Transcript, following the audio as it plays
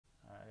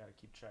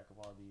keep track of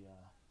all the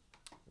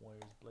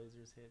Warriors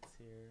Blazers hits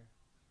here.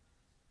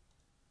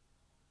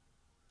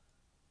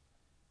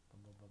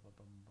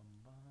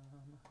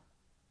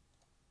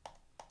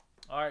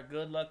 All right,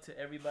 good luck to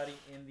everybody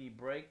in the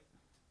break.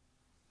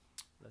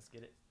 Let's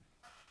get it.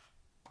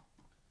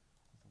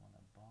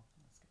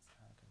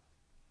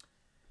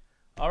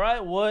 All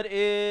right, what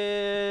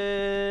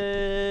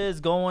is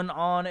going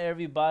on,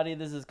 everybody?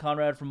 This is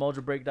Conrad from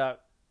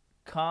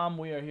MojoBreak.com.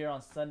 We are here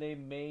on Sunday,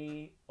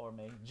 June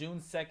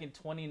 2nd,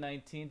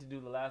 2019 to do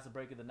the last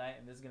break of the night,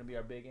 and this is going to be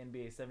our big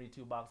NBA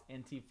 72-box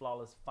NT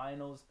Flawless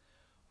Finals.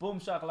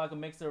 Boomshakalaka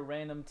Mixer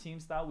random team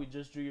style. We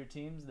just drew your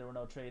teams. There were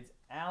no trades.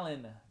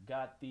 Allen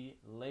got the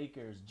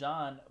Lakers.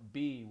 John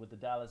B with the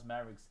Dallas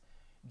Mavericks.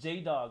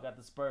 J-Dog got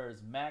the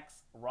Spurs.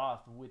 Max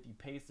Roth with the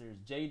Pacers.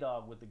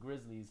 J-Dog with the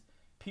Grizzlies.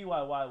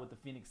 PYY with the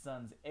Phoenix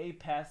Suns. A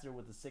Passer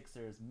with the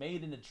Sixers.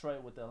 Made in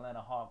Detroit with the Atlanta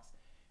Hawks.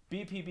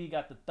 BPB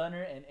got the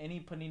Thunder, and any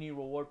Panini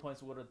reward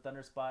points will go to the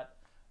Thunder spot.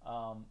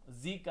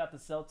 Zeke got the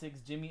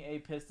Celtics. Jimmy A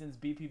Pistons.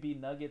 BPB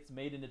Nuggets.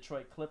 Made in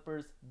Detroit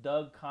Clippers.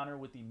 Doug Connor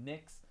with the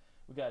Knicks.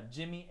 We got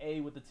Jimmy A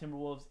with the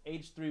Timberwolves.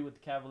 H3 with the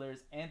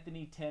Cavaliers.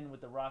 Anthony 10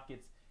 with the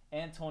Rockets.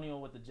 Antonio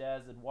with the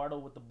Jazz. Eduardo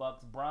with the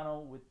Bucks.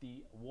 Brano with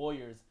the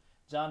Warriors.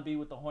 John B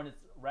with the Hornets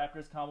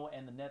Raptors combo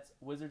and the Nets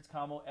Wizards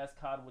combo.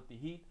 S-Cod with the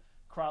Heat.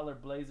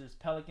 Crowler Blazers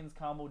Pelicans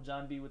combo.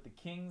 John B with the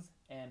Kings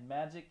and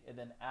Magic. And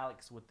then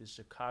Alex with the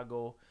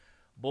Chicago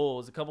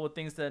Bulls. A couple of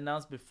things to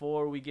announce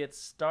before we get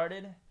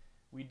started.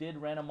 We did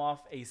random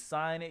off a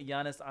signed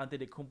Giannis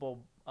Antetokounmpo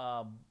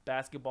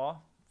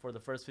basketball for the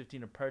first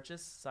 15 to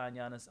purchase. Signed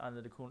Giannis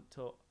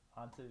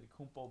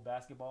Antetokounmpo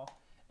basketball.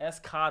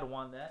 S-Cod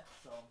won that.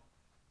 So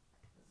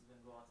this is going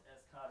to go on to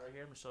S-Cod right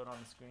here. I'm going to show it on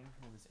the screen.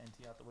 Move this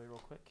NT out the way real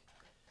quick.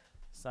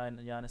 Signed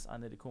Giannis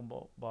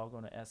Antetokounmpo ball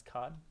going to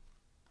S-Cod.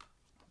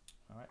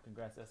 All right,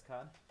 congrats,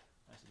 S-Cod.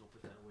 I should go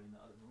put that away in the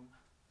other room.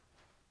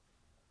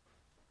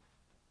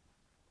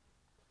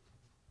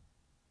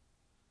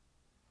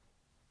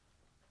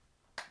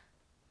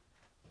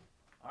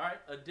 All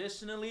right,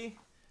 additionally,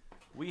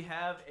 we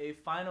have a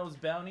finals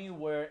bounty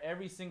where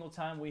every single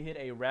time we hit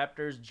a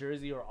Raptors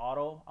jersey or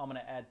auto, I'm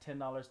going to add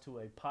 $10 to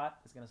a pot.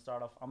 It's going to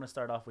start off, I'm going to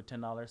start off with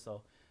 $10.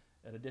 So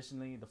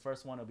additionally, the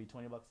first one will be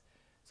 $20.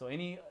 So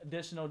any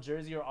additional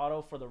jersey or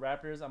auto for the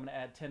Raptors, I'm going to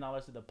add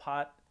 $10 to the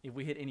pot. If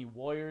we hit any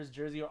Warriors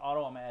jersey or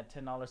auto, I'm going to add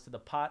 $10 to the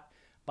pot.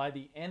 By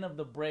the end of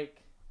the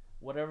break,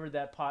 whatever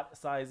that pot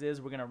size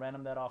is, we're going to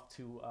random that off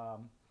to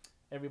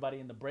everybody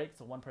in the break.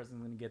 So one person's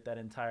going to get that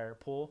entire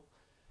pool.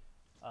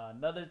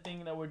 Another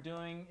thing that we're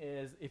doing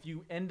is if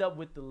you end up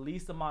with the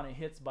least amount of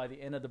hits by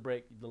the end of the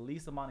break, the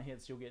least amount of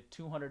hits, you'll get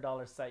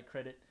 $200 site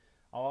credit.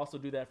 I'll also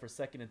do that for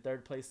second and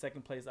third place.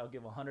 Second place, I'll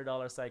give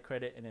 $100 site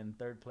credit, and in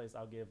third place,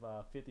 I'll give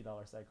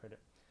 $50 site credit.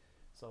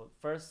 So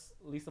first,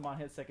 least amount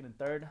of hits, second and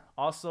third.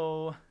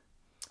 Also,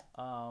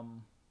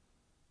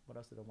 what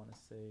else did I want to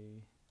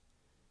say?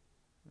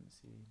 Let me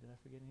see. Did I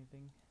forget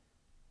anything?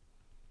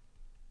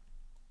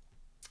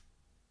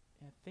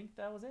 I think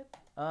that was it.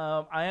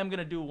 I am going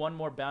to do one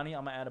more bounty.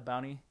 I'm going to add a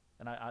bounty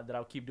and that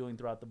I'll keep doing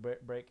throughout the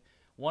break.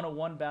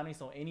 101 bounty.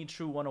 So any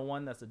true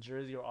 101 that's a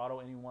jersey or auto,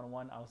 any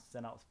 101, I'll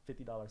send out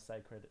 $50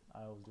 site credit.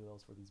 I always do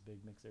those for these big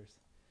mixers.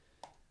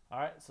 All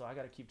right, so I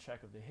got to keep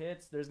track of the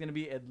hits. There's going to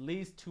be at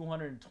least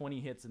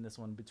 220 hits in this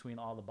one between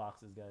all the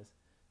boxes, guys.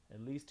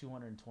 At least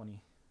 220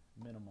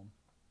 minimum.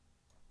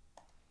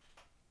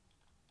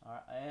 All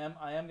right,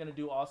 I am going to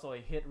do also a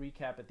hit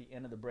recap at the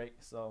end of the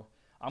break. So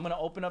I'm going to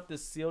open up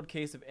this sealed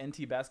case of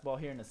NT basketball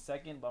here in a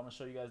second, but I'm going to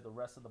show you guys the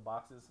rest of the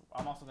boxes.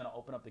 I'm also going to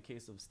open up the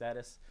case of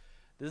status.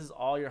 This is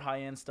all your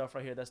high-end stuff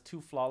right here. That's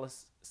two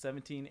flawless,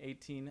 17,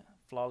 18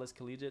 flawless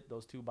collegiate.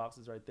 Those two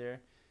boxes right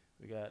there.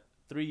 We got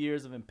 3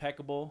 years of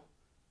impeccable,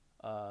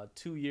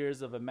 2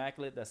 years of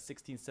immaculate. That's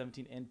 16,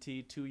 17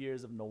 NT. 2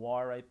 years of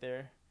noir right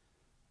there.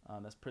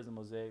 That's Prism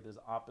Mosaic. There's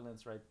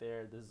opulence right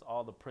there. This is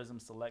all the Prism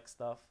Select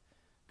stuff.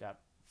 Got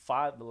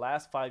the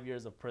last 5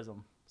 years of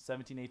Prism.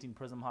 17, 18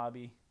 Prism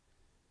Hobby.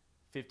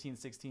 15,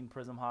 16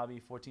 Prism Hobby,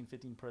 14,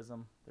 15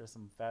 Prism. There's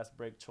some fast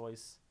break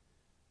choice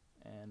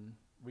and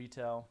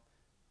retail.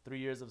 3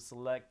 years of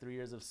Select, 3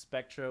 years of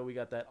Spectra. We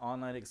got that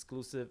online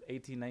exclusive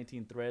 18,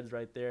 19 Threads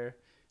right there.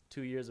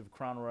 2 years of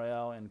Crown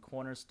Royale and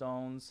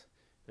Cornerstones.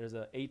 There's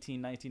a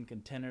 18, 19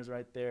 Contenders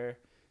right there.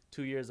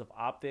 2 years of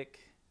Optic.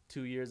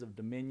 2 years of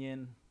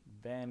Dominion,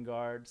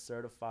 Vanguard,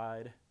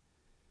 Certified.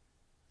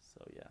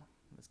 So yeah,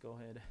 let's go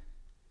ahead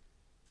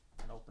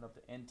and open up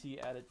the NT,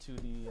 add it to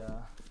the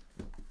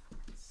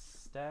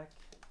stack.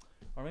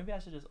 Or maybe I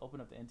should just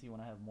open up the NT when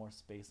I have more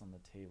space on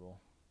the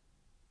table.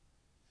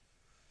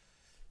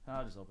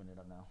 I'll just open it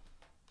up now.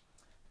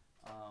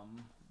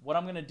 What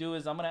I'm going to do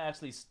is I'm going to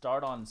actually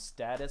start on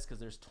status because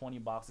there's 20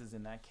 boxes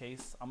in that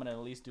case. I'm going to at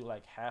least do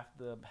like half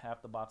the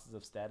boxes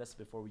of status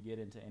before we get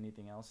into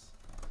anything else.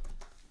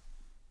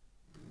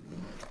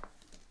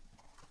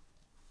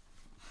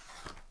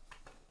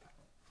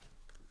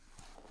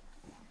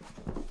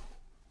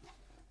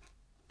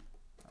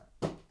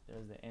 Right,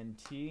 there's the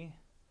NT.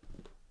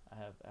 I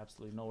have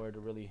absolutely nowhere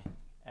to really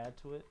add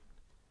to it.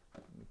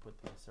 Let me put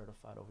the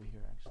certified over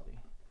here actually.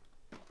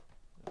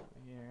 Over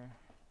here.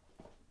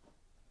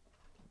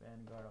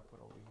 Vanguard I'll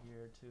put over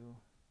here too.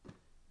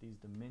 These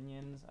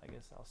Dominions, I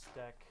guess I'll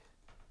stack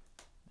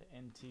the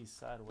NT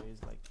sideways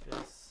like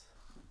this.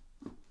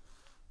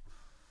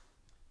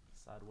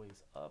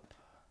 Sideways up.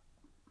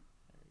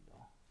 There you go.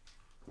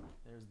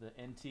 There's the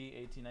NT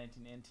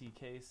 1819 NT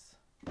case.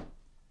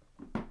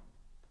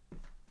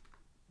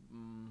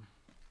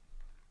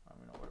 I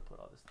don't know where to put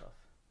all this stuff.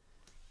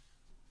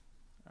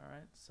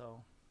 Alright,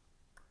 so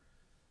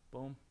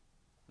boom.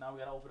 Now we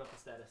gotta open up the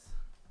status.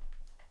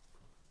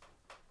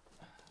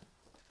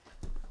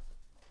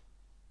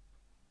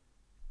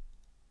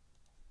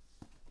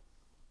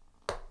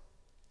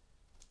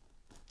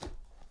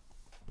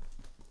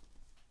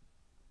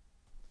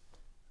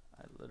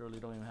 I literally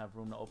don't even have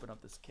room to open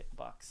up this kit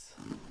box.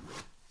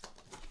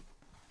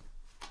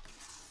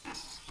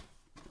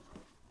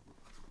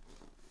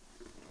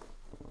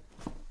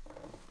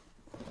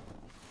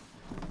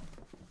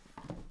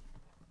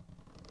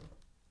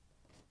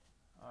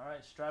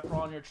 Strap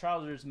on your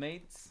trousers,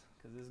 mates,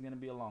 because this is going to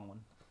be a long one.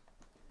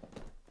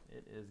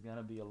 It is going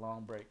to be a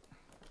long break.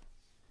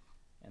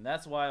 And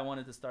that's why I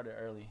wanted to start it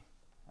early.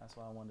 That's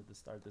why I wanted to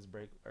start this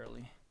break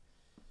early.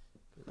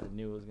 Because I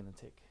knew it was going to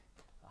take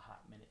a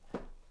hot minute.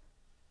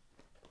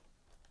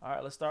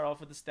 Alright, let's start off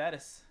with the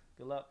status.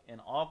 Good luck.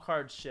 And all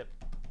cards ship.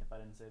 If I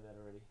didn't say that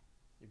already.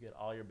 You get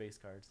all your base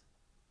cards.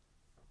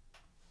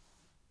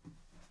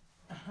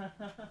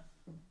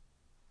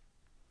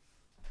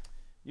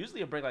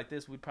 Usually a break like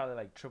this, we'd probably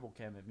like triple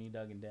cam it, me,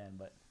 Doug, and Dan.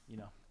 But, you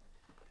know,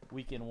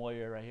 weekend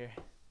warrior right here.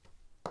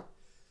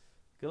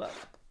 Good luck.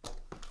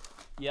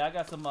 Yeah, I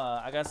got some,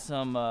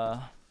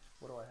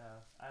 what do I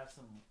have? I have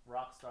some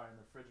Rockstar in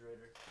the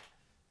refrigerator.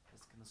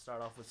 Just going to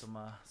start off with some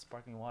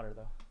sparkling water,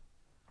 though.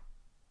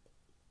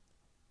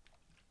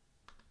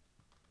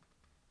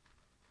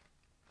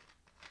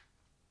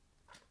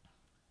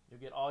 You'll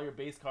get all your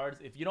base cards.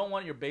 If you don't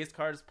want your base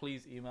cards,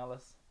 please email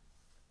us.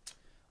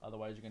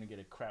 Otherwise, you're going to get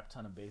a crap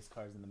ton of base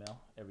cards in the mail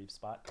every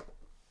spot.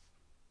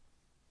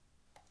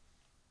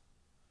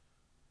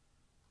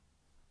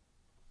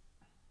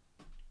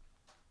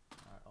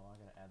 Alright, oh, I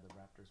got to add the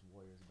Raptors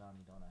Warriors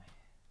bounty, don't I?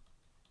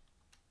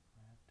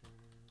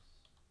 Raptors.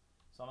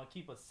 So I'm going to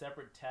keep a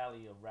separate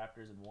tally of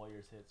Raptors and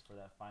Warriors hits for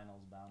that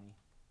finals bounty.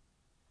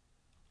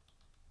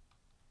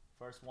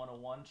 First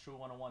 101, true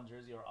 101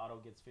 jersey or auto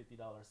gets $50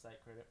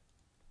 site credit.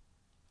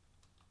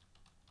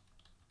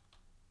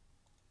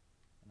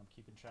 I'm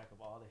keeping track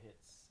of all the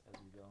hits as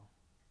we go.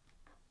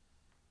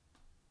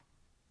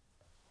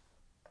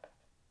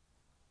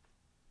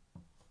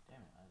 Damn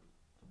it, I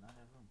do not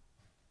have room.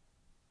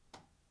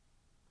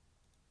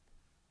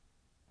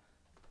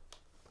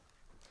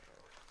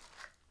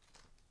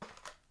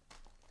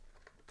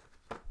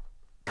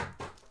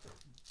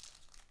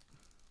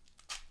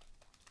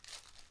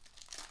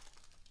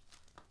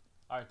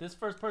 Alright, this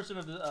first portion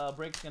of the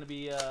break is going to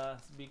be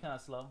kind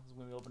of slow. It's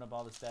going to be open up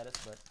all the status,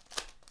 but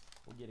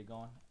we'll get it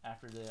going.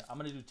 After I'm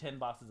going to do 10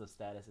 boxes of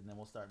status, and then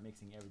we'll start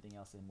mixing everything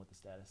else in with the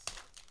status.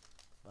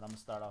 But I'm going to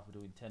start off with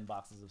doing 10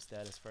 boxes of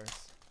status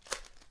first.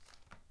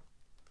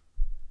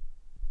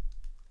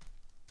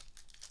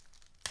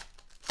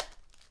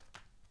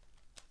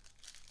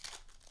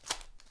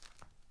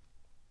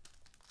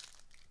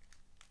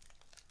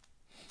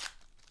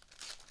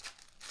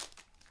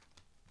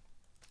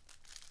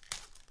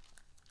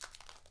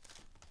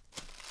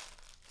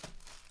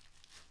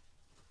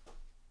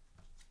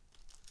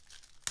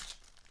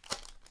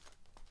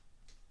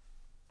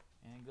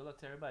 Good luck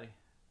to everybody.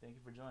 Thank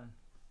you for joining.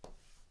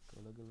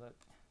 Good luck, good luck.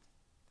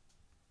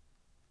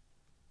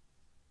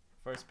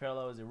 First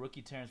parallel is a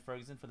rookie Terrence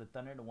Ferguson for the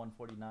Thunder to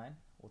 149.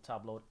 We'll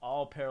top load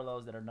all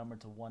parallels that are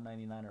numbered to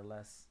 199 or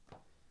less.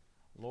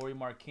 Lauri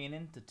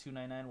Markkanen to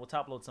 299. We'll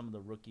top load some of the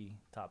rookie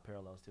top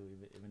parallels too,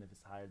 even if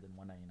it's higher than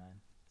 199.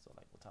 So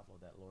like we'll top load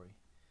that Lauri.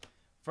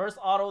 First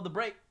auto of the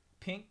break.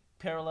 Pink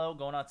parallel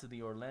going out to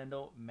the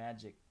Orlando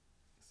Magic.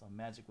 So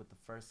Magic with the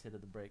first hit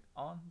of the break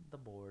on the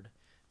board.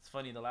 It's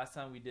funny, the last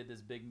time we did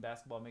this big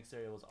basketball mix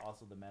area, it was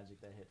also the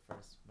Magic that hit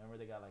first. Remember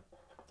they got like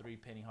 3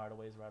 Penny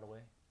Hardaways right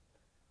away?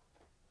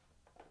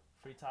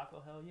 Free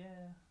taco, hell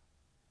yeah.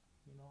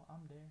 You know,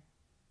 I'm there.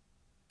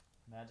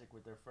 Magic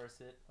with their first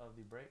hit of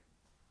the break.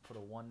 Put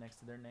a 1 next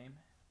to their name.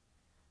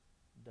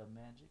 The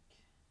Magic.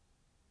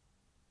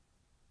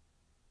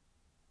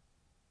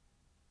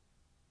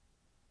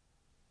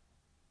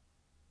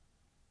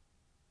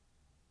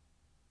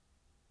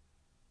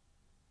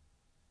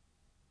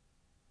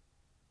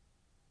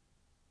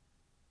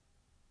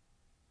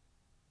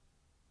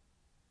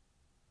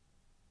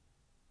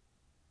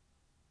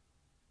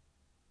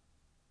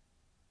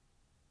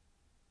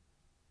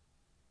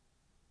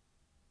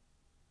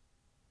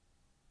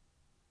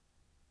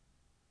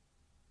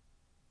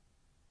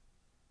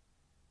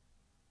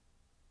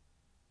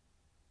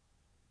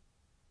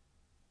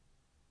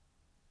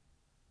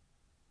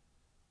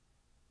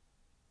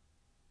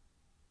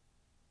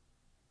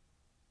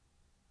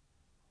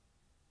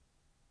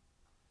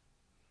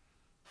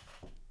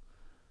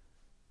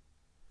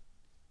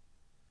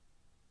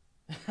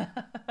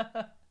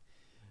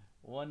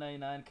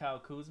 199 Kyle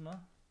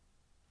Kuzma.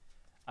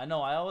 I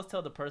know. I always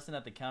tell the person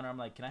at the counter, I'm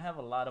like, "Can I have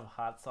a lot of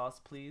hot sauce,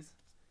 please?"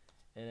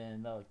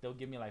 And then they'll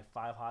give me like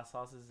 5 hot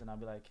sauces, and I'll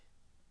be like,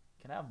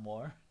 "Can I have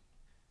more?"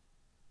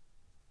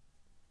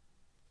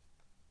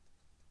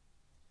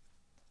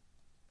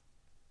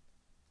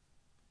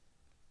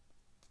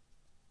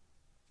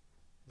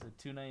 It's a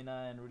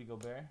 299 Rudy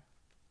Gobert.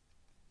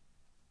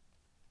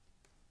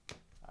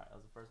 All right, that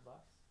was the first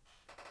box.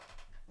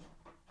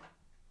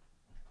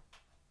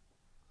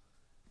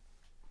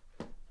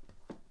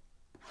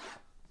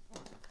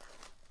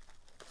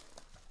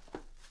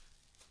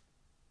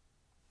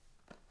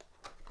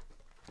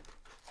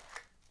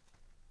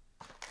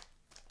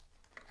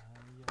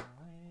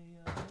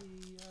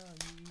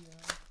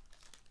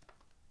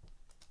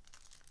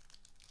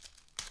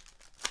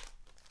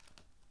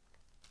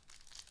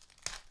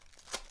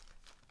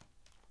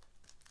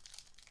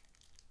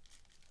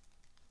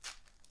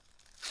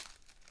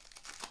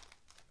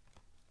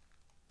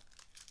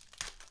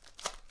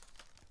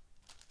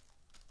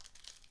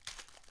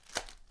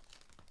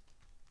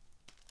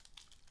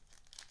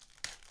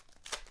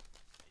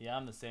 Yeah,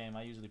 I'm the same.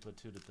 I usually put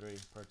 2 to 3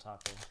 per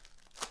taco.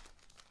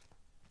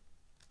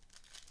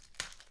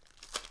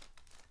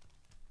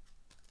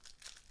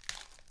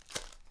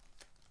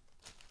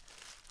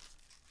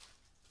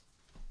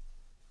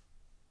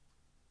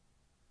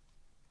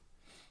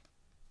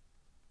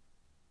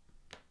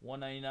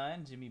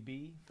 $1.99 Jimmy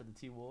B for the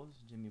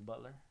T-Wolves. Jimmy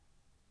Butler.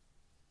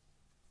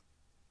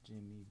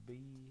 Jimmy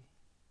B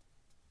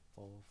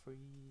for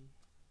free.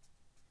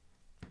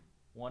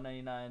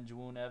 $1.99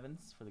 Juwan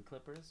Evans for the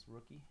Clippers,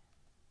 rookie.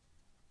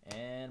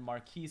 And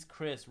Marquise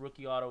Chris,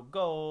 rookie auto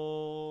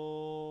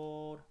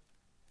gold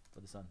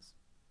for the Suns.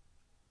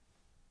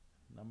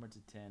 Number to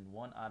 10,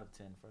 1 out of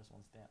 10, first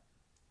one stamp.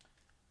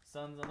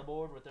 Suns on the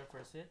board with their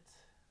first hit.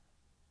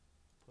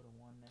 Put a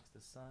 1 next to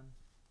Sun.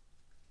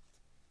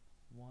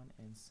 1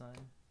 and Sun.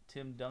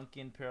 Tim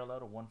Duncan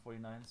parallel to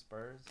 149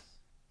 Spurs.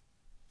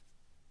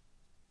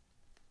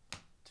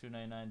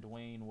 299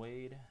 Dwayne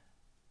Wade.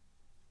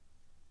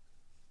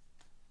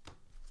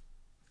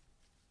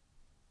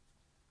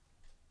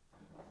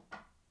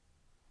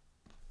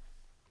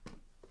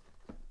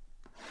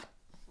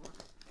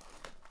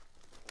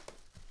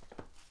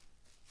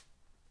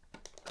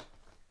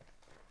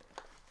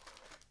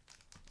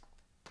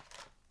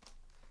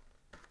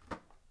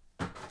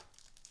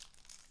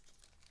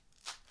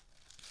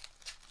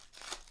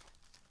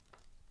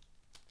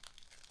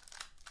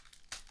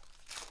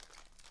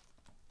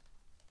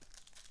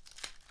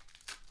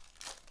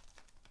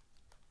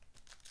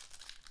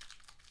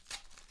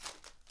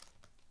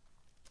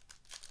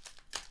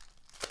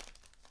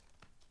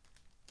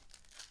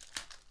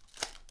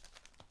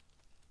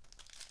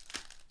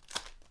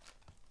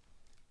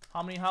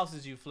 How many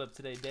houses you flipped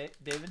today,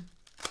 David?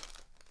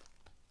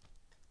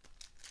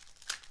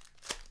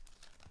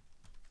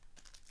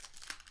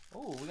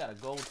 Oh, we got a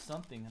gold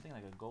something. I think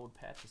like a gold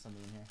patch or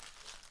something in here.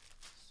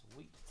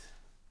 Sweet.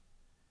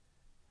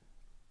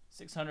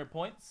 600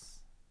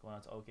 points. Going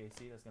out to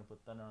OKC. That's going to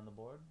put Thunder on the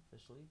board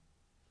officially.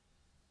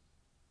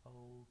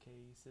 OK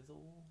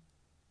Sizzle.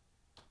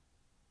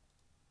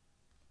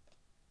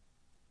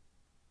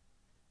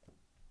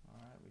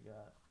 Alright, we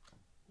got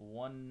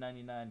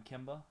 199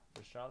 Kemba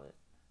for Charlotte.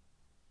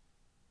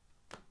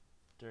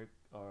 Dirk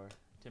or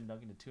Tim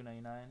Duncan to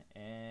 299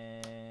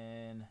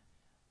 and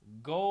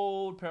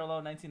gold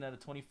parallel 19 out of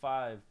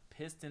 25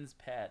 Pistons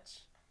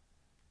patch,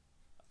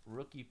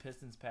 rookie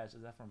Pistons patch.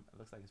 Is that from? It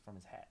looks like it's from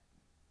his hat.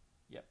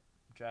 Yep,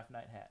 draft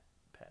night hat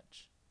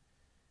patch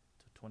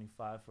to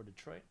 25 for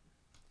Detroit,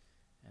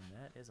 and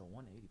that is a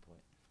 180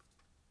 point.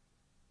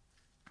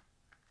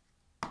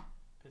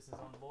 Pistons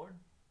on the board.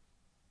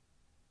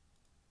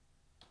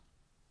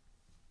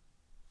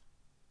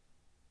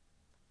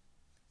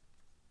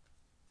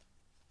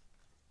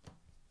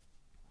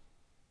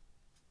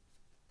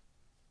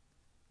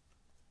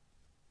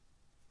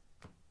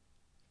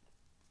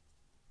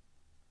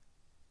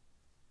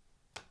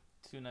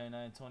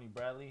 $299 Tony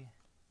Bradley.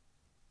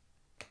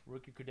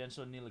 Rookie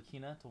credential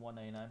Ntilikina to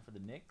 199 for the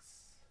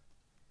Knicks.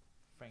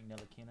 Frank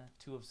Ntilikina.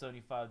 2 of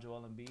 75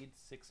 Joel Embiid,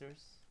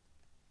 Sixers.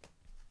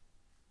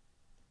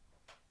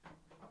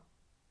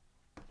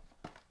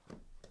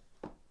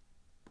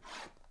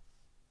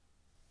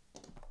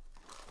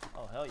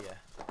 Oh, hell yeah.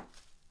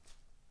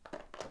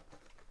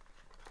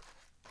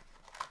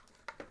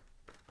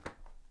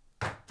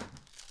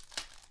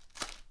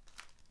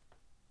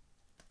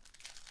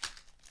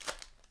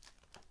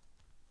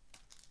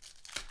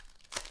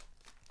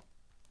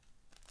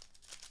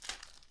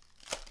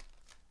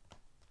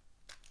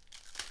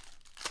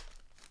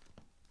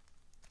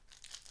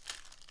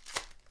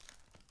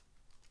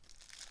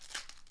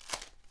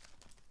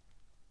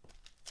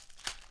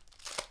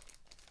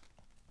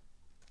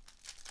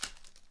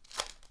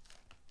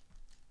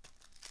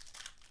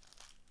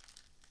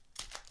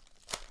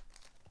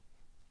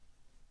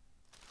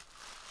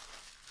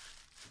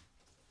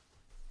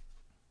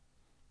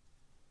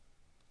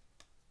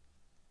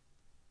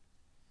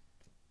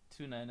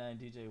 $299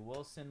 DJ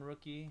Wilson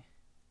rookie.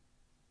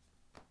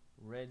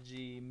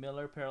 Reggie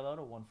Miller parallel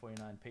to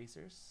 149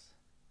 Pacers.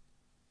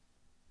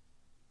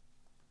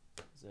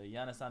 There's a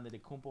Giannis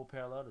Antetokounmpo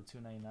parallel to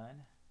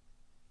 299.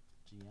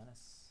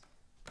 Giannis.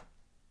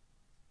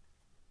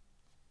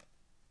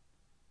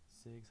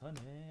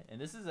 600.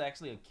 And this is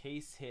actually a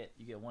case hit.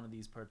 You get one of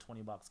these per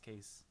 20-box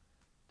case.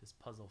 This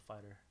Puzzle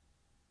Fighter.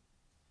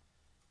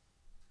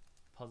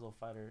 Puzzle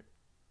Fighter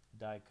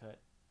die cut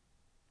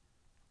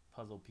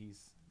puzzle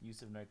piece.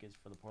 Yusuf Nurkic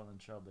for the Portland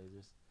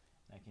Trailblazers.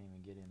 And I can't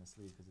even get in the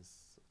sleeve because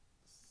it's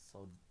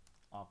so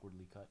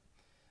awkwardly cut.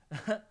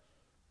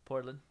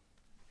 Portland.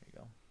 Here you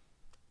go.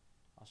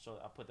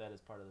 I'll put that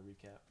as part of the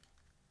recap.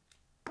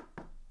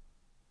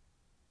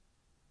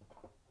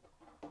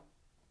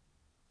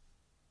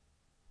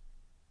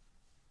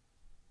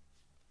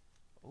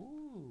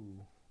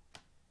 Ooh.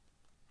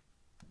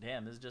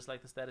 Damn, this is just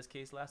like the status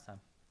case last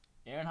time.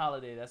 Aaron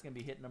Holiday, that's going to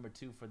be hit number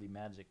 2 for the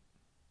Magic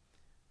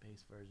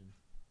base version.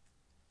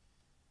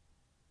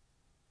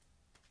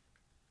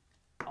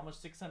 How much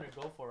 600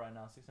 go for right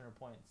now? 600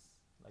 points.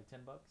 Like 10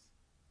 bucks?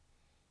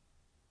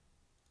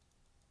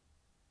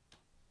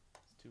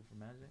 It's 2 for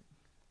Magic.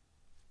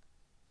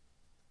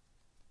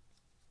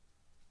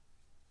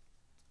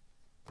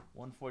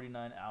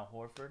 $149 Al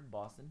Horford,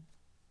 Boston.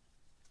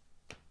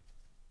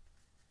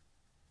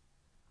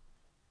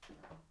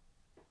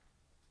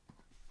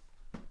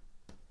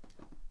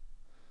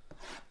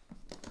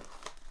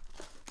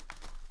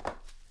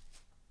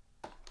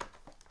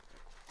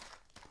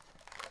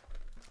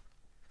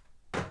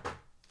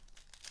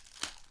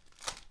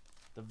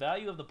 The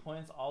value of the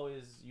points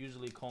always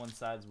usually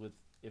coincides with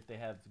if they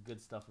have good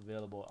stuff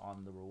available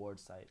on the reward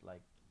site,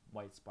 like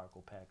White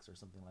Sparkle packs or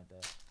something like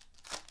that,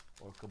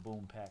 or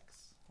Kaboom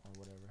packs or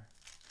whatever,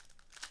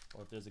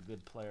 or if there's a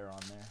good player on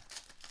there.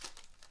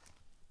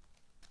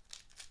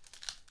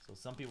 So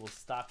some people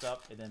stock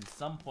up, and then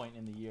some point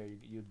in the year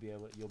you'll be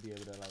able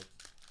to like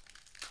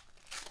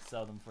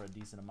sell them for a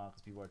decent amount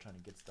because people are trying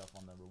to get stuff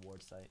on the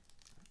reward site.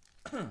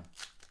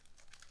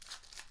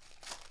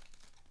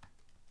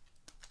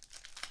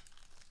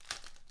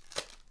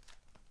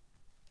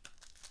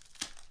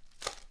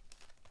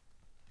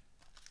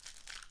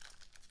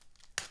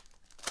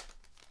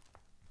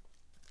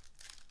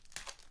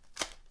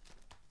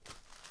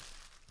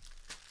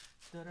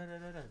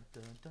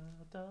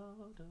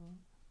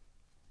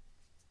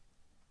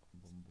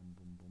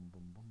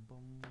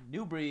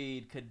 New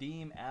breed,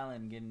 Kadeem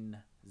Allen getting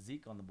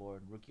Zeke on the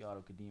board. Rookie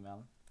auto, Kadeem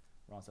Allen.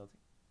 Wrong Celtic,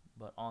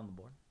 but on the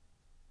board.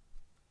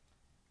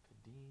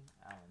 Kadeem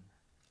Allen.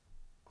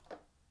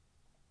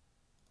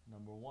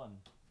 Number 1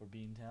 for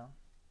Beantown.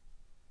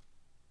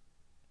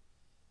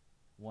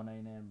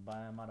 199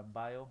 Bam out of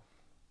bio.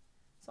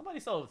 Somebody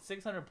sold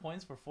 600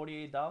 points for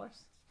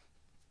 $48.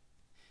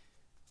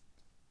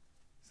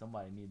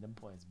 Somebody need them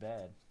points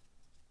bad.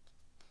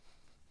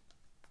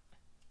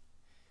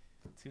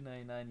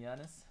 $299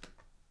 Giannis.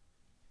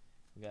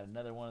 We got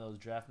another one of those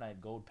draft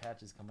night gold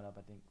patches coming up,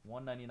 I think.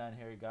 $199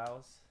 Harry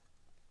Giles.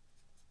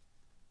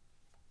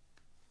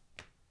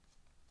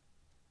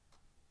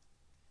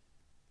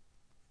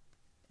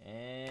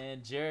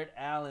 And Jarrett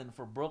Allen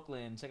for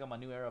Brooklyn. Check out my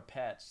new era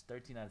patch.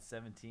 13 out of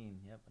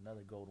 17. Yep,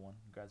 another gold one.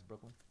 Congrats,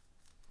 Brooklyn.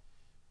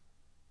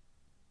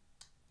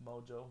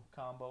 Mojo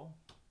combo.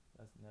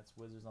 That's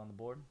Wizards on the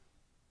board.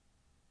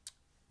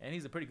 And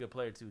he's a pretty good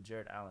player too,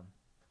 Jarrett Allen.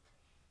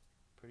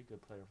 Pretty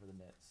good player for the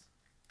Nets.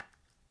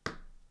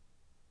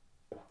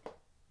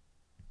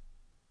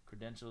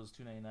 Credentials,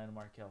 $299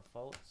 Markelle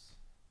Fultz.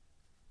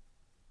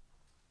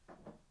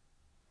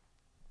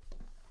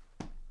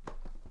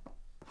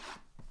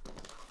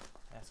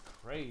 That's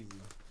crazy.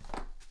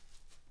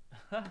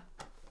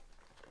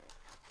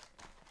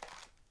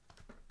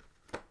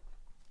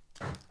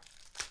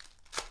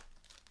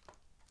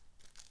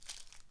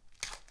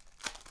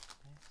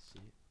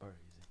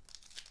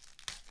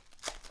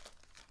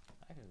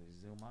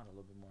 Zoom out a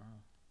little bit more, huh?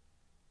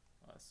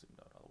 Oh, I zoomed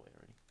out all the way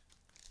already.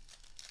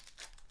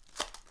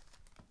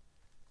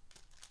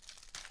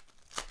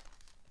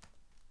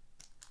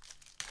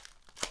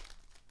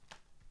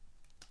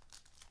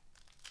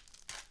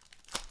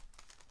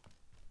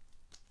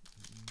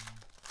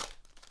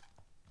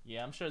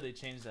 Yeah, I'm sure they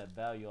change that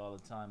value all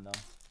the time, though.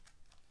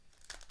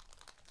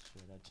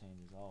 Sure, that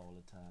changes all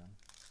the time.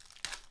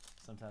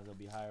 Sometimes it'll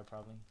be higher,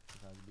 probably.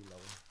 Sometimes it'll be lower.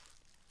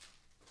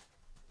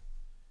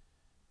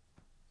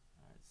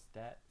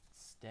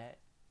 Stat.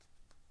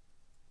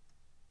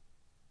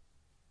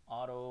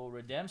 Auto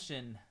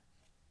redemption.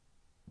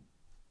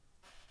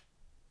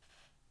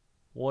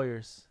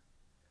 Warriors.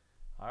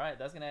 All right,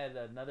 that's going to add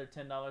another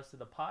 $10 to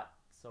the pot.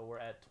 So we're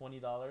at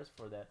 $20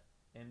 for that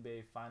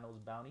NBA Finals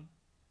bounty.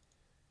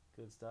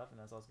 Good stuff. And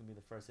that's also going to be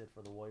the first hit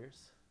for the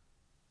Warriors.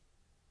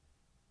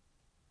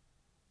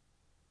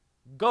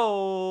 Gold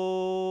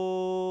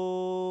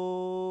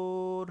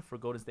for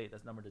Golden State.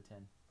 That's number to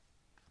 10.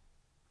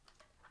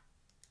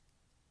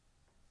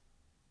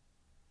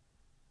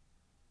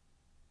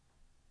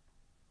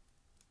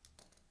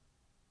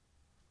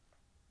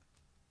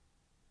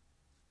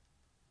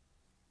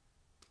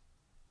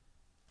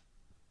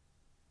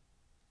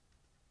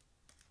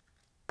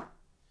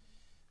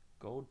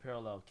 Gold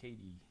parallel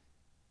KD.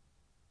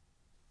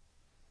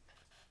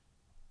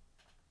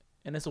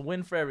 And it's a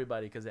win for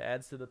everybody because it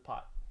adds to the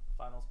pot.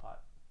 Finals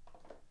pot.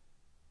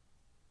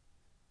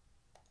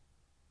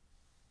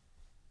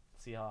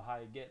 See how high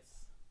it gets.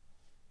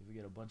 If we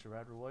get a bunch of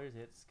Raptor Warriors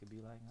hits, could be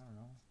like, I don't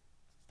know,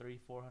 $300,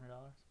 $400,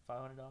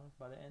 $500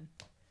 by the end.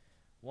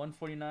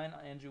 149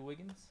 Andrew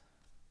Wiggins.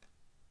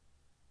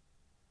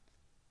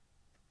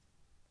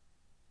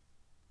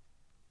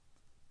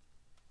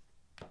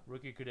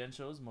 Rookie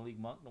credentials, Malik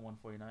Monk, the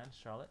 149,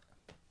 Charlotte.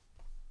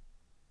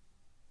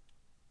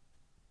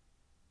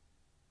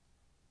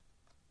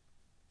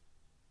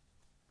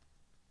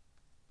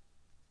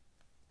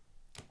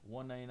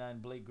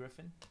 $199 Blake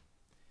Griffin.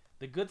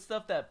 The good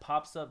stuff that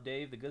pops up,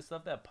 Dave, the good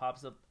stuff that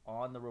pops up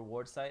on the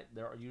reward site,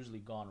 they're usually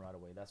gone right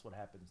away. That's what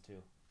happens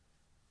too.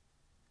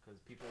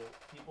 Because people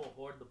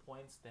hoard the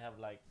points. They have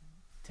like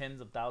tens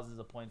of thousands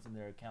of points in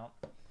their account.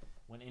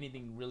 When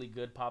anything really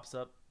good pops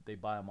up, they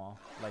buy them all.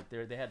 Like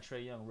they had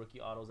Trae Young rookie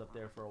autos up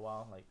there for a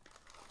while. Like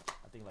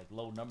I think like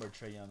low number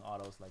Trae Young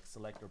autos, like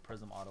select or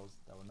prism autos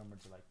that were numbered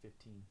to like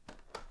 15.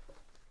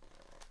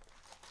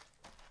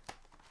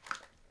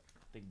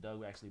 I think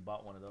Doug actually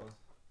bought one of those.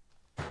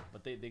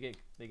 But they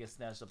get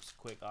snatched up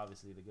quick,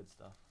 obviously, the good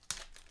stuff.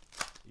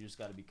 You just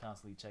got to be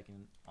constantly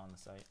checking on the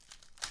site.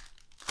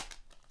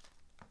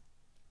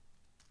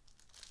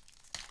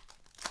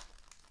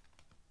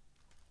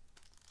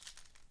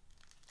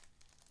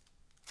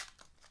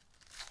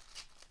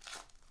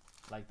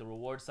 Like the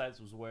reward sites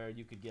was where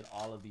you could get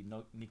all of the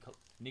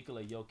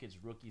Nikola Jokic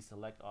rookie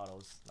select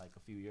autos like a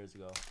few years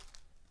ago.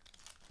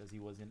 Because he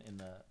wasn't in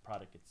the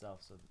product itself,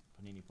 so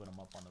Panini put him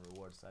up on the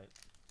reward site.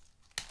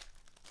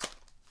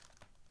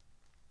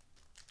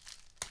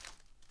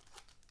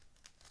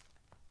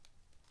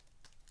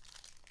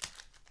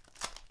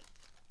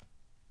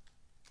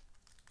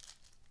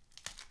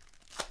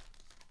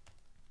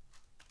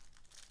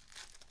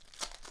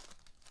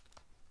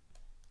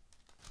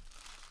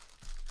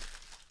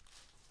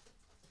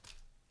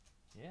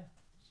 Yeah,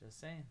 just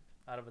saying.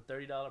 Out of a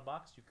 $30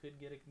 box, you could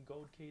get a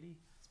gold KD.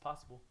 It's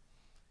possible.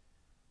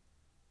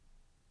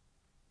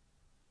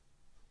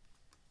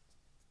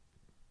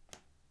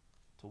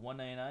 To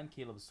 199,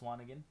 Caleb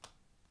Swanigan.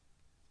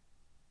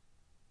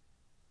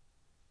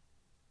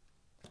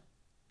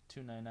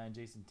 299,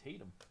 Jason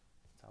Tatum.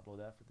 Top load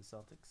that for the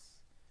Celtics.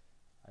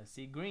 I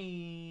see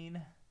green.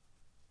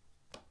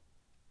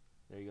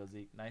 There you go,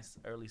 Zeke. Nice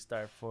early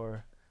start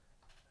for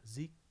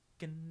Zeke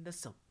and the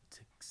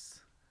Celtics.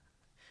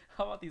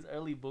 How about these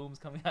early booms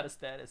coming out of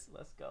status?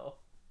 Let's go.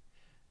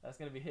 That's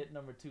going to be hit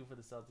number 2 for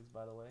the Celtics,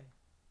 by the way.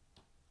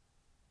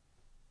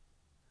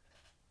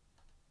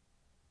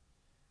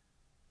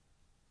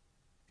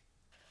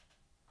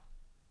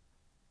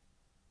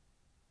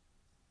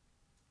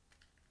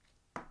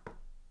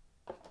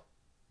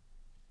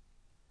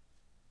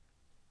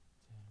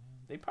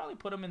 They probably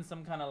put them in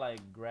some kind of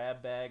like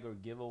grab bag or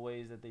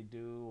giveaways that they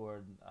do,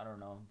 or I don't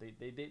know.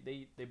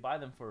 They buy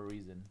them for a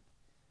reason.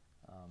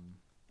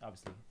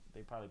 Obviously,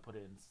 they probably put it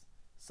in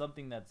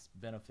something that's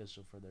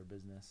beneficial for their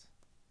business,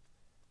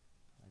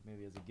 like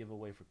maybe as a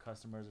giveaway for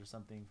customers or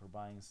something for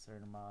buying a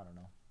certain amount. I don't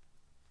know.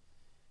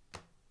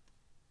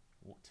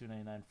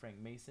 299 Frank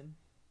Mason.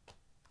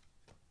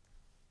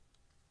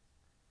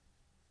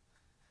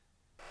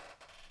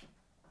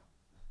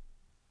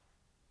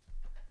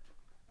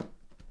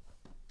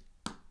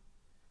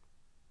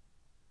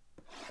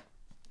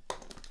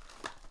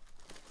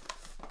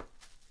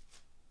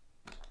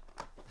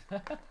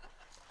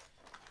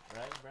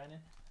 Right, Brandon?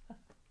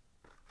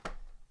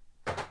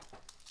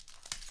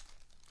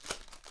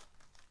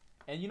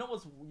 And you know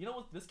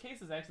what? This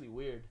case is actually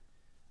weird.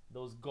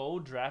 Those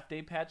gold draft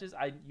day patches,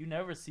 you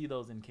never see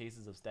those in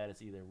cases of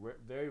status either.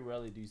 Very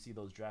rarely do you see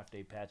those draft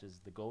day patches,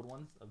 the gold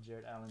ones of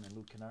Jared Allen and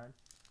Luke Kennard.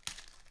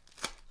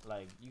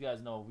 Like, you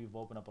guys know we've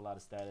opened up a lot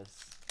of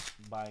status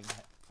buying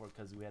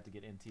because we had to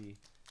get NT,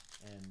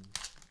 and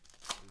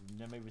we've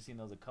never seen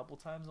those a couple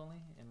times only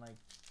in like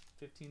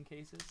 15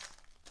 cases.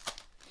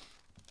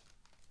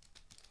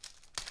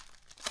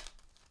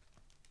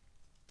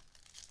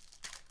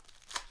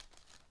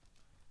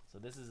 So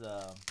this is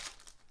a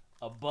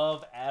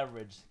above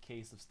average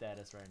case of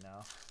status right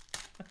now.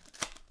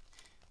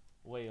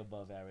 Way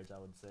above average, I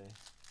would say,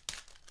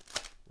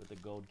 with the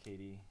gold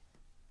KD.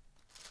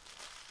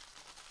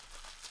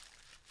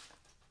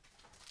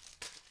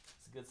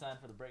 It's a good sign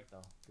for the break,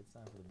 though. Good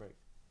sign for the break.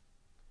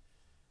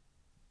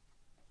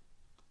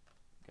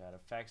 Got a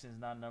factions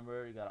not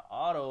numbered. You got an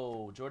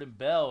auto. Jordan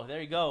Bell.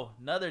 There you go.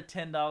 Another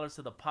 $10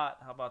 to the pot.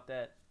 How about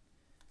that?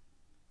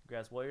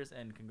 Congrats, Warriors,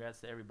 and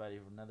congrats to everybody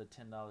for another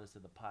 $10 to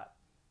the pot.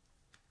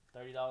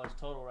 $30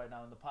 total right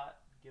now in the pot,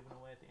 given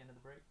away at the end of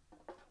the break.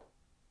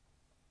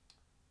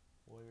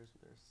 Warriors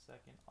with their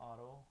second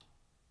auto.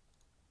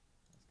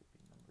 This could be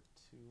number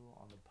 2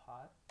 on the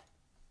pot.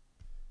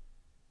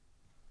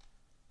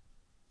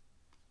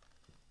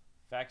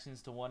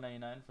 Factions to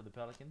 199 for the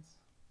Pelicans.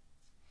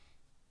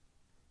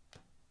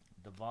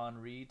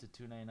 Devon Reed to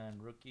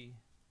 299 rookie.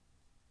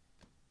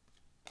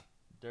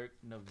 Dirk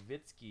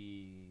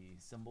Nowitzki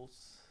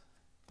symbols.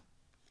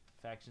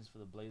 Factions for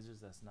the Blazers,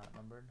 that's not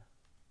numbered.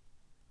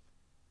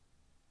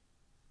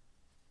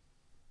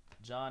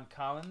 John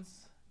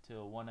Collins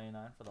to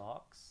 199 for the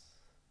Hawks.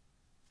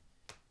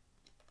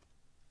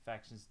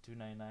 Factions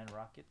 299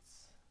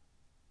 Rockets.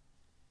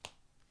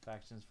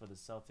 Factions for the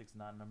Celtics,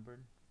 not numbered.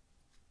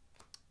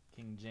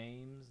 King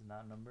James,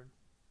 not numbered.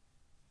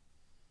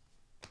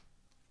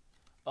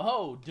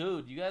 Oh,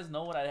 dude, you guys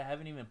know what I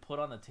haven't even put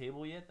on the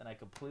table yet and I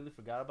completely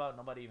forgot about?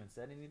 Nobody even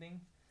said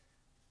anything.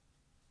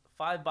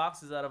 5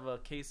 boxes out of a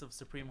case of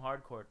Supreme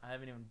Hardcourt. I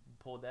haven't even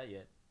pulled that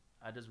yet.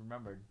 I just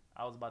remembered.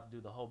 I was about to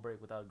do the whole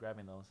break without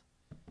grabbing those.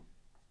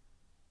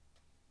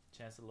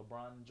 Chance of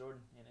LeBron and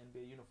Jordan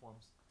in NBA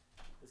uniforms.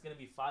 It's going to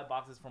be 5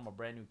 boxes from a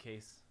brand new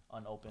case,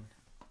 unopened.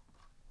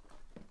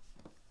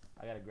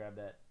 I got to grab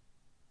that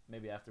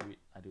maybe after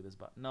I do this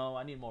box. No,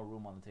 I need more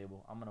room on the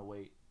table. I'm going to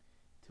wait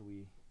till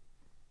we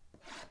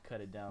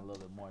cut it down a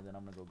little bit more. Then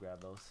I'm going to go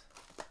grab those.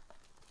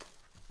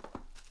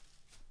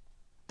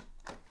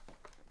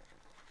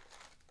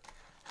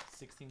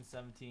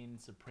 '16-17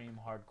 Supreme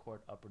Hardcourt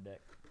Upper Deck.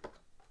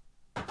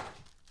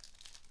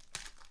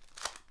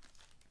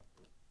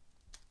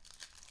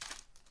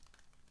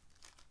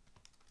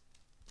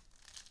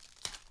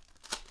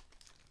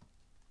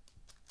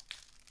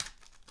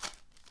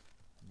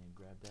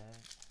 Grab that.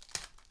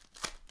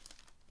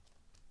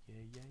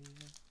 Yeah.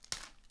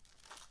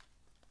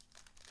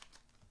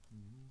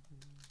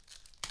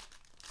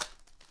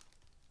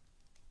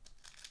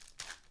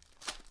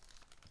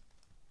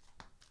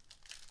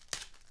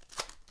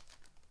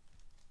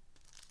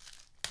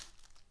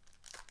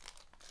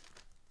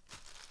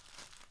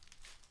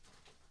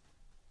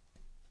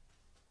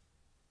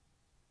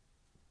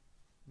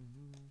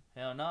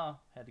 Hell no,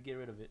 had to get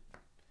rid of it.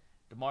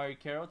 DeMario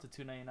Carroll to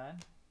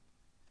 299.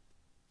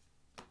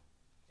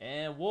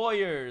 And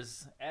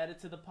Warriors added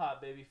to the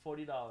pot, baby.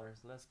 $40.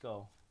 Let's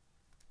go.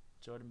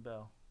 Jordan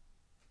Bell.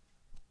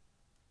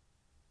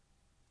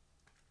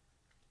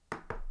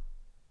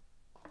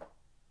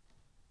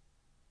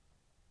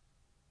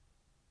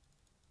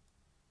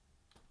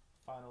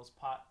 Finals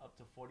pot up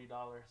to $40.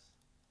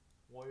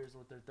 Warriors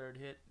with their 3rd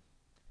hit.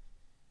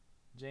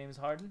 James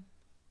Harden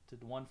to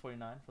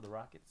 149 for the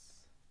Rockets.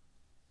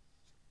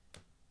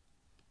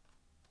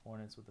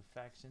 Hornets with the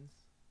Factions.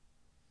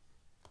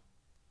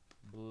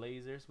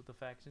 Blazers with the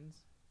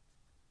Factions.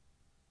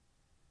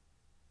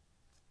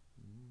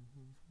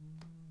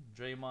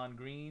 Draymond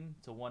Green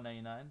to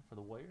 199 for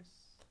the Warriors.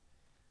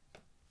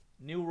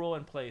 New rule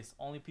in place.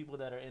 Only people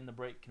that are in the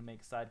break can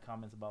make side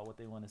comments about what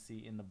they want to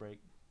see in the break.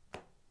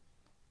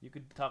 You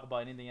could talk about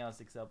anything else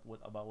except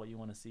about what you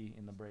want to see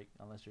in the break,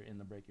 unless you're in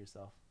the break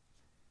yourself.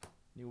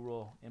 New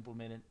rule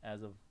implemented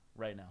as of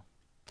right now.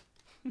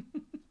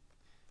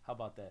 How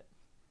about that?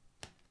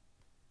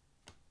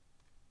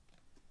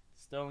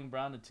 Sterling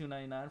Brown to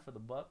 299 for the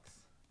Bucks.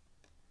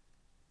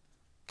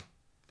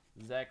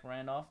 Zach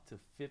Randolph to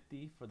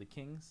 50 for the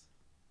Kings.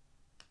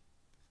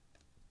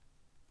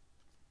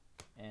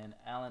 And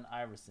Allen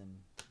Iverson,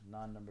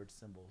 non-numbered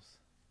symbols.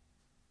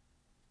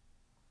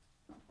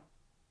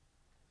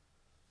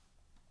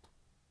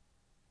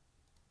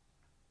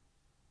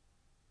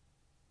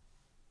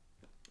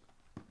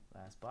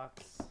 Last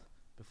box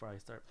before I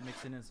start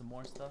mixing in some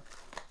more stuff.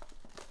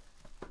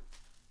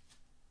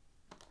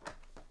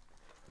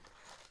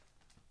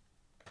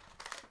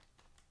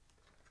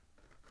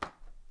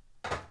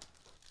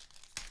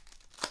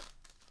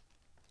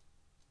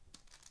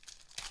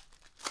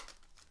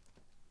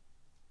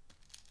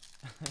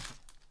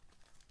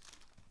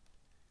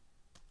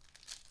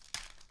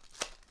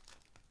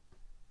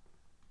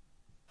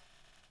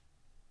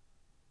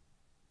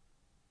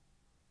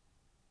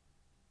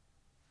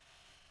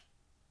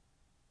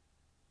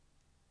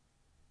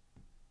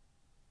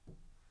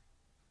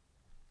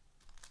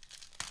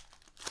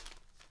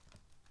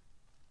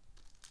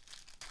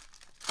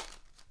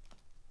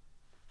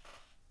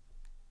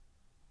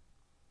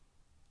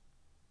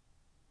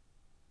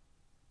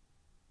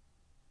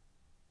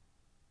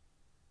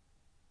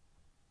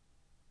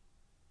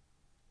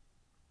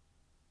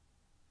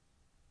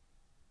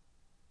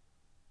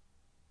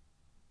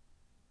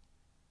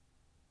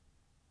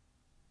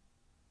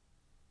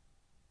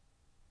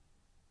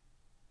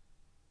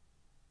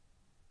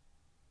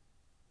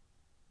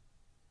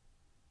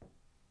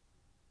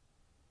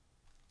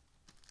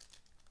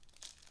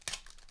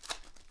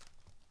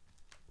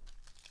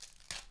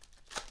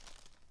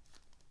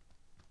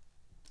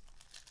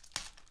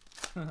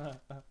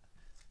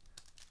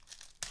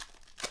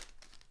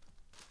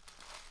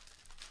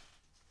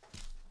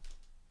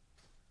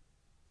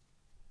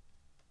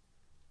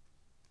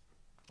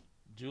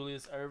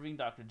 Julius Erving,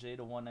 Dr. J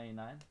to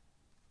 199.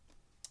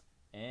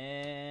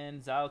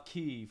 And Zal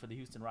Key for the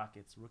Houston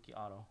Rockets, rookie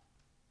auto.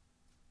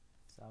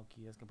 Zal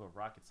Key is going to put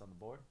Rockets on the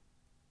board.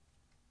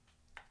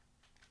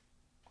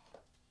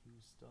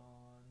 Houston,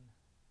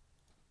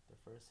 their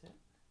first hit.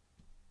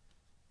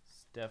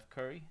 Steph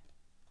Curry.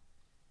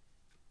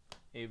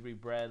 Avery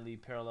Bradley,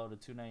 parallel to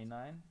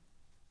 299.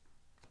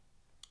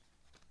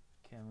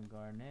 Kevin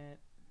Garnett.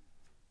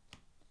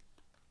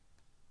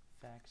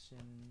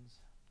 Factions.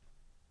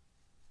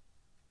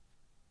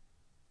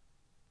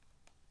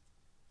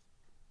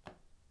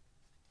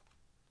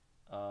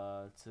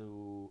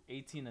 to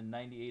 18 and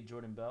 98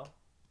 Jordan Bell.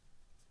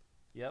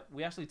 Yep,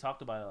 we actually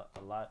talked about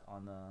it a lot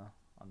on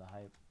the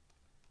hype,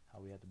 how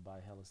we had to buy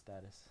hella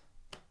status.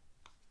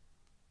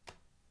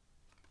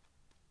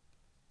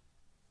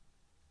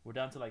 We're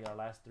down to like our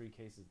last 3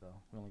 cases though.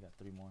 We only got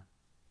 3 more.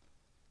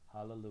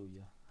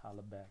 Hallelujah,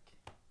 holla back.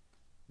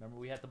 Remember,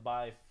 we had to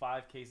buy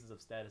 5 cases of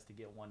status to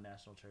get 1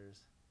 national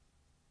treasures.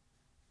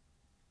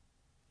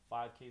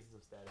 5 cases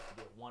of status to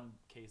get 1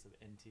 case of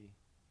NT.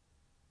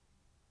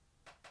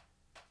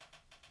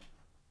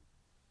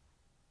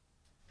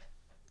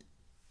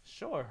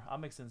 Sure, I'll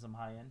mix in some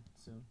high end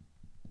soon.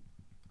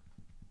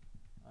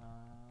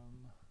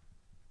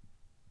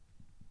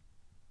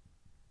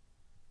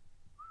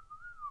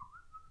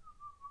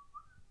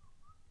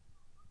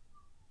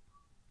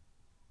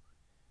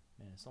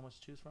 Man, there's so much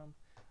to choose from.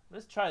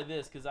 Let's try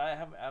this because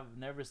I've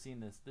never seen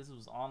this. This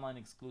was online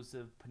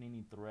exclusive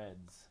Panini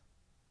Threads.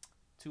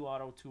 2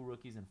 auto, 2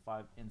 rookies, and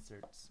 5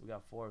 inserts. We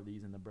got 4 of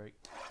these in the break.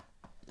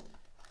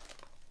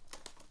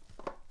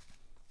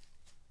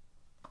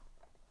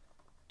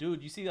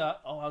 Dude, you see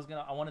that? Oh,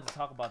 I wanted to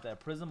talk about that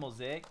Prism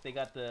Mosaic. They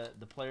got the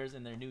players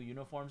in their new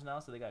uniforms now.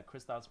 So they got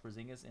Kristaps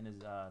Porzingis in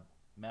his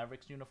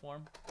Mavericks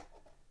uniform.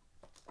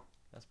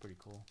 That's pretty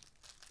cool.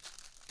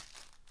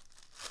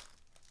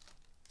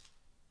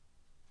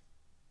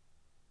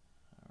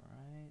 All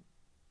right.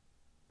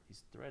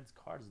 These Threads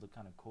cards look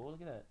kind of cool.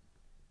 Look at that.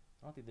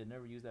 I don't think they've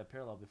never used that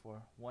parallel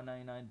before.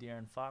 199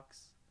 De'Aaron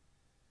Fox.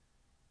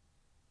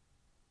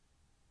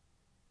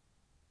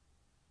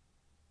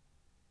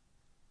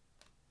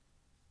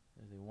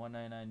 There's a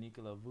 199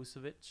 Nikola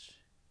Vucevic.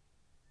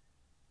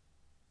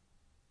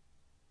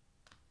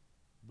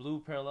 Blue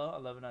parallel,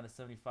 11 out of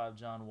 75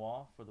 John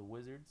Wall for the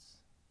Wizards.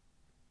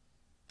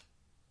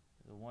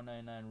 There's a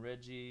 199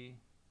 Reggie.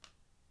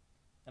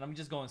 And I'm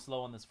just going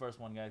slow on this first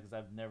one, guys, because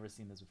I've never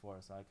seen this before,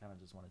 so I kind of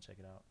just want to check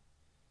it out.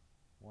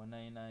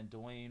 199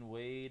 Dwayne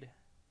Wade.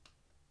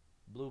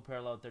 Blue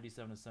parallel,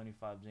 37 to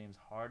 75 James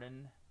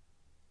Harden.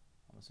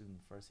 I'm assuming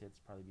the first hit's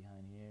probably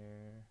behind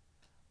here.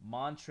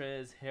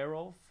 Montrezl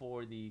Harrell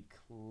for the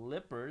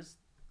Clippers.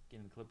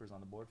 Getting the Clippers on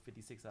the board.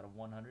 56 out of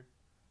 100.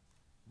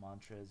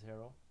 Montrezl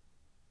Harrell.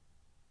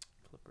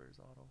 Clippers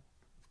auto.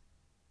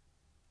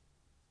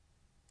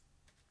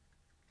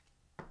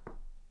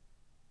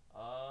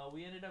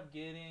 We ended up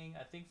getting,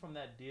 I think from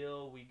that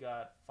deal, we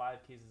got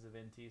 5 cases of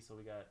NT, so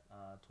we got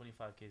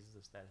 25 cases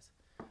of status.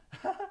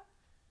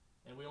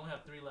 And we only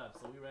have 3 left,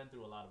 so we ran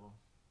through a lot of them.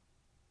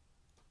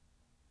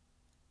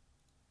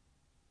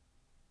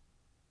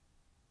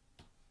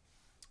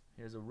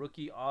 Here's a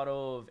rookie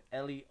auto of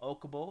Eli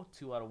Okubo,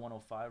 2 out of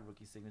 105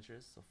 rookie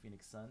signatures, so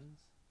Phoenix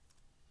Suns.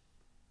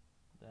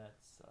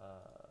 That's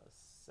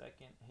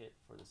second hit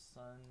for the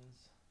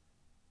Suns.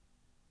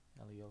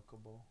 Eli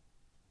Okubo.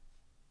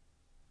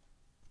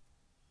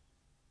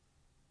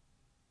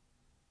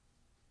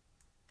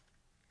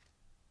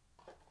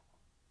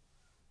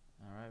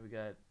 All right, we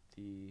got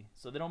the.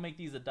 So they don't make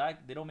these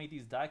They don't make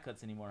these die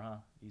cuts anymore, huh?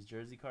 These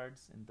jersey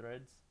cards in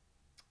Threads.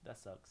 That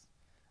sucks.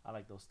 I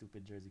like those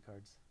stupid jersey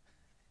cards.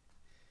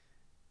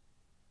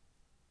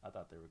 I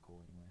thought they were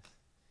cool, anyways.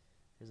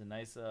 Here's a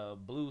nice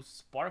blue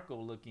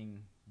sparkle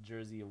looking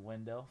jersey of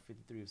Wendell,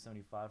 53 of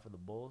 75 for the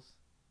Bulls.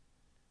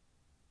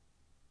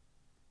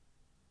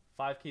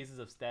 5 cases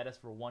of status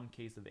for 1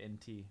 case of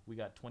NT. We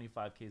got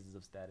 25 cases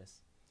of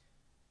status.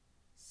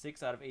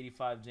 6 out of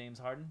 85 James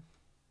Harden.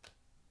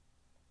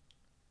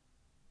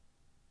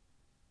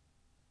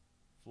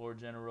 Floor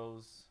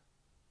Generals,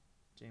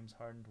 James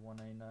Harden to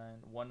 199.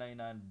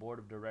 199 Board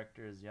of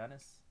Directors,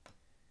 Giannis.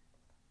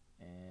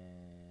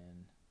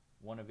 And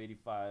 1 of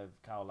 85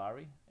 Kyle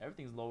Lowry.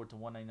 Everything's lowered to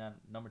 199,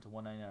 number to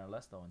 199 or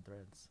less though in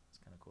Threads. It's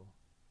kind of cool.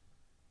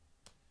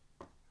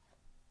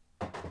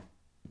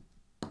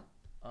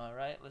 All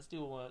right, let's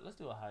do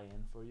a high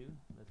end for you.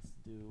 Let's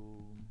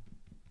do.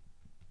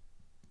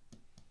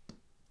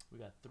 We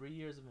got 3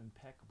 years of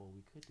impeccable.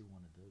 We could do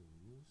one of those.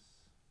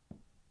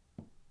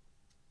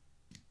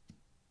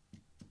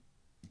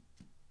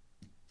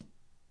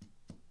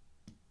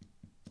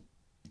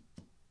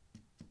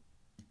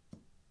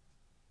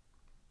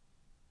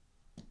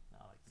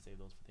 Save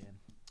those for the end.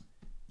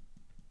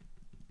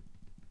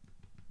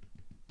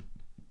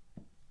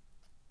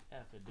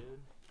 F it, dude.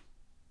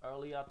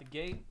 Early out the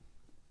gate.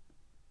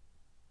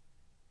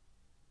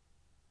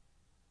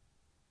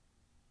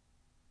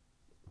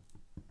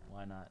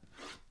 Why not?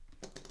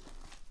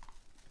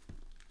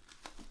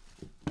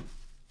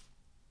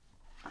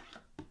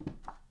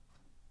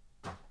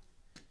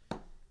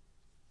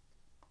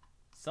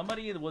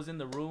 Somebody was in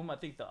the room, I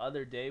think the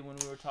other day when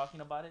we were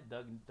talking about it.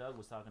 Doug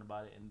was talking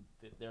about it, and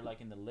they're like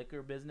in the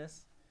liquor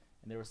business,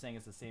 and they were saying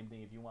it's the same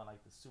thing. If you want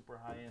like the super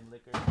high end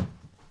liquor,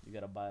 you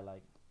gotta buy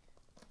like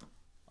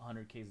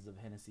 100 cases of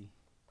Hennessy,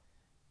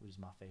 which is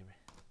my favorite.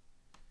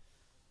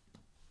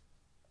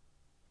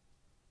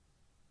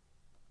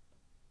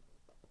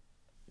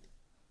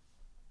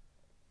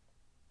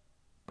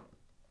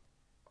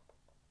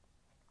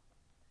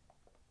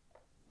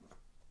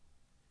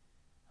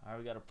 All right,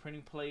 we got a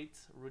printing plate,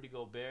 Rudy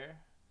Gobert,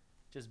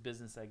 Just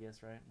business, I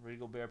guess, right?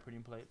 Regal Bear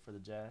printing plate for the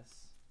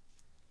Jazz.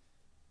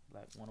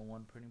 Black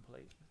 101 printing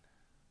plate.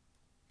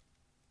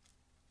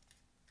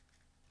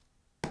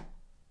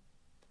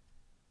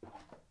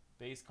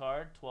 Base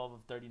card, 12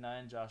 of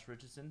 39, Josh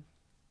Richardson.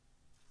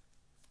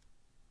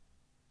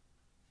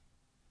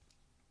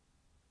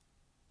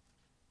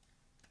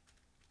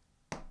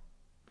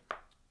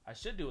 I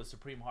should do a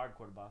Supreme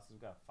Hardcore box.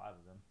 We've got 5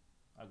 of them.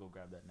 I'll go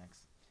grab that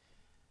next.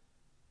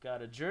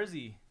 Got a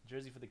jersey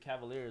for the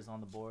Cavaliers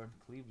on the board.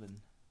 Cleveland,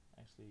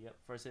 actually, yep.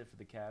 First hit for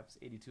the Cavs.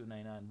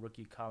 82.99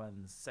 rookie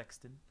Colin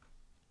Sexton.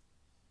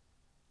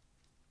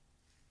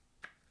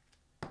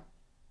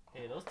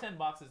 Hey, those 10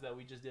 boxes that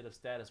we just did of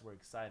status were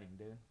exciting,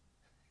 dude.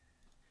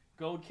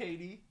 Gold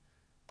KD.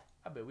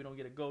 I bet we don't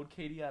get a gold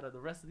KD out of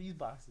the rest of these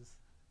boxes.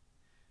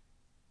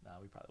 Nah,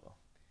 we probably will.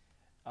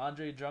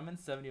 Andre Drummond,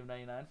 70 of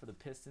 99 for the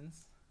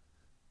Pistons.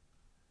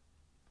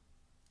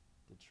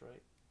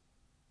 Detroit.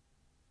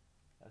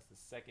 That's the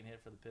second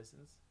hit for the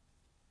Pistons.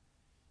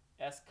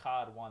 S.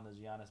 Cod won the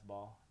Giannis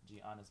ball.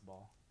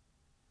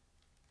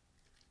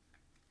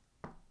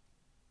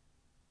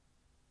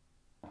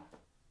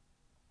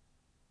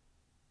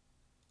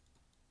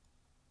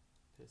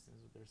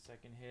 Pistons with their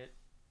second hit.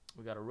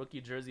 We got a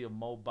rookie jersey of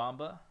Mo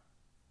Bamba.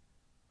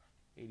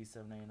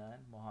 87.99.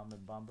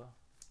 Mohamed Bamba.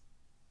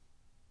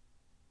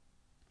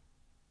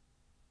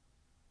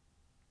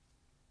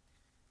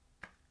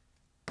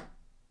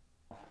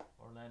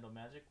 Orlando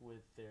Magic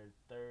with their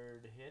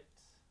third hit.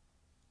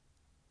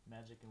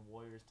 Magic and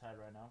Warriors tied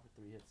right now for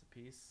 3 hits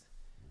apiece.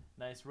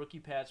 Nice rookie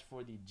patch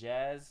for the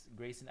Jazz.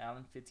 Grayson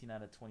Allen, 15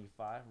 out of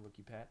 25.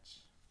 Rookie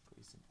patch.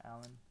 Grayson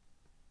Allen.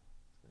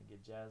 It's going to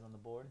get Jazz on the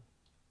board.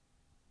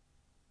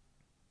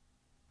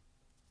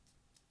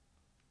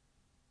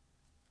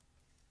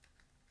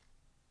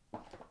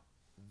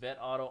 Vet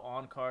auto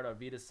on card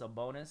Arvydas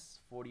Sabonis,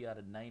 40 out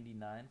of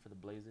 99 for the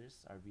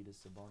Blazers. Arvydas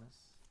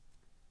Sabonis.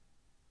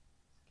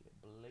 Let's get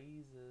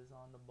Blazers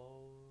on the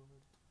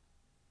board.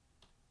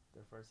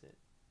 Their first hit.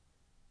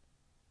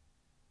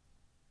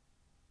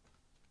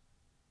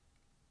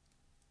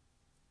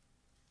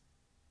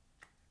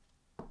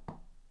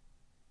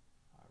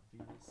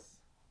 Arvydas.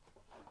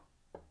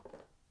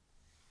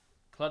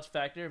 Clutch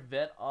Factor,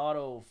 Vet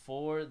Auto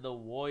for the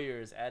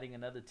Warriors, adding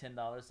another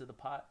 $10 to the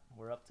pot.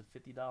 We're up to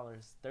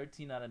 $50.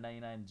 13 out of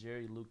 99,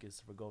 Jerry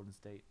Lucas for Golden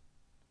State.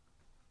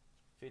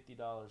 $50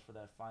 for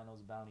that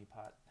finals bounty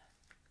pot.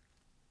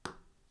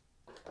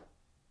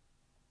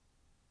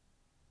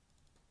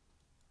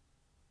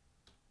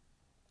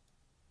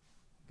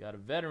 Got a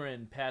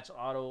veteran patch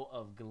auto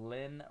of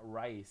Glenn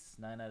Rice.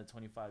 9 out of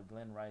 25,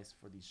 Glenn Rice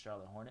for the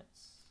Charlotte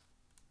Hornets.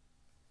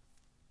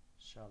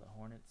 Charlotte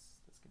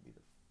Hornets. That's going to be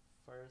the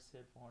first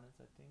hit for Hornets,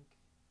 I think.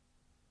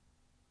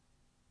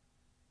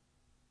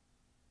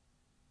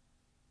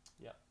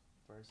 Yep,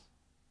 first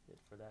hit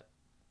for that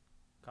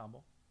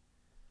combo.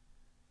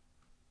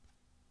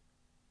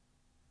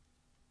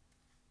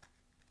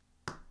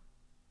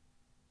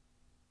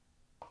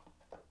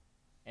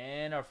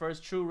 And our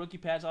first true rookie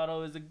patch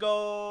auto is a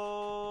gold.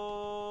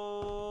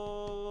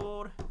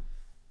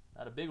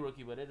 Not a big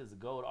rookie, but it is a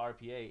gold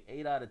RPA.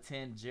 8 out of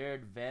 10,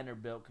 Jared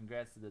Vanderbilt.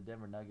 Congrats to the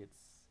Denver Nuggets.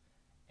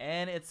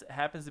 And it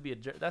happens to be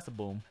that's a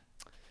boom.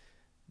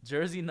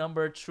 Jersey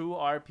number, true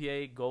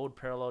RPA, gold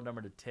parallel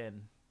number to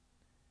 10.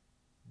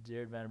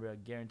 Jared Vanderbilt, I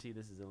guarantee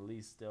this is at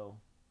least still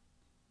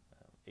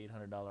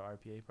 $800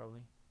 RPA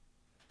probably.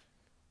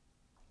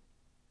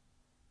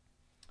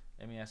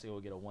 Let me actually go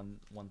get a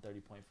 130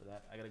 point for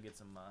that. I gotta get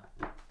some.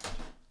 God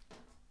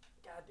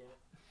damn it!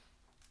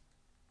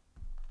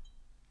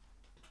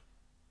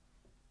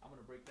 I'm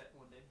gonna break that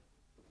one day.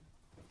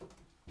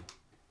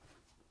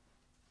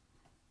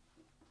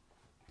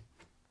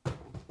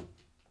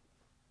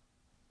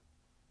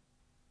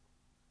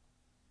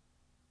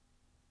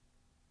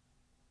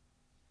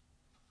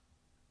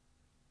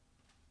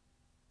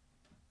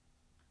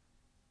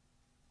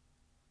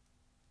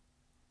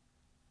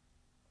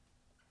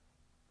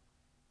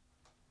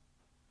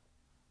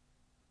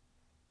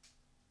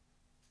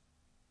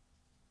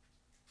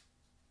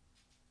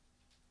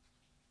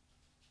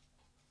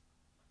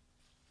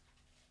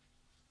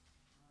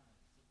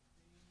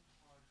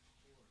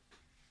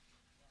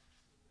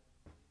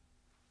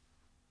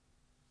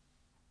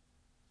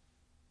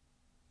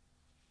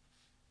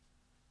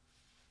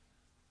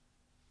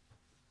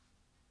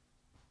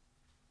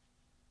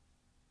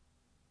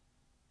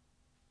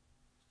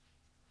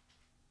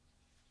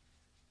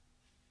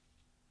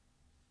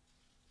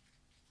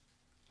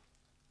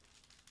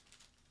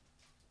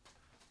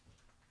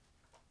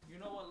 You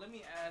know what? Let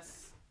me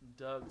ask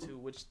Doug too.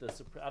 Which the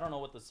I don't know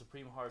what the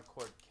Supreme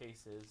Hardcourt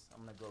case is.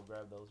 I'm gonna go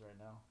grab those right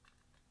now.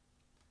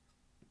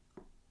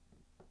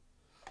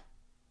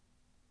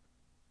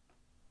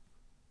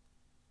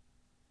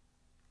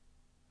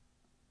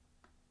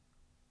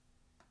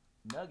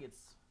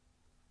 Nuggets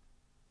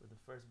with the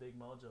first big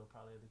mojo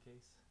probably of the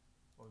case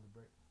or the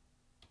break.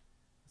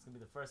 It's gonna be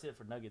the first hit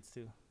for Nuggets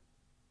too.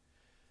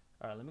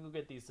 All right, let me go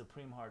get these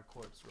Supreme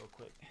Hardcourts real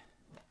quick.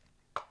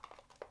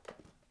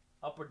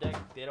 Upper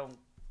Deck, they don't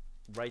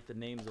write the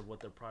names of what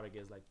their product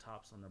is, like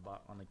tops on their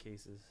on the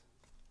cases.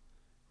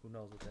 Who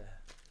knows what the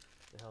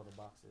hell the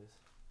box is?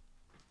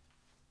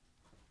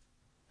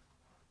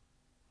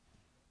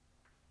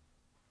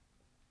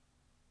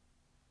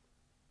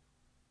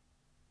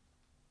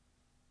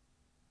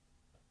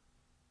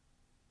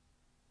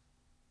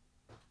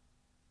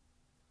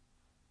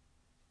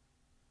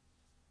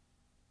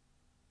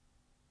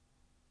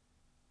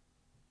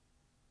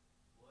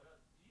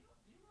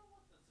 Do you know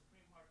what the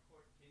Supreme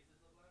Hardcore cases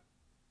look like?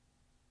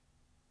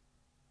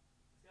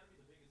 It's got to be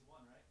the biggest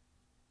one, right?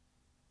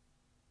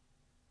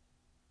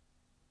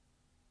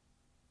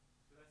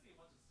 Because I see a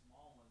bunch of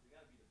small ones. They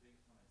got to be the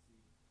biggest one I see.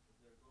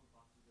 Because those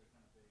boxes are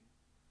kind of big.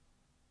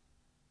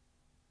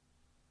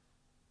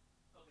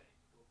 Okay,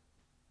 cool.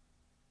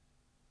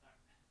 All right.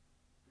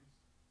 Peace.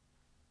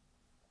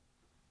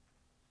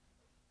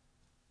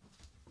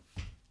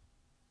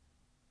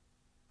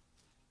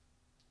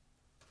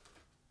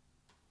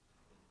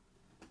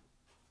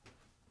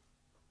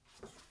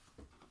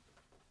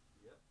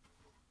 Yep.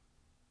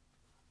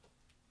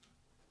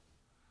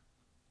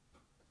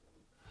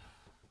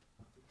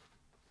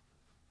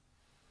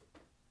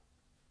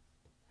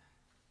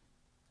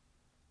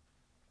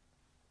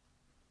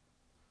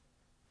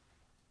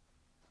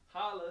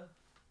 Holla.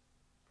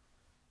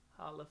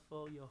 Holla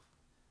for your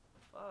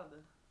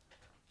father.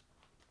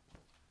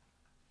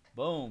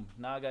 Boom.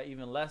 Now I got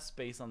even less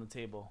space on the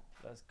table.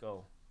 Let's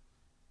go.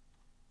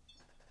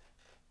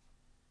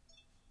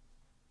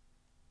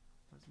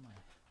 Where's my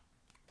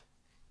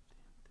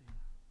damn thing?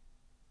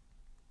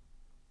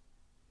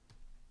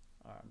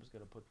 Alright, I'm just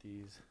gonna put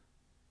these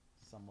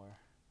somewhere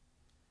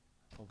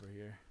over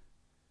here.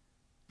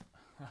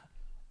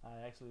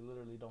 I actually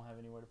literally don't have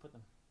anywhere to put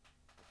them.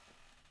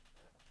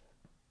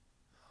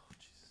 Oh,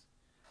 Jesus.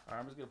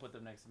 Alright, I'm just gonna put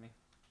them next to me.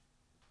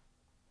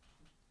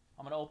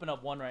 I'm gonna open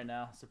up one right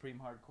now. Supreme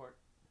Hardcore.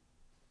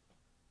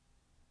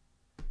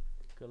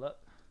 Good luck.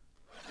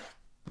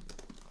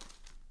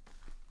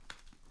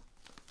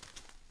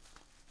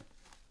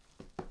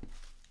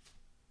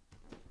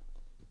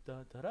 Da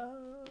da da.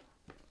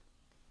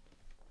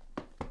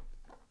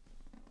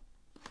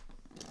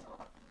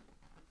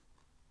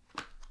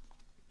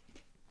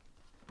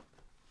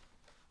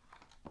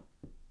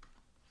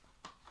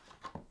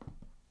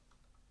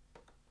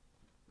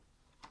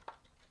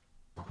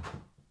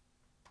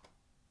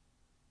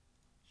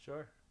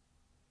 Sure.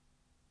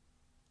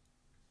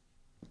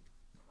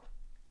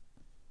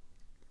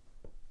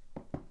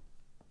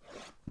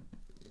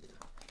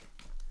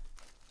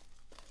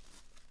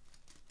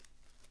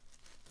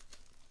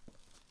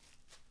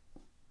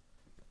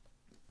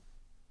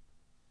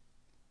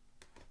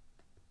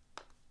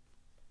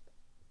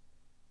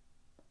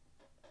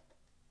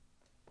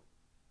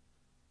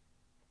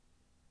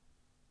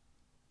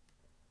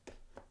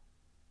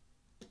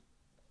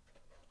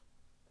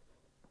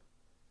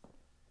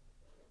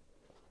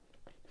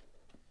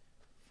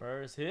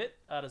 First hit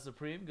out of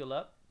Supreme. Good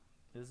luck.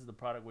 This is the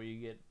product where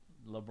you get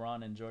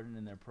LeBron and Jordan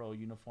in their pro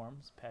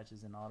uniforms,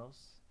 patches and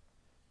autos.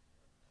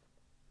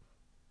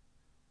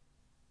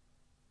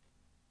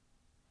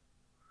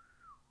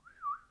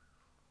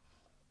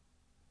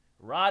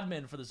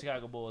 Rodman for the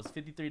Chicago Bulls,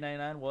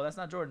 $53.99. Well, that's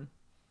not Jordan.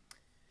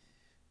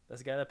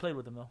 That's the guy that played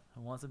with him, though. I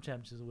won some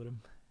championships with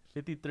him.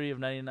 53 of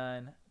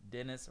 99,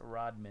 Dennis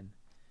Rodman.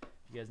 If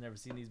you guys never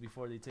seen these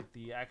before, they took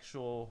the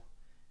actual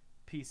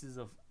pieces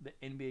of the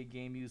NBA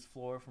game used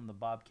floor from the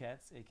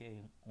Bobcats,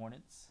 aka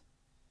Hornets.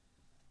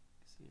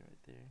 See it right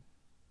there.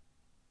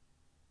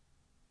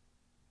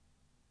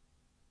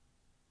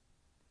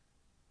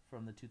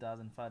 From the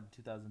 2005 to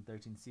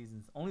 2013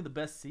 seasons. Only the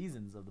best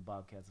seasons of the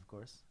Bobcats, of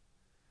course.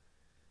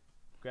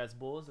 Congrats,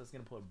 Bulls. That's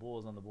going to put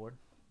Bulls on the board,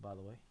 by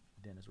the way.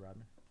 Dennis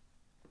Rodman.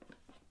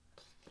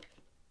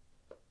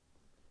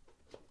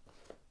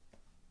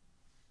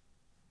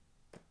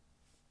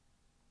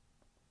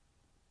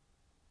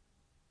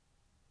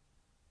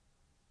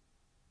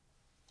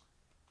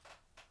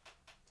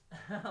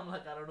 I'm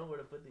like, I don't know where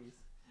to put these.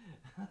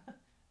 I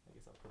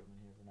guess I'll put them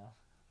in here for now.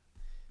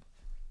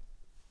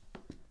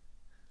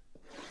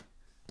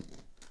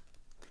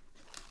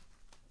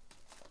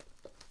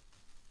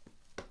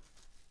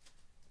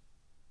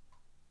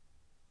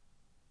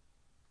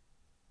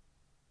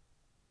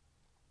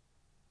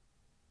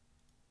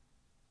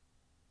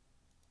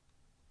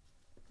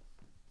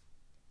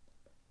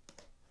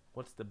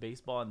 What's the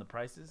baseball and the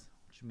prices?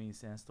 What you mean,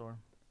 Sandstorm?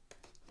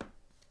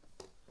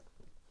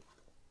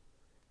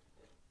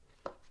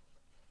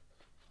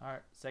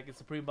 Alright, second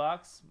Supreme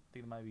box. I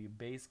think it might be a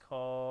base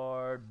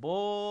card.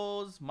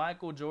 Bulls,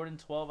 Michael Jordan,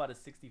 12 out of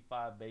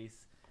 65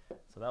 base.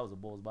 So that was a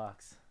Bulls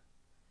box.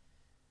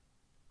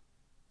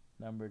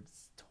 Numbered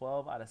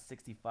 12 out of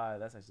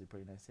 65. That's actually a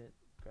pretty nice hit.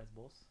 Congrats,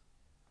 Bulls.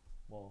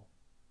 Well,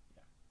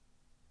 yeah.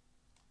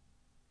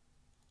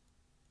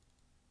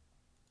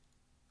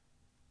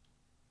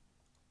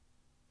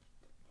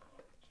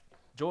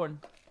 Jordan.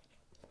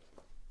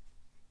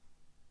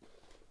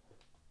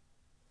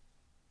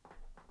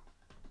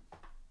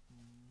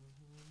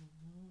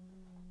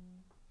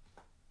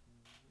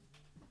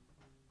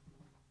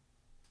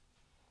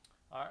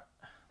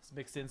 Let's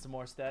mix in some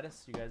more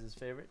status. You guys'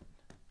 favorite.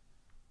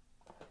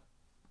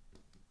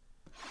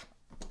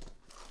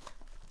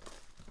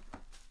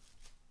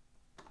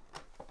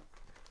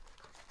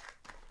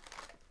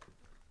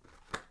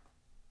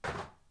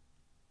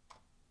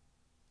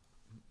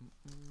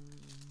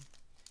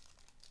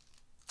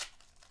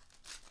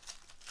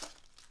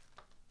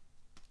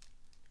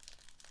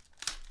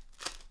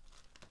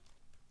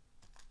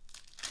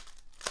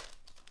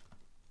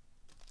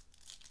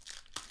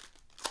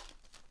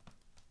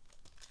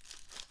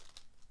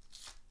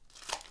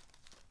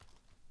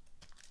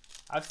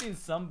 I've seen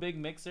some big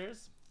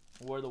mixers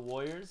where the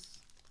Warriors,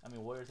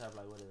 Warriors have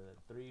like, what is it,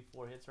 3,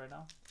 4 hits right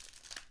now?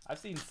 I've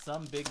seen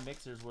some big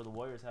mixers where the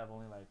Warriors have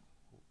only like,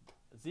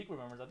 Zeke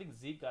remembers, I think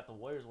Zeke got the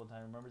Warriors one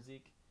time. Remember,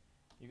 Zeke?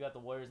 You got the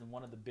Warriors in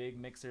one of the big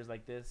mixers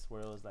like this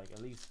where it was like at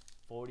least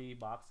 40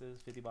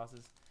 boxes, 50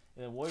 boxes.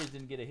 And the Warriors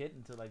didn't get a hit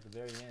until like the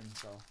very end.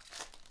 So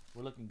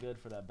we're looking good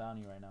for that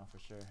bounty right now for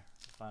sure.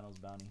 The finals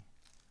bounty.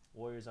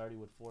 Warriors already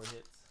with 4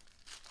 hits.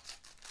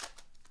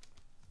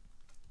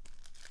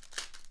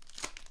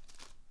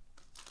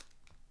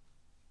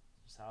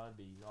 How it'd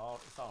be. It's all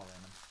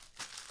random.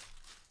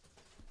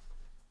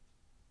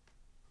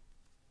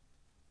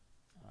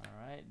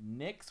 Alright.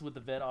 Knicks with the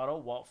vet auto.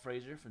 Walt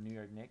Frazier for New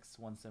York Knicks.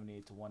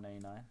 178 to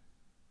 199.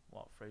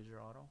 Walt Frazier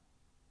auto.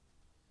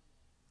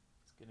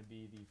 It's going to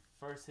be the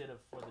first hit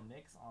for the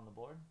Knicks on the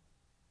board.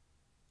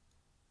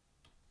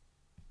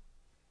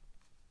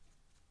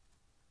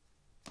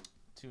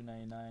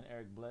 $2.99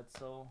 Eric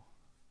Bledsoe.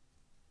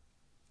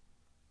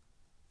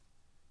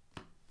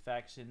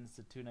 Factions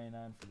to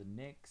 $2.99 for the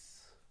Knicks.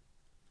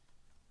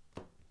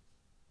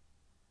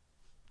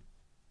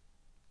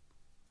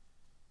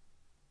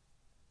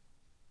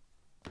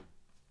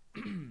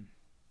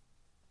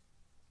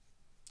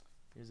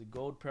 Here's a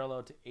gold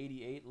parallel to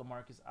 88,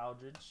 LaMarcus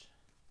Aldridge.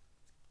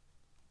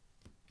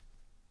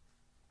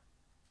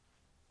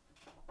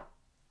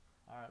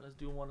 All right, let's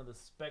do one of the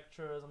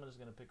Spectras. I'm just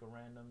going to pick a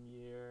random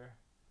year.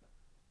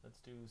 Let's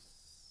do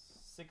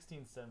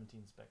 16,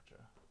 17 Spectra.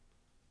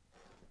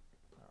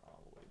 They're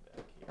all the way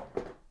back here.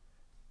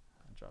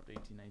 I dropped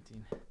 18,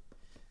 19.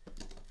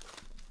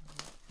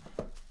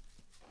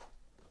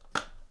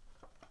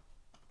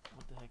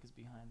 What the heck is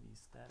behind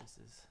these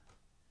statuses?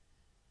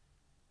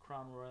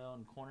 Crown Royal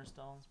and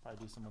Cornerstones.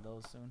 Probably do some of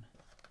those soon.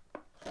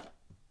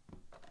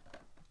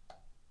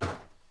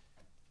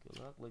 Good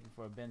luck. Looking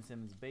for a Ben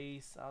Simmons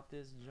base out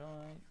this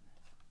joint.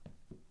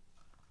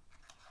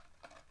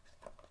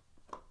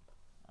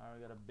 Alright,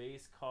 we got a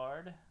base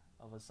card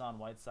of Hassan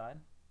Whiteside.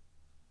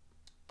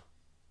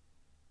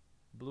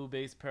 Blue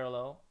base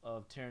parallel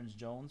of Terrence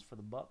Jones for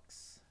the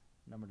Bucks.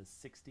 Number to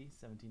 60.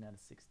 17 out of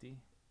 60.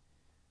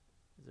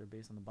 Is there a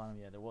base on the bottom?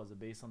 Yeah, there was a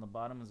base on the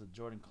bottom. It was a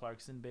Jordan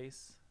Clarkson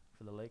base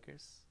for the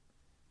Lakers.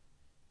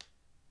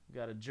 We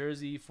got a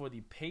jersey for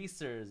the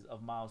Pacers of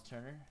Miles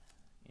Turner,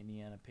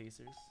 Indiana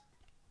Pacers.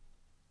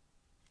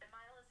 The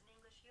mile is an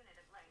English unit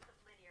of length of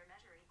linear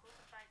measure equal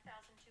to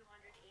 5,280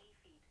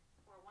 feet,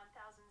 or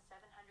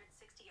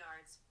 1,760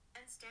 yards,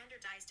 and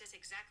standardized as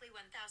exactly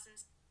 1,000.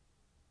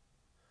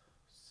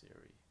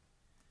 Siri.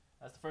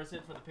 That's the first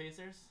hit for the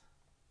Pacers.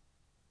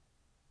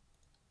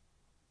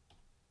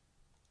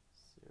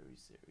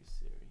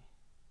 Siri.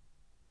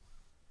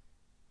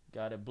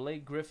 Got a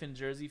Blake Griffin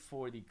jersey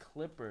for the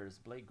Clippers.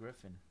 Blake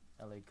Griffin,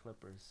 LA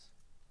Clippers.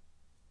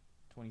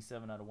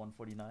 27 out of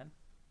 149.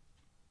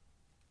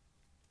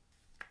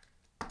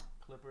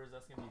 Clippers,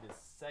 that's going to be the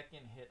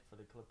second hit for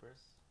the Clippers.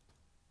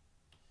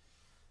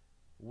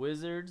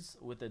 Wizards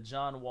with a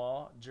John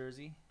Wall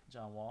jersey.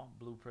 John Wall,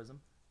 blue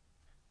prism.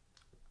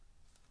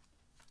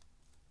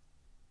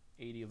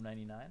 80 of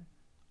 99.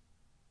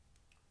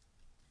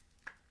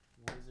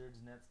 Wizards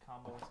Nets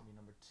combo, this will be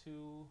number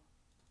 2.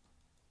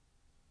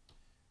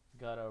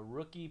 Got a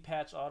rookie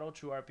patch auto,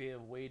 true RPA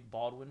of Wade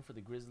Baldwin for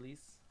the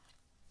Grizzlies.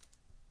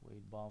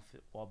 Wade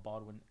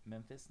Baldwin,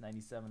 Memphis,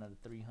 97 out of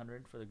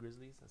 300 for the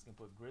Grizzlies. That's going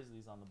to put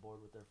Grizzlies on the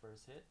board with their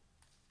first hit.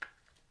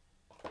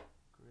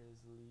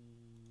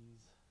 Grizzlies.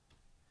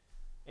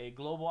 A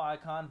global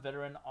icon,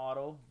 veteran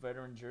auto,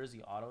 veteran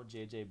jersey auto,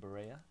 JJ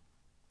Barea.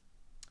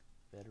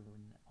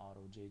 Veteran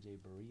auto, JJ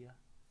Barea.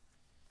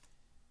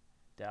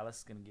 Dallas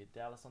is going to get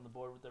Dallas on the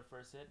board with their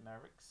first hit.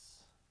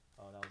 Mavericks.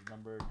 Oh, that was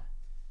numbered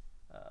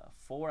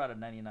 4 out of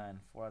 99.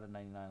 4 out of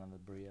 99 on the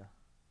Barea.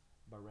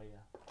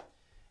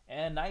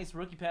 And nice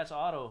rookie patch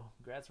auto.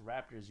 Congrats,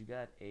 Raptors. You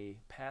got a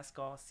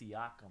Pascal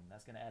Siakam.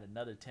 That's going to add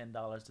another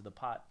 $10 to the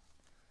pot.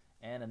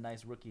 And a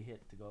nice rookie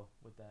hit to go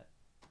with that.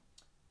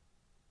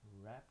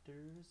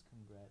 Raptors.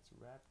 Congrats,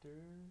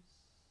 Raptors.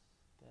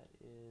 That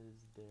is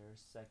their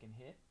second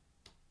hit.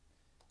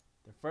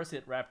 Their first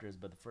hit, Raptors,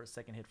 but the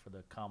second hit for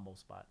the combo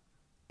spot.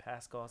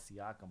 Pascal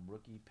Siakam,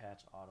 rookie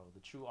patch auto. The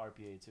true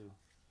RPA, too.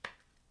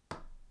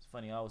 It's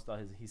funny. I always thought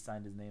he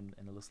signed his name,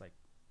 and it looks like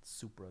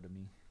Supra to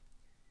me.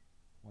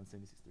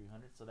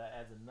 176,300. So that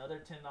adds another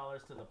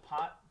 $10 to the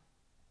pot.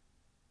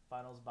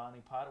 Finals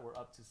bounty pot. We're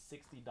up to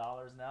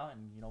 $60 now,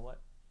 and you know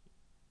what?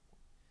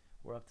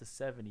 We're up to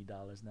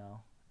 $70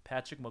 now.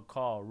 Patrick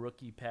McCall,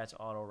 rookie patch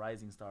auto,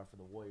 rising star for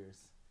the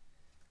Warriors.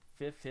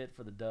 5th hit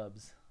for the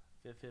Dubs.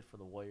 5th hit for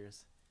the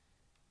Warriors.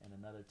 And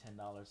another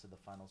 $10 to the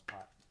finals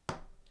pot.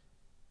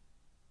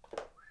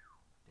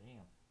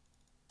 Damn.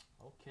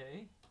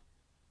 Okay.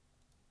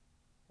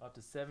 Up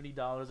to $70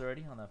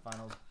 already on that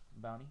final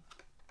bounty.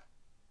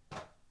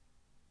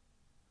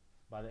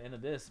 By the end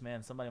of this,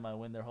 man, somebody might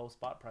win their whole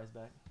spot price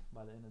back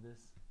by the end of this.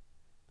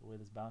 The way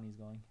this bounty is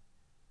going.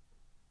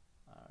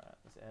 Alright,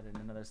 let's add in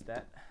another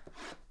stat.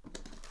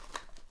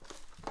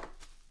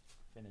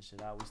 Finish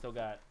it out. We still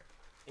got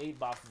 8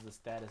 boxes of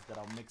status that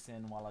I'll mix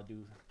in while I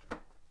do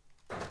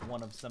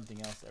one of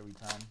something else every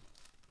time.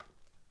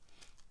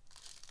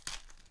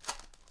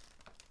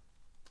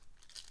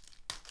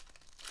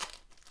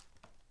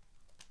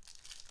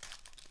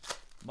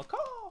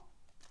 McCall!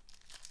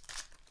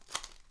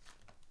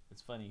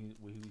 It's funny,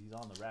 he's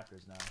on the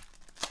Raptors now.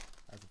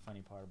 That's the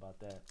funny part about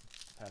that.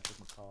 Patrick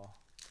McCall.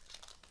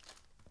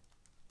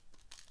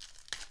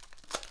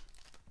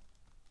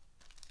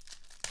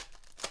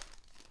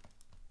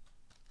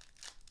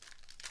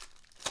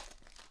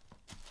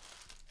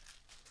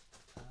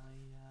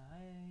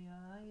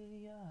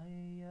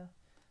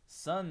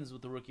 Suns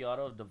with the rookie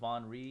auto of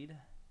Devon Reed.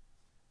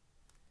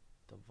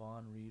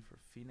 Devon Reed for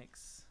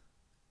Phoenix.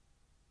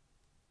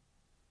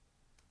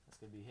 That's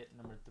going to be hit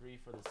number 3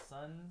 for the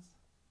Suns.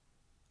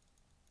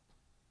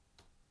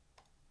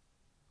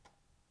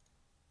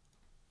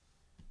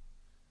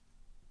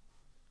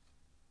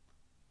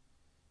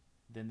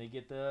 Then they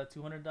get the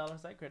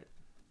 $200 site credit.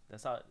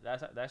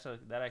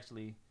 That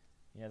actually,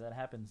 yeah, that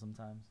happens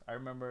sometimes. I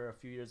remember a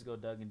few years ago,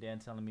 Doug and Dan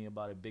telling me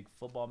about a big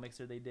football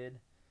mixer they did.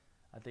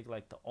 I think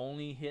like the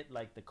only hit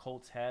like the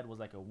Colts had was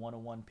like a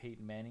 101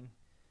 Peyton Manning,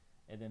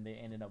 and then they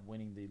ended up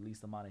winning the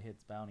least amount of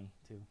hits bounty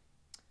too.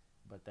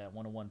 But that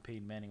 101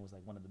 Peyton Manning was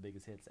like one of the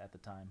biggest hits at the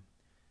time.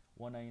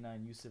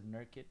 199 Yusuf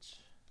Nurkic.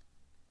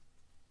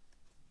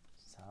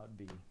 That's how it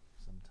be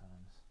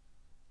sometimes.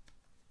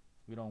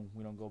 We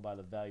don't go by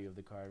the value of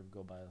the card. We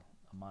go by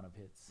amount of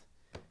hits.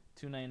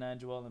 299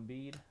 Joel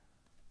Embiid.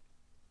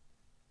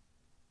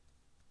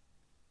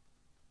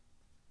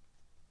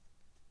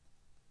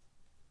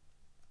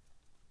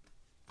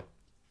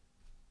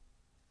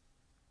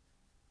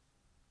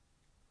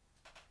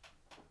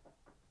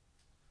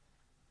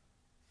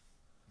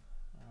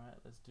 All right,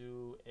 let's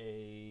do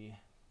a.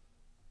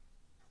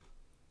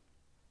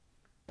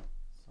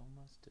 So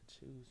much to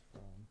choose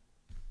from.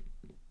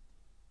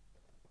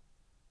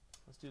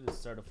 Let's do this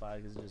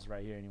certified because it's just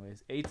right here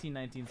anyways.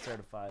 18-19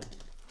 certified.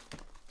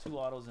 2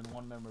 autos and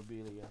 1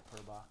 memorabilia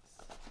per box.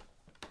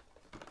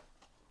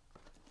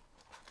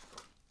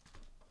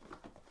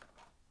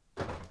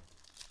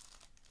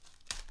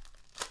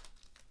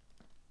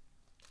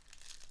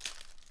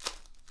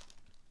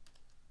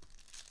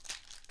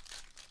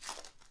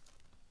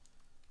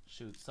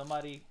 Shoot,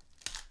 somebody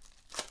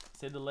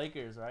say the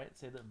Lakers, right?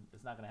 Say that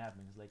it's not going to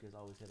happen because Lakers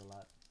always hit a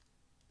lot,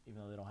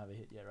 even though they don't have a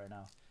hit yet right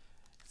now.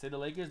 Say the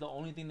Lakers, the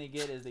only thing they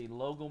get is a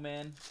Logo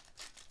Man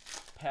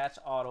patch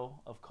auto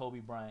of Kobe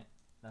Bryant.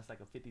 That's like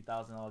a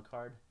 $50,000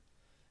 card.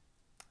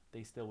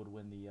 They still would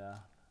win the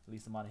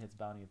least amount of hits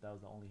bounty if that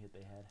was the only hit they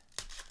had.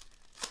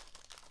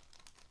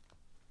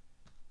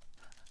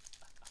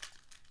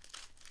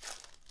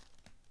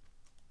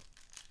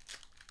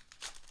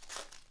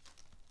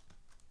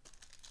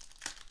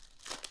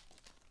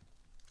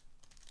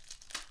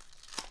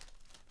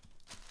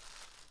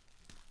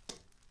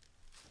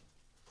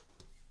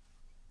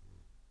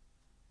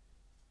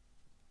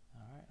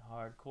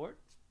 Hard court.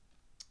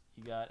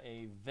 You got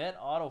a vet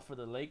auto for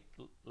the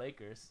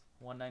Lakers.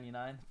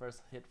 199.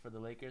 First hit for the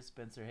Lakers.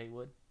 Spencer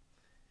Haywood.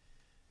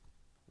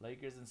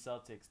 Lakers and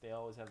Celtics. They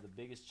always have the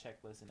biggest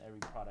checklist in every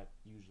product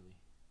usually.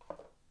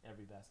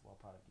 Every basketball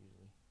product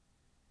usually.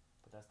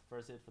 But that's the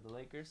first hit for the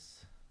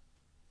Lakers.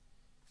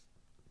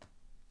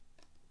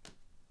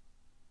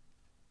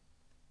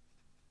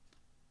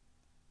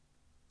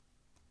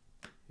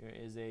 Here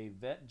is a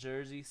vet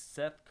jersey.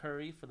 Seth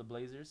Curry for the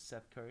Blazers.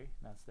 Seth Curry,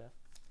 not Steph.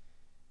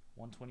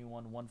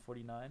 121,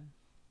 149.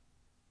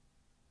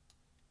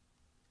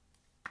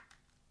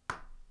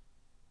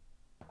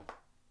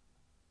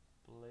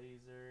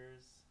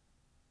 Blazers.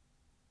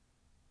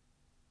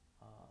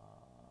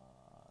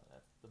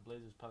 That's the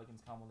Blazers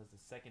Pelicans combo. That's the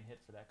second hit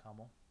for that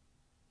combo.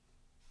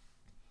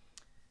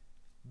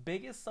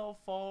 Biggest so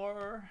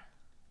far.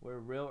 We're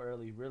really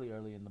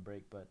early in the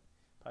break, but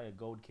probably a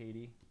gold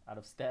KD out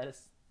of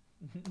status.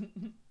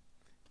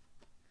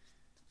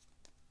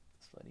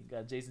 Funny.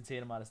 Got Jason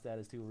Tatum out of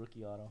status too,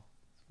 rookie auto.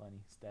 It's funny.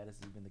 Status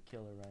has been the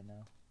killer right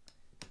now.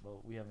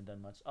 But we haven't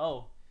done much.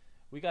 Oh,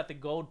 we got the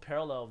gold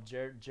parallel of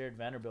Jared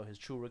Vanderbilt, his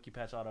true rookie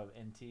patch auto of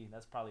NT.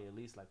 That's probably at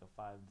least like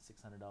a $500 to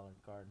 $600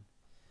 card.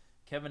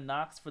 Kevin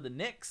Knox for the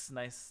Knicks.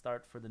 Nice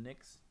start for the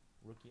Knicks.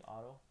 Rookie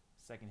auto.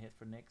 Second hit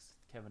for Knicks.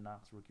 Kevin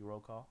Knox, rookie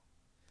roll call.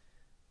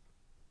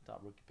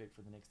 Top rookie pick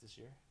for the Knicks this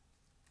year.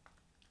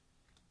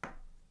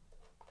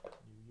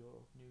 New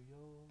York, New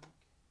York.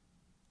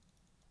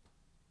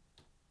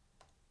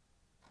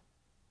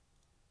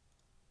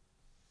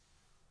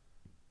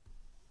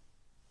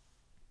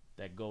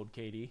 That gold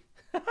KD.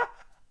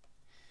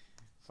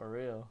 For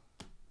real.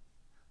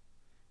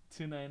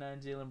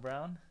 $2.99 Jaylen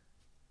Brown.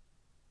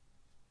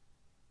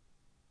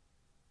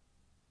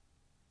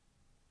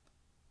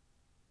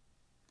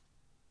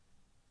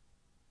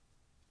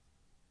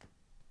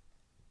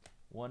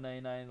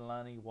 $1.99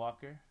 Lonnie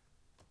Walker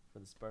for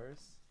the Spurs.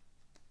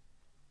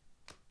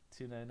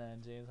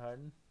 $2.99 James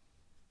Harden.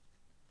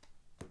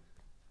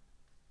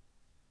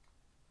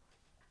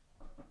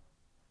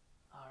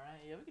 All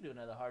right, yeah, we can do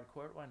another hard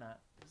court. Why not?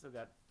 We still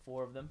got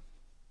 4 of them.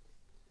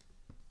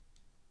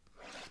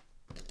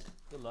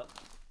 Good luck.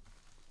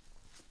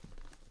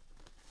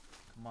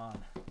 Come on,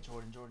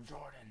 Jordan.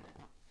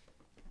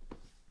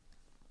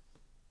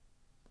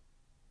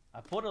 I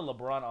pulled a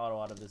LeBron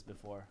auto out of this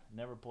before.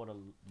 Never pulled a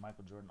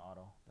Michael Jordan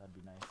auto. That'd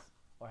be nice.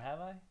 Or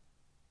have I?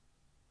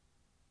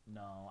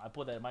 No, I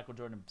pulled that Michael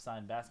Jordan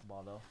signed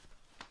basketball though.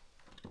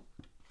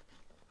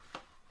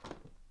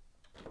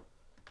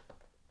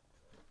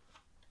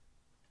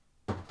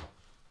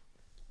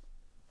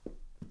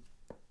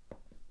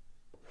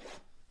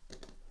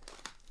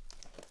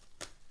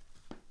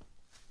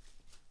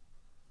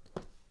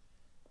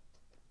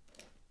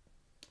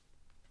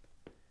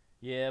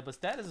 Yeah, but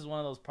status is one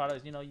of those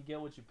products. You know, you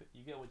get what you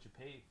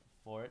pay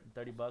for it.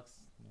 $30, you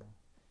know,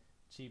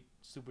 cheap,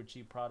 super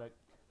cheap product.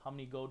 How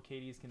many gold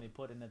KDs can they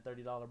put in a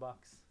 $30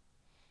 box?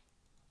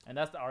 And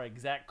that's our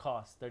exact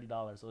cost,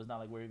 $30. So it's not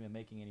like we're even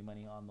making any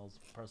money on those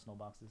personal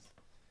boxes.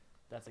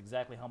 That's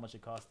exactly how much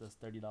it cost us,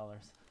 $30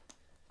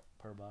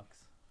 per box.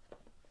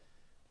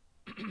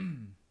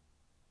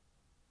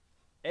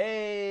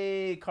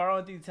 Hey, Karl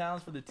Anthony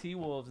Towns for the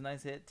T-Wolves.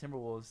 Nice hit,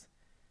 Timberwolves.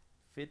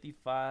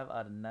 55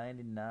 out of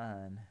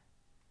 99.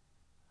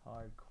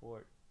 Hard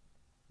court.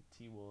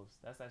 T-Wolves.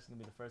 That's actually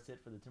going to be the first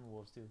hit for the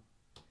Timberwolves, too.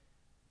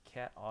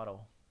 Cat Auto.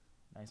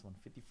 Nice one.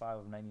 55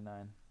 of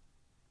 99.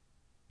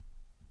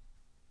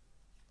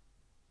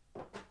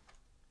 All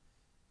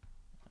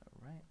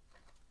right.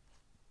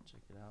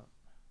 Check it out.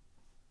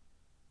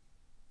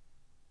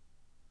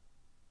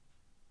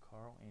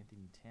 Karl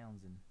Anthony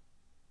Townsend.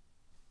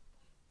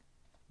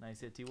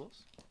 Nice hit,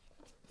 T-Wolves.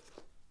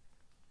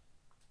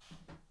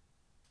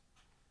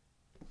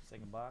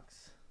 Second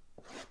box.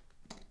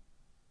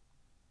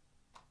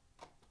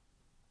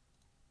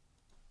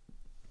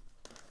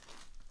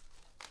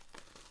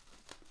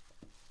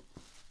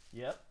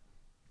 Yep.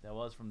 That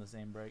was from the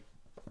same break.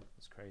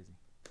 It's crazy.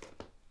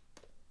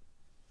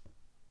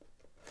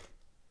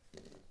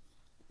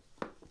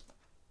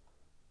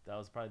 That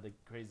was probably the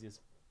craziest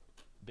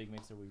big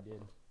mixer we did.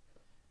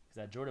 Because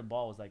that Jordan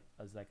ball was like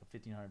a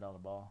 $1,500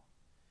 ball.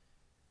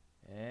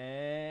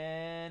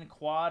 And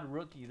quad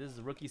rookie. This is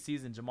rookie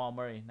season. Jamal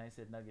Murray. Nice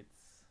hit, Nuggets.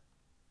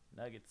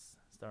 Nuggets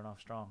starting off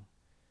strong.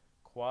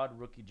 Quad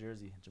rookie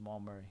jersey.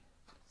 Jamal Murray.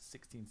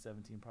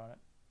 16-17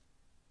 product.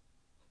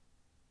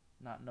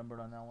 Not numbered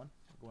on that one.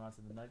 Going on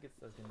to the Nuggets.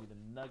 That's going to be the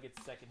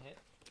Nuggets' second hit.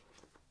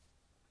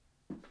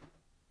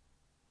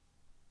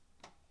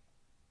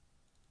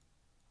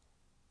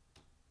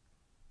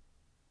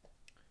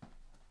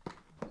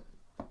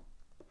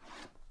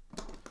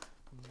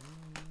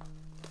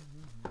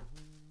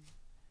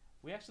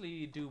 We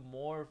actually do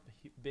more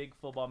big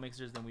football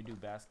mixers than we do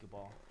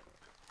basketball.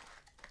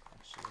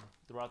 Actually,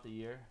 throughout the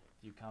year,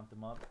 if you count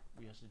them up,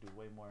 we actually do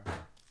way more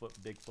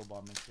big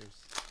football mixers.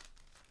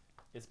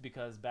 It's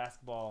because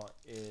basketball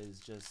is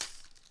just,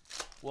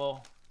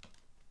 well,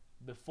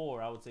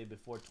 before, I would say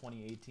before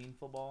 2018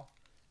 football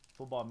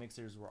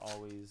mixers were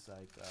always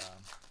like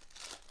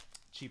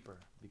cheaper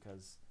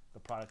because the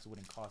products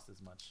wouldn't cost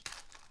as much.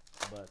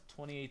 But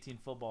 2018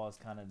 football has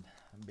kind of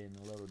been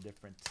a little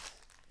different.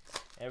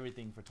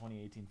 Everything for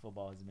 2018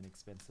 football has been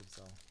expensive,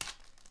 so.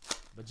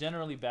 But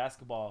generally,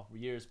 basketball,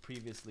 years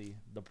previously,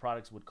 the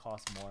products would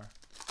cost more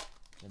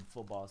than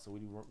football, so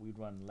we'd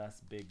run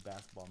less big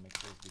basketball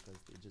mixers because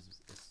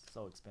it's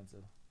so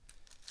expensive.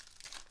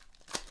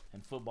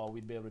 And football,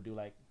 we'd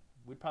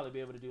probably be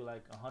able to do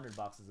like 100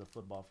 boxes of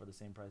football for the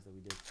same price that we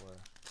did for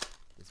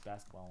this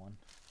basketball one.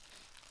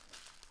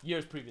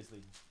 Years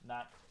previously,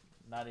 not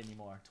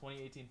anymore.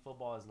 2018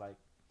 football is like,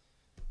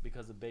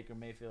 because of Baker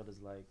Mayfield,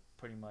 is like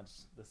pretty much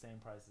the same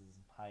price as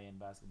high-end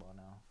basketball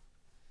now.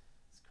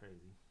 It's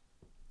crazy.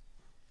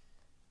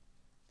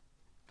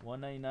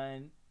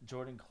 $1.99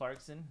 Jordan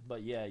Clarkson.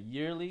 But yeah,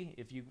 yearly,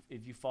 if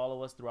you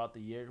follow us throughout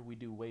the year, we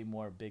do way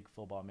more big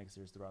football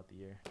mixers throughout the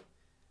year.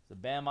 So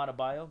Bam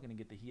Adebayo, gonna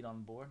get the Heat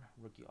on board.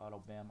 Rookie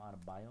auto Bam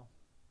Adebayo.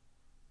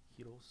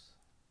 Heroes.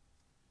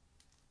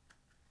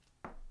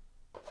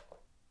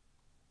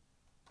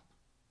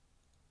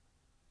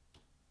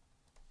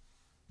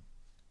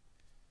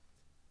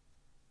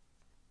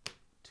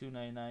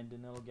 $2.99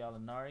 Danilo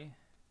Gallinari.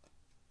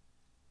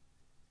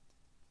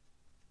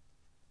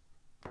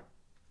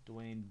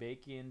 Dwayne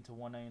Bacon to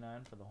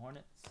 $1.99 for the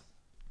Hornets.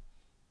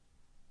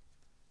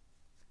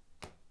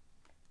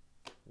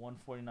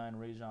 $1.49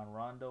 Rajon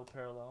Rondo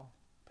parallel.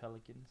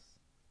 Pelicans.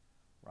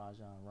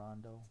 Rajon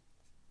Rondo.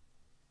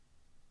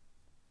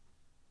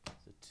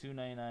 So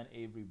 $2.99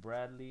 Avery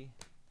Bradley.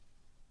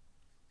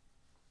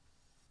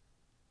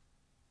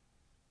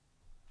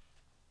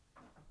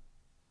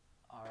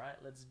 All right,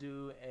 let's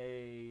do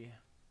a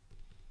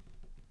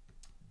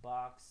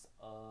box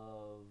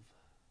of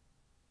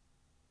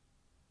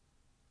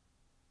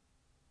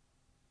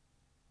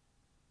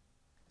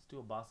let's do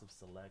a box of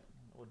select.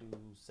 We'll do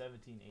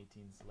 17,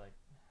 18 select.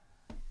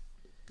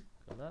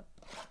 Got that.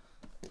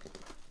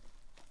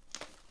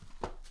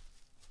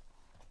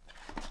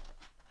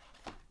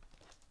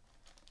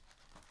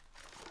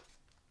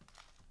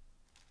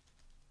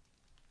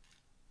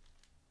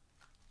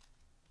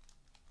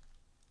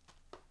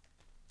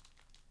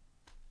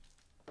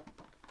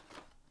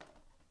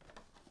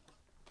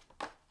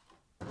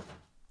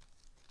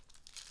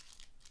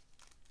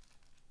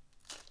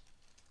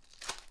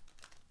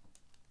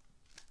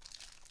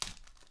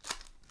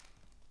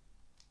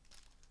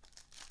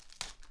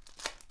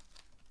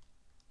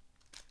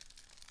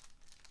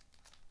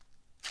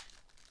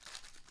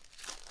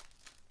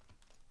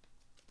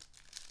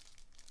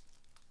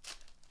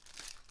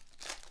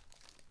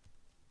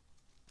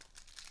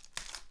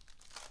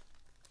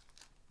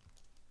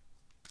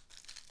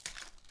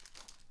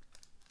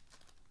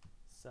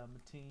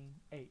 Seventeen,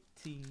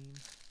 18.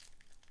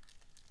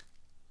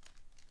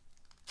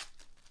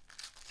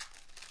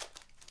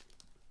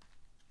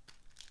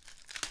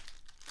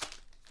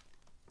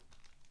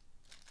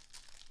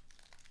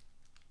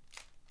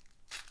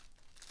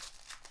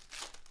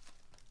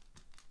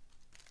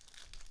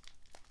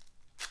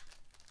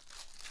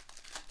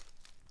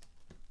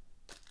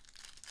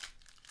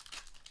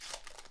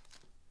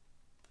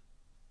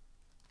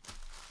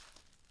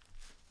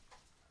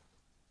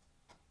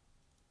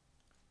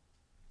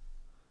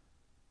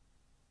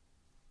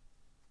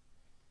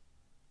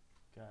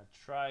 Got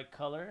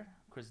Tricolor,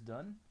 Chris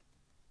Dunn.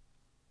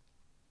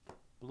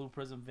 Blue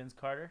Prism, Vince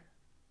Carter.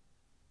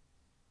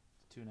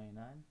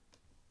 $2.99.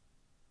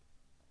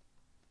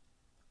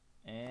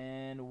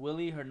 And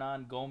Willie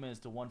Hernan Gomez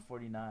to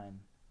 $149.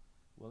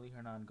 Willie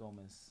Hernan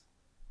Gomez.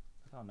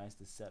 Look how nice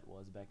this set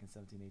was back in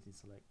 17-18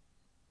 select.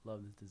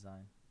 Love this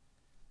design.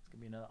 It's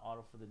gonna be another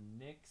auto for the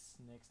Knicks.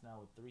 Knicks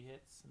now with 3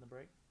 hits in the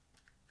break.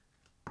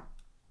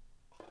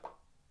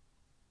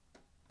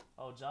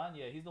 Oh, John,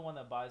 yeah, he's the one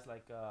that buys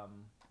like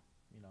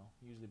you know,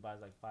 he usually buys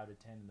like 5 to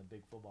 10 in the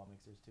big football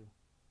mixers too.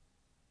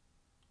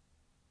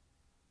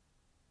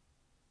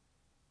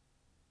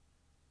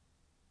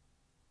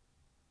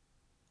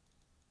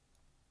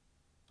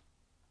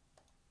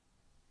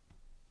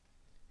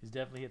 He's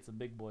definitely hit some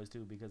big boys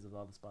too because of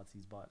all the spots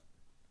he's bought.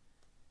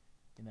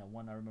 In that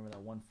one, I remember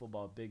that one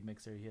football big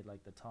mixer, he hit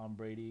like the Tom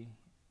Brady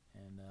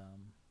and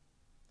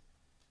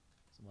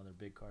some other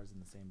big cards in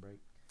the same break.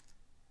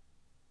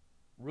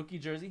 Rookie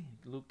jersey,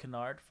 Luke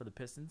Kennard for the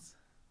Pistons.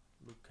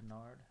 Luke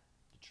Kennard,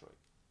 Detroit.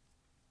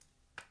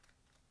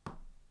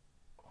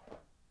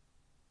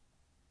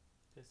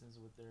 Pistons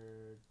with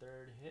their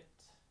 3rd hit.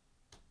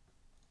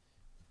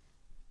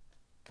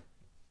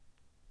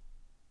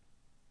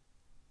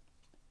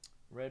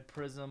 Red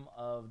Prism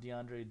of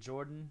DeAndre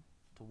Jordan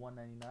to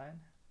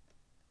 $199.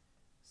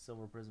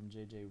 Silver Prism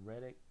JJ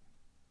Redick.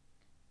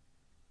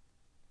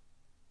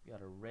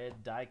 Got a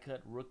red die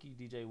cut rookie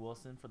DJ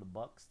Wilson for the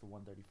Bucks to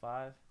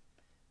 $135.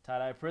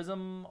 Tie-dye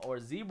Prism or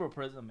Zebra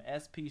Prism,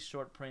 SP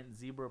short print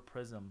Zebra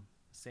Prism.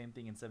 Same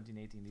thing in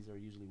 17-18. These are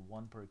usually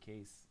 1 per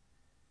case.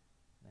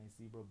 Nice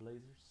Zebra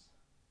Blazers.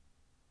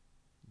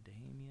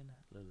 Damian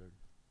Lillard.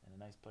 And a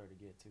nice player to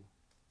get too.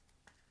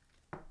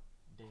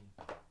 Dame.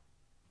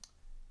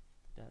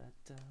 Da, da,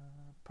 da.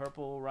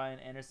 Purple Ryan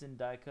Anderson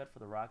die cut for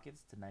the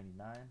Rockets to $99.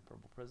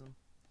 Purple Prism.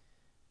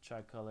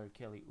 Tricolor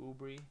Kelly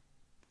Oubre.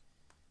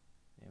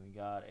 And we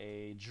got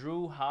a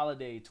Drew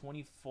Holiday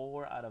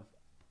 24 out of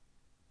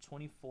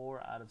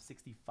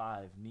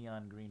 65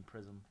 neon green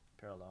prism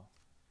parallel.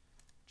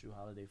 Drew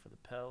Holiday for the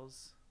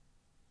Pels.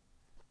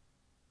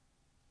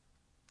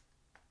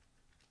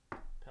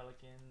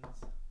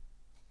 Pelicans.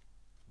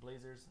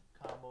 Blazers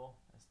combo.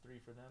 That's 3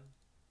 for them.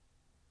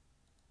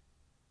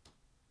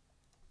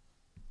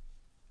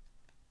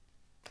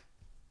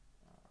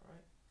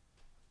 Alright.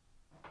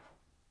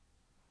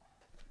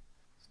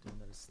 Let's do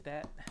another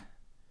stat.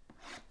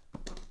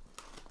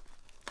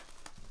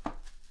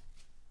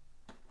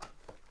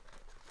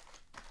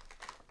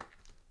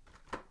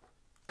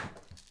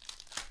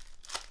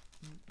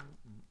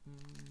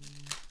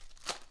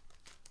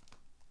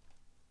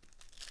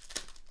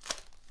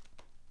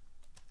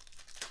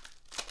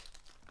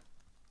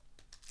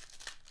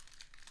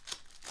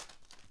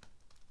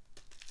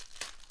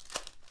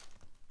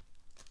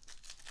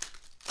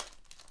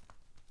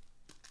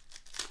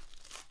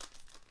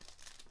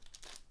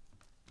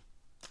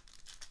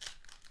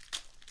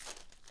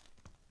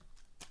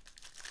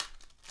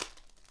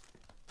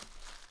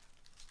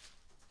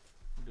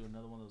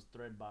 Another one of those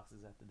thread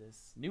boxes after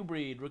this. New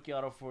breed rookie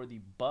auto for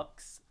the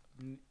Bucks.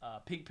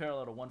 Pink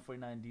parallel to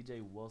 149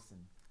 DJ Wilson.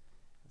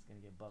 That's gonna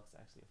get Bucks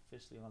actually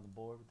officially on the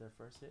board with their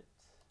first hit.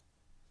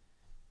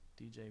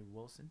 DJ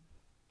Wilson.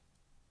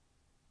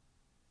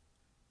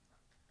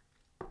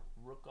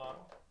 Rook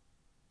auto.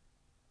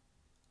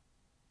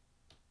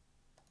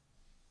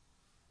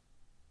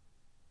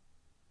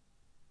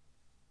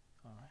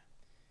 All right.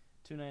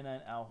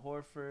 299 Al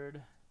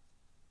Horford.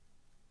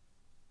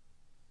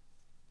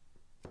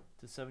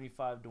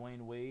 275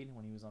 Dwayne Wade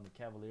when he was on the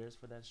Cavaliers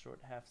for that short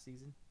half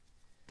season.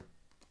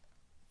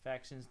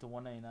 Factions to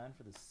 199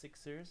 for the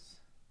Sixers.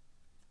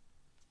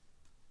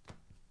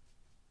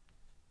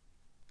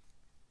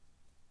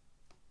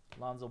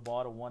 Lonzo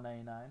Ball to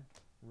 199,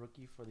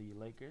 rookie for the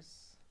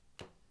Lakers.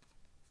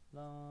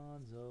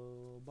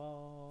 Lonzo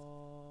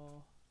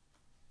Ball.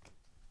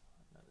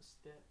 Another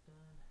step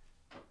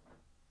done.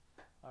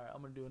 All right,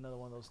 I'm gonna do another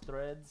one of those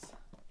threads.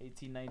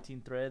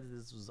 1819 threads.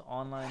 This was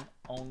online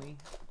only.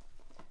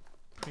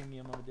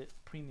 Premium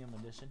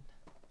edition.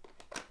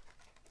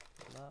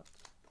 Pull up.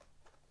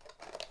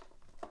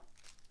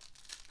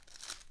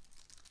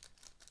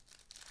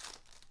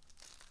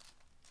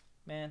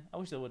 Man, I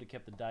wish I would have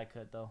kept the die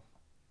cut though.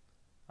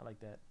 I like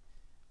that.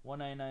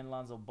 199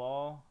 Lonzo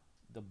Ball.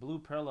 The blue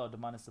parallel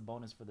Domantas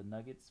Sabonis for the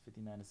Nuggets,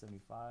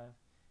 59/75.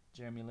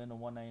 Jeremy Lin to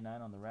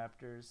 199 on the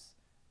Raptors.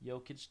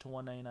 Jokic to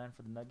 199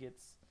 for the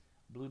Nuggets.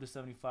 Blue to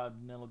 75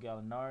 Danilo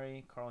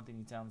Gallinari. Karl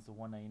Anthony Towns to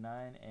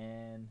 199,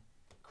 and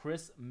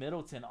Chris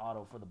Middleton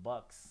auto for the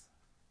Bucks.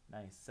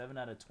 Nice,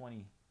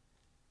 7/20.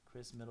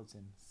 Chris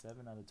Middleton,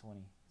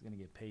 7/20. He's gonna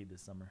get paid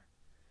this summer.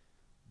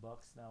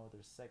 Bucks now with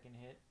their second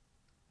hit.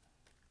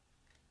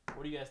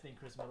 Where do you guys think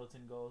Chris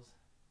Middleton goes?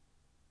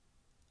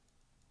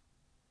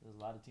 There's a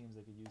lot of teams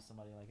that could use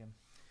somebody like him.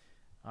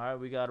 All right,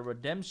 we got a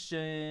redemption.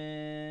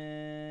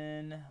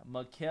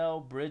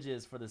 Mikal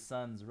Bridges for the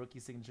Suns. Rookie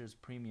signatures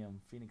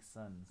premium. Phoenix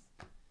Suns.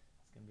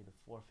 It's going to be the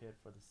fourth hit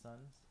for the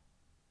Suns.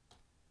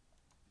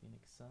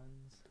 Phoenix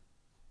Suns.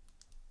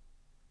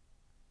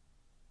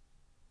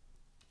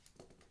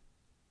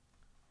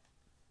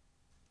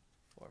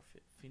 Fourth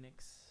hit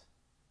Phoenix.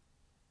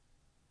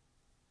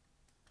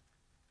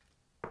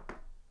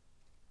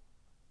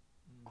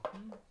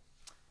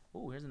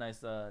 Oh, here's a nice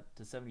to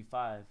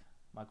 75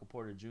 Michael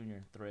Porter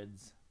Jr.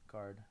 threads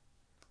card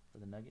for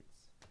the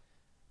Nuggets.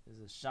 This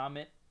is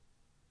Shamit.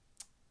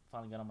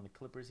 Finally got him on the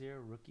Clippers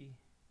here. Rookie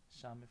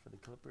Shamit for the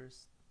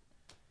Clippers.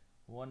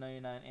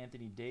 199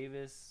 Anthony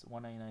Davis.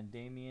 199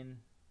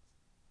 Damian.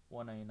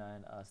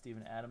 199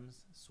 Steven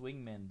Adams.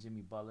 Swingman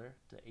Jimmy Butler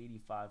to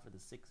 85 for the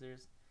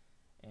Sixers.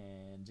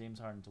 And James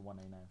Harden to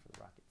 199 for the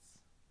Rockets.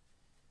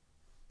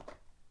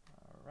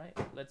 All right,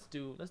 let's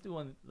do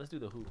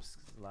the hoops.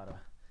 There's a lot of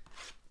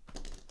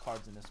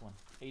cards in this one.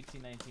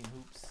 1819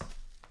 hoops.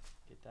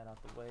 Get that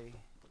out the way.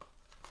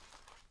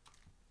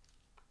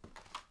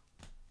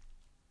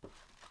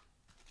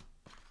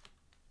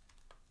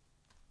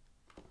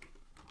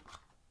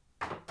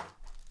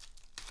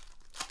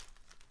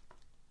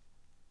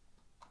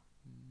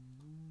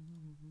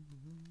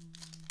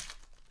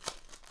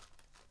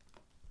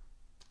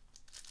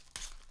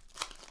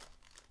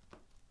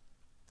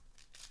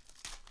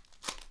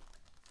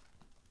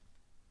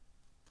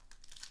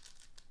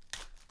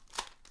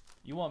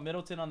 You want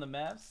Middleton on the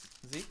Mavs,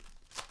 Zeke?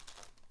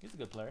 He's a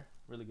good player,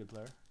 really good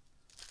player.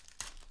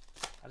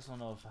 I just don't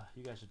know if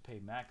you guys should pay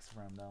max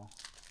for him though.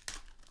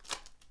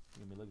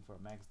 You're gonna be looking for a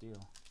max deal.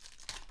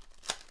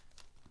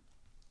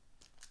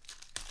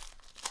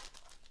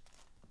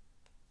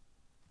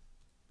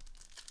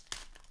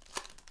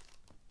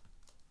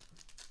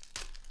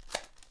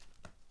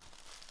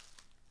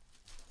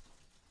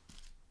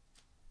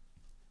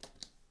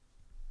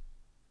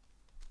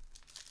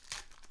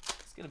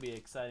 It's gonna be an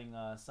exciting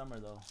summer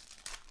though.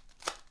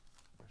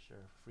 For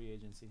sure, free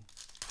agency.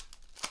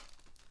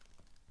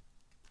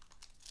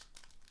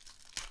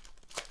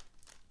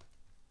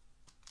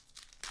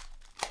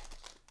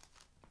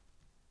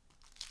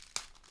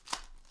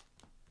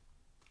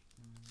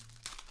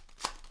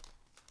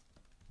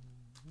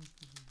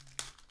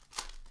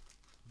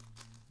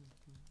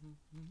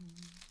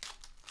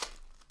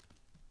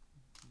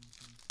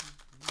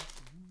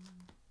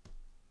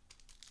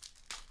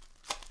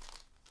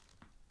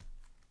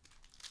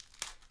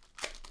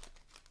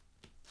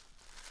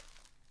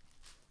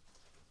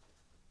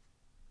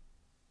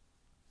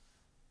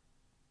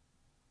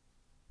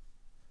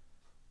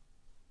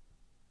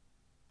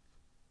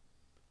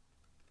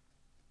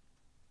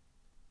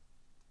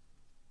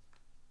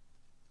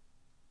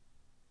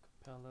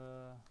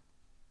 Capella.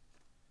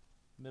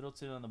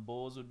 Middleton on the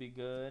Bulls would be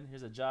good.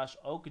 Here's a Josh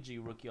Okogie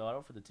rookie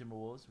auto for the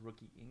Timberwolves.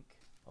 Rookie Ink.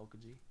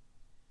 Okogie.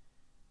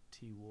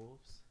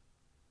 T-Wolves.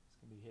 It's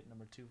going to be hit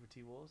number 2 for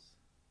T-Wolves.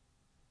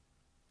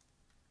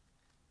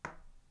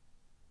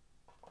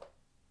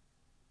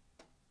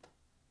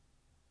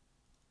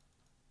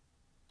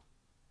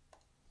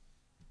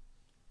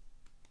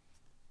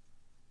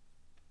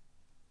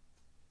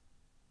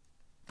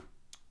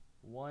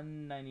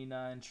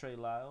 $199 Trey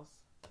Lyles.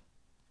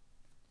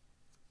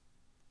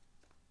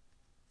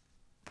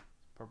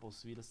 Purple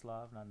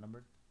Svetoslav, not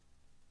numbered.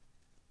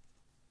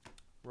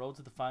 Road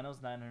to the Finals,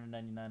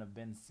 $999 of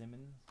Ben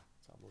Simmons.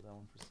 Let's upload that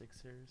one for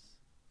Sixers.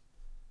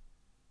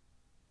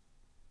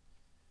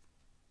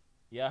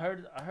 Yeah, I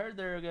heard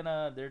they're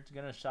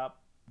gonna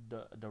shop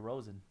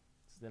DeRozan.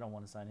 So they don't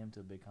want to sign him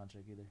to a big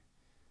contract either.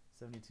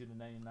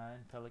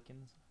 72/99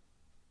 Pelicans.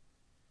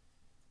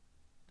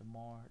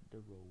 DeMar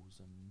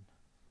DeRozan.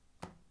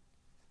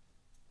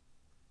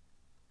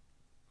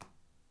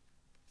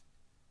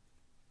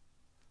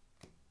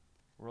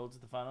 Road to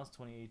the Finals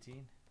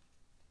 2018.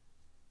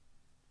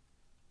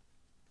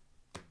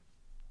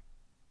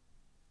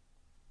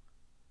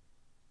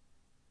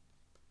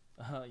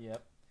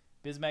 Yep.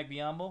 Bismack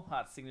Biyombo,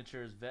 hot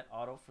signatures vet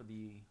auto for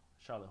the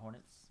Charlotte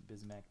Hornets.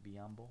 Bismack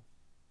Biyombo,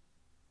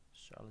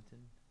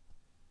 Charlatan.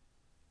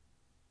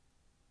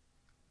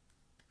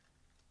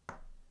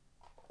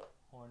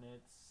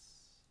 Hornets,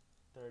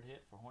 third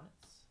hit for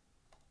Hornets.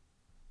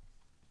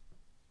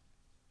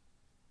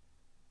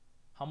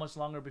 How much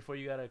longer before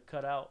you gotta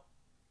cut out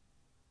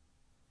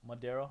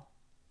Madero?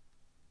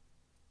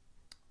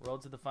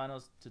 Road to the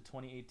Finals to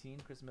 2018,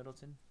 Chris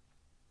Middleton.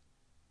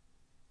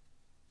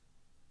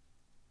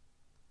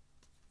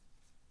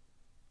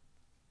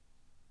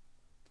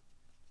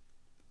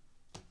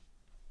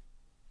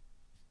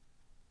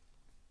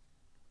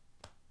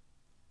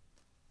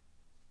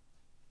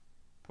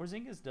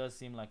 Porzingis does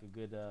seem like a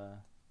good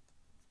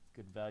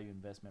value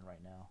investment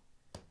right now.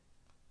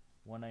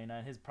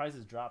 199. His price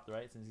has dropped,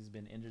 right, since he's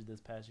been injured this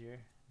past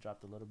year.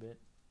 Dropped a little bit.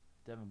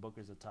 Devin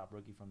Booker's a top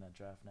rookie from that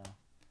draft now.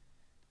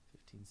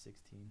 15,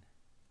 16.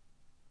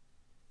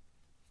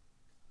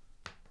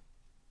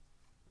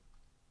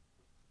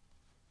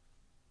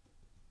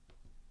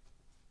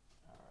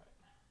 All right.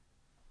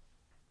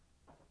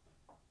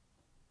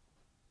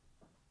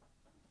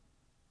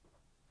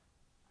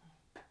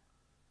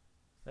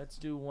 Let's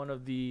do one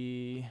of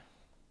the...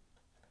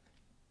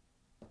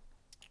 Got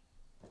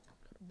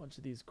a bunch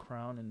of these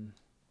Crown and...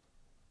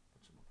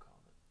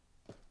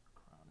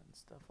 Crown and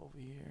stuff over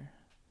here.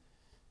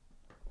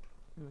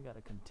 We got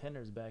a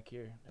contenders back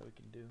here that we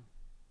can do.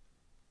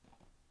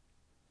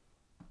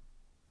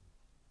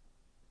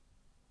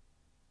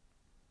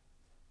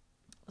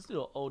 Let's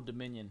do an Old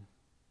Dominion.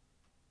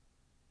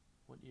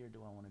 What year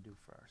do I want to do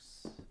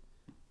first?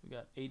 We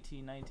got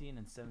 18, 19,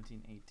 and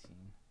 17, 18.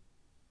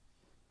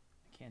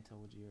 I can't tell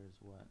which year is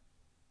what.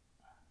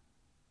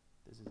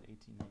 This is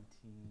 18, 19.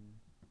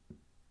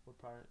 What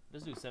product?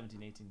 Let's do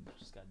 17, 18.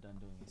 Just got done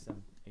doing a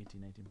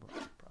 18, 19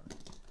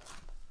 product.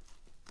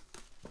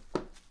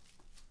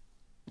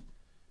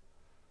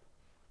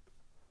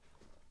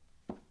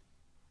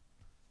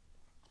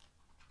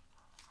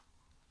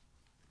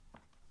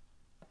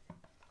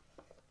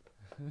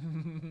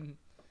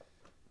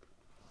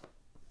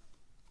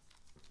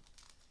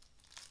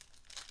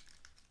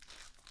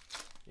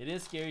 It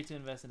is scary to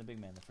invest in a big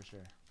man, though, for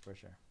sure.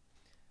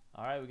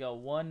 All right, we got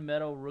one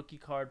metal rookie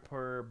card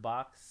per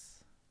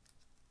box,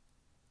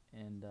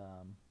 and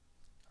I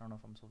don't know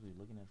if I'm supposed to be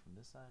looking at it from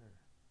this side or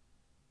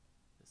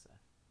this side.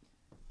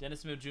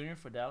 Dennis Smith Jr.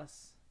 for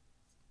Dallas.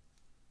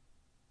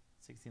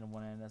 16 of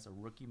 1, that's a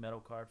rookie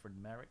metal card for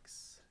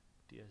Mavericks,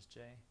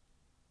 DSJ.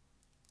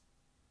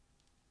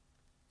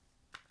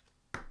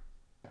 All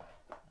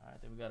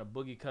right, then we got a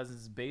Boogie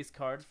Cousins base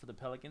cards for the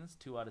Pelicans.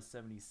 2 out of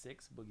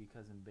 76, Boogie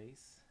Cousin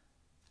base.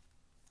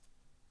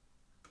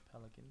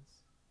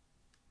 Pelicans.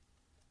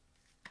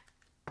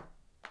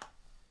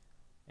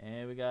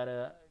 And we got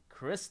a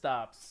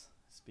Kristaps,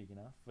 speaking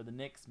of, for the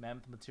Knicks,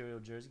 Mammoth Material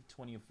jersey.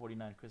 20 of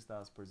 49,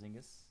 Kristaps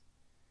Porzingis.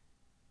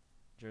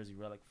 Jersey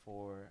relic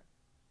for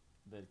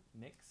the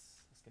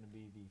Knicks. It's going to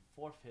be the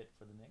 4th hit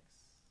for the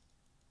Knicks.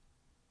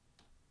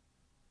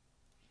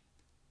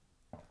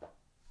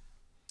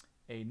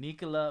 A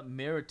Nikola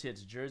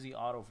Mirotic jersey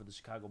auto for the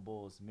Chicago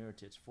Bulls.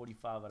 Mirotic,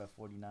 45 out of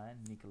 49.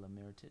 Nikola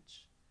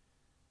Mirotic,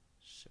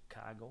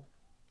 Chicago.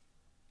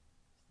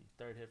 It's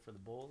the 3rd hit for the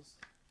Bulls.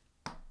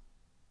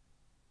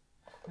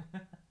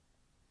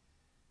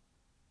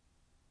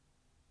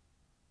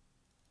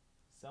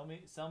 Sell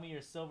me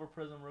your Silver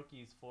Prism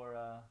rookies for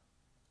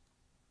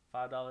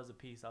 $5 a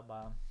piece. I'll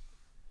buy them.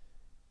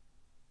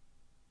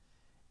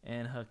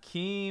 And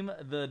Hakeem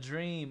the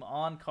Dream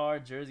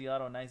on-card jersey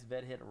auto, nice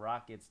vet hit,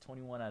 Rockets,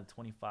 21 out of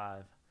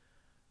 25.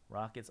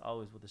 Rockets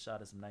always with a shot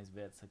at some nice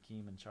vets.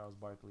 Hakeem and Charles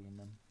Barkley in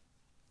them.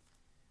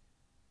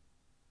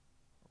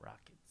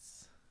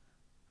 Rockets.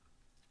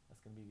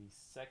 That's going to be the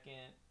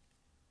 2nd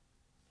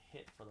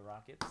hit for the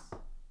Rockets.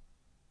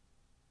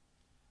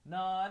 No,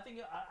 I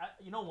think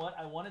you know what?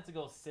 I wanted to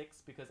go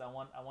 6 because I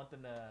want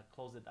them to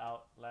close it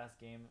out last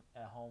game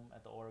at home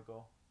at the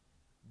Oracle.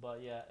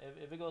 But yeah,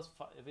 if it goes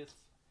if it's,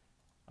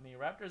 I mean,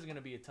 Raptors are going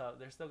to be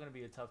they're still going to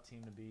be a tough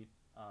team to beat,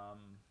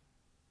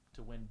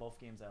 to win both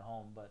games at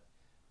home, but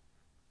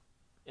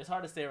it's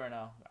hard to say right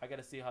now. I got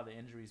to see how the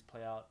injuries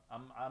play out.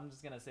 I'm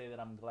just going to say that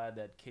I'm glad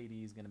that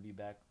KD is going to be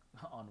back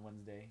on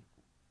Wednesday,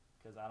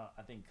 because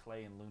I think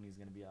Clay and Looney's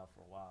going to be out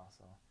for a while,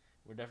 so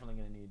we're definitely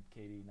going to need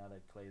KD now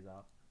that Clay's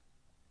out.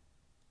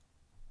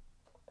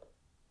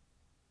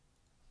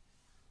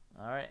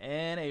 All right,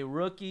 and a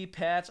rookie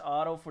patch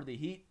auto for the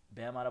Heat.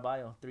 Bam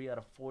Adebayo, 3 out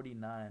of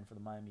 49 for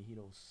the Miami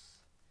Heatos.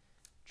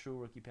 True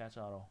rookie patch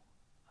auto,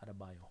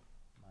 Adebayo,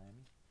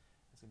 Miami.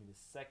 That's going to be the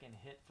 2nd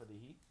hit for the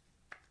Heat.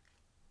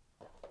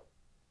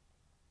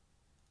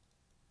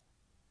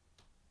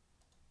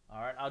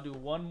 All right, I'll do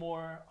one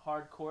more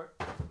hard court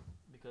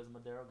because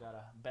Madero got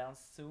to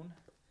bounce soon.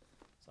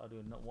 So I'll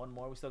do one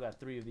more. We still got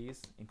 3 of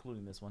these,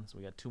 including this one. So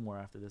we got 2 more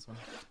after this one.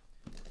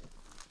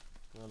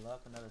 Good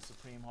luck, another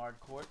Supreme hard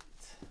court.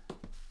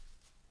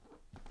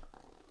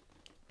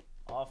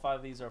 All 5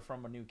 of these are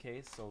from a new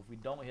case, so if we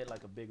don't hit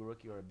like a big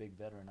rookie or a big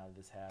veteran out of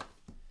this half,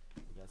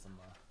 we got some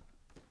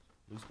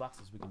loose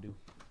boxes we can do.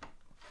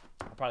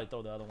 I'll probably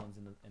throw the other ones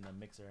in the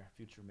mixer,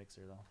 future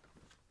mixer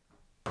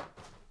though.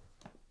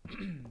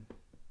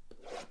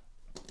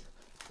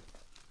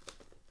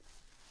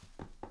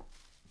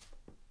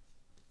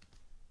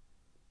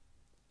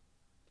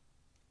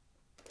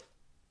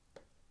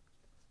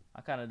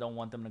 I kind of don't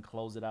want them to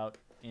close it out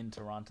in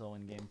Toronto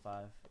in Game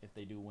 5 if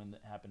they do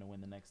happen to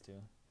win the next 2.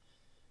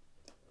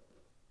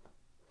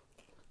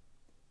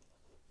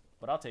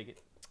 But I'll take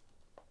it.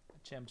 A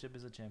championship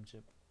is a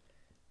championship.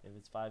 If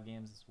it's 5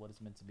 games, it's what it's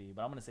meant to be.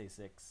 But I'm going to say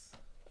 6.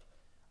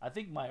 I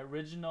think my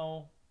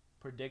original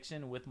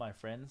prediction with my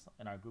friends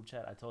in our group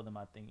chat, I told them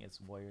I think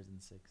it's Warriors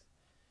in 6.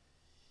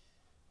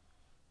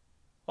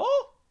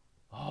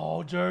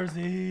 Oh,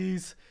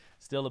 jerseys.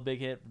 Still a big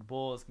hit for the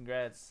Bulls.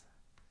 Congrats.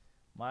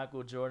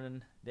 Michael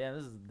Jordan.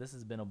 Damn, this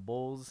has been a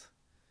Bulls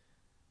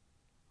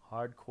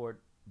hard court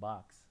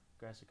box.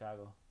 Congrats,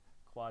 Chicago.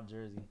 Quad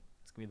jersey.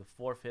 It's going to be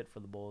the 4th hit for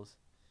the Bulls.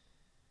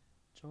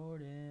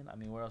 Jordan. I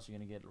mean, where else are you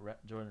going to get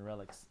Jordan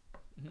relics?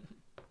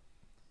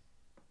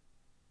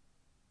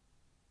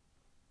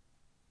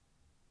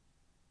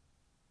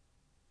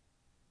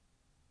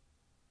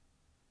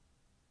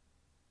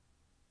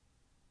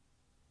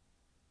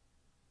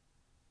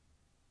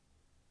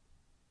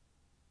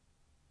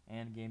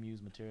 And game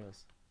used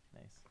materials.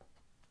 Nice.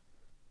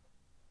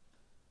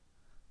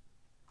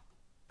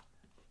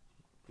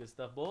 Good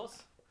stuff,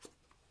 Bulls.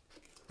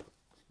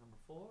 Number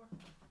 4.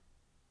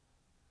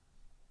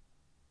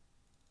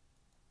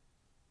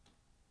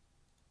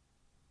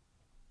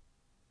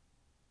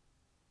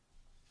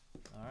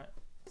 All right,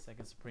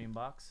 second Supreme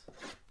box.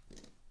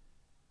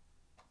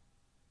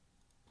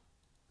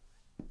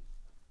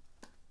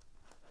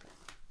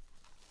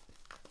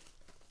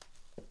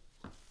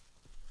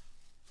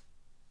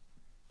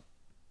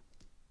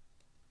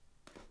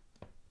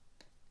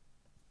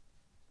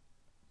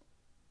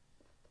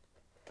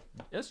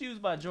 It's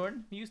used by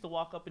Jordan. He used to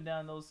walk up and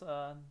down those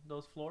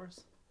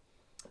floors.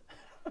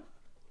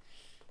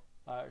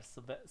 All right,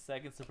 so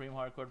second Supreme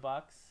Hardcore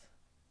box.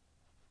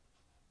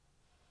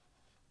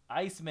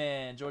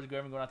 Iceman, George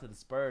Gervin going out to the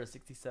Spurs,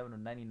 67 of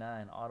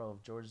 99. Auto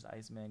of George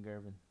Iceman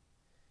Gervin.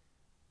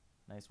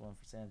 Nice one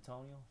for San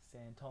Antonio.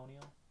 San Antonio.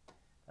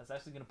 That's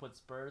actually going to put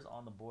Spurs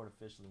on the board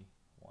officially.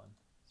 1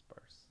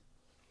 Spurs.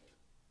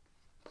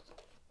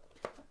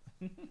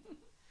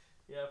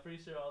 Yeah, I'm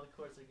pretty sure all the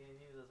courts are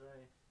getting used. That's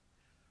right.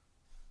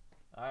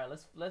 All right,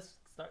 let's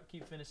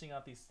keep finishing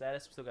out these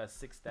status. We still got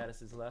 6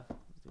 statuses left.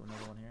 Let's do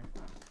another one here.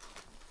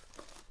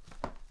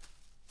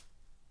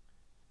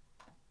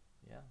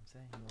 Yeah, I'm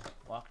saying you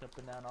walked up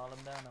and down all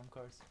them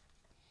cards.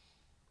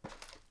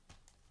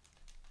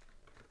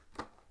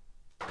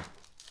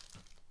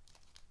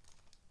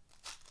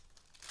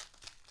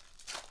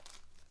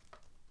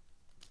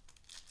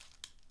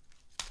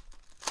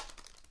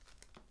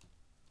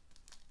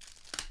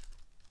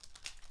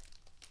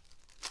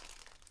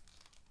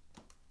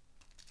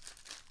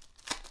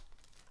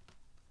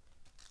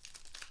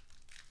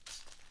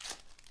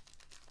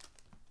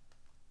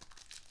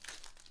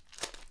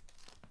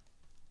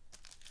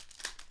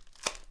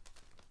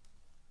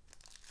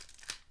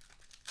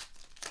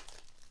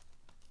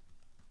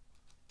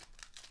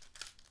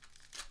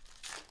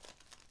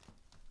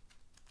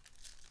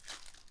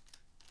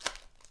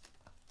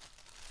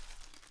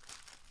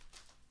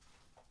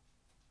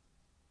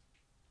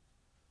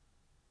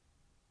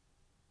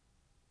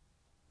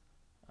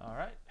 All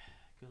right,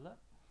 good luck.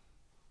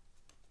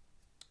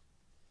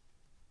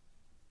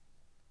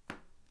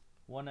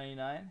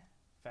 199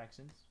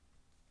 factions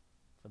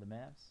for the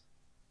Mavs.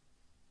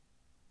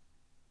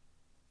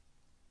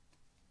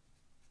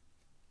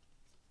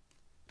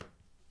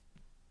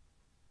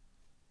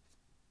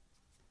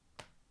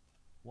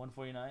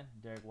 $149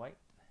 Derek White.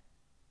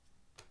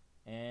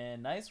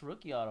 And nice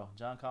rookie auto,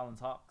 John Collins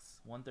Hawks.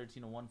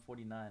 113 to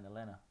 149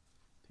 Atlanta.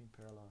 Pink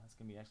parallel. That's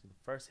gonna be actually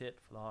the first hit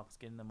for the Hawks,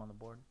 getting them on the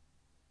board.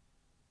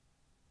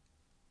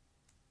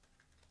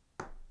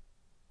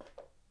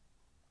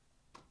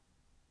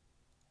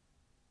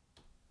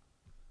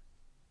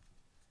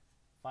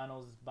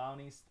 Finals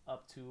bounties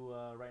up to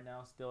right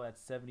now, still at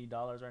 $70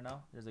 right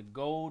now. There's a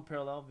gold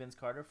parallel, Vince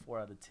Carter, 4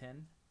 out of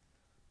 10.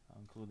 I'll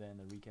include that in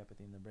the recap at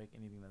the end of the break.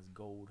 Anything that's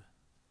gold,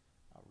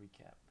 I'll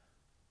recap.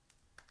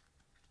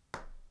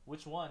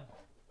 Which one?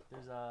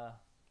 There's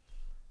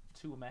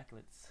 2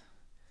 Immaculates.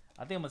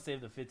 I think I'm gonna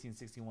save the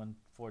 15-61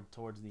 for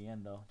towards the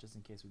end though, just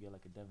in case we get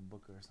like a Devin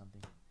Booker or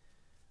something.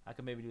 I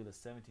could maybe do the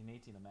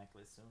 17-18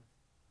 Immaculate soon.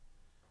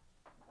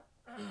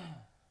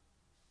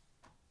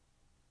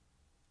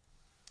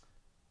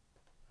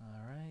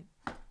 All right,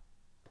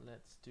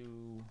 let's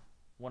do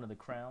one of the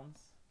crowns.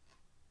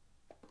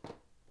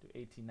 Do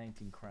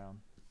 18-19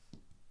 crown.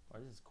 Or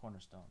this is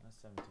Cornerstone. That's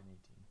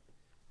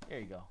 17-18. There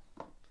you go.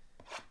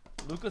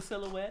 Luka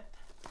silhouette.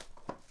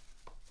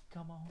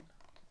 Come on,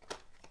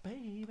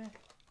 baby.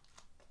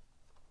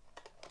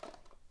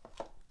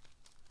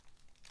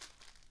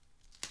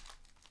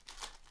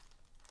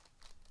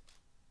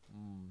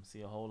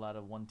 see a whole lot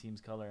of one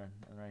team's color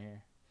right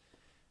here.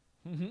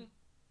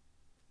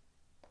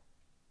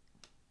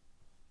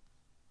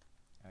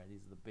 Alright,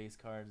 these are the base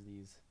cards,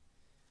 these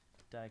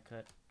die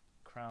cut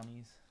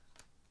crownies.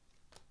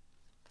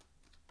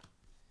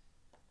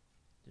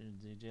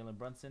 Jalen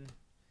Brunson,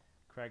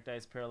 cracked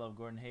ice parallel of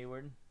Gordon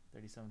Hayward,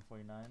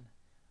 37.49.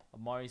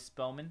 Amari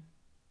Spellman,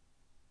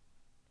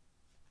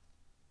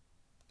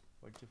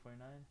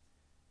 42.49.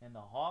 And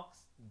the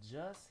Hawks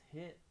just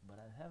hit, but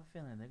I have a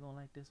feeling they're gonna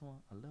like this one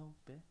a little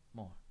bit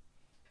more.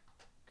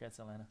 Congrats,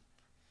 Atlanta.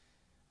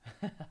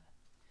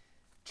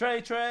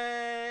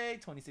 Trey,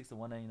 26 to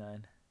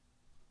 199.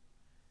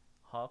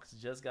 Hawks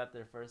just got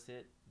their first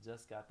hit,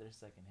 just got their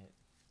second hit.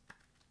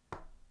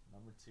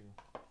 Number 2.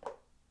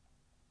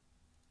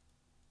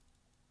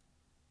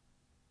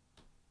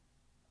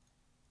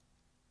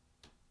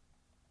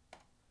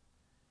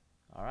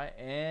 All right,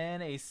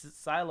 and a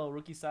silo,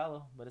 rookie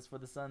silo, but it's for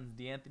the Suns.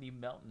 DeAnthony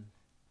Melton,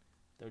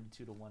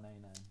 32 to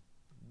 199.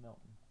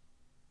 Melton.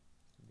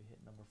 Gonna be hit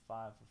number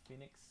 5 for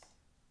Phoenix.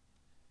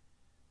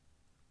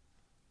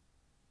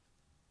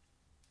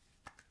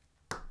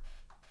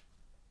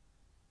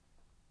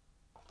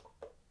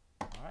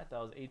 All right, that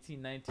was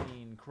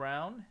 18-19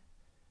 Crown.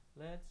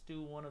 Let's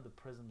do one of the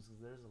prisms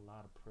because there's a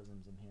lot of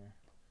prisms in here.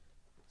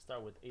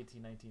 Start with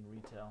 18-19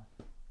 Retail.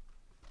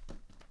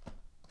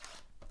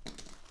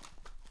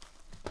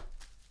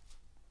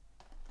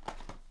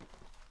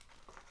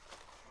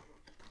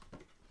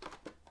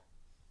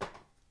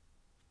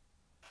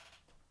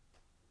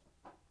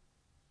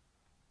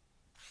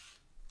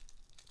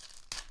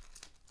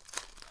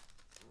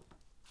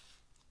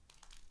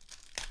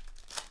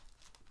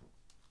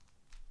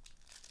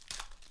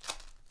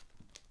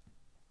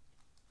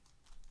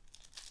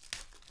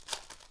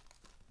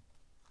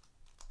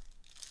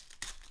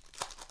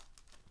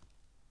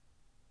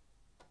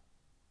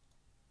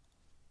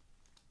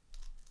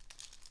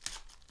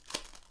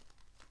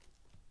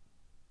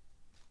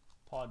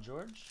 Paul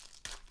George.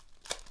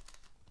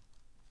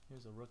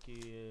 Here's a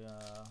rookie.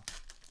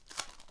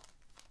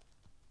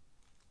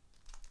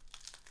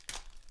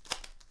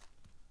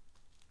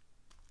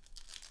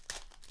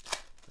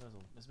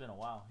 It's been a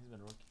while. He's been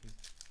a rookie.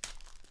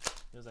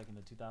 It was like in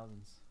the 2000s.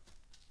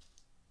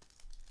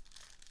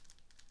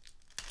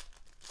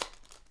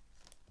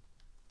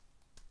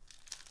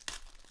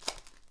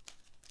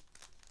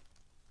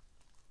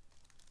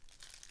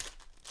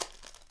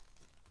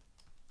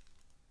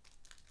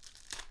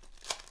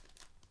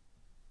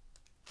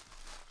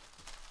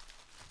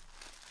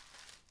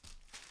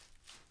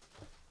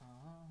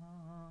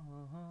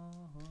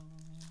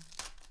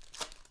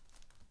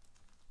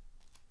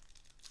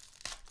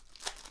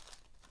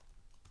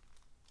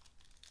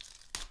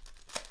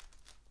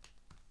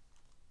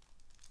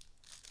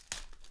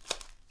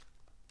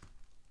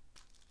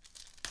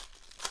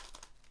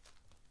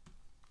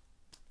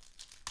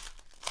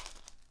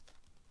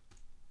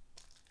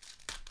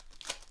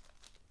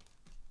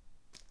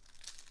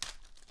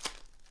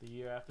 The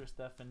year after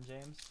Steph and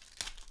James.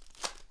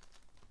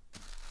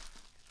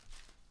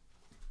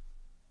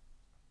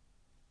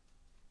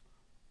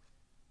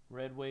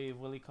 Red Wave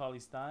Willie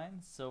Cauley-Stein.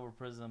 Silver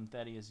Prism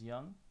Thaddeus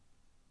Young.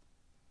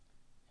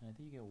 And I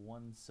think you get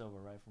 1 silver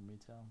right from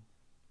retail.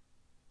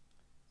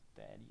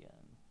 Thad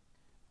Young.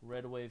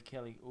 Red Wave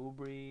Kelly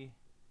Oubre.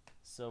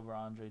 Silver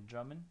Andre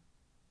Drummond.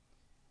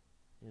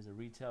 Here's a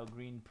retail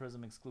green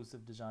prism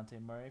exclusive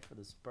DeJounte Murray for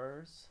the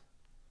Spurs.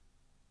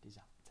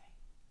 DeJounte.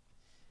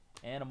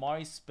 And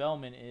Amari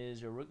Spellman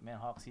is your rookie. Man,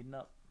 Hawks heating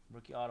up.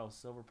 Rookie auto.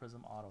 Silver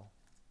Prism auto.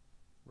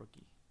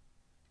 Rookie.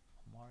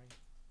 Amari.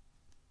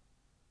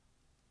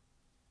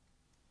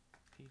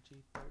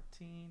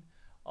 PG-13.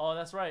 Oh,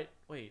 that's right.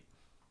 Wait.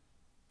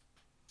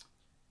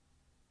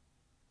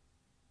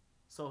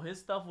 So his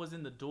stuff was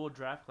in the dual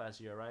draft class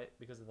year, right?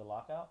 Because of the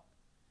lockout?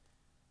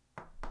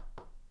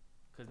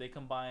 Because they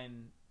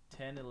combine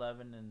 10,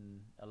 11, and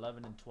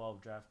 11 and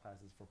 12 draft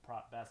classes for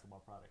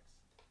basketball products.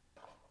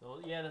 So,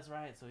 yeah, that's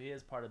right. So he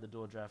is part of the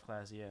dual draft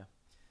class, yeah.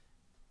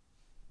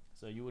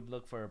 So you would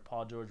look for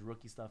Paul George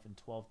rookie stuff in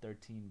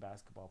 12-13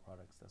 basketball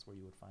products. That's where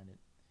you would find it.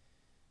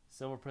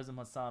 Silver Prism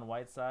Hassan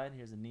Whiteside.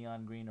 Here's a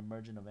neon green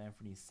emergent of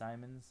Anthony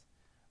Simons.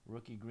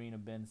 Rookie green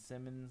of Ben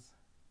Simmons.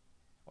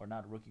 Or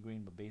not rookie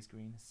green, but base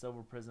green.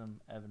 Silver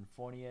Prism Evan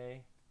Fournier.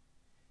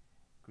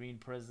 Green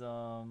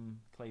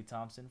Prism Klay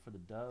Thompson for the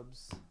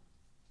Dubs.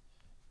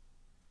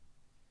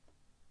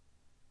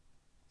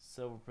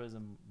 Silver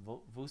Prism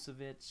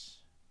Vucevic.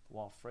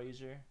 Walt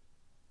Frazier.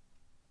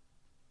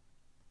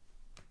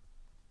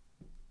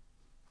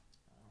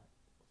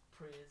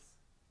 Priz.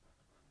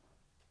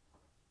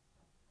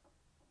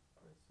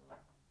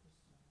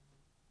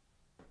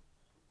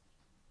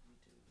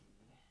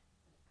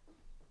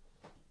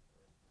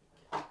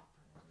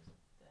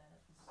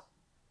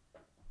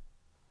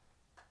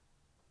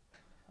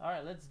 All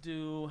right, let's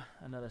do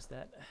another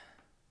stat.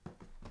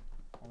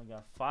 Only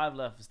got 5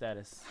 left for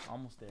status.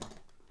 Almost there.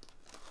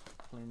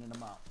 Cleaning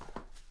them out.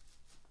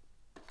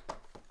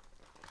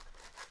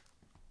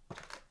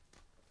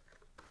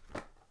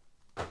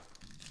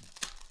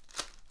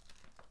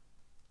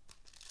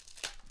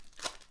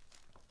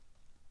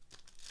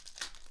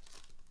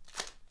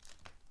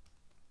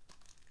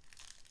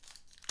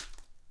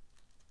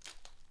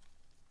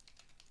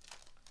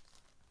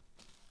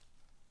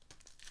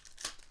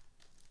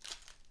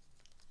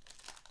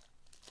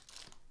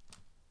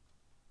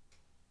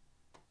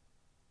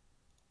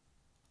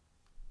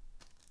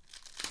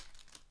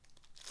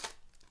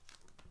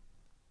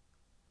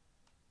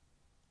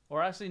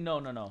 Or actually,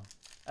 no.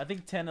 I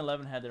think 10,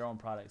 11 had their own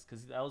products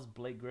because that was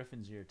Blake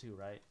Griffin's year too,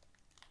 right?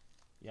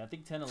 Yeah, I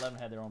think 10, 11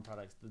 had their own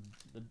products.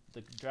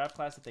 The draft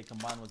class that they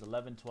combined was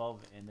 11, 12,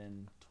 and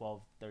then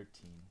 12, 13.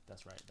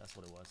 That's right. That's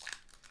what it was.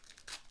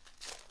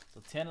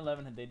 So 10,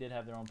 11, they did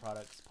have their own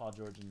products, Paul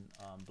George and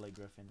Blake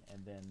Griffin.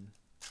 And then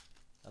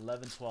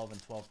 11, 12,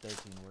 and 12,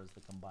 13 was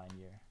the combined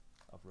year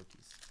of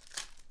rookies.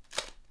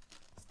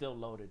 Still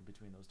loaded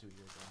between those 2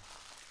 years,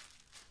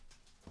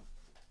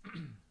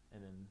 though.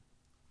 And then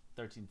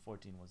 13,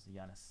 14 was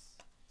Giannis.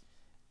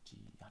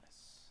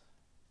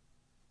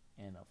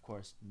 And, of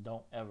course,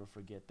 don't ever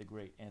forget the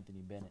great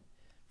Anthony Bennett.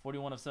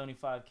 41 of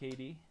 75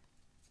 KD.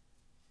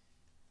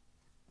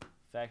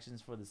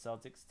 Factions for the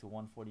Celtics to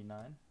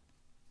 149.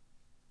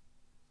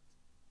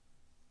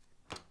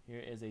 Here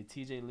is a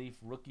TJ Leaf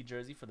rookie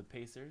jersey for the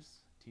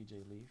Pacers.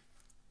 TJ Leaf.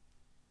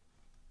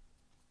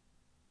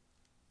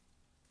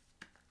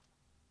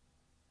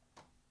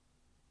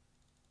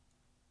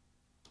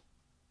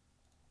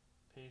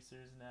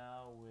 Pacers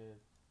now with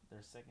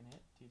their second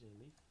hit, TJ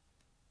Leaf.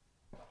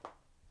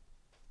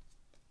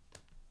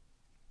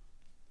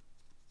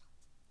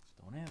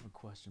 Don't ever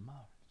question my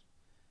origin.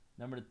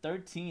 Number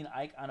 13,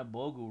 Ike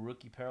Anabogu,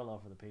 rookie parallel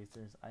for the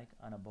Pacers. Ike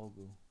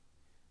Anabogu.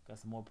 Got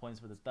some more points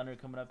for the Thunder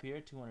coming up here,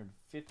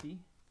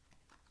 250.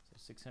 So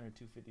 600,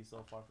 250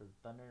 so far for the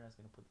Thunder. That's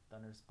going to put the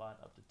Thunder spot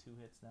up to 2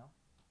 hits now.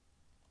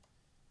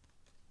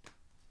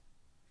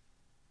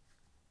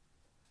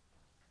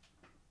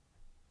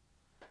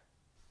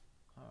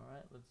 All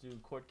right, let's do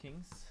Court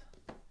Kings,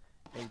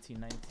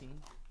 18-19.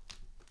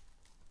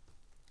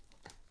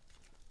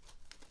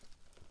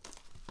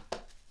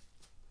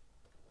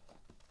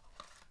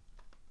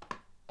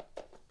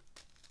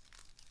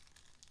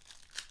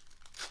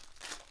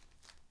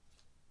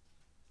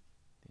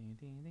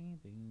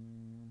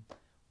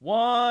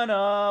 One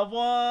of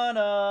one.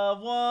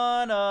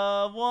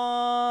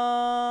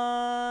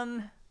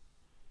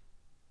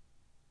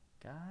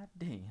 God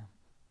damn.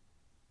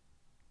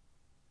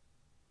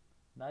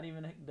 Not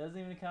even, doesn't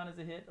even count as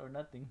a hit or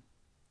nothing.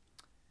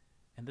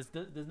 And this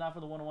is not for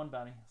the 101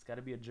 bounty. It's got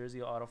to be a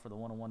jersey auto for the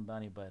 101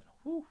 bounty, but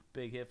whew,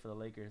 big hit for the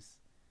Lakers.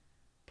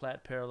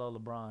 Plat parallel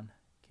LeBron.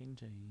 King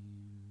James.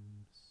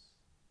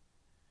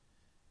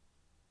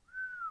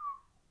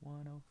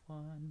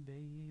 101,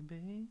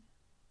 baby.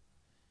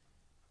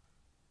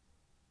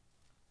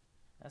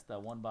 That's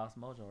that one boss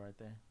mojo right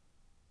there.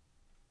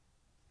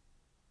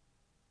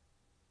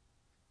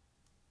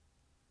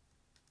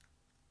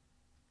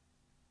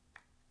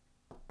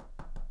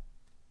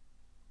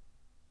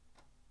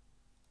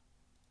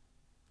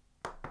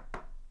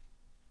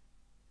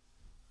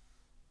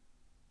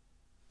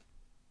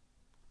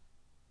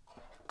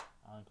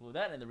 I'll include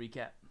that in the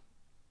recap.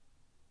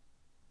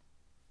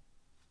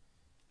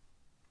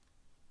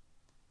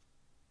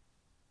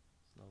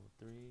 Level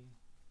 3.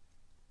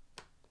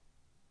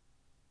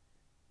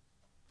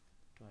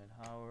 Dwight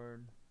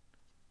Howard.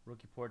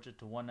 Rookie portrait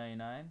to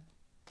 199.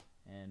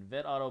 And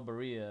vet auto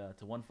Berea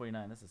to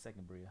 149. That's the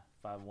second Berea.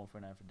 5 of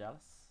 149 for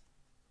Dallas.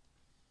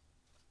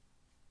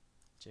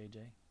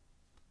 JJ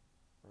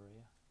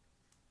Berea.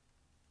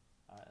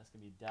 Alright, that's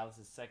going to be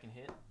Dallas' second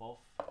hit. Both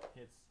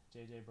hits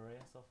JJ Berea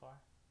so far.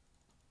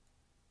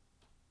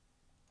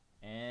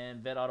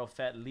 And vet auto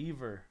Fat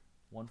Lever.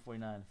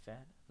 149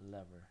 Fat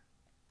Lever.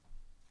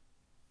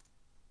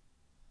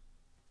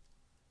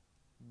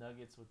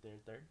 Nuggets with their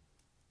third.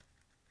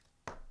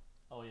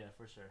 Oh yeah,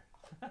 for sure.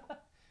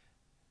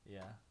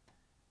 Yeah.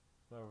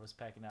 Whoever was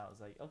packing out was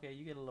like, okay,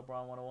 you get a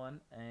LeBron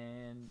 101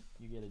 and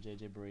you get a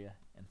JJ Barea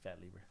and Fat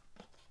Lever.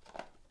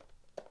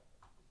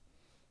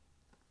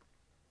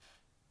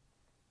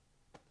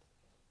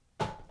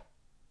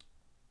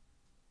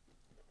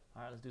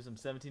 Alright, let's do some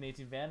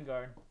 17-18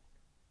 Vanguard.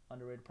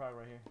 Underrated product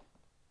right here.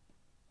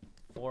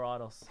 4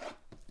 autos.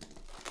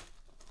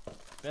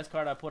 Best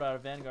card I put out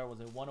of Vanguard was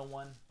a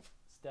 101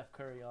 Steph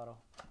Curry auto.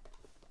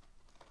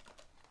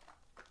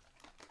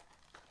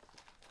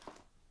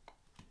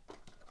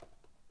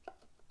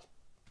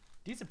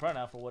 Decent product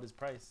now for what his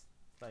price.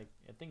 It's like,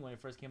 I think when it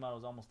first came out it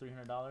was almost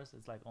 $300.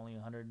 It's like only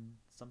 100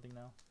 something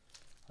now.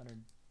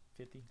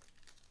 150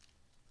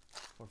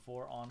 for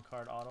 4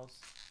 on-card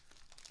autos.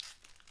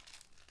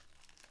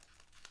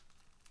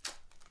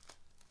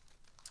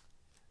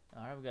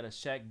 Alright, we got a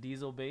Shaq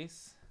Diesel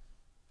base.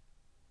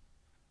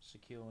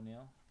 Shaquille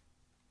O'Neal.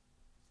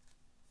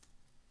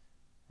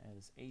 That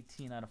is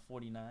 18 out of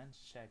 49.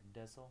 Shaq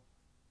Diesel.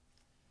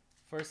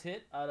 First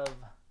hit out of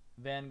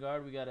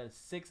Vanguard, we got a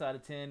 6 out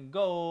of 10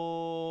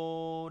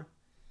 gold.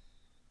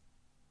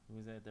 Who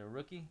is that? Their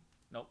rookie?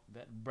 Nope.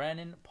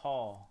 Brandon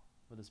Paul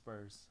for the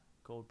Spurs.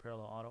 Gold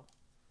parallel auto.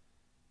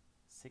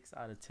 6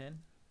 out of 10.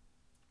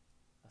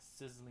 A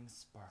sizzling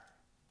spur.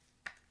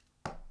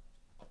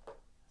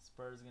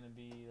 Spurs going to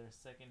be their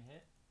second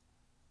hit.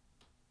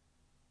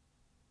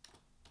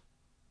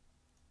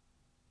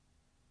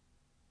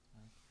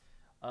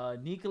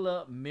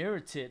 Nikola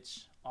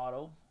Mirotic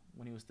auto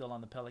when he was still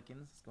on the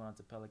Pelicans. It's going on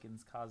to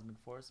Pelicans. Cosmic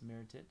Force,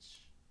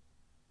 Mirotic.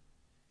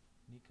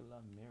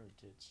 Nikola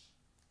Mirotic.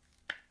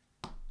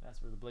 As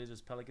for the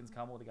Blazers Pelicans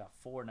combo, they got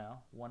 4 now.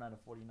 1 out of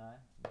 49.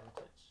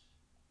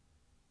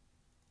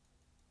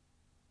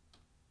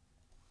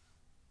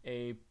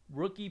 A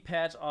rookie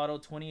patch auto,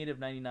 28 of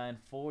 99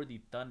 for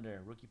the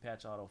Thunder. Rookie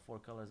patch auto, 4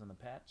 colors on the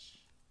patch.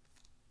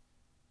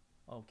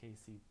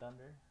 OKC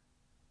Thunder.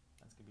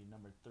 That's going to be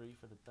number 3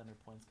 for the Thunder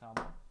points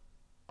combo.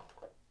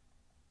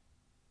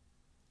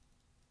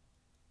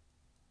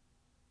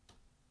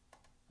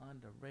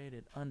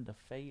 Underrated,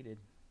 undefeated.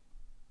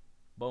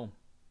 Boom.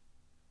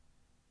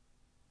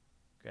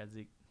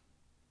 Gradzic.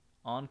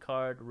 On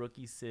card,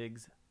 rookie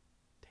Sigs.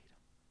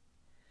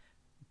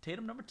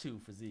 Tatum number 2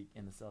 for Zeke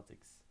in the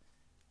Celtics.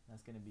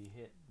 That's going to be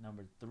hit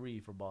number 3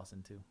 for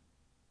Boston too.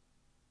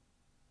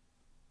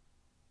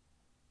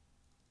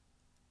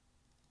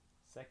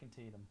 Second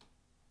Tatum.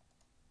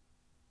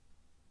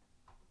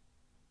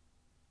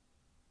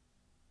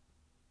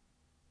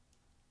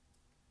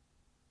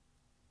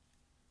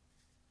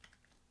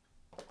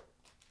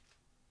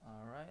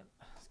 All right,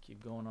 let's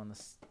keep going on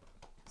the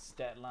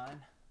stat line.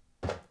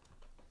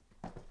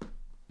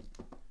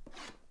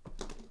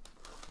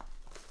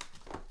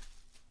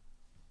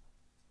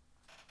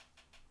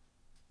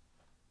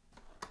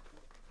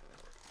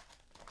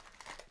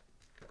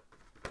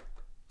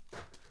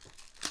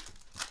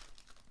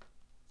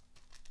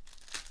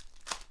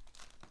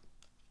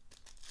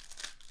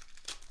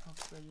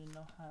 You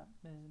know how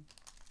been,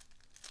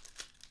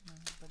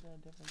 but a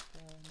different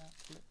color, not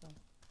little.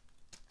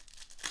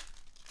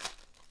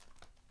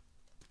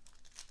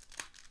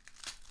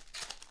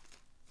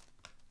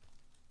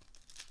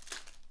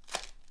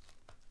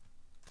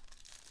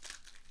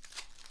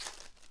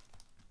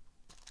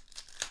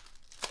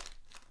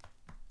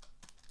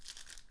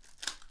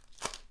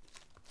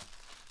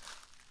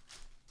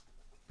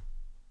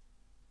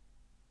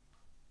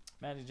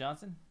 Magic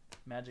Johnson,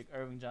 Magic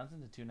Irving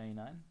Johnson to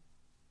 299.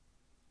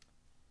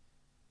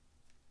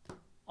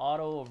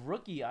 Auto of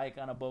rookie Ike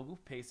Anabogu,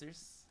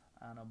 Pacers.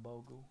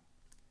 Anabogu.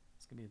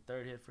 It's going to be the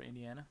 3rd hit for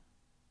Indiana.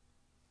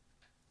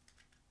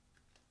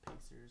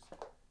 Pacers,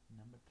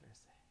 number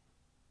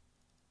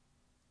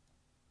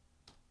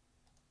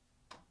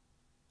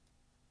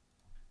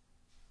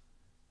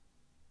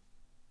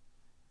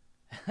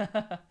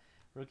 13.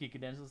 Rookie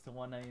credentials to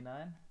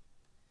 199.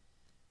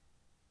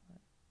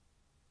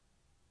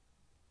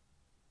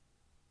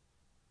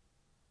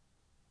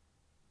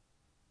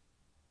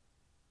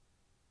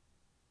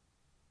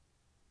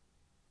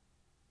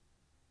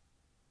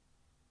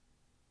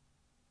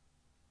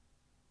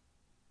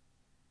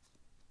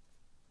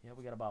 Yeah,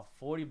 we got about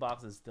 40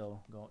 boxes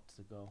still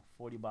to go.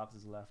 40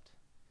 boxes left.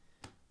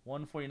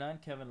 149,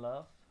 Kevin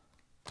Love.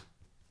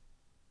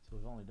 So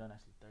we've only done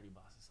actually 30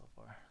 boxes so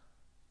far.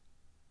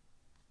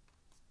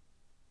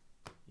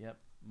 Yep,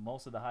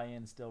 most of the high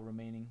end still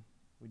remaining.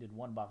 We did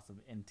 1 box of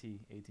NT,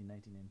 18,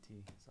 19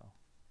 NT. So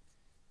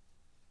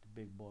the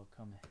big boy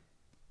coming.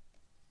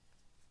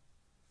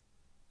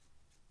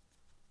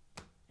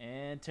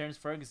 And Terrence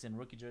Ferguson,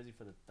 rookie jersey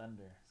for the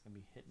Thunder. It's going to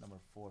be hit number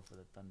 4 for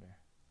the Thunder.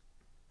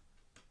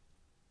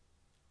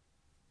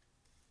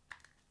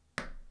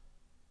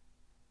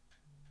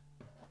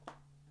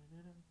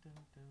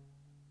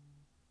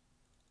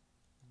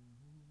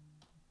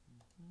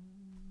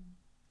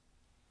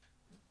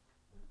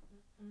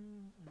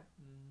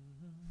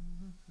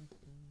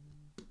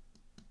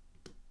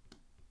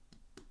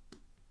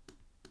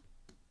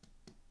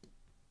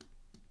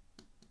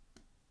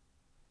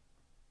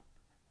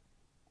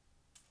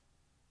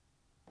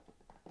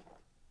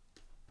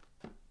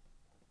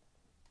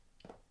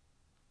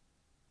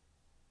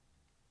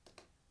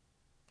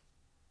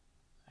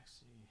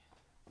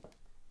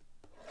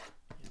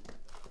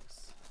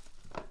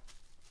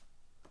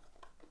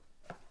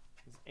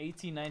 It's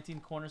 18, 19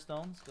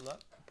 cornerstones. Good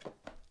luck.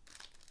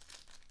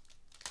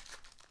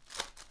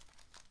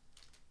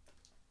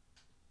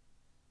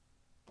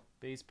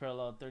 Base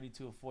parallel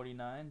 32 of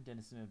 49.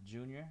 Dennis Smith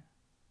Jr.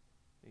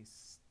 They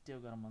still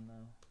got him on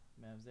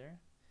the Mavs there.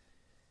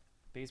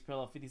 Base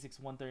parallel 56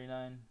 of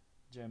 139.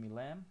 Jeremy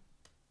Lamb.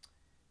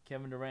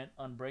 Kevin Durant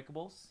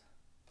Unbreakables.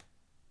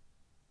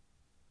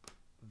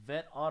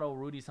 Vet auto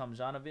Rudy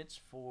Tomjanovich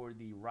for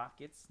the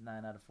Rockets.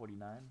 9 out of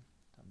 49.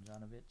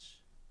 Tomjanovich.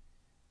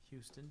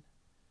 Houston.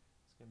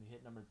 It's going to be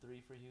hit number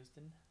 3 for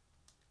Houston.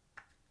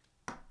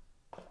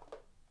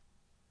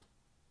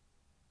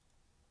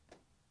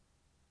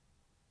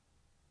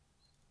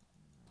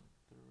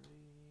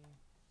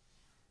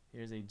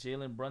 Here's a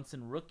Jalen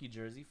Brunson rookie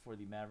jersey for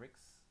the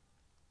Mavericks.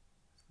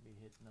 It's going to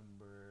be hit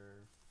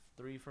number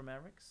 3 for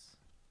Mavericks.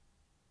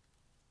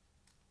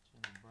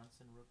 Jalen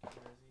Brunson rookie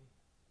jersey.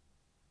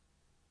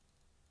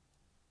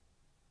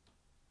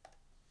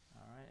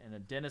 Alright, and a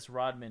Dennis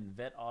Rodman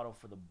vet auto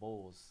for the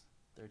Bulls.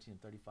 13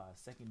 and 35.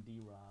 Second D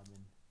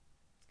Rodman.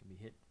 It's going to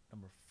be hit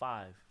number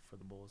 5 for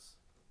the Bulls.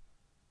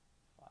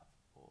 5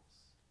 Bulls.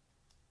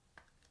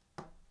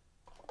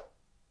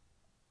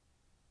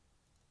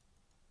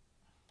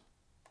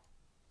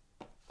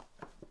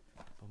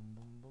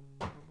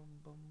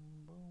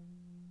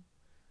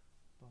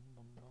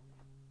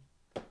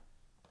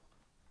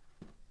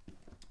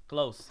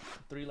 Close.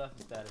 3 left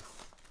in status.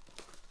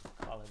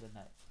 of the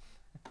night.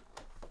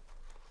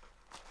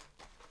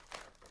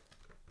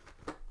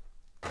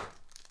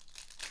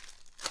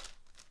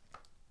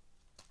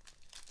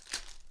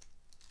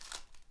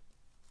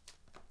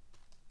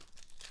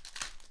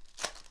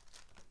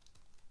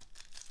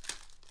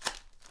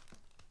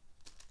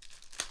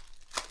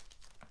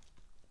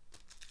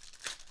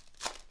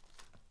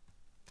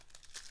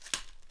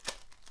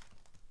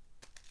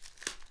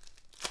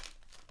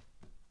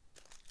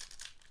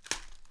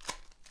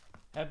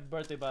 Happy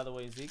birthday, by the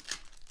way, Zeke.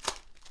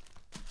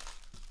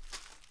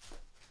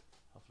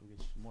 Hopefully we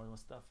get you more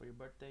stuff for your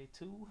birthday,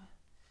 too.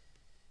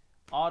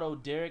 Auto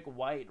Derek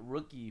White,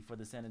 rookie for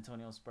the San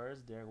Antonio Spurs.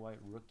 Derek White,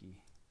 rookie.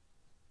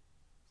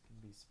 It's going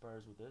to be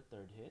Spurs with their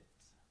third hit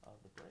of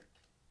the break.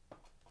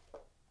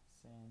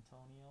 San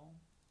Antonio.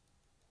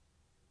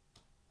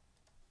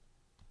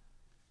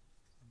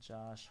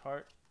 Josh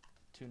Hart,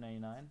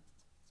 $2.99.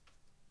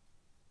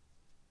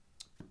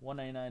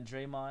 $1.99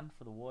 Draymond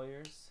for the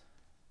Warriors.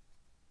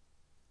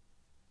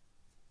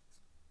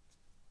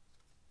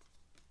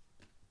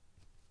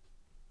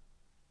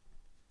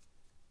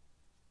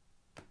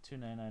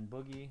 $2.99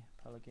 Boogie,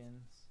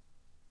 Pelicans.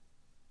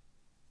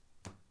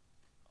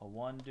 A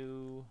one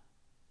due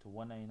to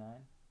 $1.99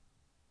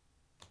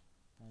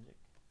 Magic.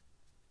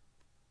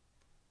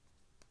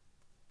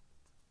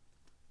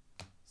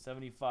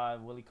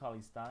 75 Willie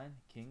Cauley-Stein,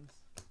 Kings.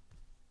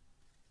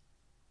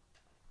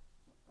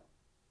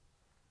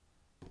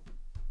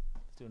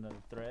 Let's do another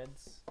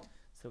Threads.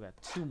 Still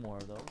got two more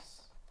of those.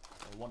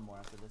 Or one more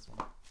after this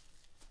one.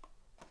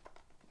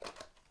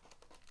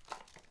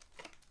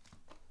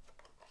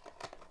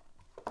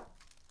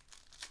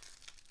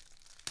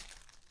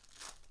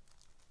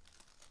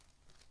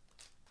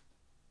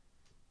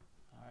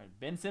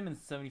 Ben Simmons,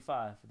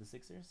 75 for the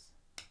Sixers.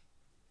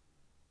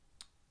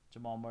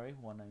 Jamal Murray,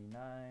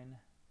 $1.99.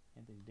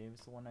 Anthony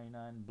Davis,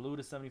 $1.99. Blue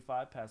to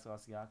 75, Pascal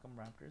Siakam,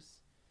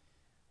 Raptors.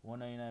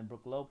 $1.99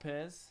 Brook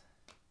Lopez.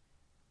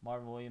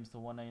 Marvin Williams to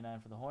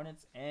 $1.99 for the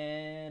Hornets.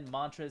 And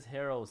Montrezl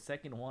Harrell,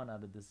 second one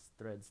out of this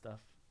thread stuff.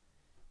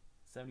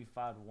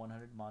 75 to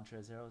 100,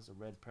 Montrezl Harrell is a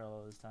red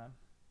parallel this time.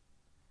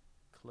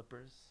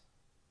 Clippers.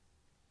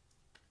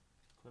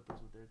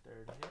 Clippers with their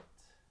third hit.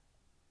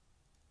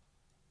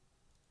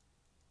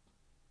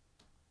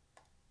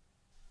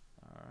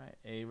 All right,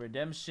 a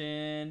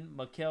redemption,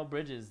 Mikal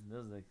Bridges. This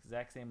is the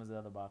exact same as the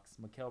other box.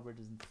 Mikal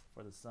Bridges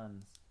for the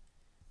Suns.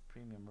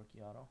 Premium rookie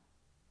auto.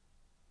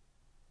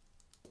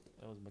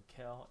 It was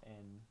Mikal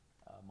and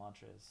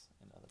Montrez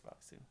in the other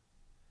box too.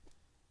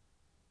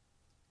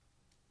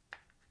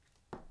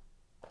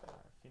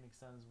 Phoenix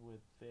Suns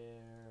with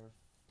their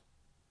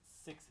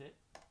sixth hit.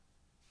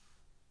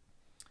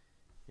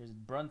 Here's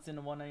Brunson,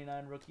 a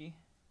 $1.99 rookie.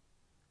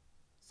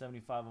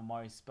 75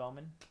 Amari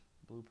Spellman.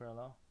 Blue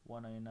parallel.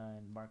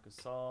 $1.99 Marcus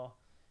Gasol.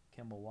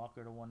 Kemba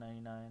Walker to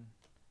 $1.99.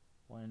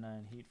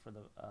 $1.99 Heat for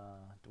the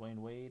Dwayne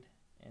Wade,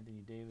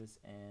 Anthony Davis,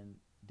 and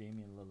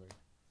Damian Lillard.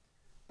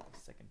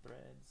 Second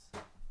threads.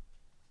 There's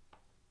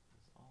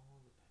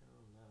all the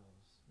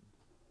parallels.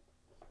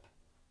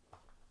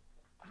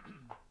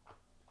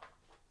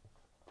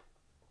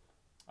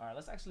 All right,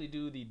 let's actually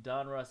do the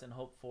Don Russ and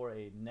hope for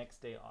a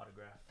next day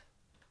autograph.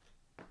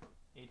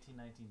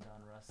 1819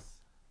 Don Russ.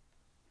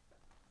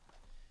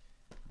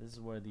 This is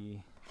where the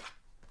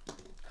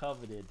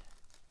coveted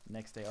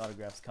next day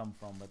autographs come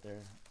from, but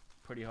they're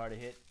pretty hard to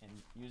hit,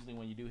 and usually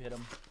when you do hit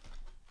them,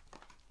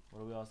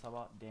 what do we always talk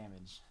about?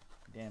 Damage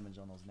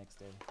on those next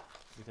day,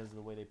 because of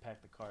the way they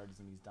pack the cards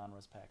in these Don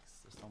Russ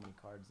packs. There's so many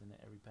cards in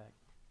every pack.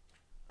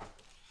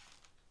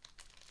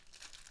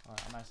 All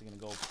right, I'm actually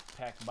gonna go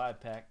pack by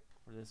pack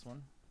for this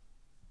one.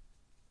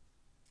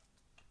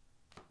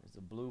 There's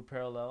a blue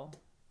parallel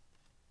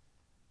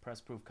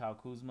press proof Kyle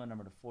Kuzma,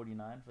 number to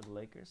 49 for the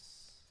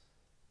Lakers.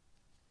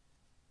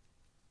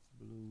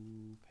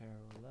 Blue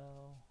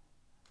parallel.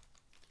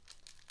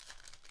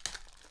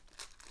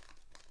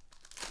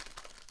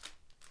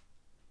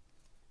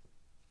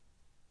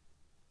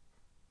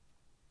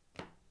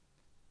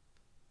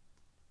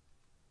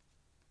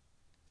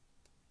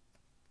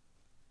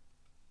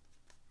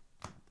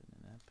 Nothing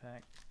in that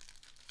pack.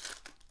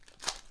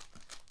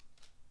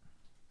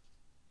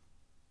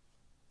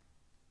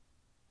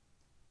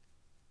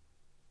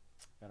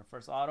 Got a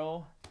first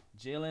auto.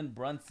 Jalen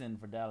Brunson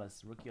for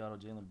Dallas. Rookie auto,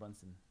 Jalen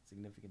Brunson.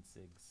 Significant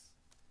SIGs.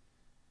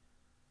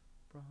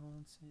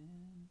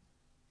 Brunson.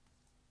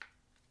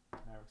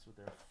 Mavericks with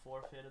their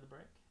fourth hit of the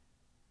break.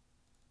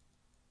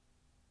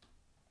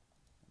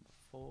 Number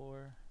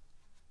 4.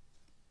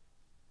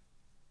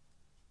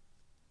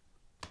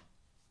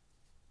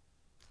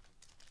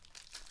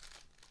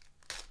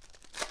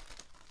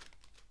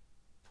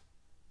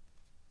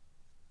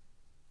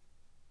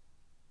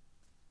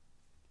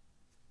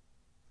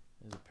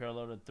 There's a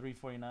parallel to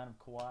 349 of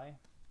Kawhi.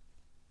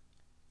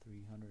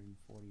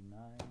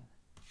 349.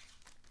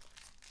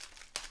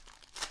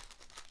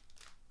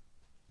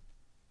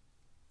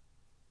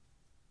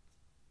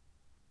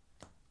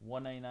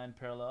 $1.99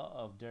 parallel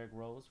of Derrick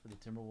Rose for the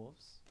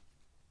Timberwolves.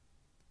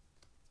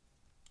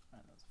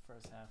 Alright, that's the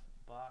first half of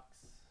the box.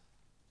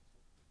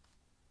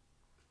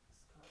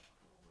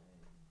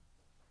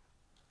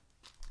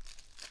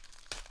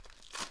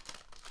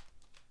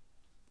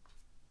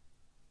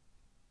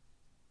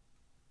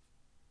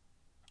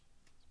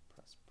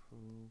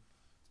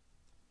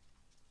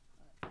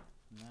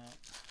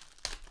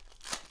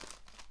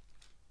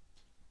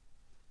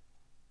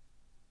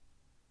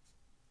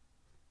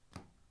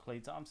 Clay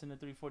Thompson at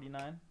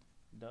 349.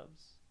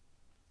 Dubs.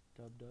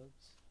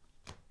 Dubs.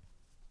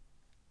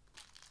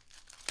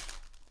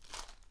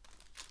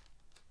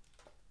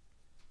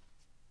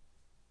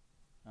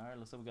 All right,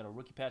 looks like we got a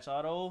rookie patch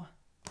auto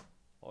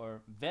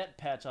or vet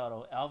patch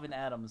auto. Alvin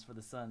Adams for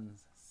the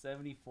Suns.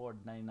 74.99.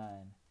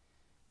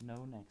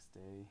 No next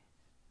day.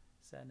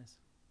 Sadness.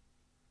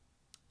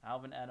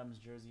 Alvin Adams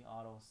jersey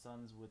auto.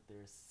 Suns with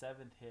their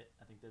 7th hit.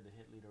 I think they're the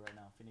hit leader right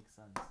now. Phoenix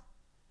Suns.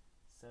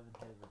 7th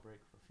hit of the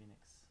break for Phoenix.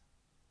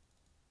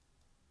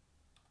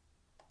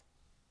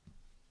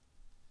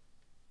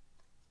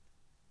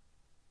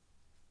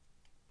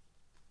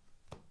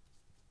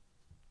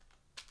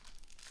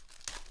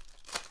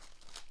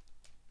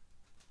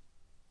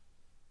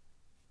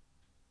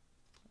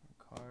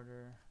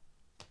 Carter.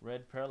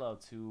 Red parallel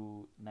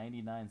to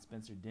 99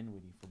 Spencer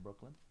Dinwiddie for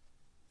Brooklyn.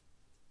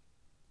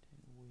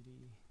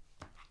 Dinwiddie.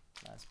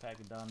 Last pack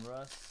of Don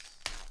Russ.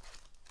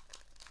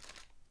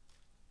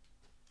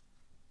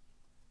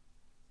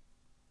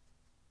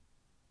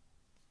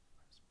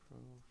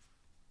 Proof.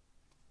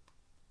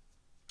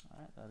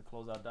 Alright, that'll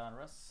close out Don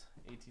Russ.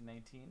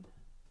 18-19.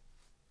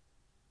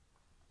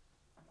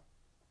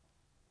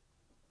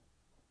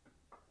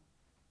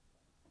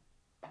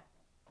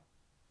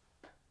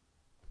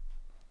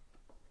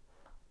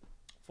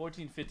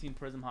 $14.15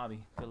 Prism Hobby.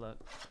 Good luck.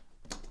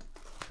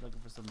 Looking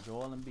for some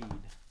Joel Embiid.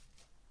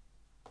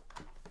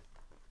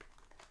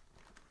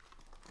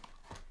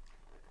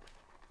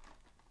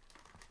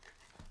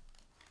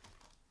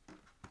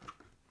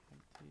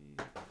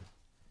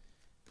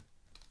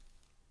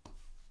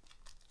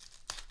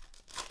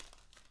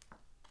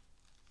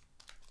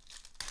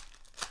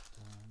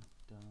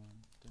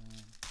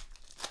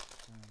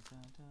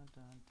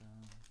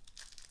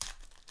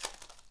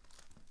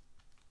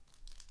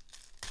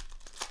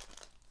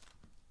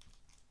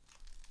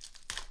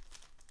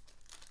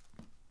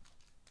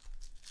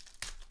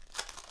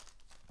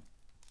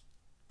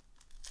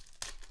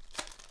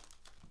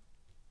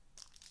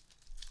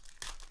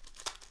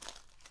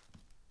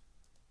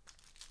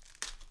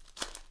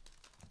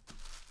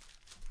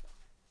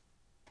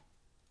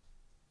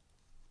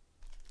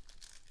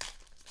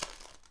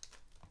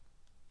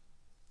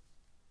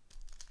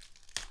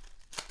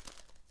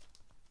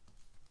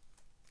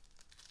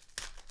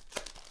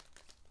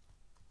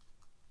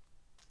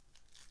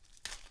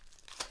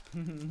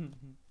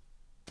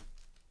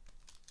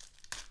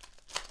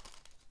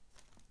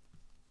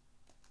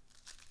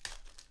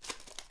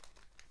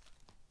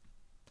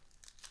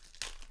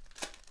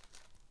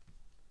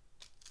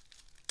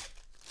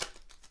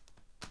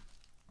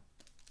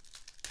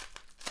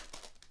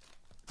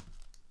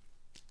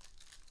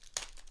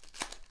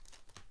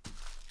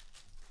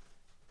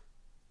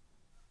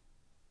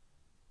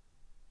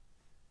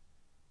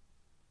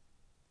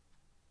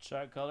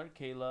 Tricolor,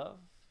 K-Love.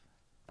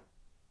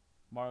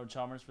 Mario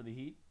Chalmers for the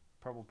Heat.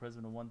 Purple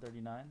Prism to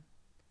 139.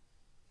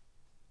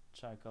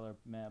 Tricolor,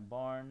 Matt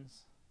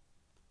Barnes.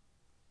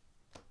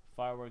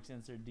 Fireworks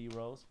insert D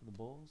Rose for the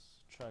Bulls.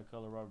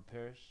 Tricolor, Robert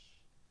Parrish.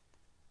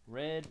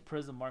 Red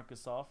Prism,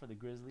 Marcus Gasol for the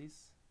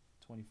Grizzlies.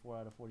 24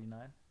 out of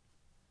 49.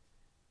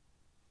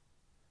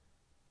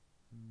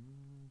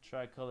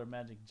 Tricolor,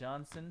 Magic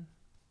Johnson.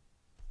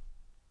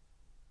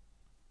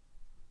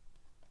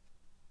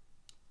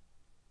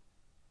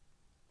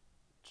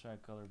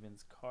 Tricolor,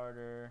 Vince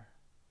Carter.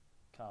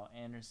 Kyle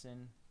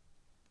Anderson.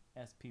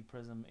 SP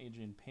Prism,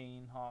 Adrian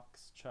Payne,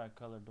 Hawks.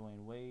 Tricolor,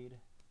 Dwayne Wade.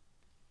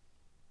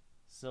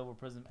 Silver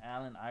Prism,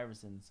 Allen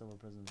Iverson. Silver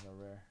Prisms are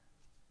rare.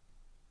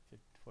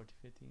 14-15.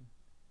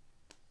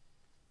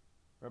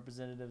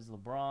 Representatives,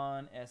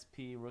 LeBron.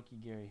 SP, Rookie,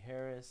 Gary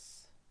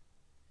Harris.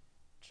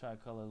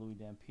 Tricolor, Louis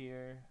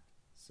Dampier.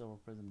 Silver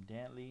Prism,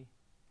 Dantley.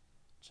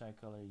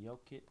 Tricolor,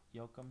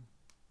 Joachim.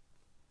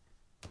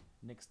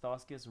 Nick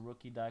Stauskas,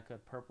 Rookie, Die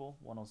Cut Purple.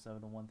 107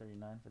 to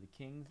 139 for the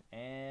Kings.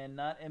 And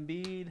not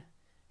Embiid.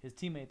 His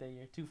teammate that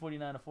year,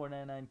 249 to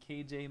 499,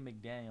 KJ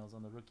McDaniels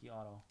on the rookie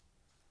auto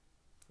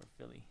for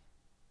Philly.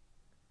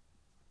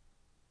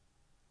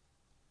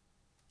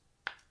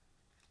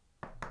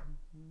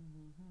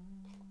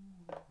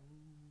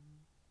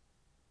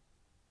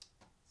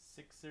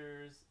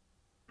 Sixers.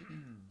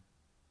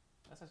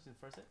 That's actually the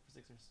first hit for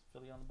Sixers.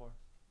 Philly on the board.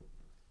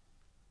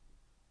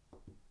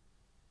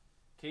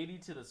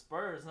 KD to the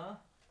Spurs, huh?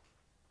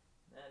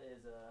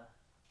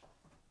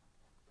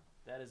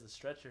 That is a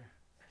stretcher.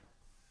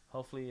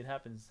 Hopefully it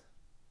happens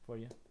for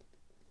you.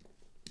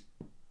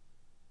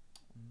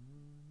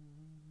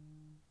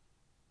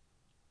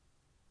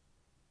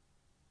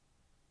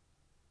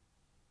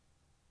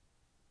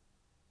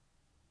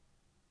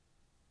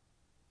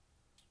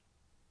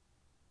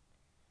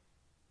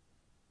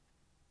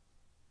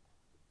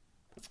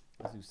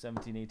 Let's do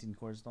 17, 18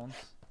 cornerstones.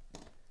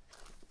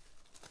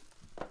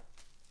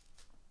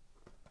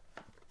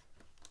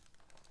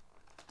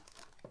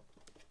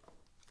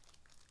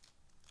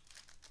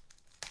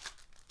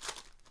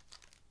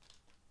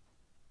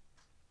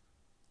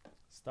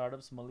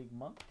 Startups, Malik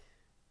Monk.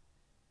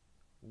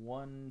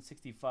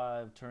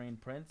 165 Turin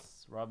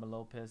Prince. Robin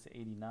Lopez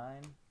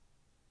 89.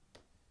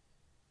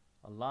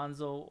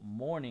 Alonzo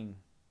Mourning,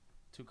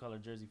 2-color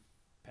jersey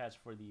patch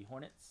for the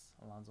Hornets.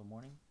 Alonzo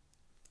Mourning.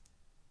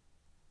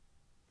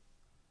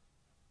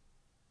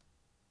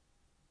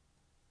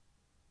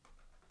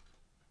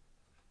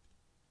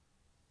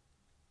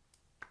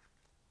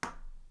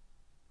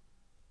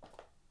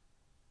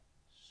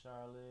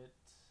 Charlotte.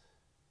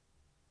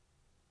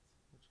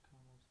 Which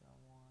combo is that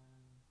one?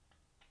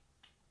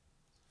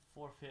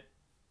 4th hit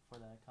for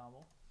that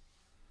combo.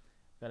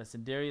 Got a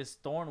Sindarius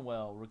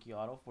Thornwell rookie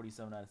auto,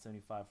 47 out of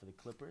 75 for the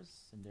Clippers.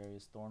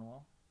 Sindarius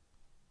Thornwell.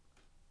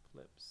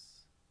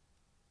 Clips.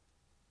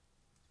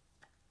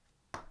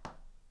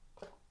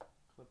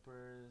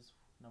 Clippers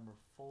number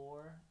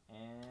 4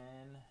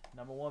 and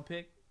number 1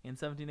 pick in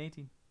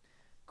 17-18.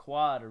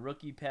 Quad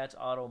rookie patch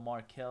auto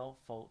Markelle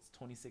Fultz,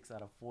 26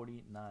 out of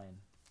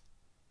 49.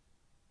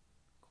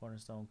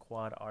 Cornerstone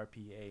quad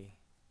RPA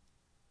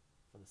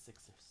for the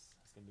Sixers.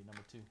 That's gonna be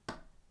number 2.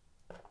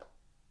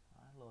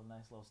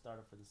 Nice little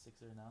startup for the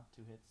Sixers now.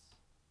 2 hits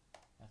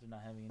after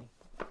not having any.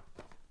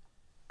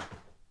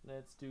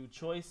 Let's do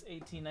Choice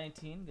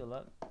 18-19. Good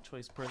luck.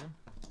 Choice Prism.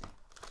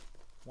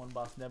 1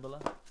 box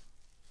Nebula.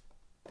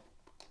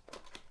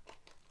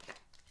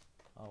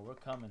 Oh, we're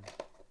coming.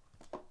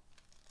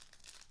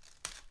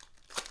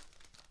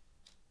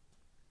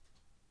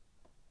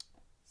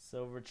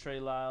 Silver Trey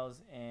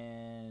Lyles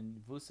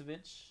and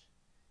Vucevic.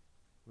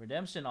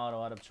 Redemption auto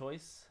out of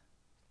Choice.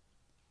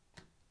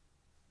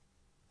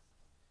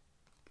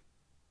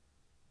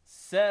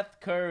 Seth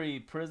Curry,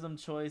 Prism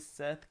Choice,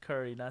 Seth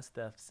Curry, not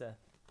Steph, Seth.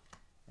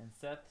 And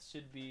Seth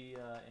should be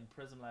in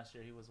Prism last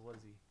year. He was, what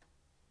is he?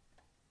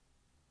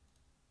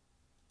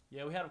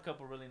 Yeah, we had a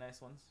couple really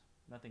nice ones.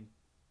 Nothing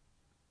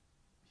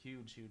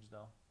huge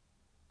though.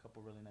 A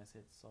couple really nice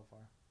hits so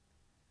far.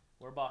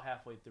 We're about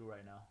halfway through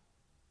right now.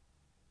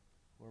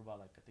 We're about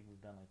like, I think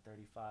we've done like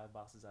 35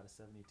 boxes out of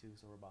 72,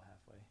 so we're about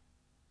halfway.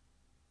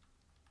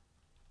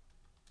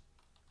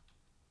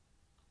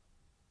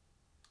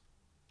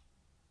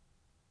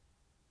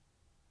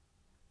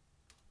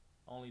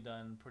 Only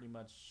done pretty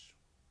much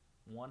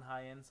 1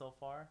 high end so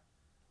far.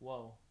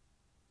 Whoa.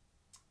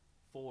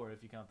 4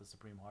 if you count the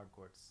Supreme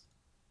Hardcourts.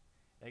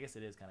 I guess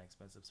it is kind of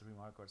expensive. Supreme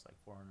Hardcourt's like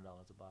 $400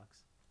 a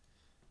box.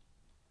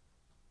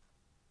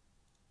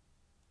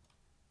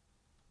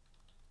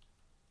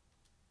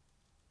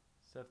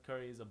 Seth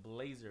Curry is a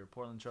Blazer.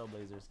 Portland Trail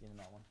Blazers getting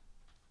that one.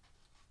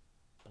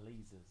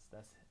 Blazers.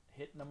 That's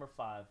hit number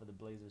 5 for the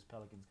Blazers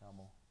Pelicans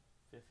combo.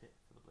 5th hit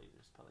for the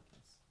Blazers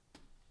Pelicans.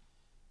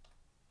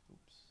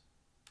 Oops.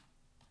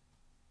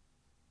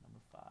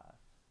 Number 5.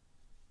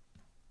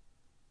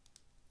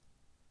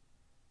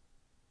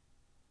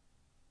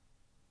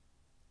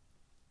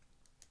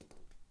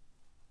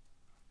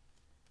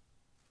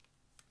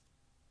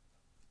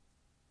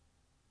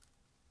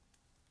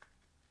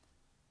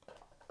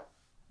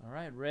 All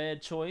right,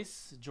 red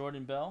Choice,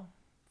 Jordan Bell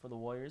for the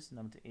Warriors,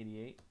 number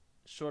 /88.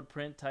 Short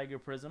print, Tiger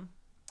Prism.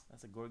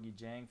 That's a Gorgie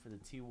Jang for the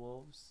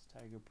T-Wolves.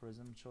 Tiger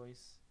Prism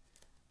Choice.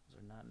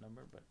 Those are not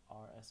numbered, but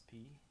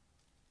RSP.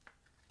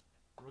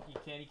 Rookie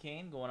Candy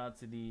Cane going out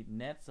to the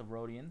Nets of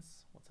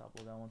Rhodians. We'll top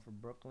load that one for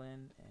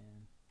Brooklyn,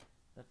 and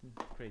nothing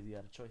crazy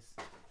out of Choice.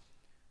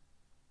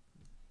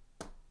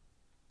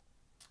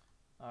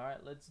 All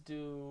right, let's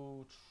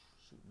do,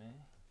 shoot,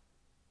 man.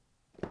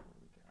 What do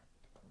we got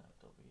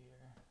left over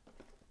here?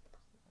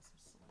 Some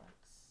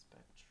Select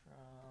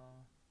Spectra.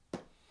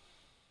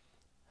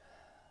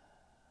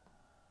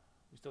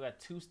 We still got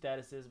 2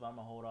 statuses, but I'm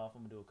going to hold off.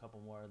 I'm going to do a couple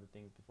more other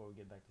things before we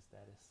get back to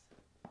status.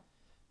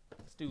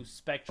 Let's do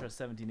Spectra,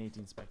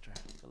 17-18 Spectra.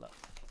 Good luck.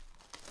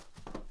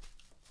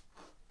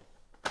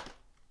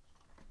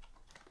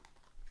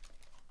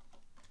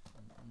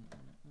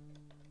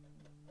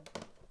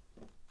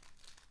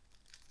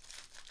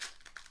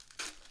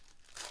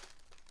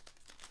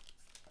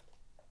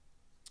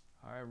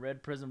 All right,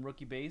 red Prism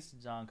rookie base,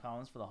 John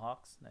Collins for the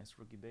Hawks. Nice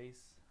rookie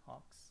base,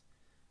 Hawks.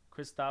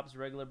 Kristaps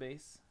regular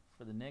base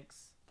for the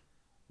Knicks.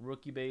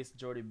 Rookie base,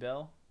 Jordy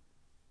Bell,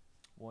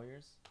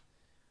 Warriors.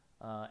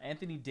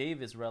 Anthony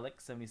Davis relic,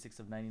 76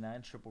 of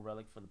 99, triple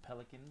relic for the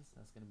Pelicans.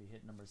 That's going to be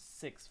hit number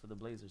 6 for the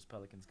Blazers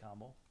Pelicans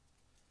combo.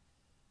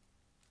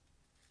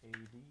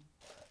 AD.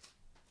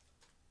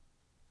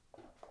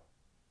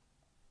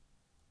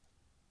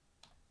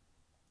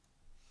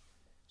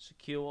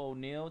 Shaquille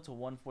O'Neal to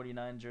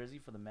 149 jersey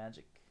for the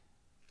Magic.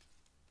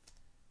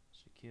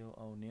 Shaquille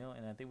O'Neal,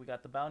 and I think we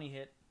got the bounty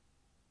hit.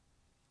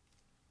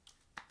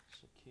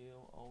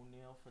 Shaquille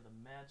O'Neal for the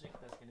Magic.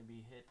 That's going to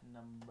be hit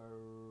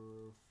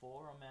number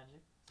 4 on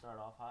Magic. Start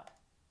off hot.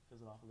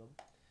 Fizzle off a little.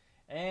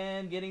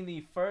 And getting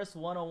the first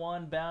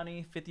 101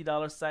 bounty,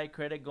 $50 site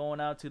credit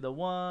going out to the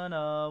one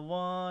of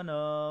one.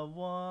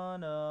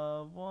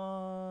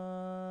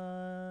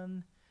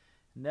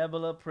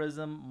 Nebula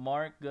Prism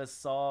Mark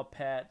Gasol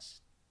patch.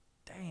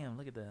 Damn,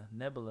 look at the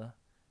Nebula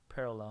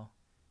parallel.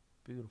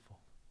 Beautiful.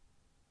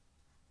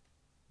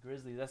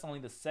 Grizzlies, that's only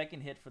the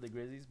 2nd hit for the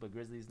Grizzlies, but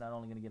Grizzlies not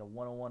only going to get a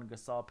 101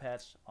 Gasol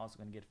patch, also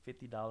going to get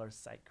 $50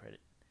 site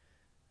credit.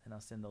 And I'll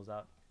send those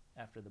out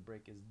after the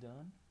break is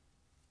done.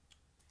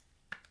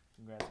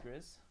 Congrats,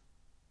 Grizz.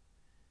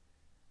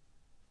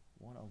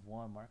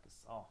 1/1,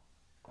 Marcus. Oh.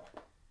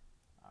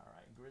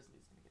 Alright,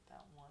 Grizzlies gonna get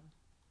that one.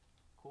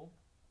 Cool.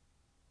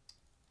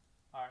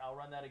 Alright, I'll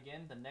run that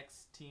again. The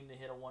next team to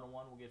hit a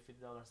 1/1 will get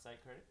 $50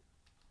 site credit.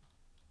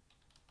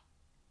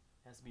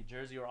 It has to be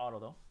jersey or auto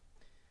though.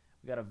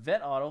 We got a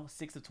vet auto,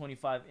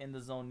 6/25 in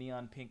the zone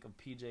neon pink of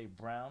PJ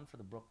Brown for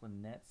the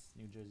Brooklyn Nets.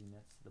 New Jersey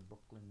Nets, the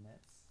Brooklyn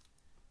Nets.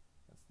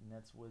 That's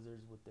Nets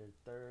Wizards with their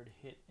third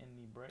hit in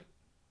the break.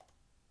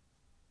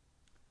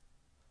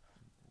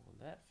 Will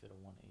that fit a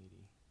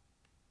 180?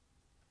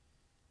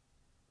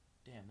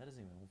 Damn, that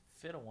doesn't even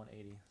fit a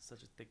 180.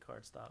 Such a thick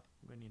card stock.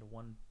 We're gonna need a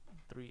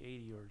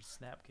 380 or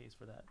snap case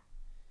for that.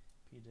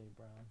 PJ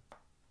Brown.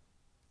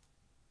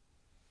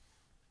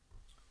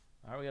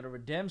 All right, we got a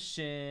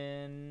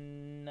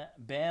redemption.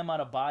 Bam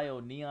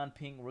Adebayo, neon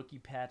pink rookie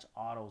patch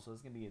auto. So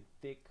it's gonna be a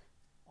thick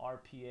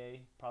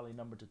RPA, probably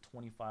numbered to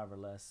 25 or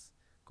less,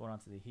 going on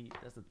to the Heat.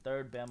 That's the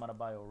third Bam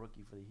Adebayo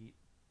rookie for the Heat.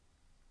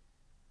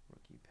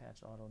 Rookie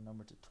patch auto,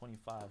 number to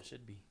 25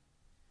 should be.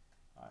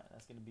 All right,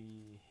 that's gonna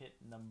be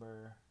hit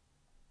number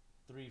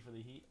 3 for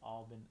the Heat.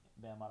 All been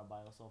Bam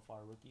Adebayo so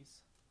far,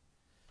 rookies.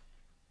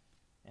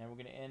 And we're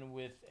gonna end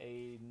with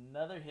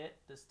another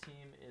hit. This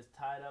team is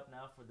tied up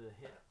now for the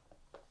hit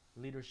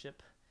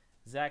leadership.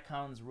 Zach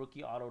Collins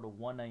rookie auto to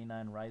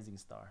 199 Rising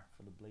Star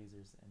for the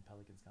Blazers and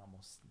Pelicans combo.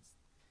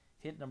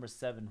 Hit number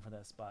 7 for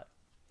that spot.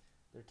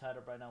 They're tied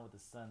up right now with the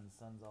Suns.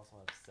 Suns also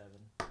have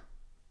 7.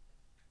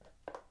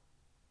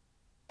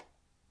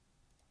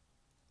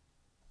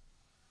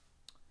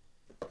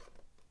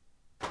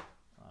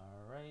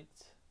 All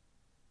right.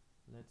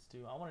 Let's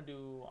do. I want to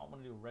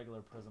do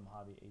regular Prism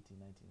Hobby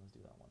 18-19. Let's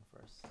do that one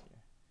first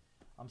here.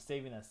 I'm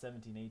saving that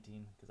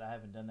 17-18 because I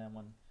haven't done that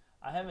one.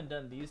 I haven't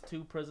done these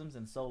two prisms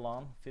in so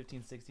long,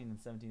 15-16 and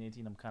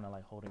 17-18. I'm kind of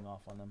like holding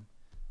off on them,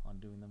 on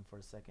doing them for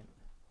a second.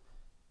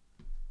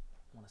 I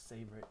want to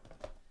savor it.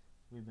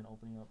 We've been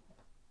opening up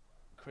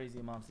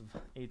crazy amounts of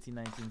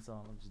 18-19, so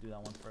I'll just do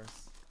that one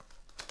first.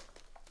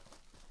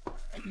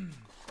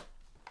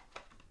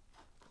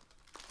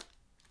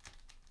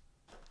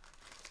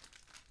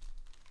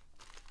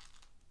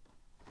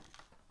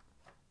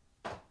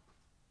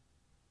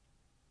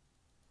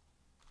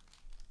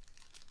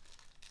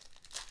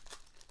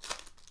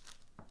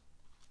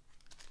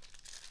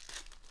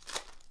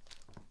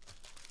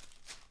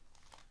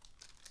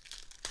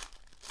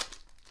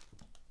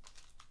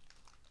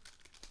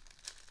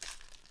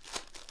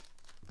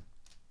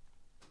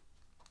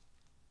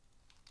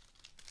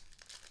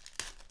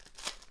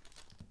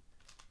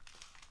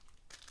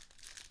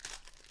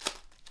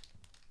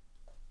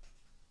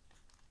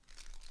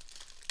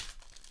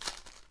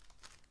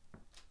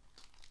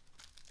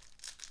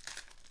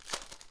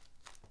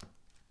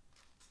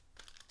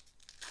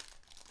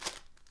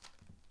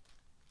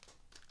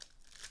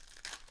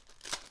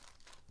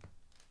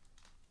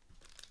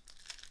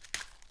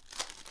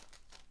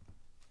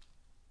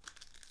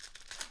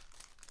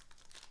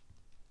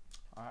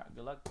 All right,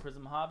 good luck,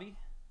 Prism Hobby.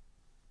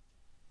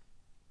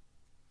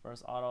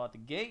 First auto at the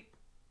gate.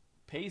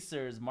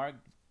 Pacers, Mark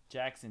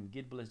Jackson,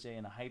 Gid Bless J,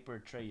 and a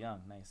hyper Trae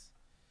Young. Nice.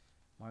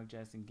 Mark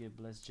Jackson, Gid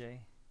Bless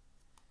J.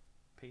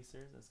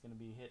 Pacers. That's going to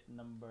be hit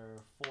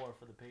number 4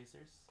 for the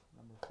Pacers.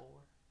 Number 4.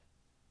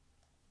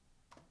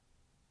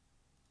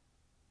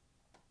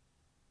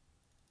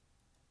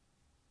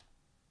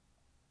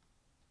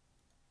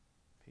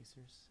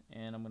 Pacers.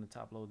 And I'm going to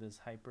top load this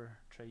hyper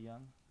Trae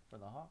Young for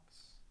the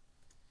Hawks.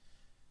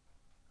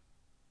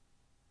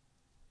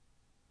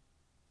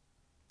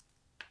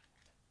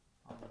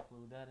 I'll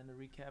include that in the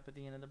recap at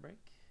the end of the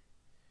break.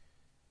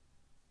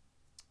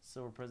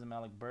 Silver Prism,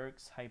 Alec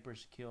Burks. Hyper,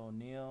 Shaquille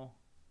O'Neal.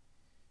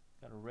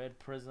 Got a red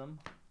Prism,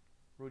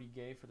 Rudy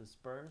Gay for the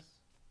Spurs.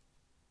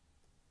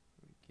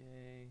 Rudy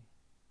Gay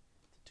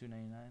to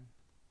 299.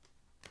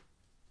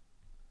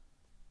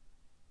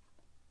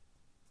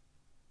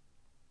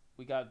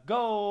 We got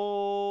gold.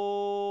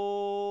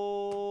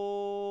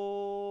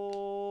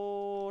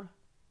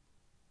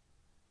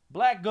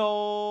 Black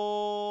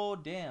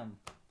gold. Damn.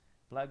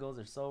 Black golds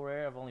are so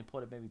rare. I've only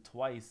put it maybe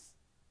twice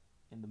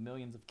in the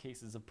millions of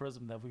cases of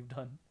Prism that we've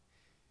done.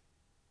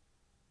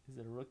 Is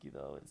it a rookie,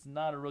 though? It's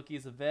not a rookie.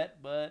 It's a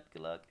vet, but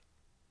good luck.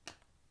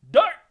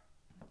 Dirt!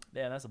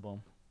 Damn, that's a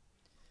boom.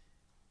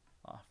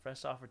 Oh,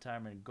 fresh off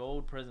retirement.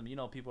 Gold Prism. You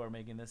know people are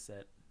making this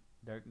set.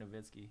 Dirk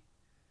Nowitzki.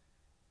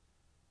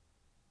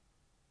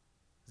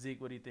 Zeke,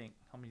 what do you think?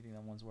 How many do you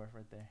think that one's worth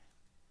right there?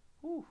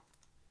 Whew.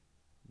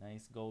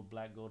 Nice gold,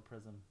 black gold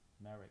Prism.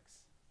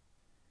 Merrick's.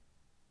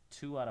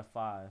 2 out of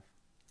 5.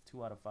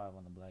 2 out of 5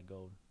 on the black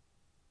gold.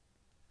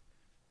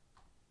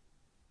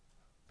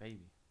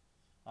 Baby.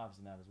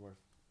 Obviously not as worth.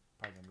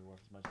 Probably gonna be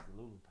worth as much as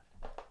the Lulu.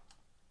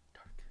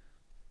 Dark.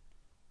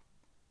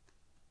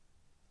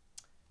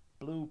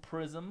 Blue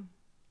Prism.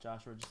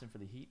 Josh Richardson for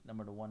the Heat.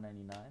 Number to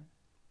 199.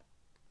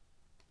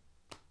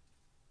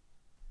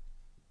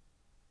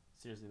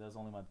 Seriously, that's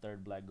only my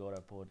 3rd black gold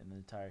I pulled in the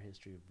entire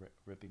history of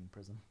ripping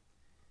Prism.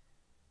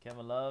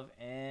 Kevin Love.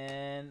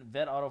 And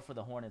vet auto for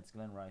the Hornets.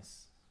 Glenn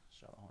Rice.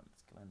 Charlotte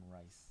Hornets. Glenn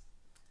Rice.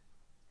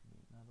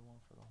 Another one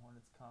for the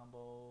Hornets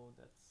combo.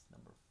 That's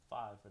Number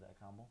 5 for that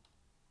combo.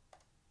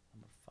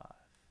 Number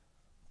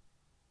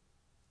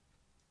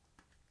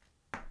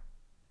 5.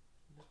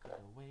 Look at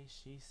the way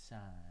she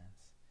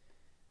shines.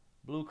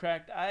 Blue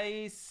cracked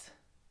ice.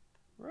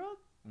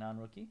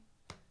 Non-rookie.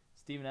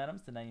 Steven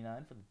Adams to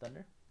 99 for the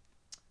Thunder.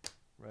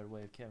 Red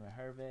wave Kevin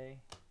Hervey.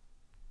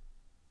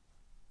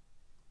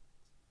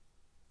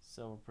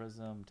 Silver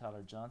prism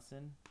Tyler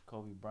Johnson.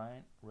 Kobe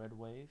Bryant. Red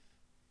wave.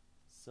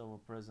 Silver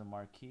prism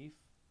Markeith.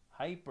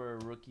 Hyper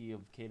rookie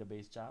of Kata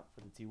base chop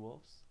for the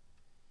T-Wolves.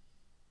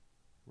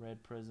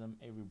 Red prism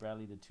Avery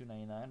Bradley to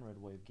 299.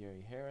 Red wave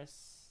Gary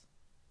Harris.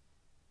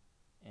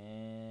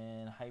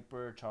 And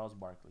hyper Charles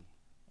Barkley.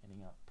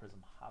 Ending up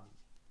prism hobby.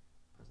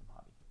 Prism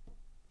hobby.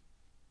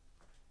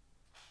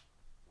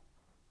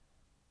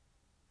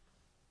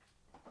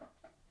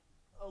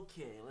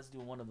 Okay, let's do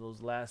one of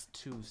those last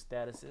 2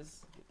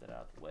 statuses. Get that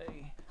out of the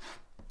way.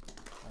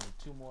 Only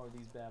 2 more of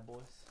these bad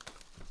boys.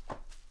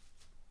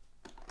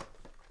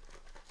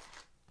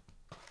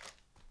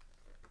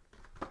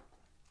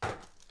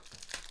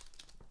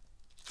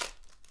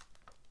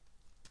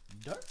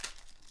 Dirt.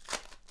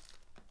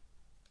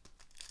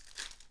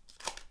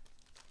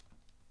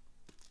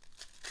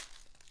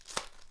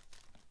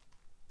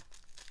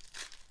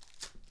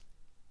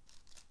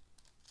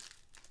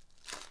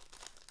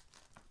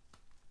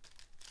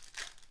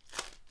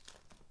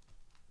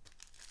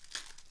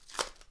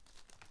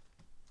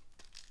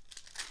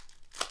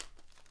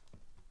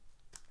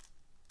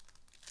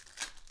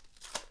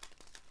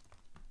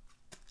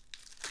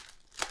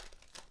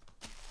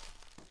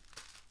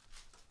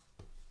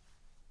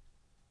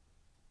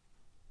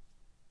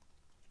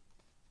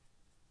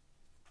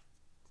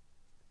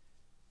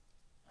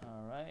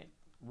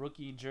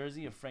 Rookie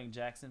jersey of Frank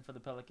Jackson for the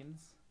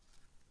Pelicans.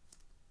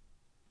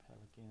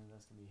 Pelicans,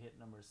 that's going to be hit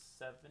number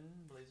 7,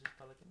 Blazers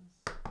Pelicans.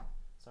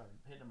 Sorry,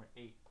 hit number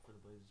 8 for the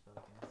Blazers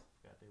Pelicans.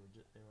 Forgot they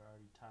were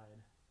already tied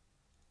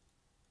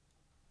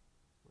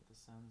with the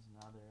Suns.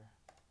 Now they're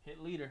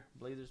hit leader,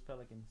 Blazers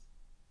Pelicans.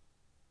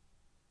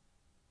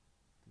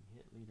 The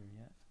hit leader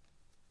yet.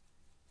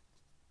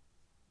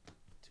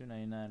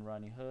 299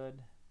 Rodney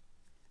Hood.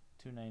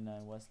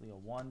 299 Wesley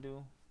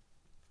Owandu.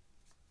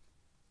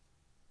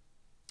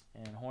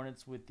 And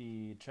Hornets with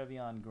the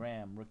Trevion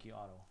Graham rookie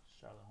auto.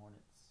 Charlotte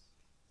Hornets.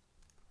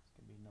 It's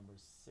going to be number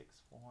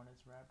 6 for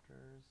Hornets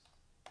Raptors.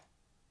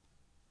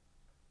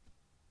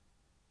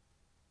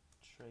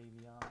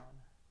 Trevion.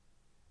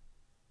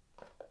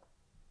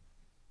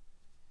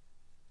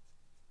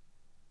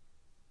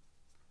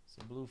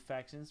 So blue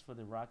factions for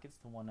the Rockets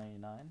to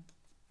 199.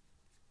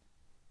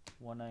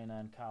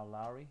 199 Kyle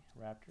Lowry,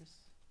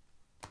 Raptors.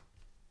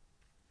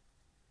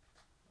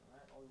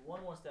 Alright, only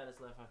one more status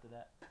left after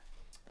that.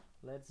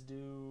 Let's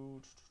do,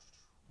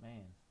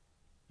 man,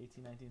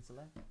 18-19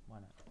 select? Why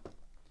not?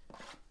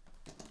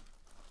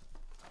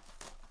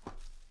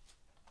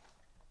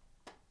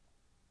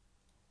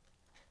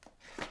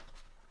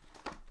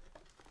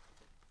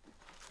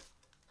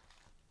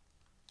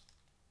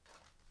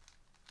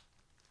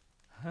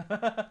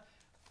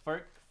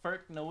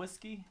 Ferk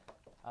Nowitzki.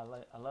 I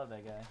love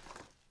that guy.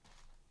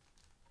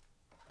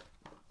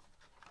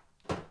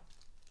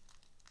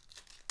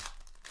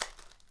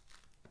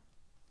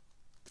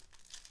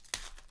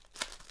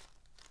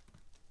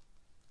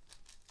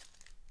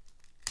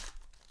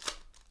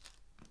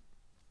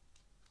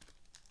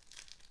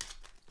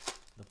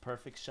 The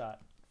perfect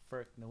shot,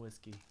 Ferk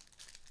Nowitzki.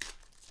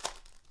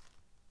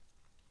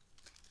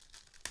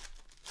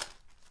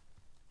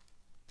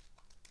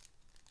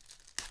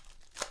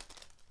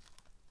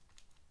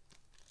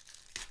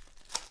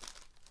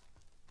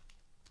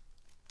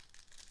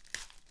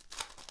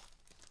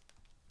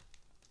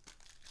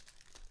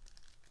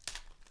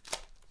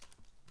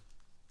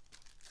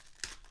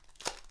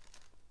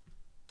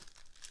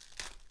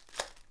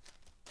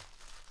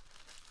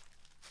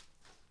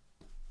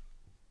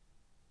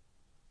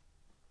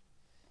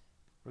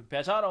 Rookie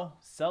patch auto,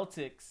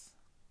 Celtics,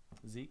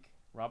 Zeke,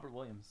 Robert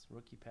Williams,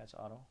 rookie patch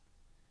auto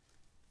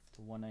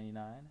to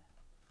 199.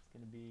 It's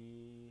going to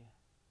be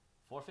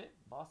forfeit,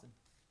 Boston.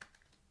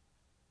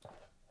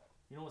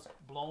 You know what's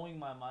blowing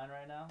my mind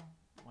right now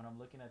when I'm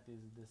looking at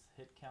this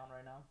hit count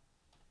right now?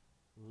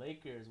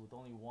 Lakers with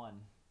only 1,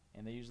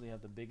 and they usually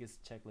have the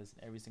biggest checklist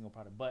in every single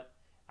product. But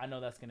I know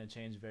that's going to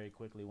change very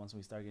quickly once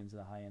we start getting to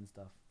the high-end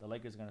stuff. The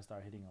Lakers are going to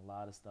start hitting a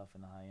lot of stuff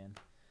in the high-end.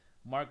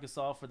 Marc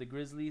Gasol for the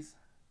Grizzlies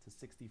to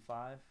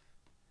 65,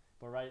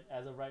 but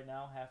as of right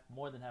now, a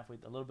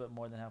little bit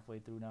more than halfway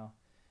through now.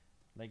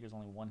 Lakers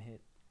only 1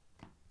 hit.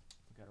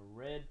 We got a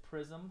red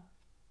prism,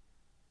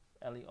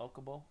 Eli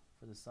Okubo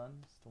for the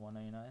Suns to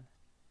 199.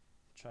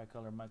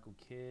 Tricolor Michael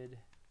Kidd,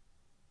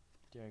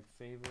 Derek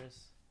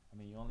Favors. I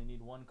mean, you only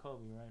need 1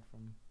 Kobe, right,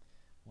 from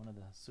one of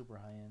the super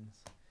high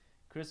ends.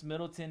 Chris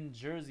Middleton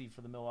jersey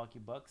for the Milwaukee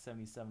Bucks,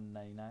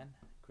 77.99.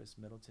 Chris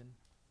Middleton.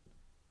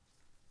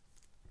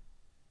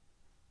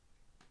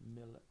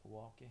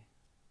 Milwaukee.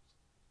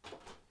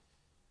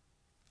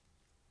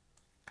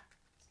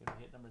 It's gonna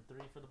hit number 3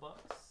 for the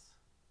Bucks.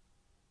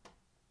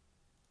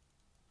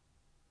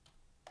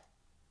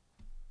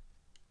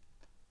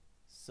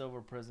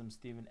 Silver Prism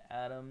Steven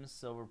Adams,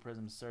 Silver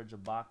Prism Serge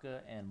Ibaka,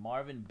 and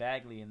Marvin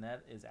Bagley, and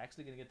that is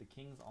actually going to get the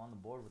Kings on the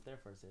board with their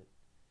first hit.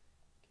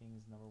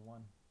 Kings number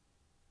 1.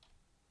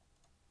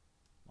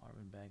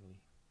 Marvin Bagley.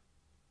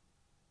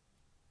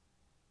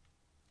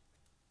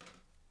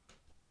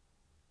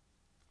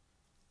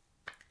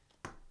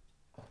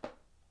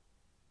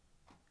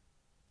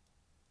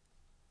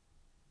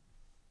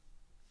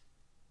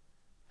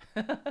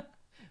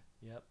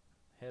 Yep,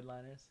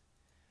 headliners.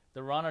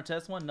 The Ron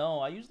Artest one? No,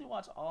 I usually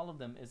watch all of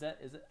them.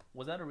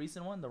 Was that a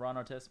recent one? The Ron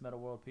Artest Meta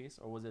World Peace,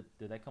 or did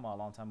that come out a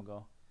long time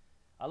ago?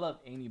 I love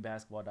any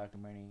basketball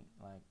documentary,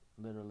 like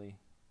literally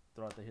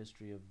throughout the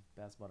history of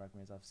basketball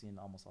documentaries. I've seen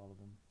almost all of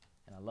them,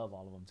 and I love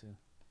all of them too.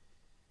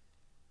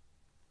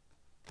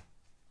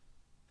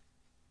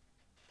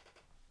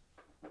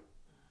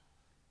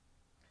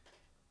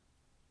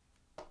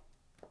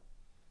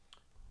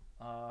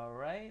 All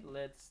right,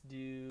 let's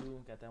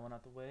do. Got that one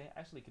out the way.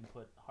 Actually, can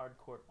put hard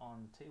court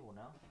on the table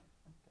now.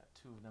 Got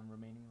 2 of them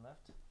remaining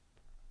left.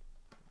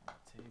 On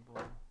the table.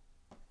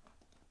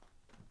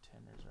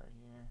 Contenders right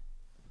here.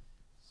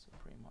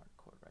 Supreme hard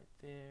court right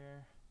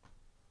there.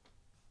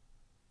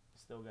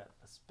 Still got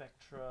a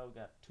Spectra. We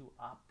got 2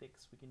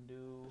 optics we can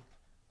do.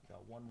 We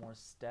got 1 more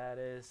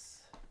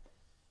status.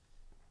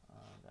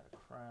 Got a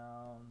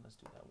crown. Let's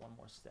do that 1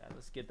 more status.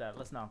 Let's get that.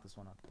 Let's knock this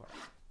one out the park.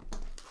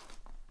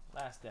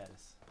 Last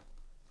status.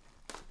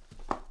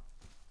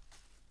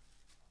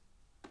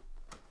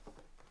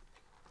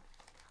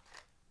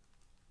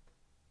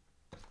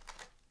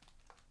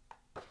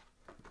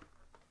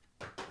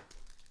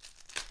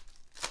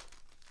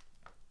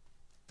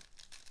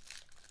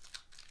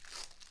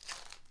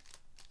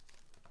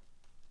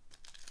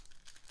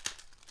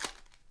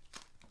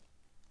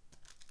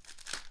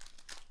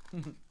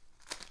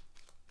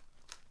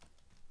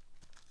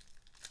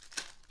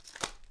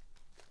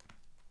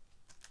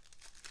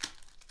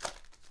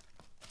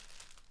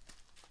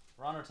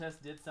 Ron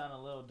Artest did sound a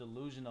little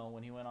delusional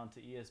when he went on to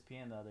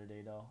ESPN the other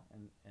day, though,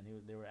 and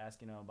they were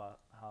asking him about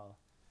how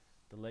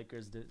the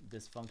Lakers'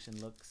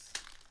 dysfunction looks.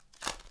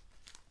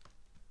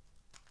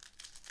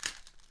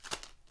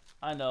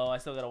 I know, I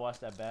still gotta watch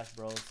that Bash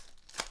Bros.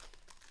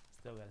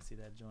 Still gotta see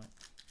that joint.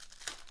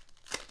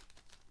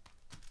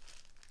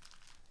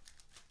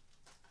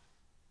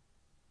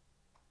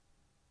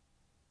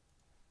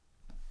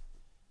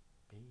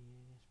 Bash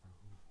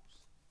Bros.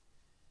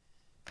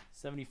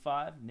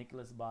 75,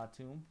 Nicholas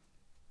Batum.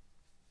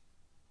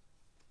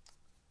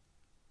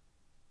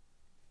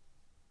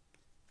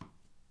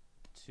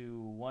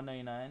 To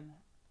 199,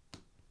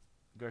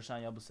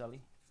 Gershon Yabusele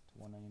to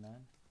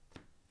 199.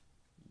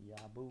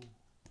 Yabu,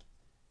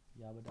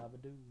 yabba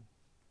dabba doo.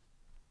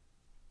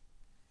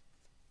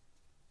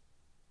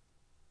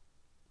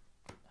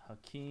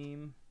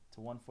 Hakeem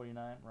to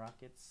 149,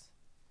 Rockets.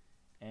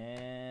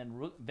 And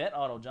vet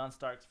auto, John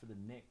Starks for the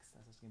Knicks.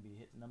 That's just gonna be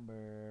hit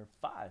number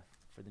 5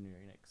 for the New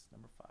York Knicks.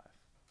 Number 5,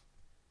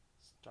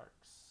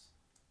 Starks.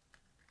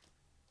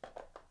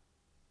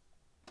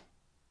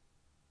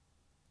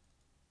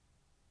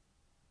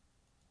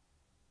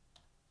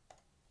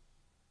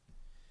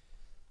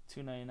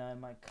 $2.99,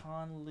 Mike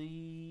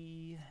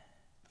Conley.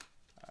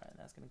 All right,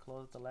 that's gonna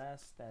close the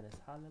last status.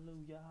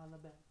 Hallelujah, holla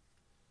back.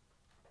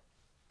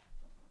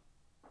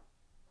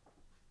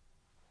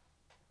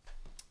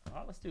 All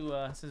right, let's do.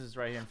 Since it's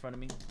right here in front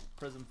of me,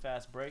 Prism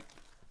Fast Break.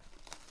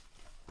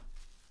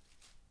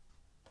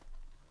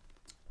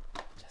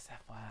 Just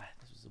FYI,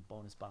 this was a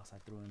bonus box I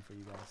threw in for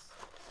you guys.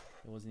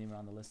 It wasn't even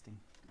on the listing.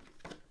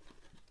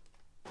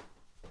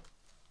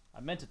 I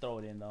meant to throw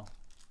it in though.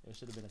 It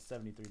should have been a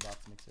 73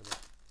 box mixer. But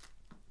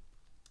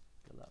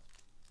good luck.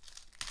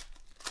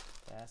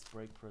 Fast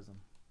Break Prism.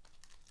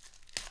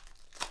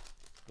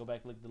 Go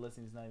back, look at the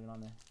listing. It's not even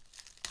on there.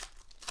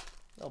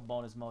 Little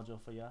bonus mojo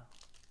for y'all.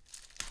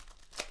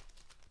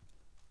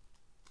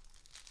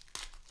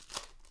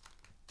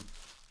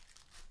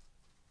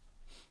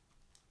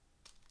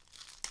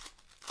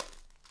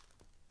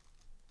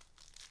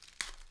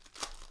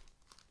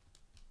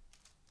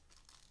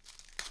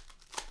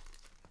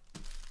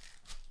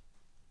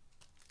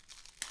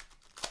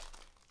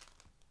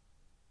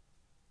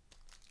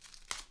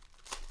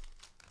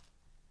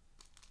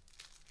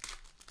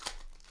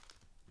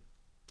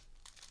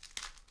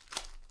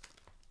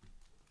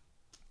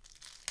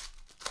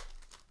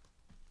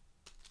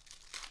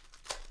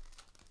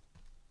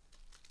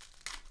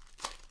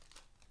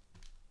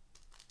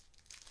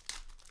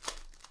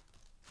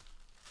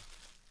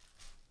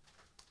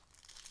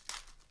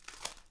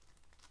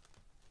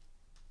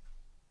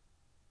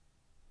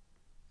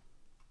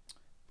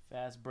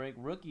 Fast Break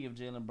Rookie of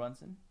Jalen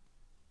Brunson.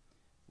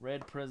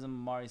 Red Prism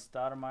Mari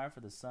Stoudemire for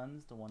the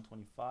Suns to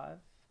 125.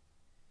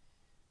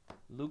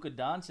 Luka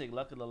Doncic,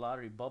 Luck of the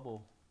Lottery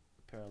Bubble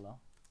parallel.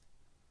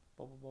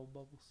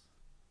 Bubbles.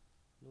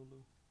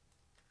 Lulu.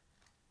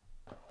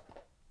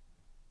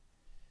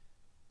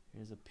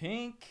 Here's a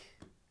pink.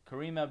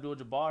 Kareem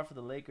Abdul-Jabbar for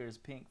the Lakers.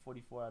 Pink,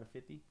 44 out of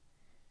 50.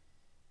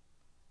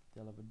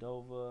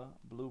 Dellavedova.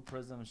 Blue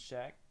Prism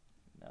Shaq.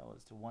 That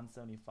was to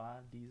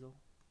 175. Diesel.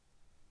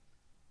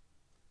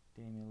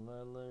 Damian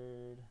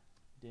Lillard,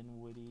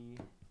 Dinwiddie.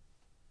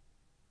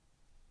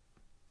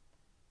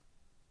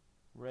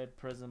 Red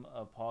Prism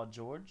of Paul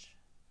George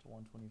to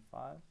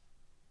 125.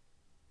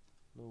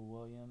 Lou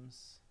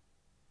Williams.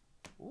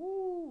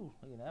 Ooh,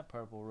 look at that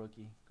purple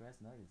rookie.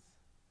 Congrats, Nuggets.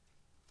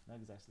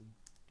 Nuggets actually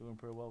doing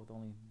pretty well with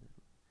only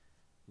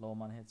low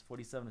amount of hits.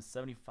 47 to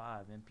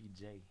 75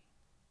 MPJ.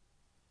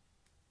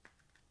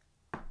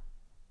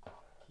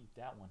 Keep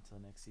that one till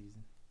next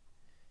season.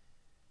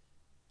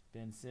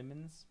 Ben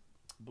Simmons.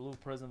 Blue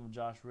Prism of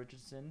Josh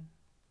Richardson.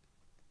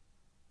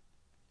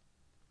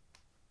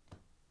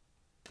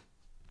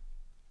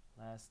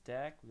 Last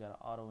stack. We got an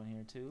auto in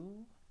here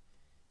too.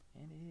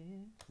 And it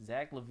is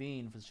Zach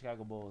LaVine for the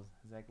Chicago Bulls.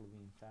 Zach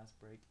LaVine, fast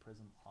break,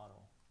 Prism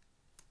auto.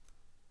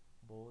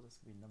 Bulls, this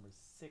could be number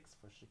 6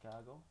 for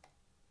Chicago.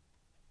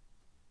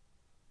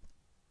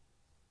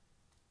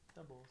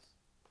 The Bulls.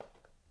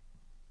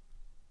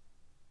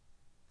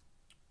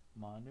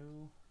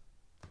 Manu.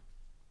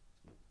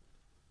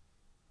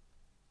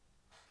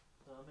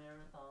 The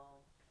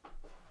marathon. The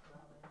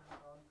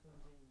marathon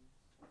continues.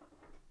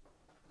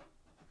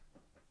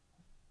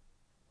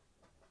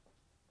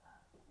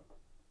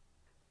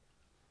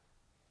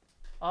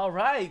 All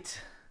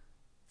right.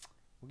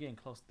 We're getting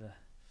close to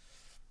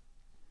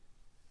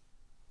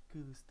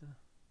good stuff.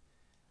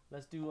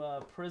 Let's do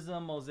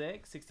Prism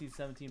Mosaic,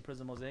 16-17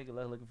 Prism Mosaic.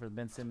 Looking for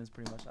Ben Simmons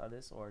pretty much out of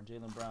this, or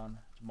Jaylen Brown,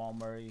 Jamal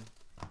Murray,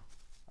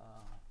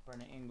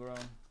 Brandon Ingram,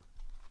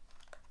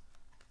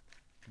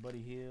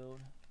 Buddy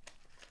Hield.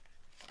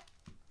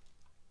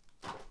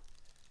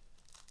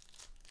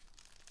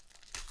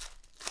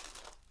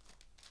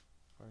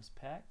 First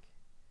pack.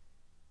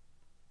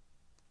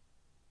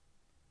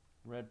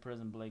 Red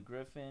Prism Blake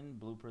Griffin,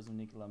 Blue Prism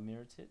Nikola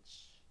Mirotic.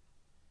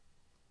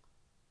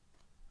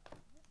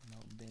 No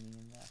Benny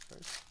in that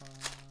first one.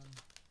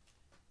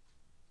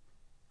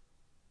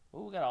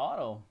 Oh, we got an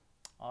auto.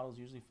 Autos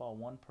usually fall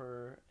one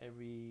per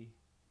every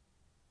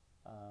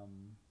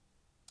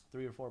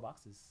 3 or 4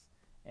 boxes.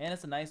 And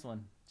it's a nice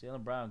one.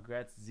 Jaylen Brown,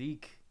 congrats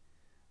Zeke.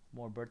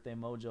 More birthday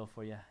mojo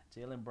for you.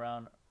 Jaylen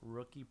Brown,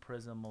 Rookie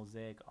Prism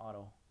Mosaic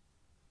Auto.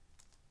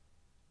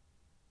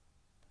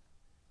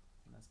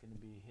 And that's going to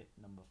be hit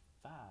number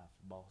 5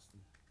 for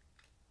Boston.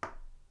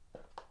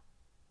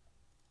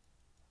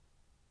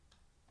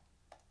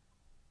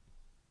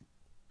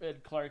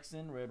 Red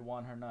Clarkson, Red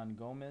Juan Hernan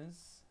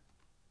Gomez,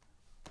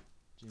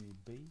 Jimmy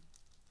B.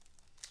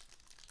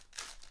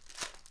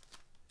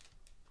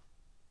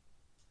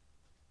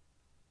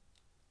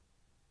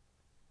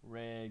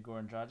 Red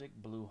Goran Dragic,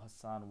 Blue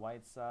Hassan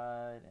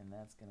Whiteside, and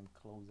that's going to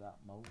close out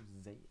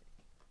Mosaic.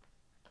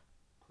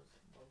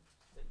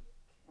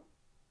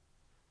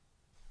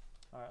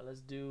 All right, let's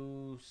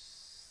do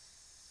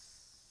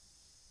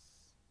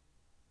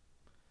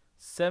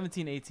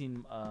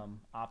 17-18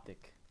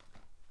 Optic.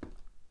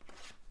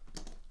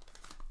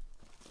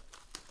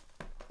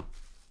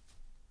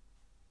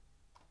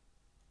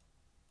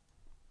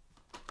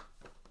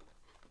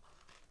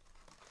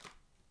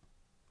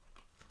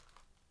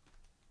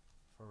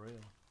 For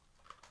real.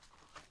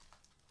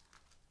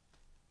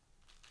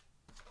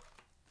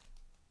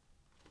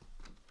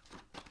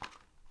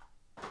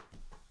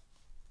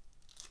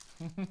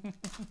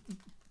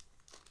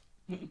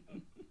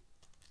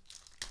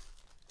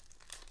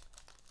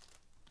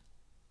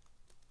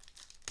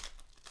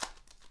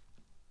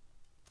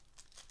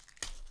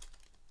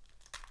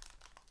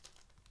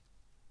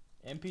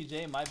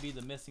 MPJ might be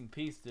the missing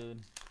piece,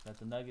 dude, that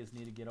the Nuggets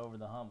need to get over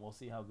the hump. We'll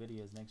see how good he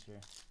is next year.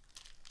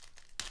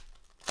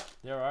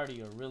 They're already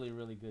a really,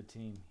 really good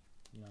team,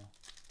 you know.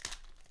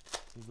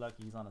 He's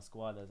lucky he's on a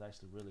squad that's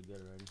actually really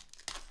good already.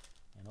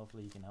 And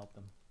hopefully he can help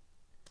them.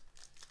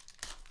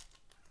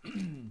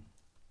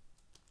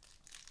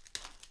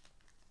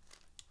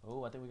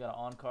 Oh, I think we got an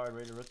on-card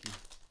rated rookie.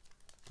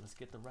 Let's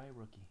get the right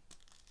rookie.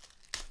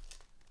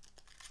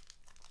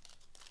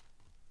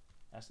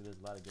 Actually, there's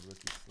a lot of good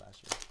rookies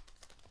last year.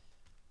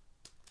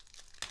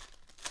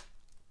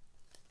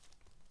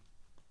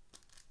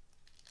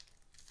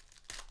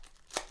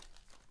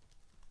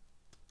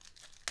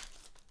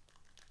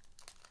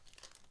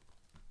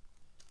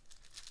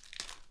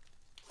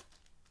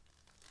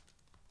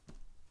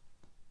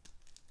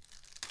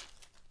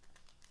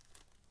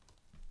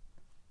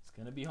 It's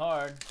going to be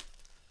hard.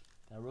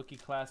 That rookie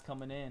class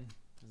coming in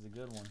is a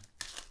good one.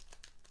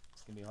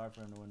 It's going to be hard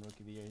for him to win Rookie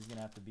of the Year. He's going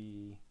to have to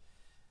be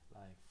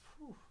like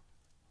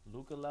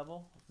Luka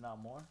level, if not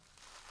more.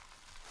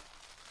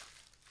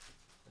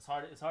 It's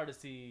hard to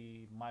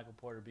see Michael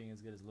Porter being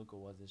as good as Luka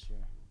was this year.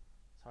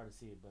 It's hard to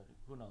see it, but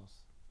who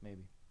knows?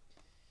 Maybe.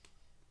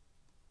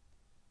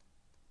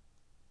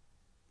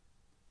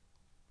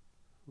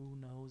 Who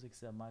knows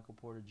except Michael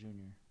Porter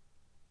Jr.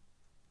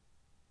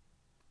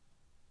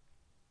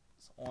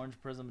 It's Orange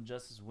Prism of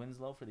Justice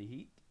Winslow for the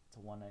Heat to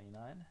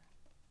 199.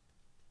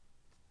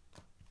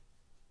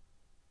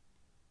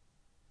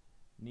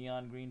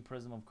 Neon Green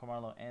Prism of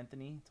Carmelo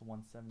Anthony to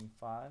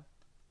 175.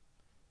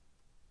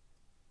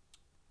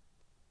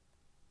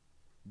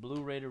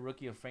 Blue Raider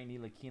Rookie of Frank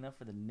Ntilikina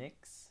for the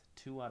Knicks,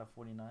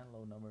 2/49,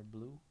 low numbered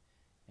blue.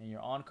 And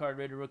your on-card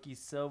rated rookie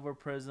silver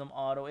prism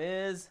auto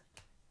is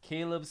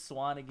Caleb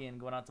Swanigan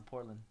going out to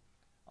Portland.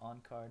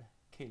 On-card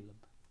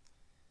Caleb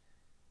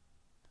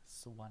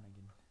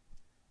Swanigan.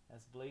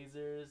 That's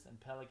Blazers and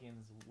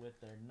Pelicans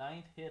with their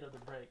 9th hit of the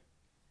break.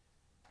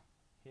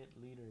 Hit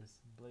leaders.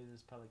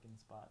 Blazers Pelicans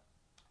spot.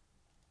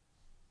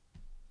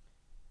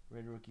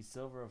 Rated rookie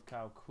silver of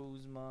Kyle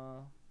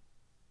Kuzma.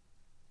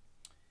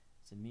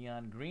 It's a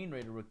neon green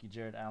rated rookie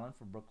Jared Allen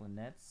for Brooklyn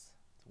Nets.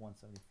 It's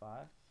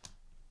 175.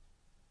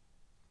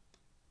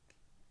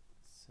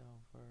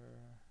 Silver.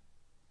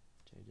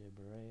 JJ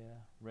Barea.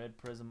 Red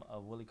prism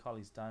of Willie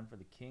Cauley-Stein for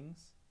the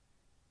Kings.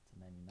 It's a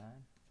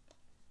 99.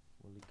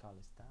 Willie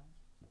Cauley-Stein.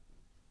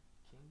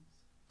 Kings.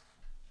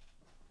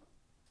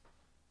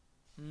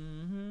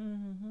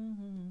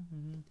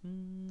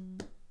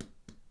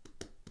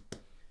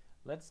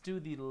 Let's do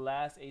the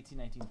last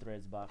 18-19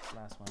 threads box.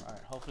 Last one. All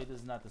right. Hopefully this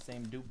is not the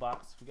same dupe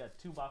box. We got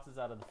 2 boxes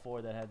out of the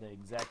 4 that had the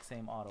exact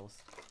same autos.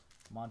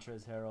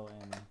 Montrezl Harrell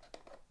and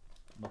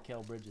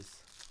Mikal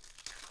Bridges.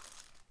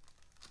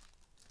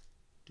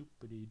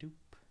 Doopity doop.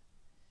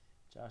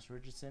 Josh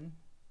Richardson,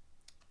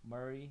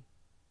 Murray,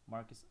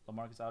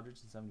 LaMarcus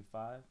Aldridge in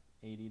 75,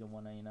 80 to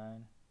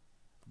 199.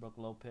 Brook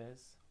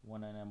Lopez,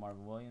 199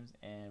 Marvin Williams,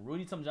 and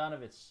Rudy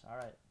Tomjanovich. All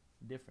right,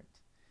 different.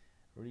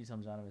 Rudy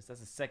Tomjanovich. That's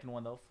the second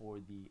one though for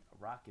the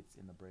Rockets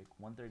in the break.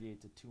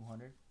 138 to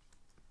 200.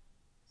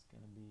 It's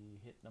gonna be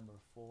hit number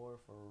 4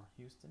 for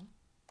Houston.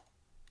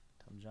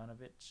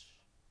 Tomjanovich.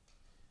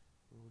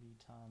 Rudy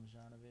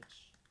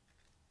Tomjanovich.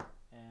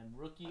 And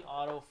rookie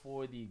auto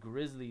for the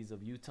Grizzlies of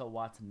Yuta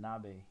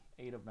Watanabe.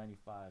 8 of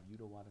 95.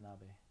 Yuta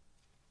Watanabe.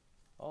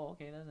 Oh,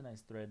 okay. That's a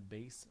nice thread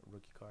base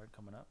rookie card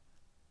coming up.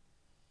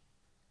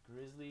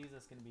 Grizzlies.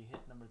 That's going to be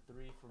hit number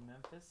 3 for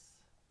Memphis.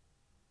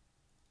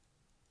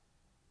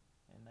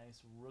 A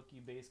nice rookie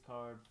base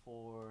card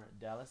for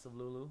Dallas of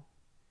Lulu.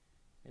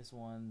 This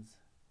one's...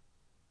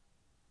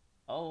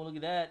 Oh, look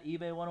at that.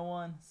 eBay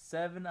 101.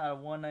 7 out of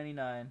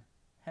 199.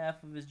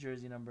 Half of his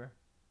jersey number.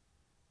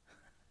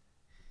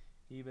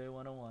 eBay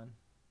 101.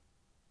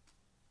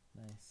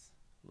 Nice.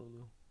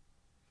 Lulu.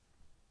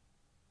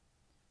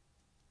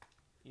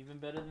 Even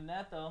better than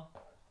that, though.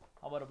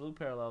 How about a blue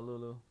parallel,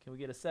 Lulu? Can we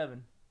get a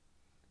 7?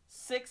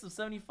 6 of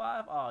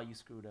 75? Oh, you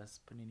screwed us,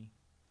 Panini.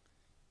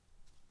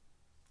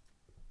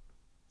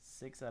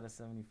 6 out of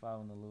 75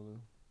 on the Lulu.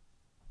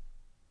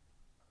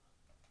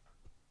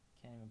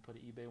 Can't even put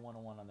an eBay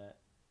 101 on that.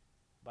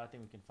 But I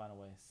think we can find a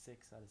way.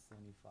 6 out of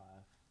 75.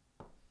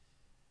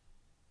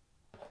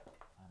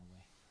 Find a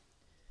way.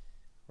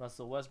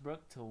 Russell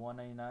Westbrook to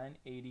 199,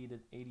 80 to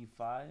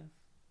 85.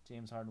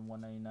 James Harden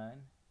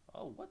 199.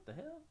 Oh, what the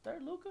hell?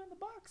 Third Luka in the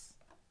box.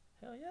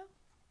 Hell yeah.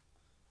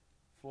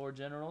 Floor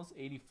Generals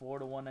 84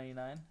 to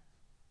 199.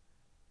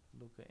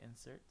 Luka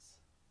inserts.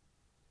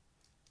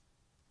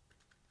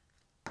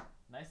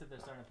 Nice that they're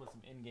starting to put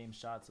some in-game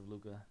shots of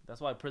Luka.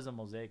 That's why Prism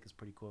Mosaic is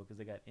pretty cool because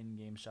they got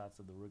in-game shots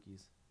of the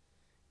rookies.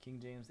 King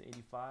James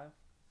 85.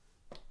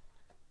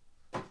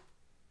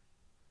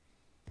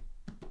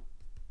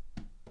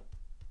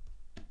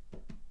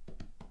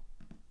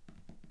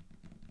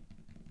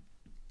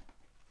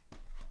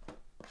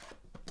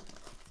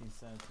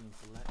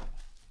 Select.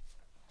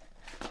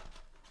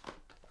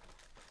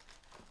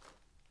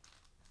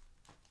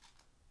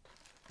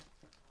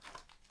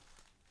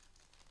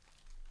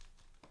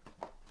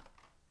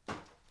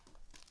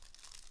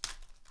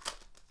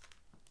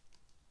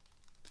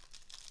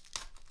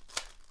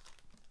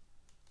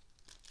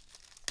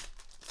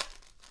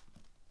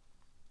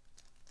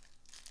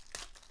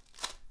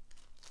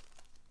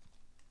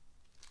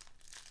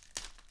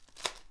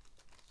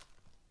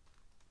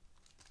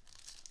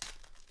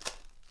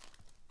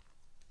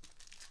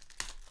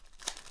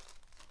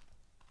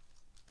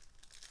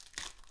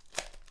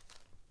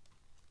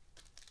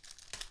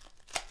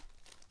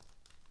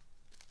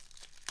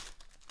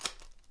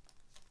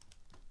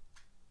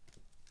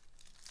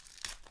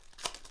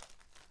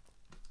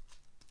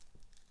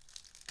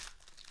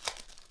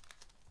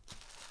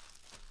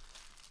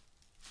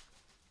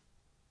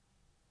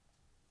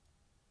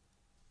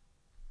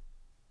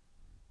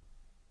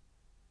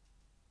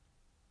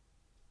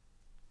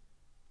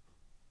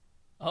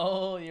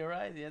 Oh, you're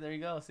right. Yeah, there you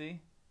go. See?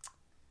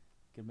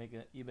 Could make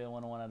an eBay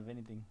 101 out of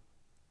anything.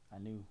 I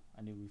knew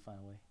we'd find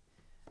a way.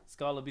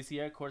 Scala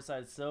BCR,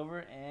 courtside silver.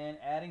 And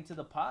adding to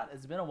the pot,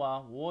 it's been a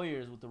while.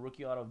 Warriors with the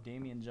rookie auto of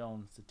Damian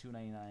Jones to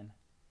 $2.99.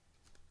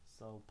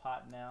 So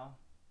pot now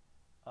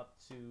up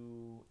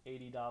to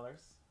 $80. I'm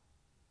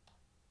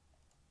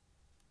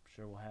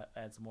sure we'll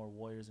add some more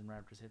Warriors and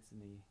Raptors hits in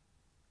the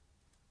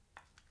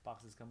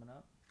boxes coming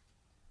up.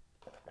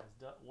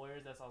 That's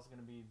Warriors. That's also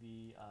going to be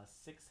the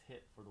 6th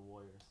hit for the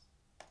Warriors.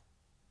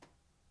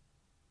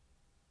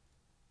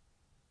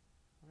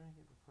 We're going to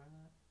get before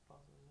that.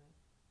 Possibly that.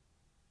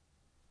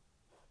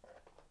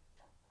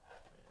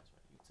 Wait, that's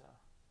right. Utah.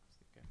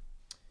 Okay.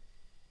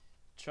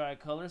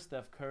 Tricolor.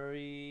 Steph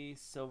Curry.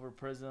 Silver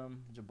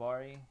Prism.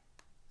 Jabari.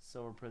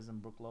 Silver Prism.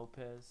 Brook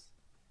Lopez.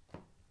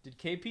 Did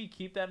KP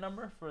keep that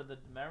number for the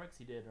Mavericks?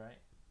 He did, right?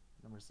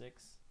 Number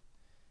 6.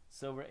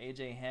 Silver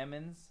AJ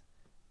Hammonds.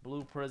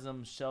 Blue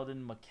Prism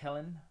Sheldon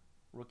McKellen,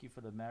 rookie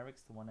for the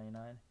Mavericks to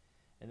 199.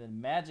 And then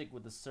Magic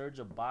with the Serge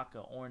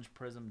Ibaka Orange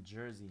Prism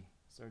jersey.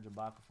 Serge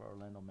Ibaka for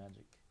Orlando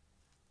Magic.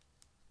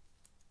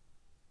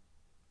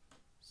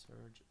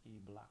 Serge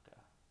Ibaka.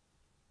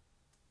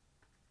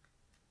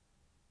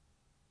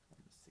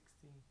 Number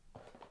 60.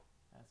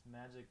 That's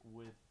Magic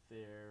with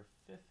their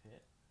 5th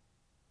hit.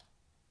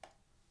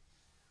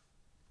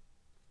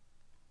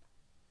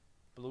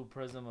 Blue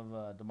Prism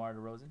of DeMar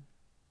DeRozan.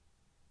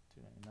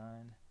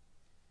 299.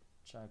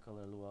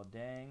 Tricolor Luol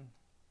Deng.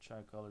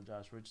 Tricolor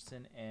Josh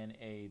Richardson. And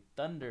a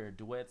Thunder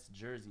Duets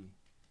jersey.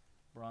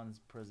 Bronze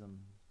Prism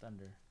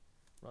Thunder.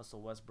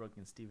 Russell Westbrook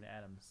and Steven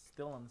Adams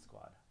still on the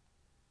squad.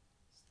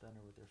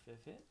 Thunder with their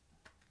 5th hit.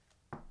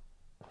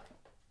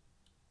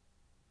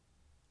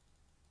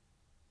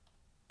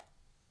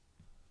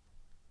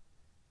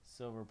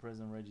 Silver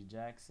Prism Reggie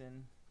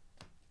Jackson.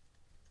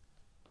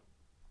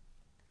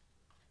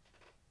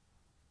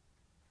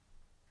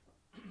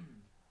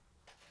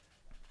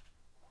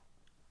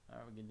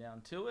 Alright, we get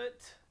down to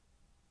it.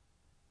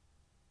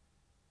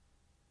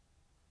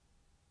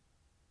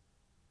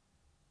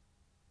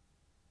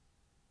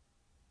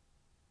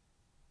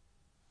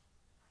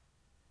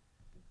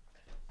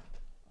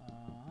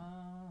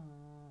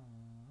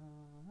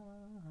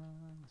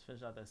 Let's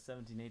finish out that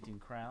 17-18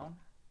 crown.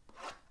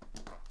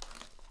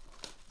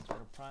 Let's get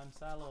a Prime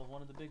Silo of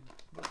one of the big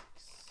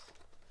books.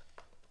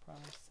 Prime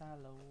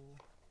Silo.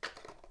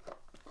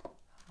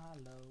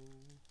 Hello.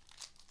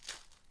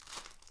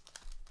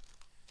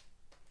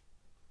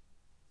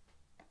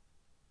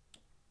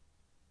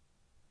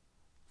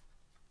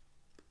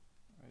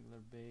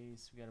 Regular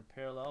base. We got a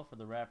parallel for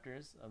the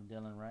Raptors of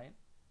Dylan Wright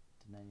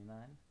to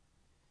 99.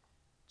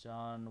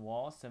 John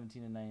Wall,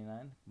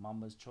 17/99.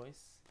 Mamba's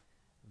Choice.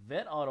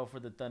 Vet auto for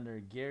the Thunder,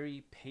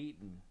 Gary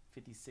Payton,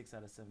 56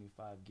 out of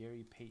 75.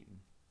 Gary Payton.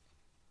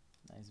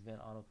 Nice vet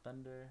auto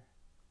Thunder.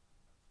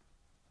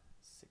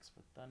 6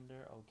 for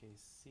Thunder,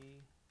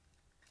 OKC.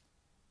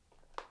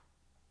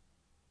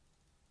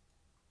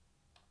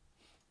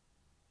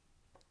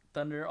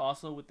 Thunder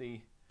also with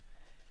the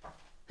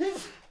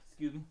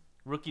excuse me,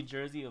 rookie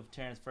jersey of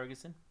Terrence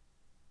Ferguson.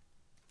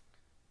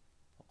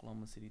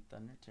 Oklahoma City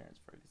Thunder, Terrence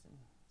Ferguson.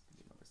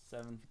 Number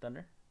 7 for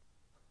Thunder.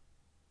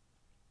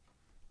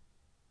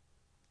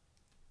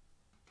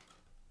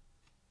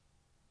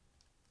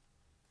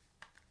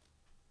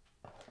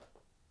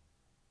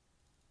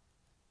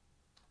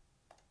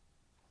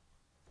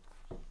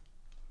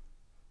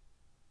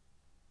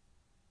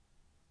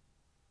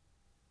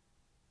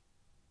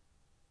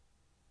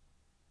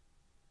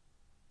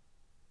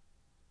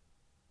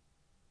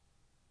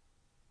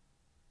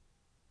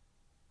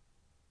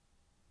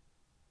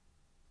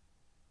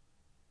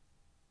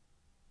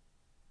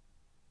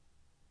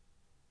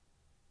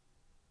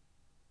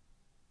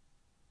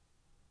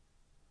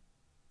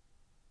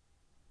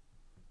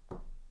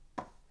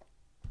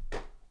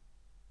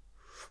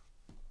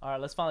 All right,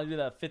 let's finally do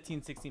that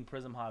 15-16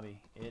 Prism hobby.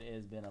 It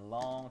has been a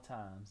long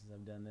time since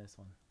I've done this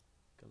one.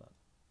 Good luck.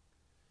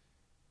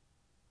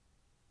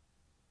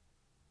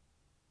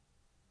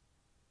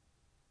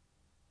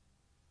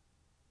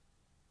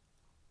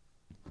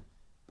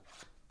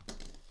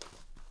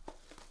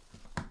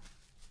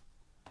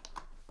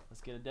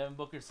 Let's get a Devin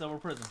Booker Silver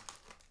Prism.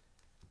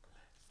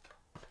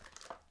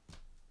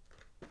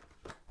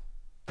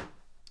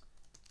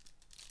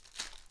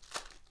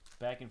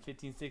 Back in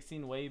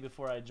 15-16, way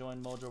before I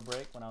joined Mojo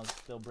Break, when I was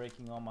still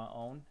breaking on my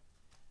own.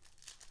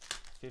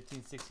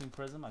 15-16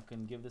 Prism, I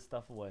couldn't give this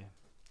stuff away.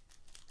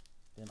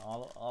 Then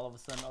all of a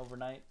sudden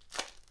overnight,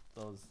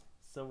 those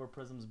silver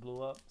prisms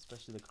blew up,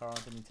 especially the Karl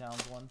Anthony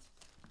Towns ones.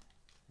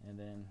 And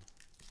then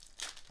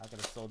I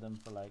could have sold them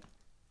for like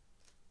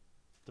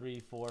 3,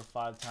 4,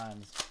 5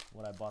 times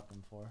what I bought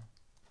them for.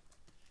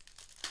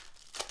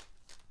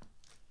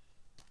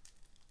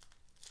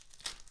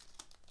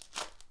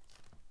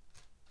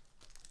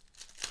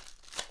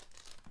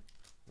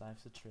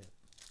 Life's a trip.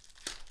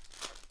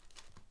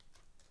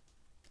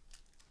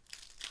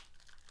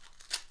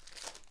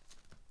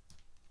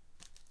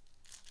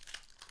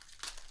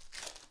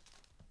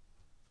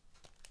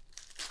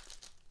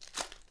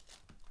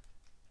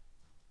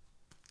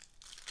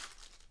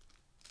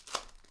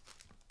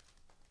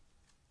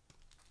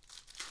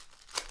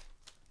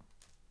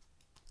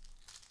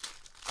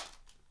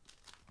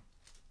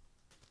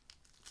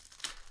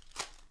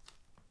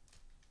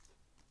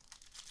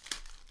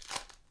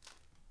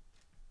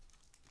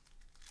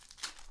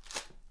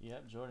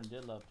 Yep, Jordan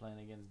did love playing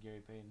against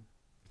Gary Payton.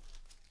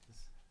 His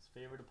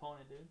favorite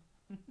opponent,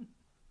 dude.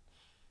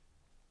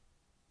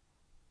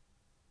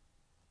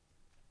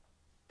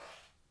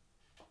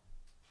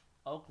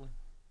 Oakland.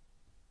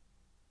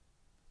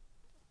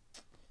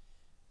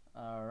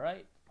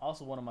 Alright.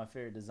 Also one of my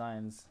favorite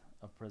designs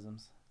of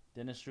prisms.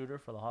 Dennis Schroeder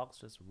for the Hawks,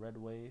 just red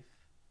wave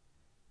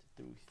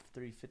to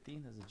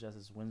 350. There's a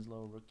Justice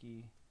Winslow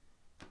rookie.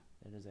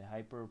 There's a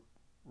hyper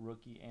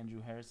rookie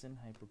Andrew Harrison,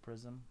 hyper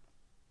prism.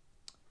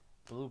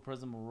 Blue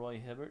Prism of Roy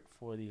Hibbert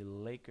for the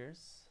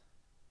Lakers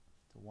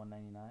to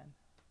 199.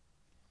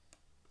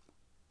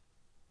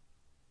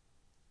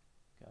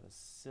 Got a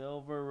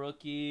silver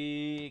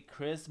rookie,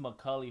 Chris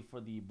McCulley for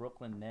the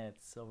Brooklyn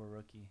Nets, silver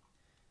rookie.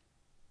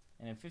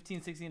 And in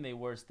 15-16 they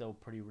were still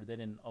pretty. They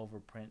didn't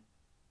overprint.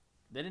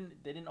 They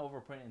didn't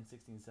overprint in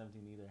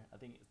 16-17 either. I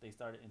think they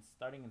starting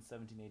in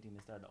 17-18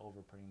 they started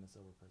overprinting the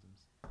silver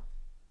prisms.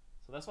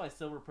 So that's why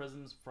silver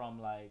prisms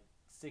from like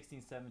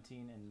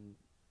 16-17 and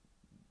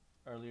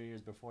earlier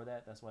years before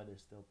that, that's why they're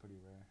still pretty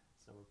rare.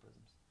 Silver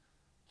prisms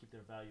keep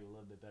their value a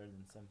little bit better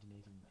than 17-18,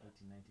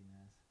 18-19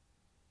 has.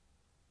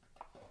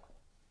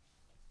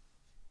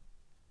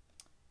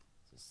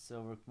 So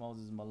silver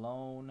Moses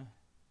Malone,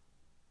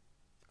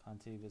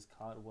 Contavious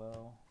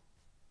Caldwell.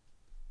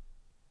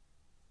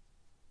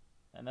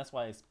 And that's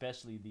why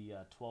especially the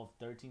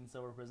 12-13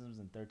 silver prisms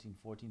and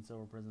 13-14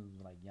 silver prisms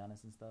like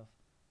Giannis and stuff,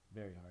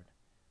 very hard.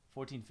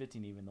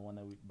 14-15 even, the one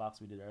that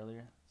box we did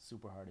earlier,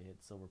 super hard to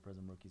hit silver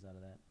prism rookies out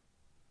of that.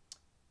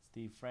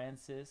 Steve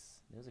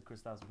Francis, there's a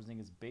Kristaps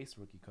Porzingis base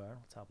rookie card.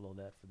 We'll top load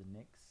that for the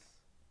Knicks.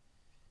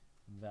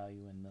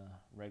 Value in the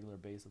regular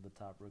base of the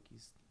top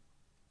rookies.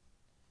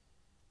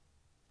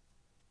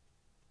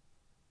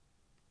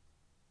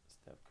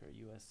 Steph Curry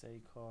USA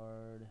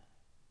card.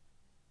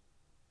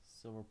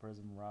 Silver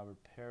prism Robert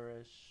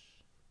Parrish.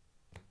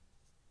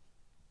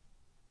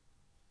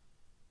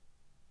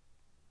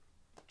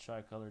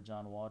 Tricolor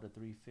John Wall to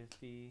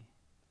 350.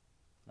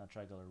 Not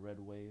tricolor, red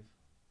wave.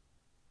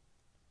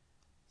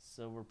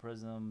 Silver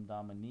prism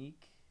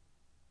Dominique.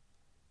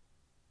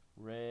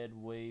 Red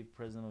wave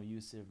prism of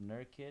Yusuf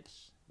Nurkic.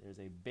 There's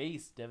a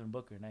base Devin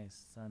Booker,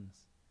 nice Suns.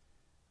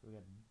 So we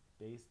got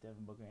base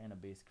Devin Booker and a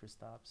base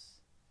Kristaps.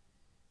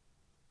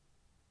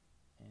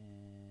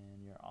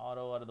 And your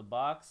auto out of the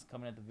box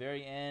coming at the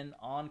very end,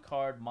 on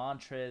card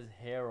Montrezl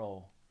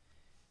Harrell,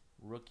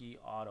 rookie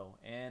auto.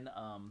 And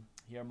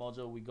here at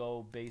Mojo we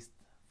go based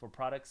for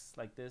products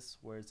like this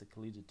where it's a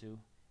collegiate too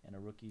and a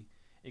rookie.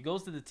 It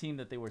goes to the team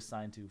that they were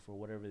signed to for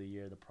whatever the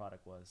year the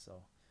product was.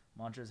 So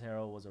Montrezl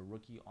Harrell was a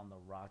rookie on the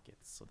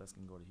Rockets, so that's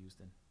gonna go to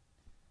Houston.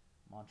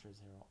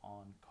 Montrezl Harrell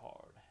on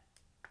card.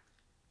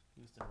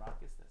 Houston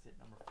Rockets. That's hit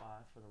number 5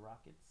 for the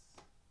Rockets.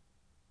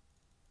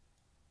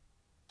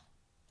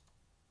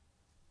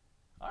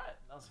 Alright,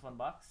 that was a fun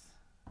box.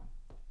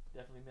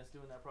 Definitely missed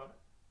doing that product.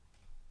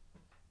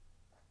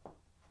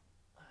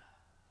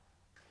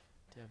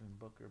 Devin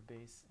Booker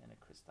base and a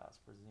Kristaps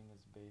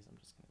Porzingis base. I'm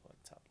just going to go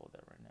like top load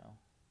that right now.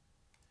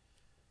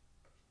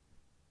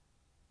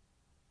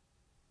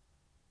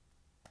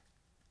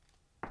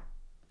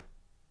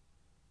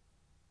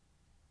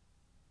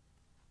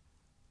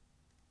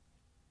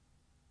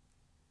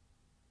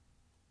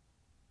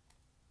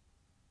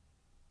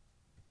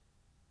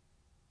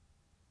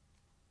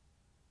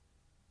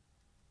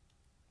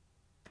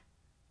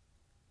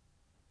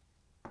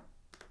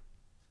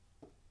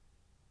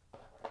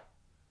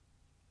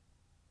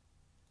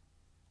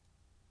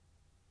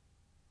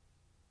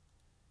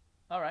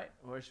 All right,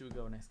 where should we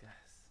go next, guys?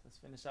 Let's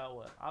finish out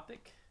with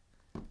Optic.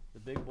 The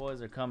big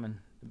boys are coming.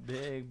 The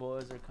big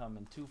boys are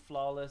coming. 2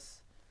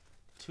 flawless,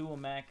 2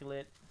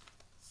 immaculate,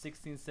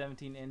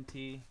 16-17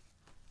 NT,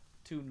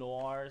 2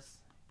 noirs,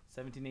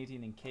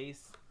 17-18 in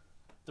case,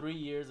 3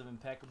 years of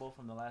impeccable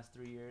from the last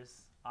 3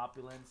 years.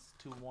 Opulence,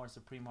 2 more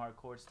Supreme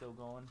Hardcore still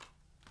going.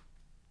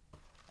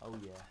 Oh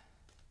yeah,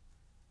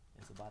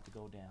 it's about to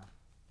go down.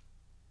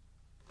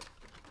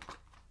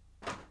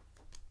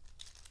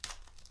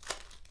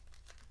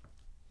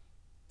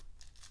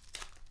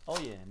 Oh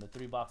yeah, and the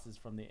 3 boxes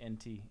from the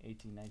NT,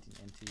 18-19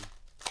 NT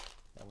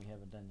that we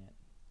haven't done yet.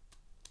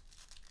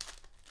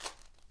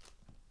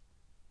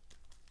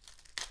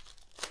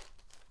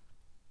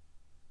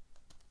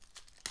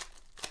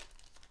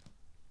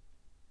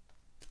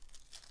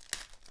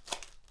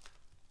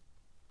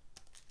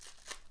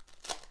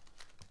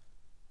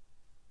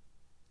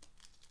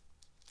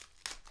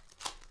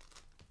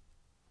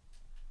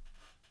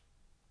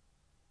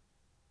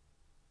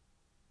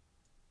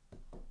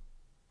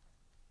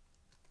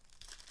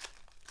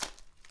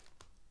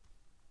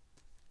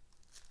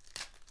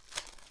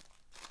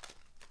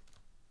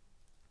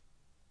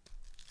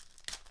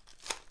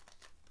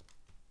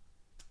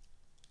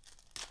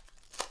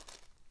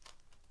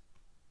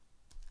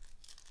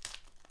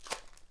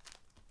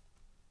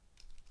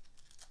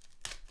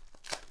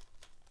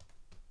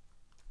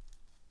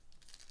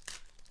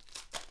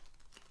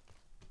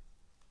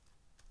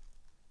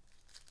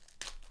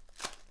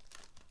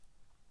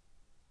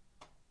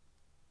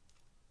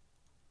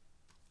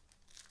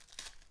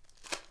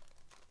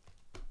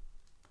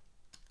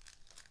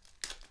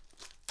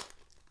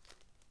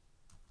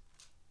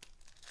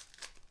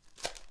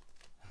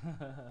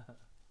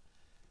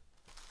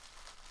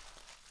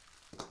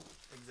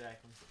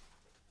 Exactly.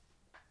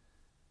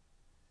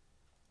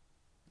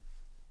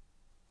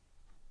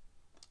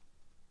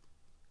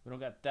 We don't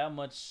got that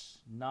much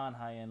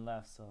non-high end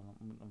left, so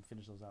I'm gonna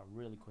finish those out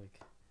really quick.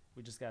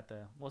 We just got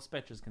the, well,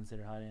 Spectra's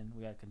considered high end.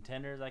 We got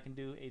contenders I can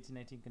do,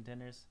 18-19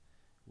 contenders,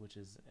 which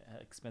is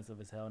expensive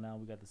as hell now.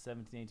 We got the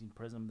 17-18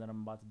 Prism that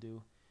I'm about to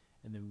do,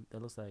 and then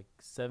that looks like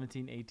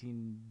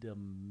 17-18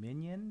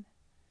 Dominion.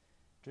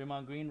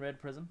 Draymond Green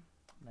red Prism,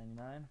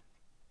 99.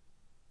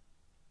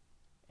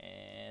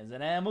 And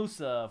Zanan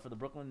Musa for the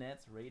Brooklyn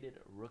Nets, rated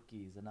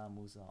rookie. Zanan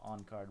Musa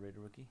on card rated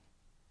rookie.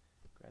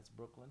 Congrats,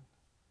 Brooklyn.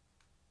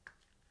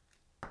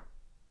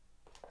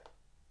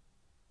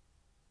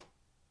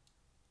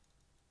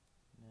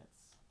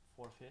 Nets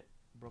forfeit,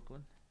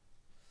 Brooklyn.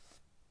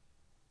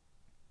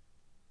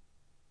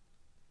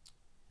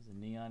 There's a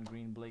neon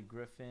green Blake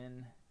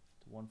Griffin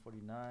to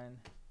 149.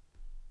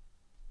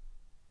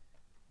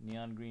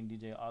 Neon green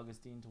DJ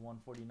Augustine to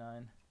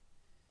 149.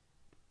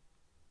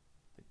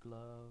 The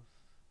glove.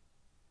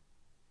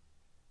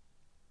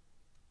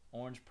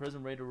 Orange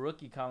Prism rated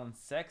rookie Colin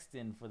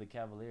Sexton for the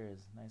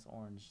Cavaliers. Nice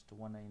orange to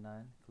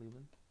 199,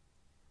 Cleveland.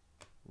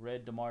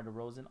 Red DeMar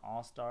DeRozan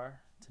All-Star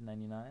to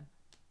 99.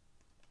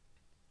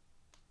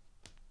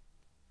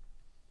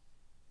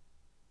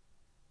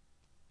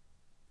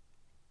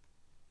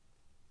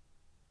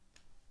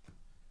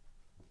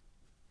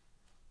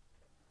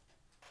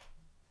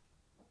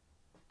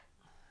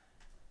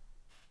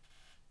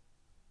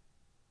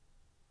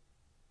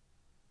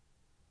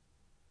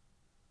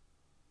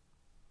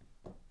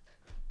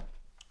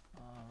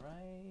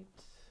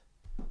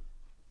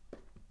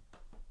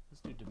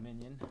 Let's do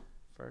Dominion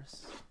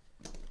first.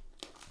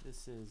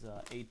 This is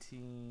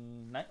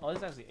 18. Oh, this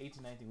is actually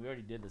 18-19. We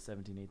already did the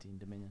 17-18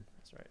 Dominion.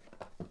 That's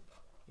right.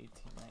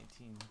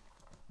 18-19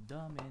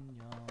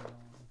 Dominion.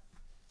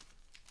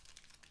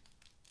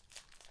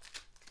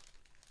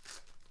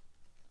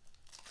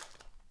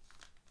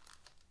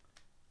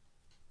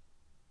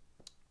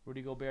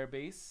 Rudy Gobert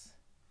base.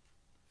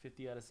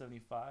 50 out of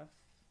 75.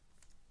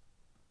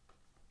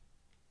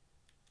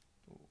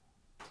 Ooh,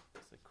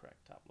 it's a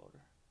cracked top loader.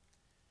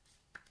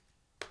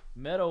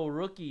 Metal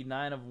rookie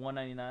 9 of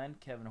 199.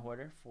 Kevin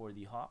Huerter for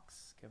the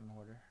Hawks. Kevin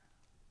Huerter.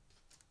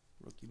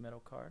 Rookie metal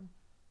card.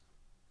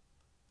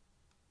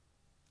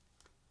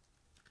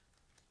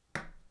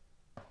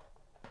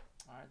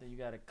 Alright, then you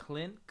got a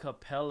Clint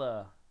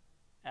Capella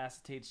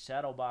acetate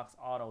shadow box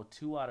auto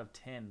 2 out of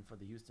 10 for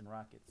the Houston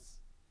Rockets.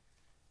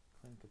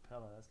 Clint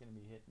Capella, that's going to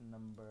be hit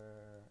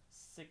number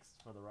 6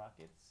 for the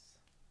Rockets.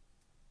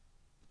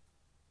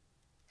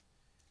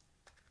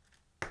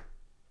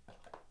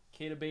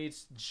 Kata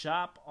Bates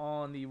Chop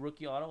on the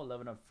rookie auto,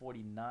 11 of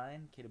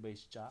 49. Kata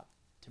Bates Chop,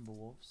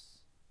 Timberwolves.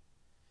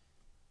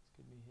 It's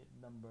going to be hit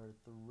number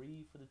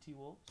 3 for the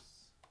T-Wolves.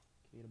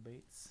 Kata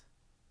Bates.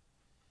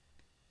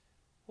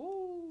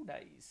 Woo,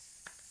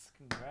 nice.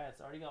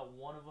 Congrats. Already got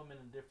one of them in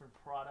a different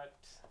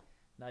product.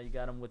 Now you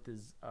got him with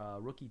his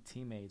rookie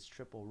teammates,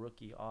 triple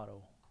rookie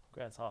auto.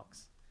 Congrats,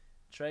 Hawks.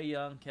 Trae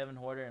Young, Kevin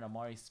Huerter, and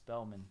Amari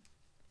Spellman.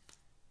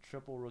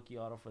 Triple rookie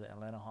auto for the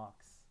Atlanta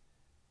Hawks.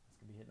 That's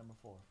going to be hit number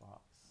 4 for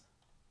Hawks.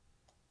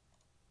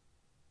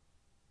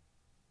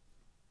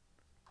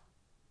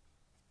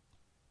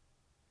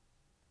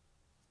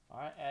 All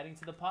right, adding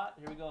to the pot.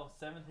 Here we go.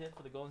 7th hit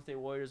for the Golden State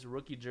Warriors.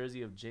 Rookie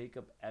jersey of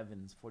Jacob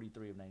Evans,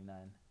 43 of 99.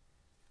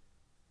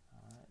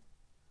 All right.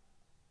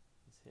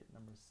 This hit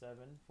number 7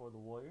 for the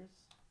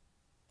Warriors.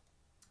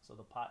 So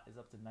the pot is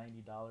up to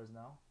 $90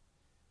 now.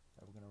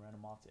 We're going to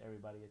random off to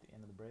everybody at the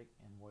end of the break.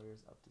 And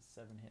Warriors up to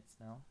 7 hits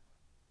now.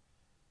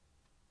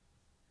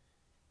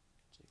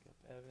 Jacob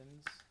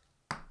Evans.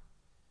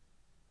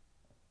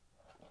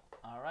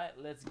 All right,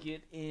 let's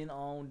get in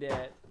on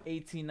that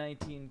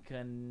 18-19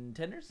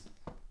 contenders.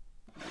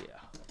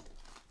 Yeah.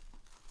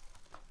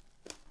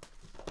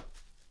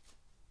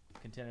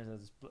 Contenders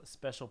has a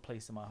special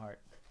place in my heart.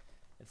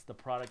 It's the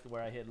product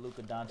where I hit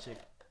Luka Doncic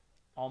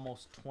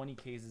almost 20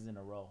 cases in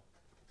a row.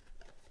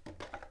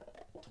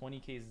 20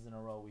 cases in a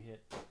row we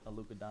hit a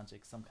Luka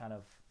Doncic, some kind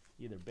of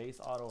either base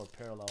auto or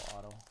parallel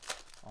auto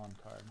on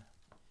card.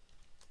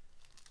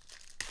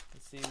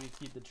 Let's see if we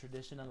keep the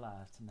tradition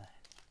alive tonight.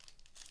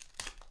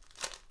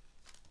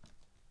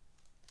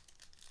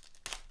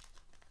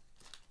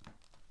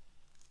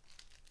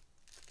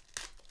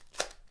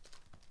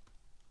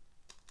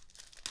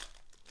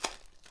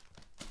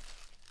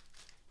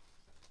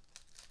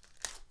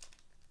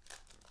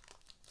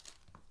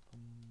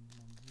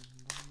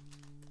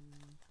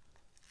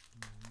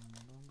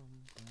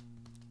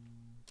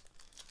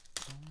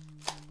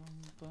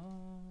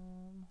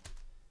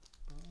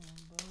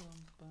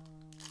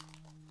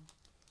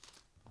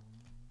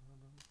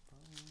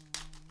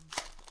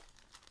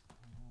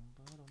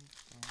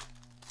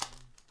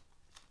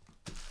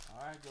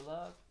 Alright, good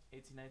luck.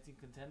 18-19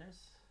 contenders.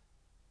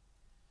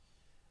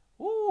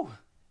 Woo!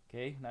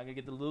 Okay, not gonna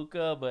get the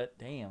Luka, but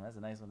damn, that's a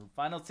nice one.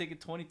 Final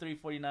ticket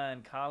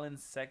 23.49. Colin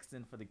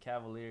Sexton for the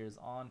Cavaliers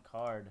on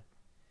card.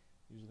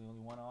 Usually only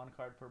one on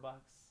card per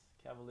box.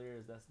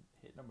 Cavaliers, that's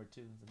hit number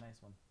 2. It's a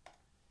nice one.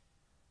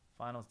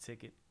 Final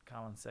ticket,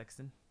 Colin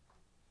Sexton.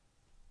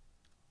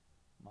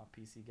 My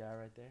PC guy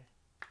right there.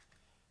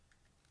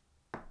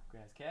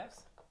 Grass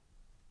Cavs.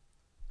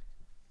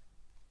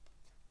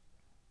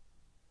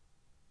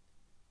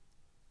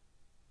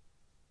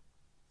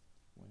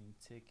 Winning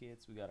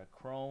tickets. We got a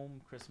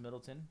Chrome, Chris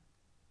Middleton.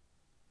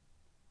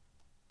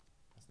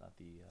 That's not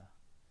the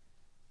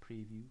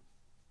preview.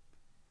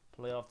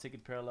 Playoff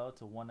ticket parallel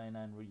to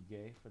 199 Rudy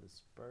Gay for the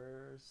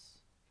Spurs.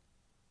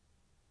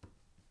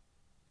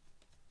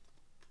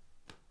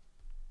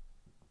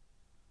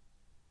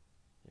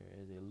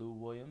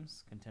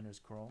 Williams, Contenders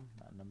Chrome,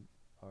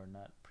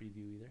 not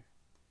preview either.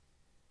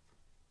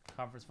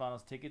 Conference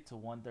Finals ticket to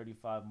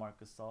 135, Marc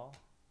Gasol,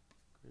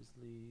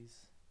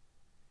 Grizzlies.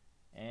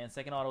 And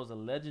second auto is a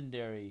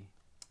legendary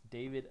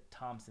David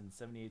Thompson,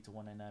 78 to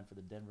 199 for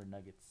the Denver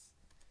Nuggets.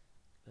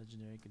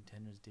 Legendary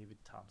Contenders, David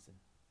Thompson.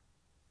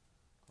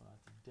 Going out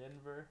to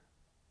Denver.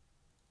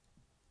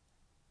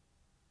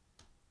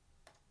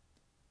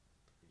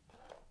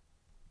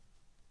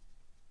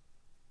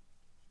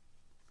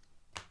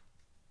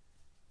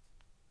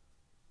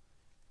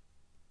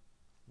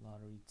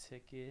 Lottery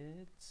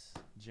ticket.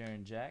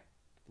 Jaren Jack,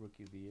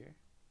 Rookie of the Year.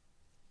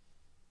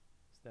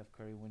 Steph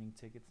Curry winning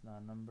tickets,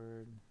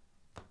 non-numbered.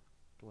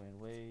 Dwayne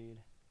Wade.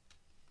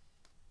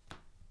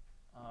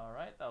 All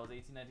right, that was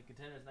 18-19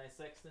 Contenders. Nice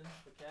Sexton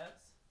for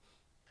Cavs.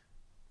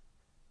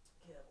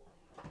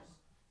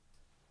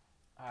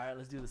 All right,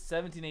 let's do the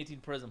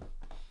 17-18 Prism.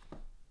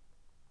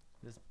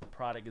 This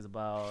product is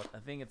about, I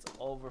think it's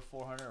over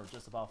 $400 or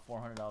just about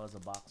 $400 a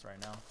box right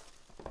now.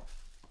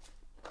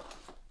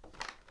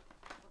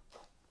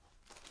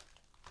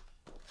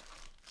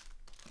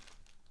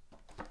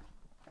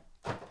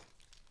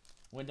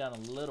 Went down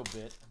a little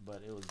bit,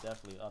 but it was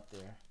definitely up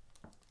there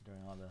during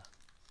all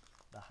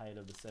the height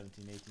of the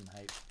 17-18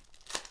 hype.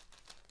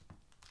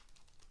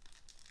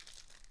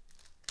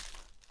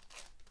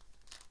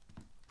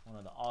 One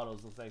of the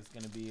autos looks like it's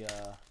going to be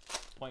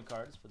point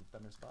cards for the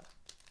Thunder spot.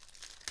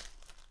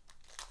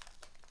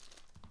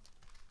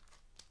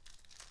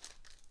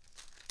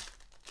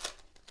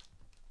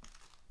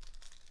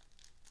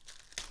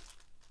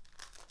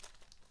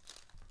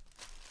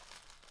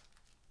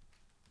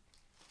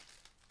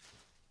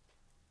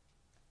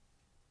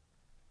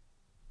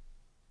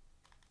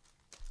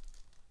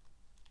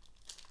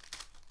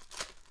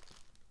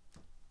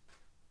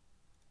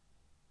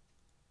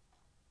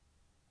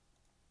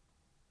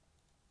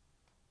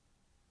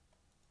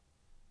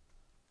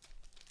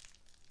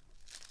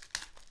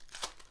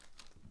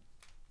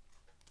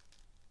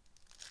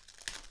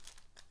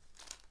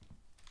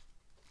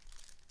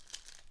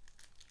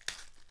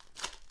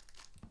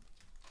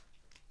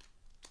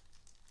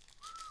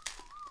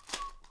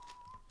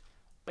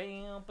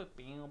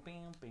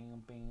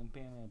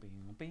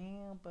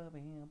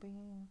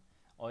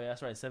 Oh yeah,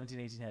 that's right.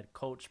 17-18 had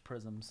Coach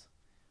Prisms.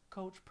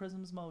 Coach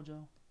Prisms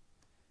Mojo.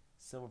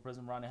 Silver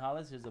Prism Ronnie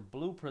Hollis. Here's a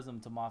blue Prism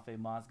to Mafe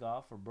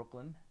Mozgov for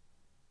Brooklyn.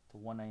 To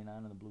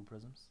 199 on the blue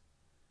Prisms.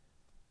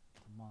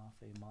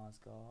 Mafe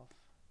Mozgov.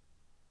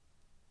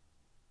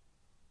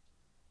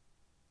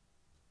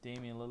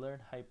 Damian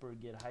Lillard. Hyper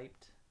Get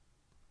Hyped.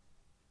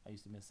 I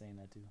used to miss saying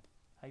that too.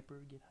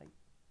 Hyper Get Hyped.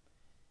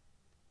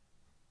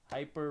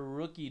 Hyper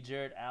Rookie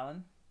Jared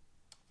Allen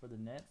for the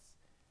Nets.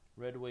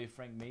 Red Wave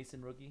Frank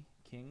Mason Rookie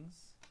Kings.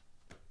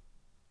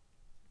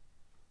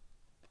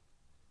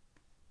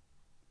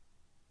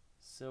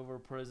 Silver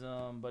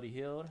Prism Buddy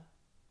Hield.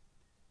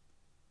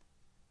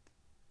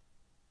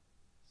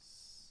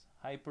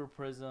 Hyper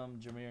Prism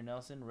Jameer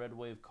Nelson. Red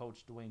Wave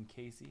Coach Dwayne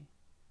Casey.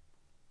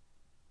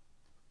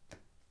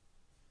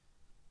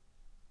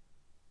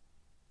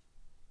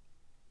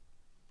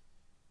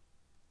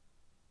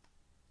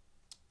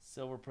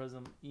 Silver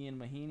Prism Ian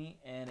Mahinmi.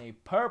 And a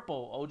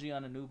purple OG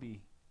Anunoby.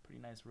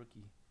 Pretty nice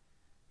rookie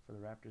for the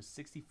Raptors.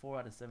 64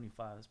 out of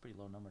 75. That's a pretty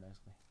low number,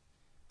 actually.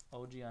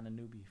 OG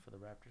Anunoby for the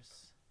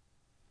Raptors.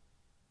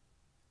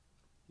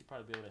 He'd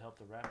probably be able to help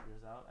the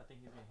Raptors out. I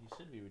think he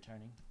should be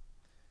returning.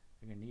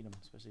 They're going to need him,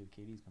 especially if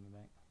KD's coming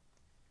back.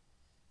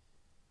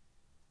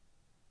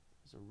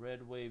 There's a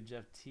Red Wave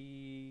Jeff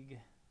Teague.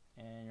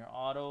 And your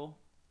auto.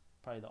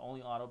 Probably the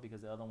only auto because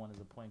the other one is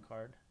a point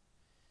card.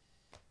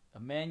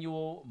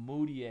 Emmanuel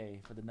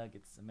Mudiay for the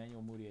Nuggets.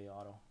 Emmanuel Mudiay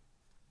auto.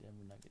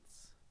 Denver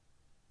Nuggets.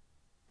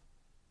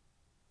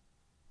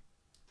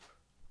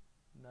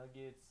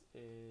 Nuggets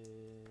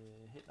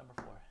hit number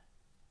 4.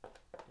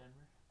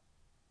 Denver.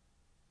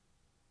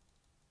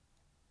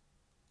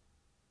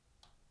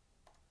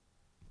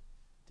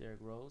 Derrick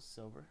Rose,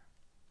 silver.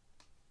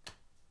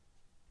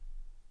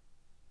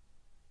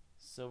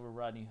 Silver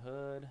Rodney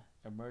Hood.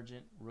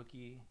 Emergent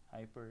rookie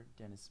hyper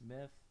Dennis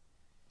Smith.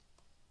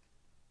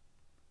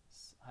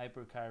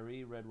 Hyper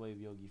Kyrie, Red Wave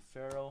Yogi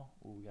Ferrell.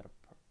 Ooh, we got a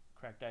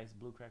cracked ice,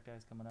 blue cracked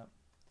ice coming up.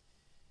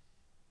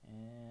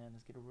 And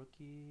let's get a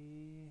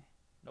rookie.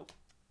 Nope.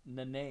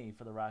 Nene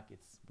for the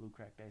Rockets. Blue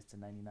cracked ice to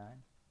 99.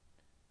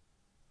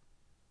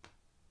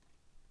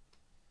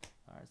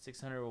 All right,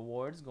 600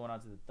 rewards going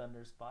out to the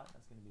Thunder spot.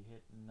 That's going to be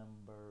hit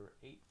number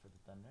 8 for the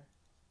Thunder.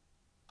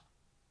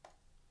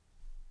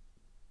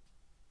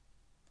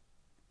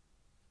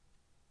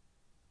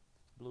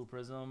 Blue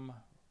Prism.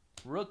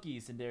 Rookie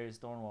Sindarius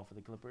Thornwell for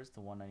the Clippers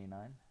to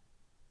 199.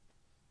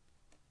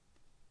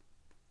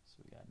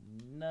 So we got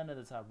none of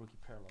the top rookie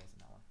parallels in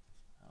that one.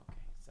 Okay,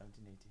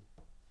 17-18.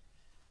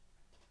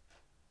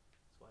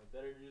 That's why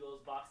better do those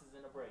boxes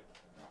in a break.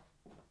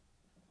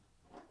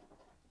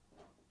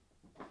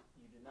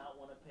 You do not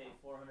want to pay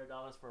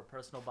 $400 for a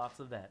personal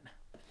box of that.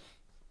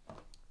 All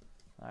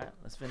right,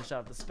 let's finish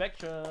out the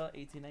Spectra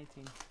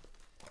 18-19.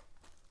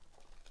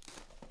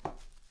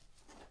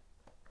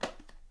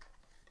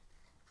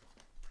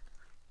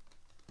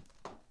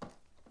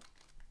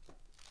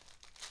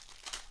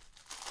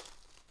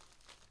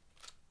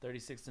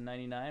 36 to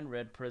 99,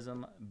 red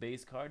prism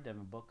base card,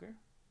 Devin Booker.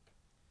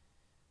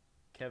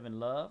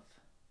 Kevin Love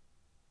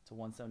to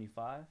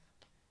 175.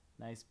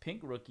 Nice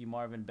pink rookie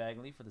Marvin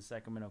Bagley for the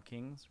Sacramento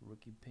Kings.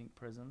 Rookie pink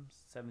prisms,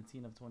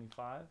 17 of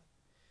 25.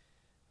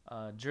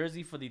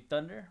 Jersey for the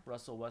Thunder,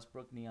 Russell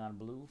Westbrook neon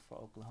blue for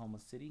Oklahoma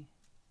City.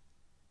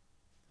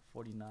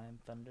 49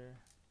 Thunder.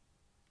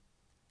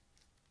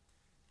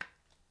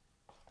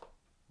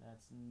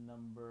 That's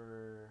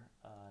number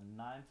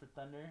 9 for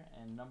Thunder.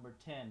 And number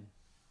 10,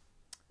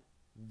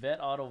 vet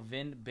auto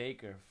Vin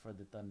Baker for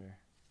the Thunder.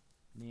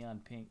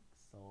 Neon pink.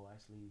 So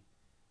actually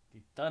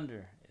the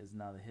Thunder is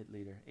now the hit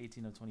leader.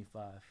 18 of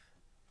 25.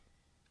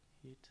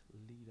 Hit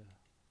leader,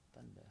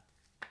 Thunder.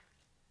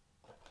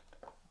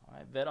 All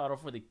right, vet auto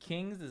for the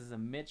Kings. This is a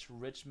Mitch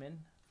Richmond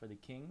for the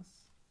Kings.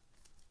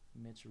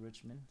 Mitch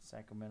Richmond,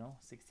 Sacramento,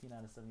 16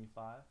 out of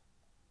 75.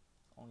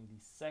 Only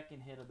the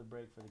second hit of the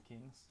break for the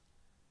Kings.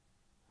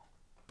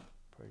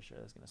 Pretty sure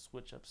that's going to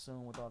switch up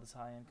soon with all this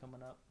high end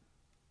coming up.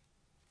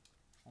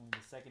 Only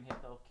the second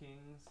hit though,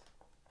 Kings.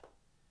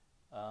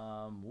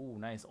 Ooh,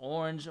 nice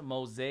orange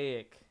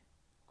mosaic.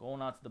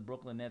 Going out to the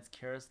Brooklyn Nets,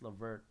 Karis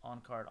LeVert,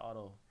 on-card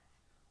auto.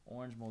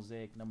 Orange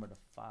mosaic, number to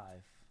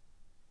 5.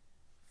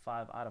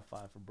 5 out of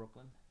 5 for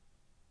Brooklyn.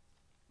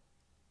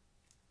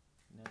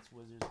 Nets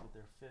Wizards with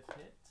their 5th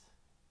hit.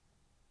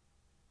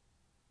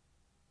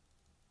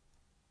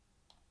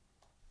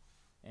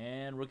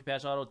 And rookie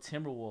patch auto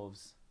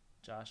Timberwolves,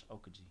 Josh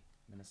Okogie,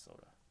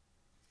 Minnesota.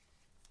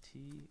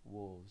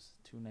 T-Wolves,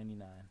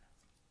 $2.99.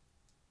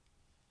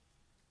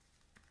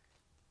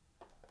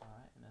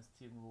 Alright, and that's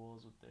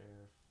Timberwolves with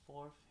their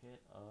 4th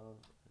hit of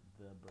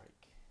the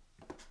break.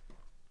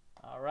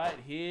 Alright,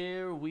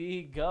 here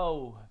we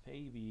go,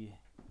 baby.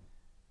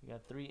 We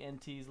got 3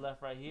 NTs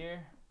left right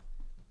here.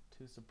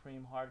 2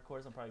 Supreme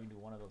Hardcores. I'm probably going to do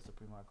one of those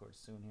Supreme Hardcores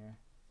soon here.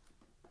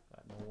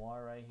 Got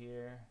Noir right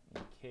here,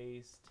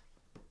 encased.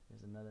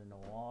 There's another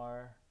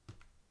Noir.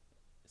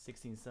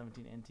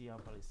 16-17 NT. I'll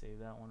probably save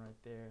that one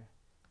right there.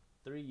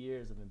 3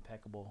 years of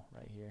impeccable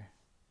right here.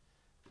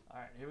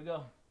 Alright, here we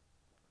go.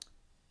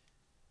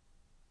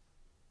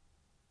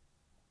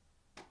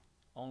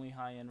 Only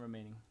high end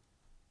remaining.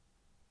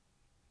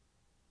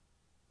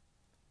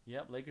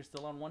 Yep, Lakers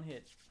still on 1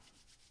 hit.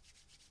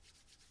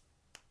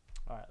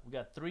 Alright, we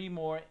got 3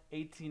 more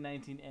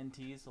 18-19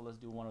 NTs, so let's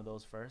do one of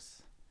those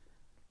first.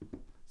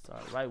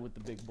 Start right with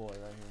the big boy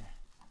right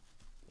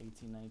here.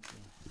 18-19.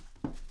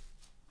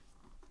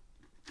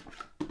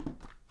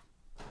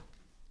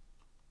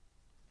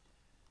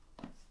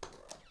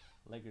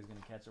 Lakers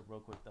gonna catch up real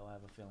quick though, I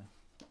have a feeling.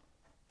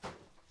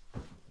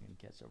 Gonna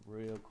catch up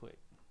real quick.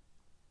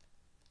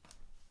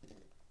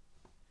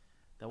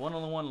 That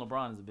 1-on-1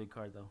 LeBron is a big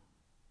card though.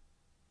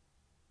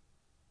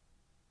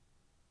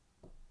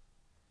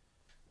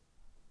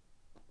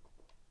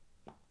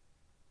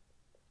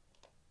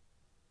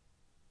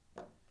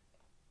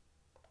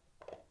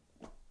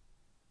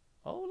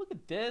 Oh, look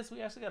at this. We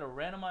actually got to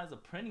randomize a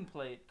printing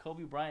plate.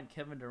 Kobe Bryant,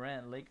 Kevin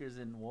Durant, Lakers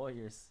and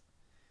Warriors.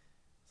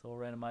 So we'll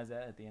randomize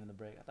that at the end of the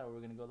break. I thought we were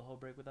going to go the whole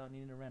break without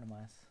needing to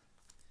randomize.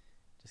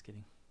 Just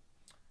kidding.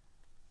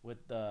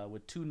 With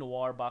 2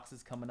 Noir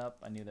boxes coming up,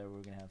 I knew that we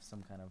were going to have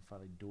some kind of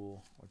probably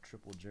dual or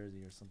triple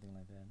jersey or something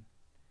like that.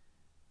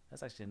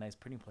 That's actually a nice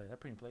printing plate. That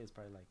printing plate is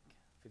probably like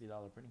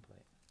 $50 printing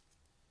plate.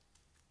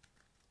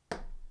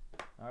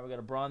 All right, we got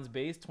a bronze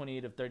base,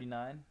 28 of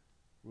 39.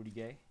 Rudy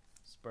Gay,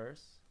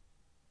 Spurs.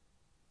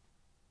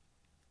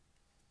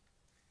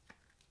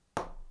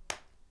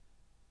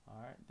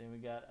 Alright, then we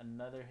got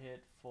another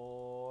hit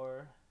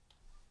for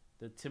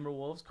the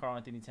Timberwolves, Karl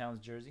Anthony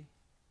Towns jersey.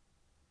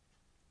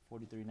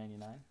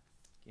 $43.99.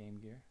 Game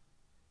Gear.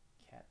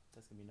 Cat.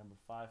 That's going to be number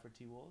 5 for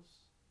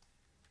T-Wolves.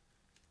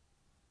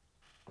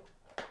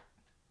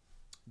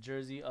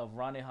 Jersey of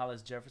Ronnie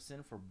Hollis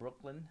Jefferson for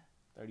Brooklyn.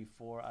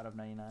 34 out of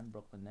 99.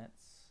 Brooklyn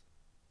Nets.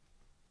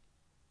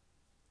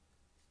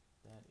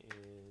 That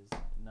is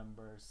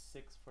number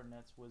 6 for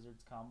Nets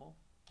Wizards combo.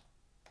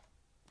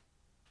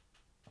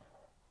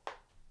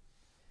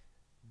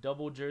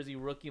 Double jersey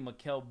rookie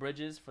Mikal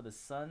Bridges for the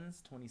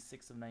Suns.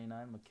 26 of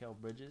 99. Mikal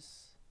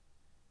Bridges.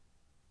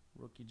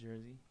 Rookie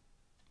jersey.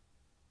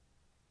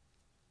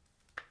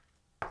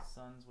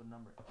 Suns with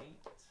number 8.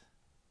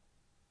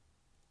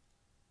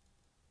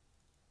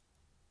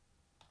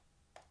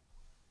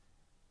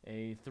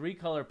 A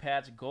 3-color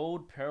patch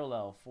gold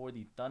parallel for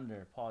the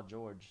Thunder. Paul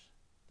George.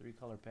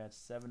 3-color patch,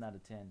 7 out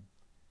of 10.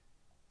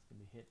 It's going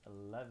to be hit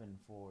 11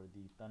 for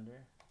the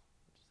Thunder,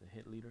 which is a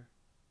hit leader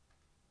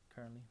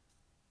currently.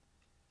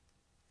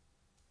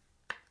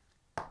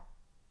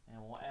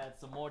 And we'll add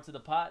some more to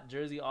the pot.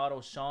 Jersey auto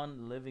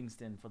Sean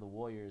Livingston for the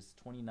Warriors.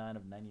 29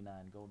 of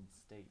 99. Golden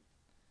State.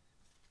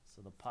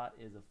 So the pot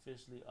is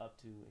officially up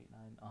to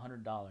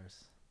 $100.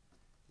 This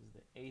is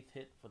the 8th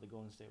hit for the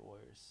Golden State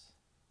Warriors.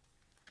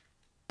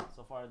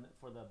 So far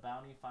for the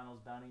bounty, finals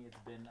bounty, it's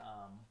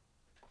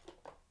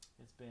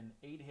been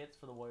 8 hits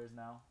for the Warriors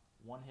now.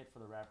 1 hit for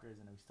the Raptors,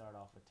 and we start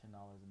off with $10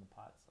 in the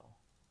pot. So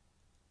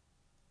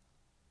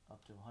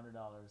up to $100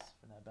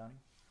 for that bounty.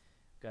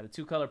 Got a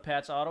 2-color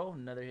patch auto.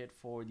 Another hit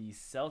for the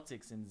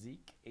Celtics and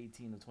Zeke.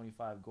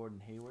 18/25 Gordon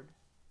Hayward.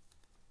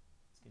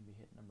 It's going to be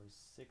hit number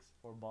 6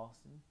 for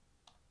Boston.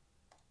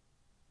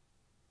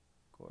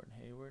 Gordon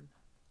Hayward.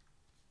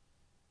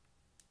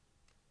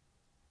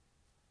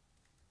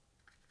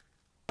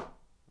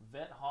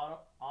 Vet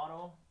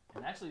auto.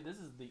 And actually, this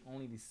is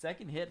only the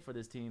second hit for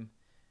this team.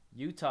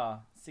 Utah,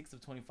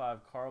 6/25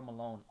 Karl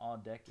Malone, all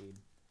decade.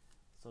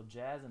 So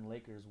Jazz and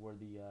Lakers were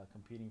the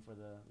competing for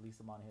the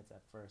least amount of hits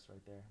at first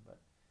right there. But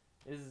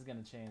this is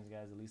going to change,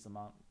 guys. The least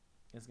amount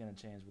is going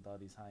to change with all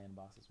these high-end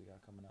boxes we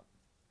got coming up.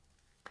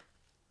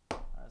 All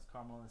right, that's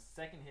Karl Malone. The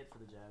second hit for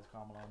the Jazz,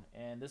 Karl Malone.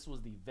 And this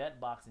was the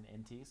vet box in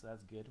NT, so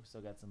that's good. We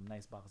still got some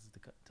nice boxes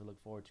to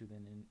look forward to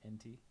then in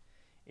NT.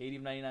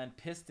 80/99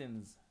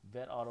 Pistons,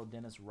 vet auto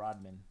Dennis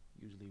Rodman.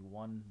 Usually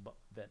one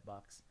vet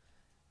box.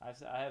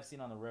 I have seen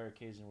on the rare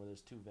occasion where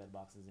there's 2 vet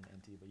boxes in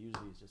NT, but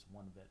usually it's just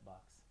 1 vet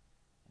box.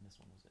 And this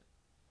one was it.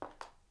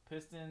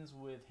 Pistons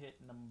with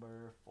hit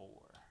number 4.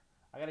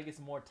 I gotta get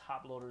some more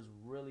top loaders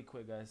really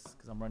quick, guys,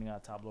 because I'm running out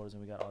of top loaders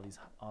and we got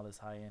all this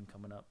high end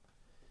coming up,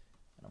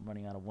 and I'm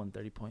running out of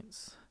 130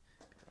 points.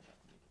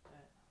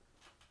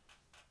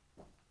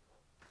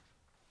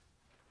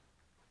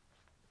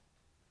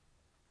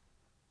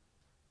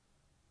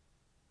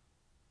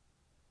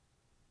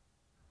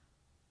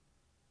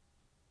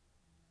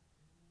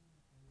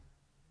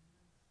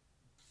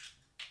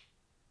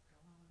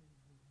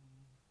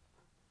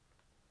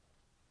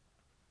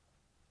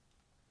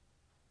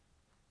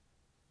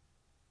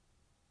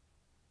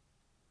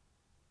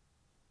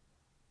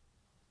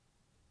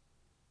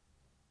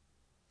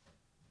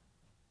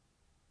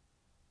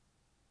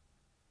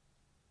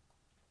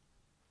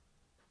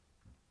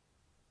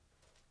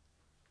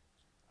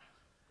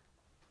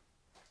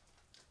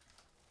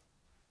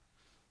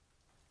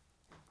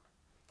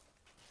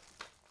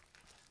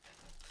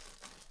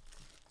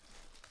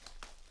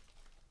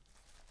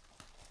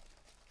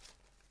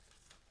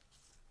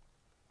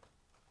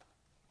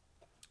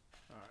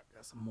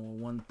 Got some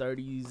more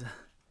 130s.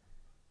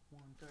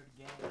 130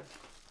 game.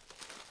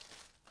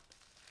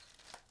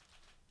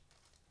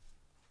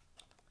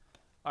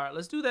 All right,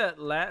 let's do that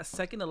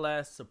second to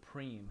last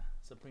Supreme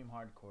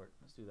Hardcourt.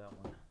 Let's do that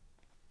one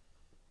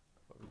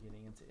before we're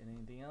getting into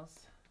anything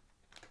else.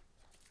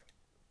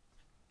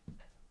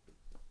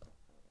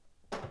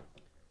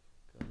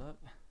 Good luck.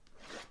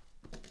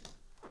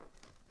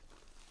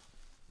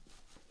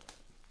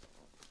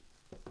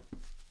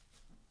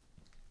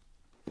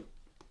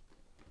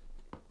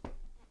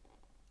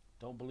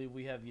 Don't believe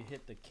we have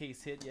hit the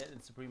case hit yet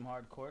in Supreme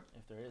Hardcourt,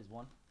 if there is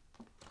one.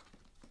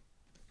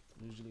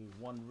 Usually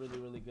one really,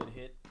 really good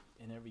hit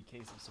in every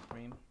case of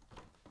Supreme.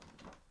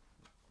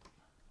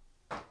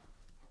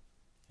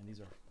 And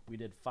we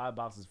did 5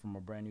 boxes from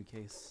a brand new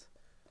case.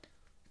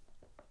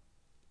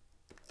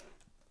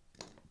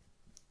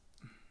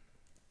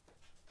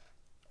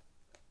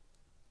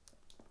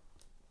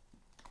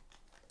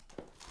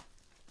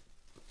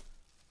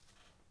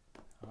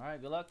 All right,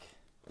 good luck.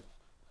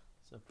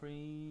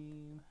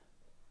 Supreme Hardcourt.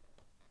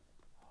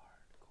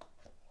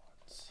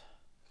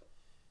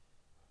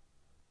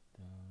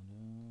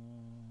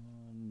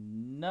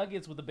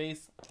 Nuggets with the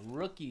base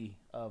rookie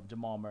of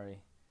Jamal Murray.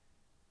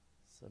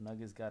 So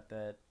Nuggets got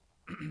that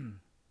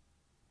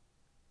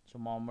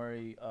Jamal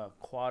Murray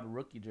quad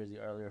rookie jersey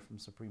earlier from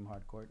Supreme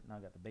Hardcourt. Now I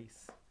got the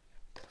base.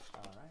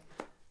 All right.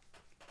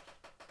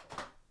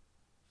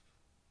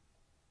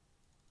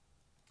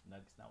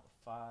 Nuggets now with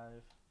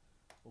 5.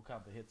 We'll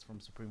count the hits from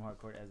Supreme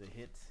Hardcourt as a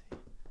hit.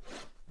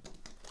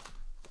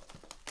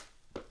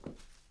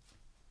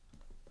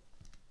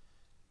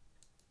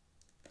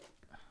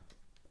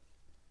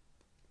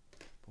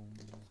 Boom.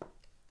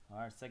 All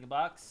right, second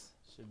box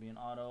should be an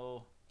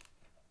auto.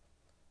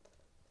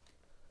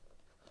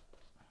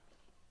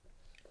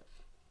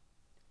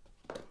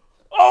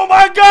 Oh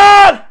my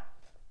God!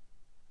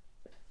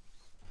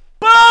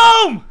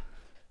 Boom!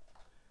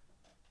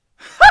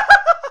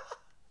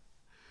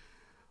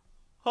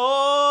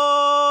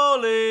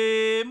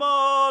 Holy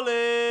moly!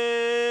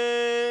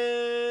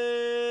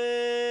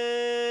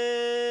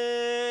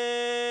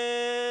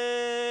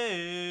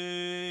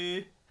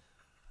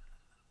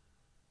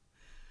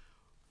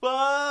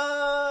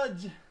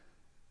 Fudge!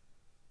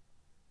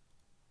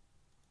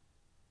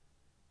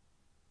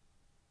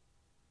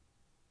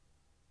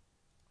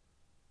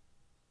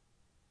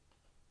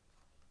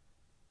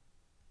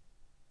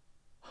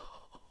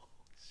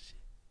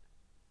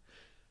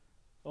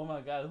 Oh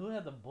my God, who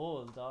had the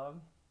Bulls, dog?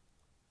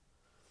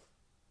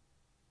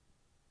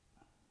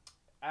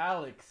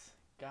 Alex.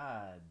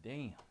 God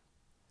damn.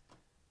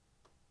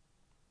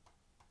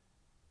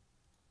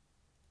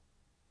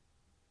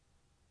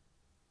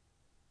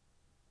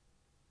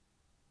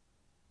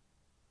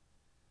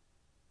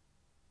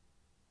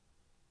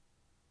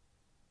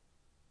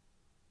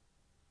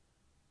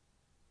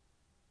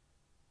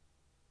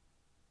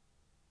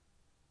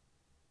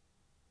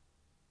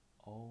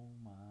 Oh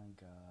my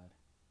God.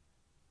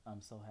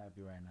 I'm so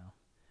happy right now.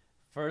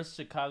 First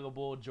Chicago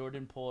Bull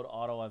Jordan pulled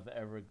auto I've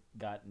ever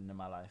gotten in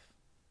my life.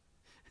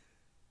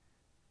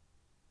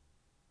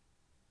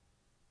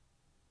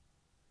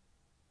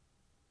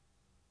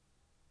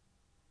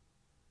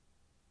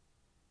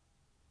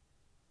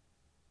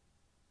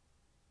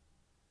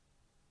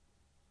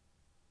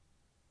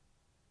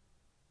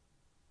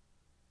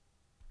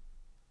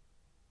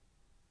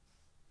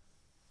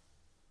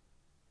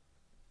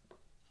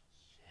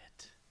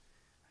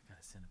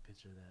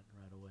 picture of that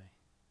right away.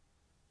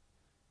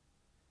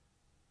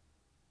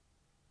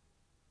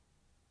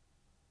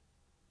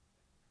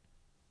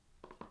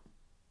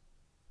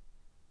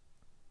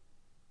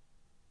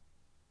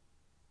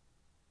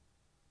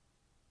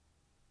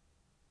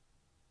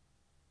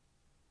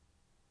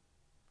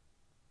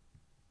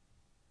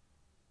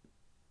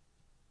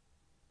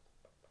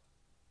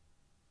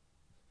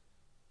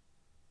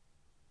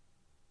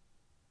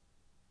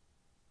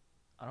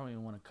 I don't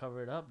even want to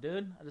cover it up,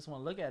 dude. I just want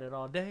to look at it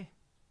all day.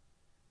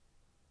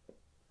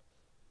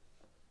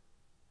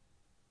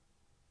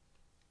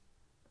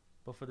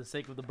 But for the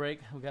sake of the break,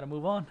 we got to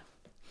move on.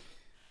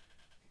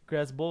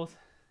 Congrats, Bulls.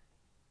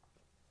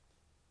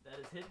 That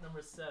is hit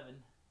number 7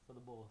 for the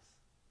Bulls.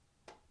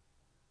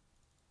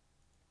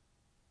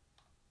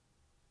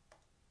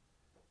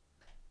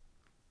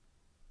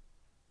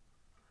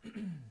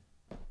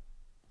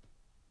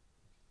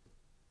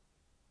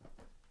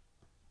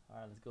 All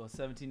right, let's go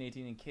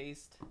 17-18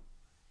 encased.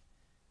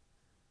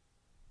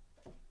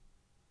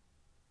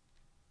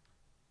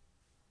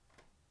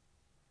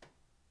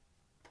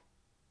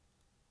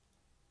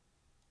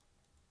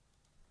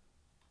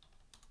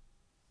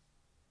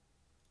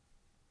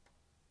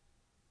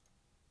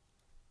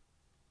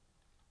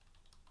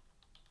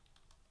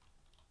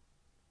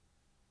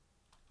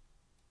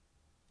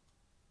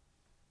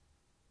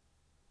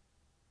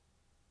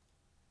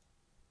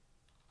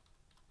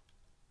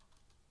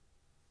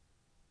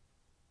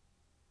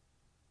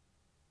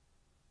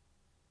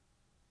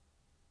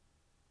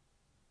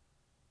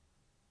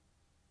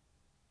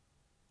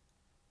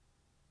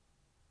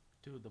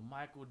 Dude, the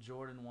Michael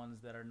Jordan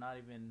ones that are not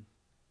even,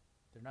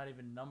 they're not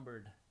even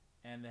numbered,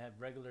 and they have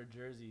regular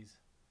jerseys,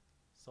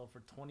 sold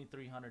for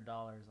 $2,300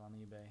 on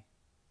eBay.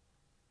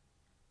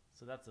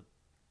 So that's a,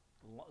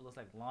 it looks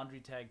like laundry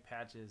tag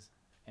patches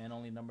and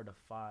only numbered to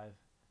 5.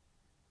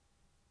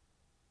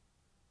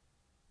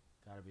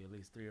 Gotta be at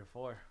least 3 or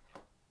 4.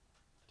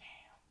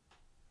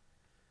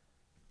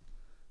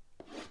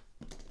 Damn.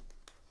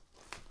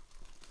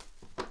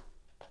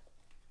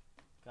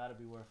 Gotta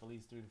be worth at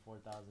least 3,000 to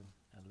 4,000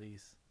 at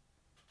least.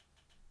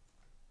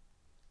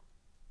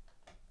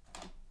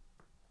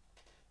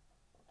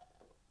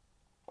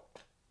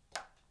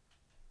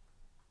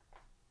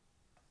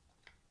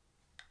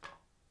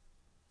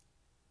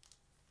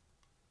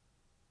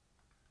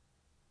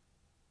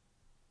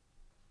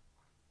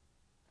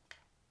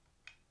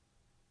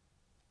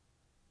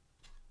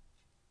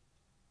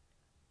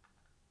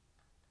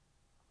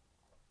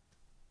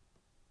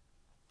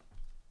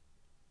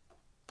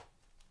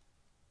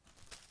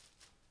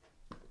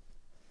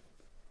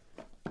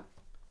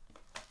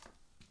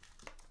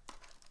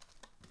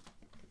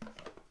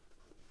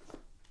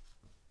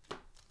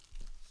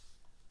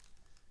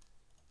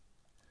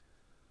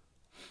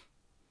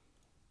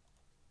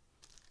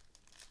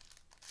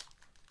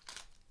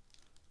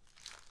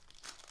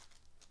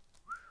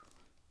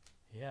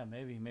 Yeah,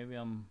 maybe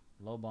I'm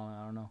lowballing.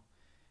 I don't know.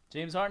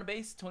 James Harden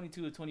base,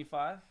 22 to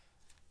 25.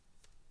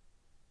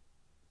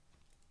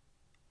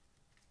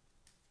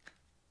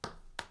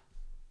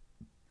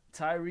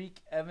 Tyreek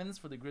Evans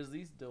for the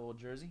Grizzlies, the old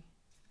jersey.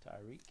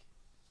 Tyreek.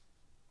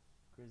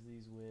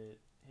 Grizzlies with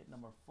hit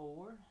number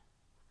 4.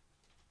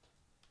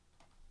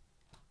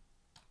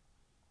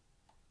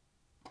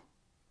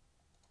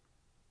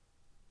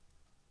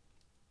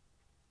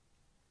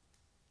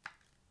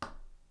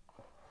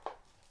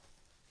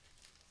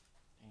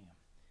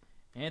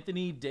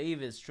 Anthony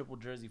Davis, triple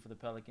jersey for the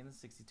Pelicans,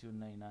 62 to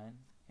 99.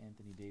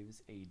 Anthony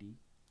Davis, AD.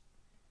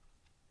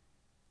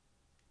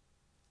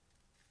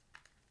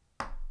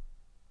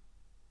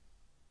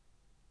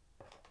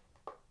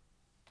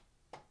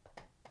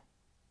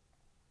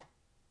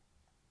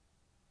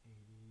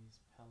 AD's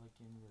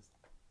Pelican with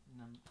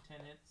 10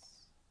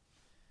 hits.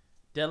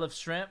 Delif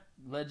Shrimp,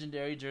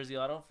 legendary jersey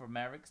auto for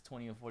Mavericks,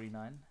 20 of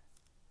 49.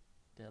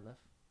 Delif.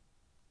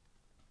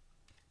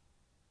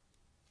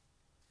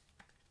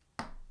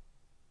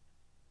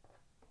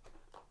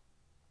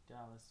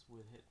 Dallas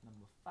with hit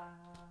number 5.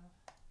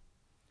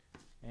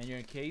 And you're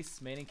in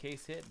case, main in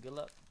case hit. Good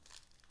luck.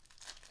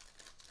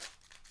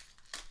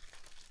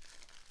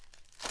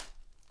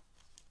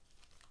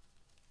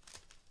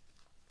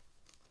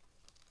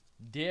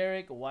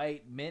 Derek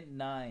White, mint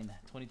 9.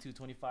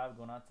 22-25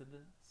 going out to the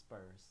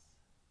Spurs.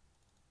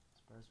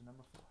 Spurs for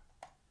number 4.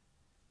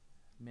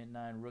 Mint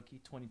 9 rookie,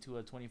 22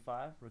 of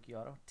 25. Rookie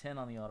auto. 10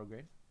 on the auto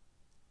grade.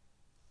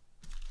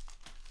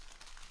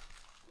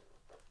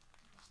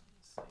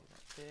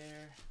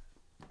 There.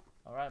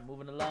 All right,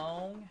 moving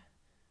along.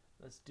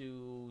 Let's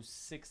do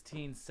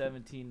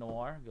 16-17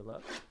 Noir. Good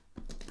luck.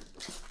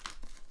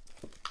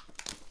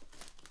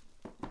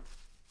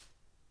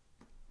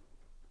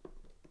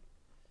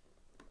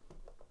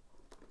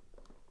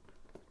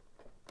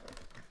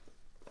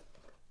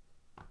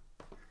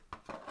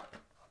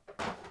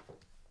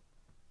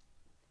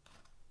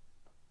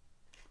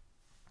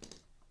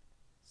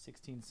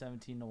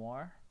 $16.17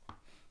 Noir.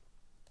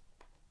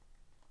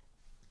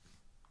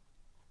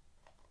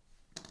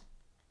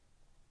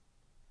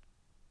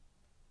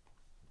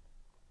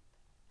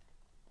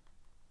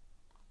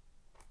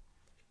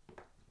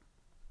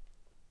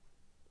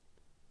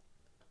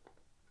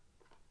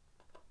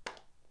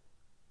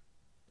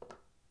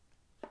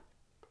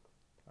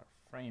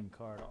 frame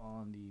card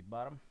on the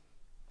bottom.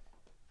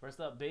 First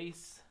up,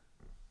 base.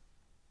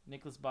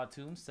 Nicholas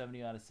Batum,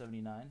 70 out of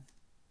 79. It's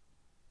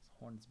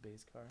Hornets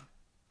base card.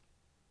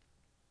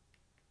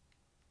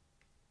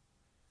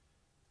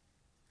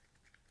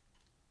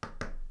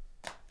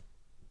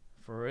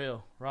 For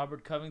real.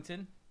 Robert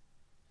Covington,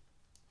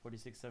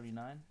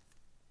 46.79.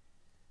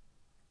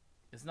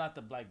 It's not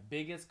the like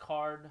biggest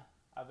card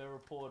I've ever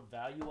pulled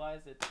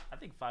value-wise. I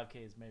think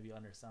 5K is maybe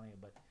underselling it,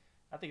 but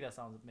I think that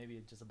sounds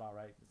maybe just about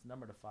right. It's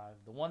numbered to 5.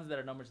 The ones that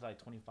are numbered to like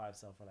 25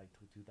 sell for like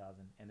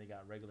 2,000, and they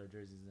got regular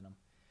jerseys in them.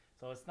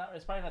 So it's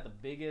probably not the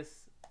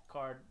biggest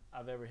card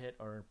I've ever hit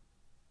or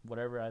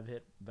whatever I've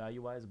hit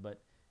value-wise,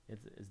 but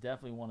it's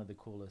definitely one of the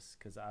coolest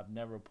because I've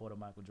never pulled a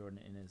Michael Jordan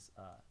in his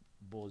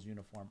Bulls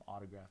uniform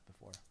autograph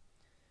before.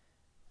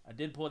 I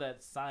did pull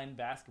that signed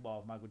basketball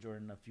of Michael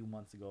Jordan a few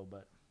months ago,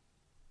 but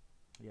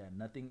yeah,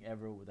 nothing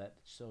ever that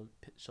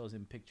shows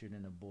him pictured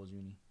in a Bulls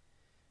uni.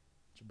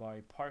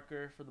 Jabari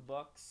Parker for the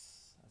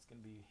Bucks. That's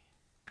gonna be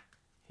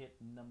hit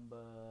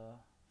number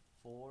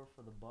 4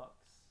 for the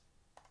Bucks.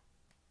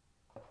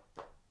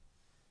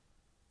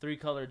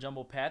 3-color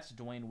jumbo patch.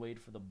 Dwayne Wade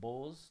for the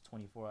Bulls.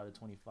 24 out of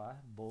 25.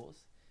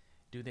 Bulls.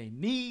 Do they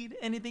need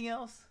anything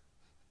else?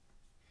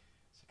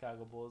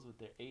 Chicago Bulls with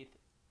their eighth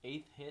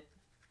hit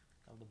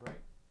of the break.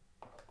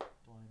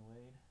 Dwayne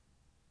Wade.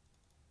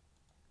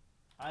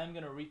 I'm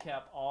going to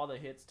recap all the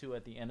hits, too,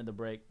 at the end of the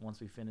break once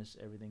we finish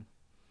everything.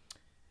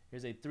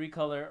 Here's a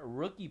 3-color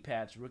rookie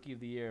patch. Rookie of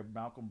the Year,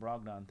 Malcolm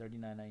Brogdon,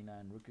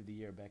 $39.99. Rookie of the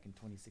Year back in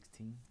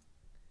 2016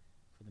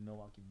 for the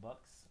Milwaukee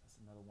Bucks. That's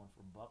another one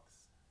for Bucks.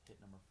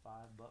 Hit number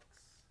 5,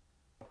 Bucks.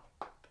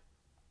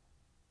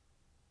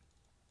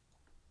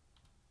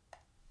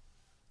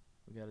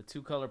 We got a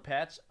 2-color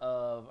patch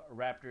of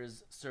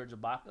Raptors Serge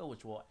Ibaka,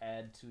 which will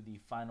add to the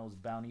finals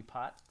bounty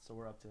pot. So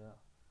we're up to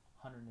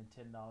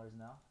 $110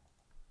 now.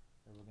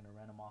 And we're going to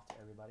random off to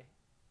everybody,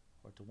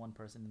 or to one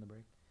person in the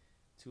break.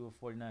 2 of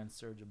 49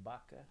 Serge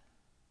Ibaka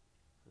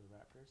for the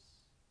Raptors.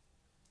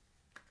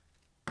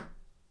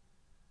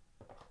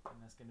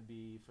 And that's going to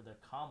be for the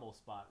combo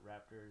spot,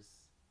 Raptors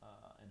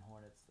and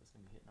Hornets. That's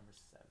going to be hit number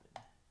 7.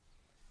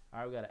 All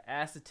right, we got an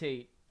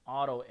acetate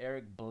auto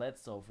Eric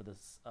Bledsoe for the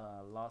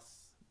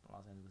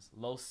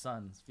Los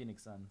Suns,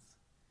 Phoenix Suns.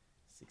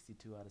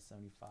 62 out of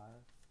 75.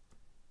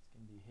 It's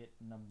going to be hit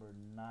number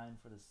 9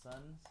 for the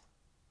Suns.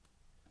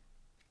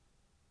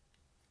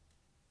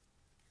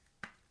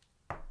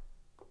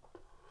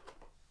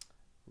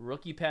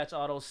 Rookie patch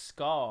auto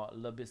Ska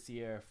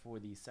Labissiere for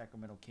the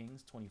Sacramento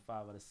Kings.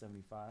 25 out of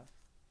 75.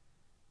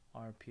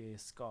 RPA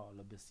Ska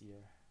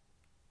Labissiere.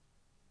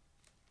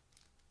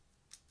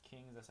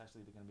 Kings, that's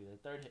actually going to be their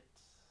 3rd hit.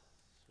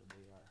 So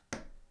they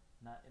are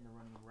not in the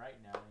running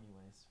right now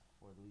anyways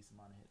for the least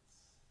amount of hits.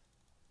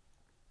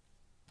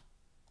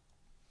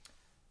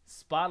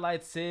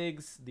 Spotlight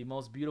Sigs, the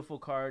most beautiful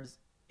cards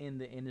in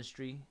the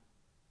industry.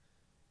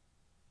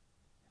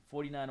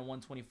 49 to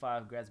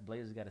 125. Gratz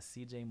Blazers got a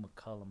CJ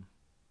McCollum.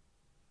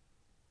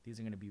 These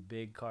are going to be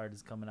big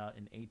cards coming out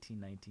in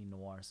 18-19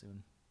 Noir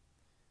soon.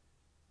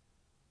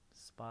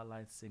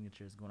 Spotlight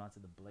signatures going out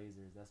to the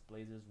Blazers. That's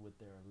Blazers with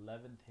their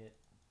 11th hit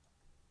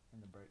in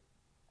the break.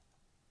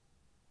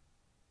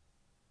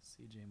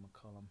 CJ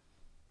McCollum.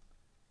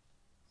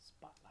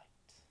 Spotlight.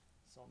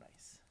 So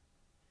nice.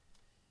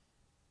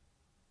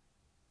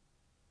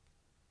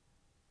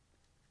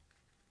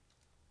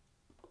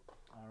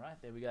 All right,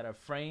 there we got our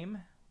frame.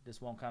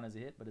 This won't count as a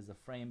hit, but it's a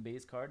frame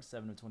base card.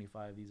 7 of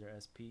 25. These are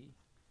SP.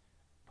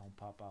 Don't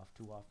pop off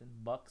too often.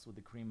 Bucks with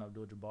the Kareem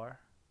Abdul-Jabbar.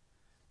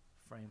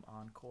 Frame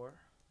encore.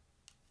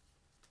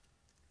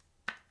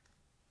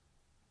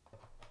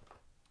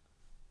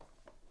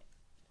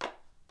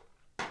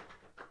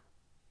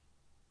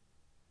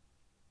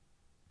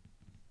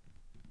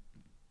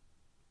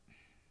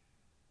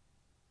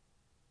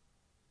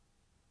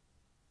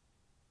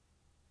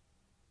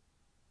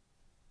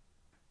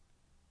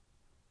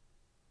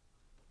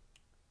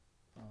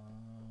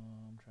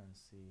 I'm trying to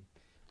see.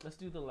 Let's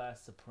do the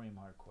last Supreme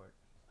Hardcourt.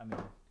 I mean,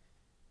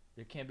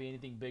 there can't be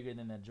anything bigger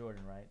than that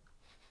Jordan, right?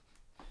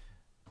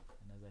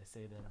 And as I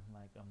say that, I'm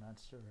like, I'm not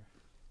sure.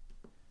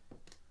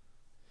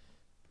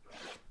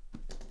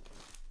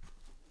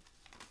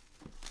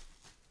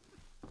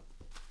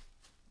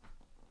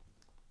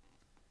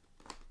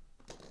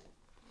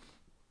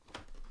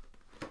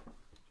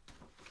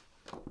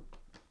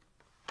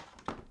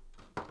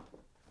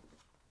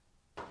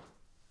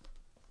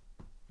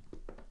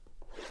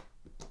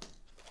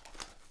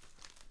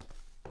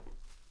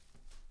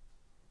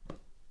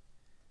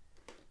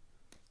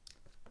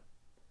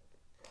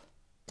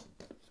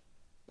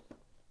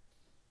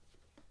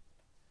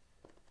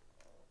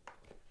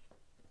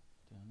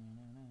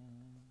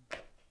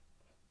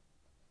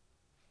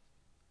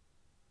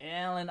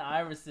 Allen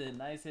Iverson,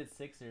 nice hit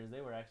Sixers.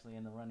 They were actually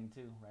in the running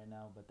too right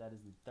now, but that is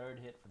the 3rd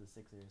hit for the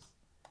Sixers.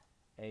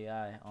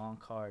 AI on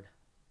card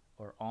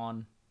or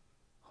on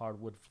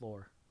hardwood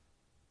floor.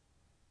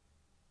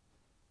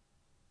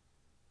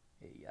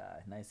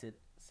 AI, nice hit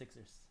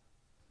Sixers.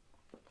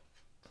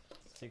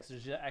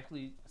 Sixers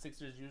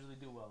usually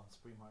do well.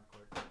 Supreme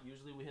Hardcourt.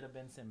 Usually we hit a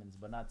Ben Simmons,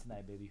 but not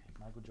tonight, baby.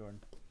 Michael Jordan.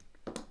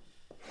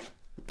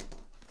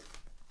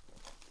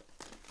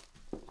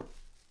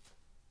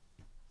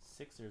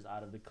 Sixers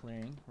out of the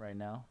clearing right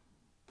now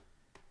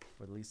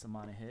for the least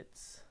amount of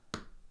hits.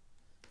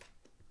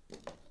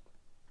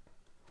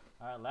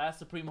 All right, last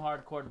Supreme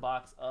Hardcourt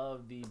box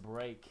of the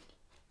break.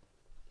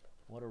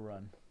 What a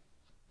run.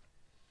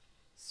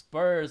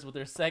 Spurs with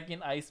their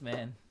second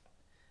Iceman.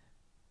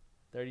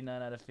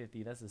 39 out of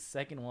 50. That's the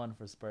second one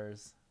for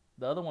Spurs.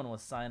 The other one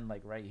was signed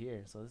like right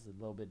here, so this is a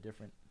little bit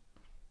different.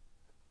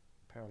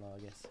 Parallel, I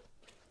guess.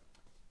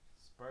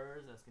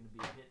 Spurs, that's going to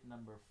be hit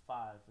number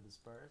 5 for the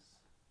Spurs.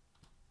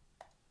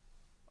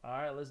 All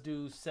right, let's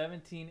do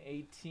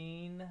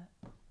 17-18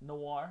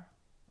 Noir.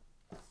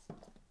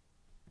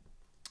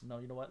 No,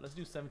 you know what? Let's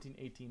do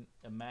 17-18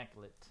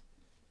 Immaculate.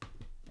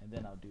 And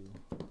then I'll do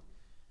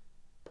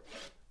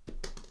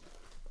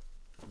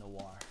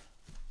Noir.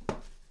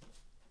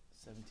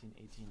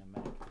 17-18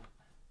 Immaculate.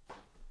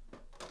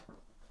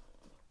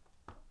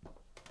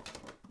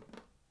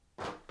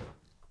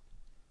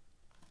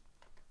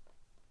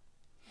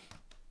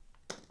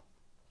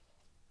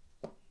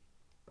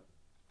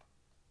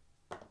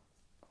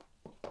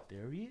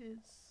 There he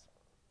is.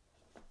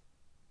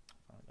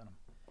 Finally got him.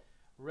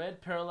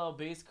 Red parallel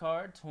base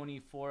card,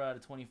 24 out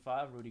of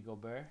 25, Rudy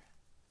Gobert.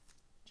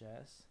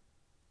 Jazz.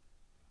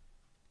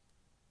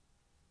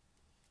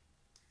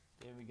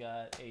 Then we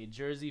got a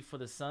jersey for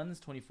the Suns,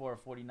 24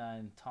 of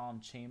 49,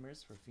 Tom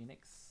Chambers for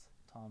Phoenix.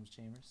 Tom's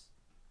Chambers.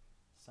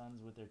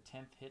 Suns with their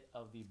 10th hit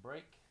of the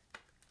break.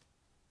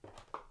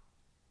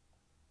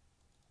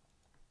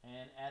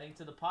 And adding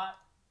to the pot,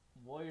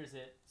 Warriors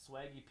hit,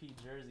 Swaggy P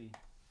jersey.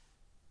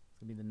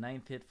 It's going to be the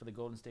 9th hit for the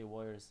Golden State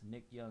Warriors.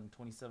 Nick Young,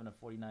 27 of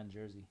 49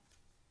 jersey.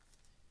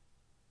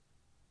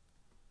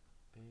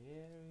 Bay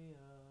Area.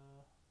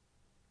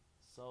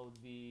 So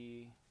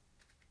the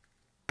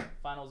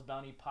finals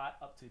bounty pot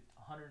up to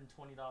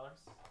 $120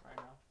 right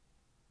now.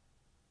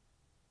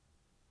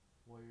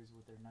 Warriors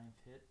with their 9th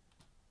hit.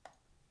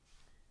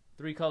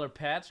 3-color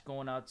patch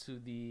going out to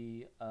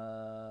the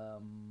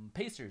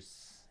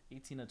Pacers.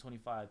 18 of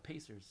 25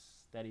 Pacers.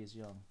 Thaddeus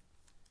Young.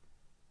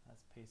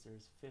 That's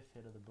Pacers' 5th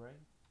hit of the break.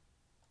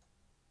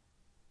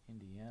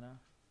 Indiana.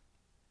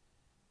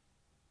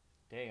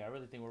 Dang, I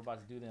really think we're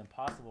about to do the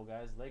impossible,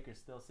 guys. Lakers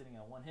still sitting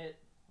at 1 hit.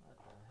 What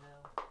the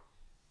hell?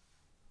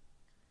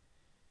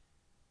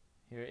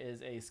 Here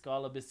is a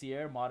Scala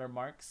Bissiere, Modern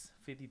Marks,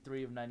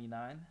 53 of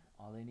 99.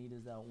 All they need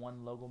is that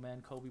one logo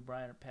man, Kobe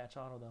Bryant patch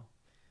auto, though.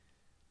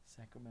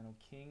 Sacramento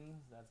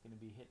Kings, that's going to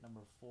be hit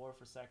number 4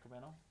 for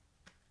Sacramento.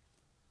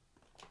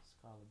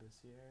 Scala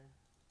Bissiere.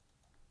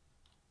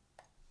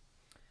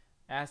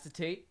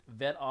 Acetate,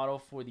 vet auto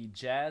for the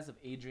Jazz of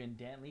Adrian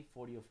Dantley,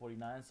 40 of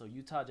 49. So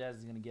Utah Jazz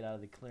is going to get out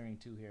of the clearing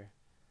too here.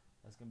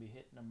 That's going to be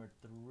hit number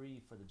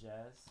 3 for the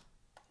Jazz.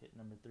 Hit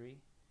number 3,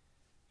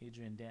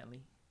 Adrian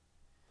Dantley.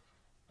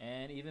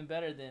 And even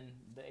better than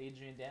the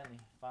Adrian Dantley.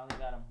 Finally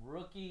got him.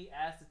 Rookie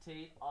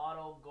acetate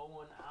auto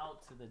going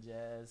out to the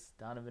Jazz.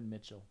 Donovan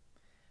Mitchell.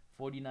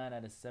 49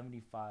 out of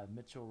 75.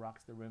 Mitchell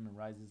rocks the rim and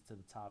rises to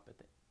the top at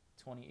the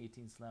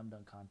 2018 Slam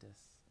Dunk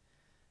Contest.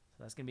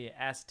 So that's going to be an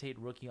acetate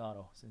rookie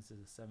auto since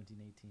it's a 17-18.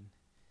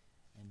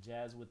 And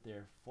Jazz with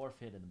their 4th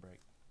hit in the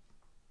break.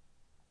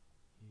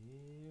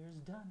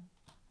 Here's done.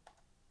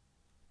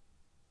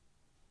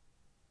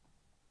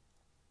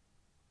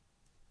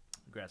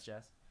 Congrats,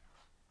 Jazz.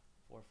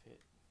 4th hit.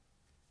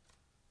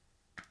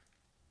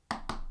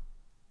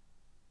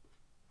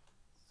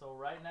 So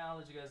right now, I'll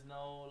let you guys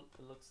know,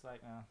 it looks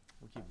like,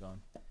 we'll keep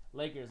going.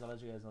 Lakers, I'll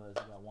let you guys know that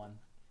they got 1.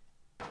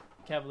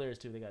 Cavaliers,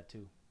 2, they got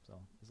 2. So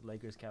it's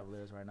Lakers,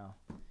 Cavaliers right now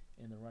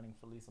in the running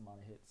for least amount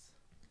of hits.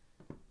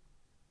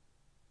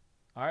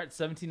 All right,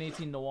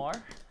 17-18 Noir.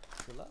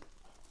 Good luck.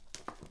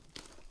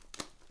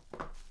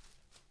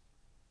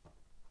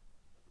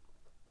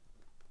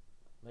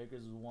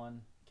 Lakers was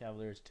 1,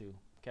 Cavaliers 2.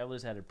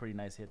 Cavaliers had a pretty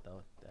nice hit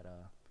though. That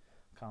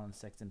Colin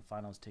Sexton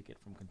finals ticket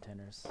from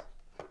Contenders.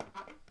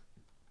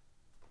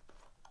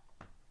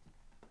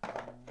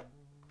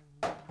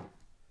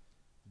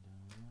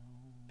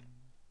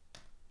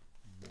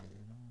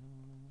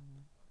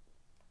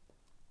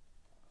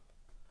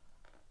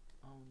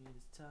 All we need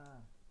is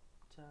time.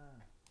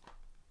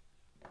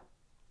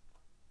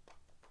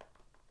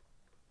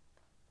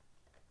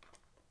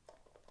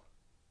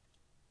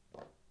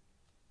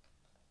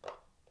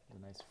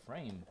 A nice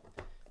frame.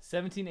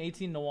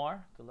 17-18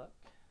 Noir. Good luck.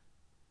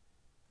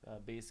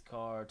 Base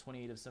card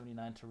 28 of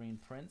 79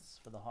 Taurean Prince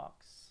for the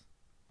Hawks.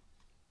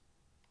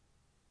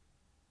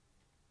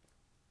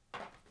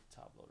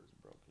 Top loaders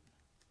are broken.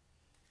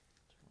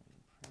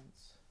 Taurean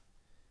Prince.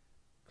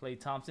 Klay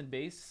Thompson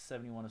base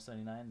 71 of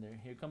 79. There.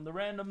 Here come the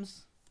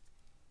randoms.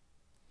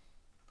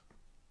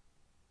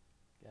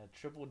 Got a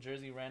triple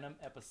jersey random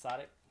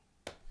episodic.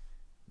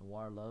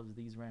 Noir loves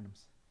these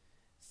randoms.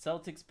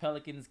 Celtics,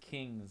 Pelicans,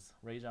 Kings.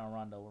 Rajon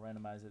Rondo will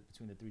randomize it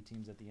between the 3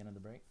 teams at the end of the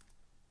break.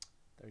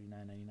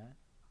 $39.99.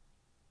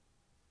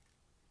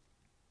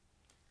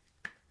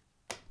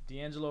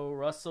 D'Angelo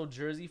Russell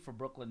jersey for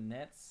Brooklyn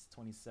Nets.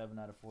 27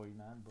 out of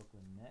 49.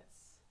 Brooklyn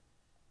Nets.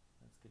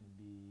 That's going to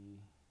be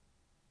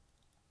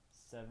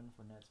 7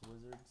 for Nets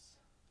Wizards.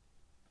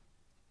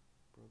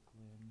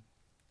 Brooklyn.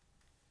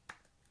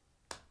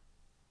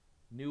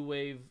 New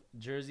Wave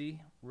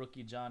jersey.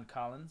 Rookie John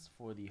Collins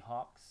for the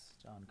Hawks.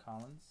 John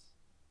Collins.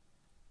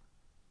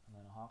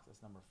 Atlanta Hawks.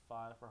 That's number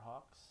 5 for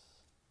Hawks.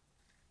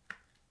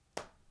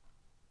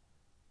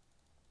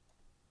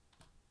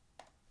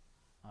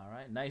 All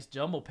right, nice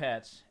jumbo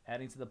patch.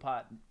 Adding to the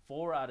pot,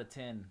 4 out of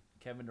 10.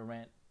 Kevin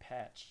Durant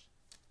patch,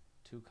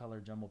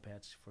 2-color jumbo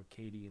patch for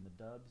KD and the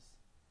Dubs.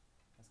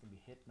 That's gonna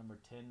be hit number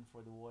 10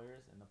 for the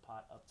Warriors, and the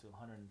pot up to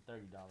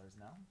 $130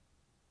 now.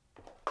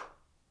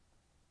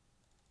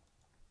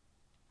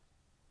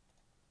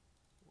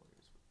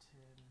 Warriors with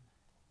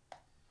 10.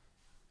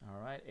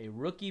 All right, a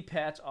rookie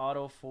patch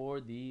auto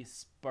for the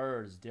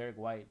Spurs. Derek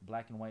White,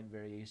 black and white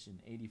variation,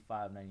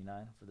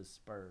 $85.99 for the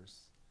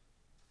Spurs.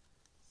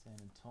 San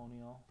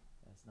Antonio,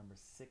 that's number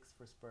 6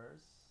 for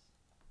Spurs.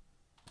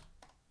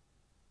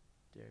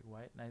 Derek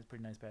White, nice,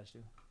 pretty nice patch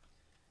too.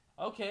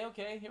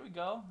 Okay, here we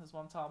go. That's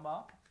what I'm talking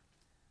about.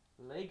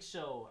 Lake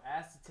Show,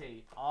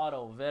 acetate,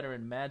 auto,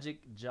 veteran,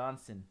 Magic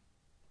Johnson.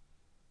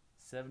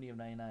 70 of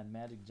 99,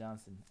 Magic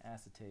Johnson,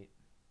 acetate.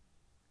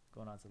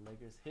 Going on to the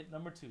Lakers. Hit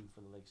number 2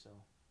 for the Lake Show.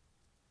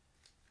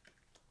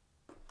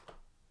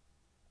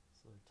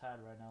 So they're tied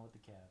right now with the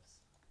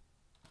Cavs.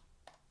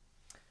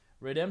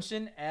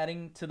 Redemption,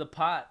 adding to the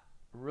pot.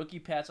 Rookie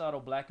patch auto,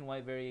 black and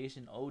white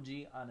variation,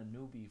 OG on a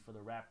newbie for the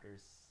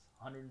Raptors.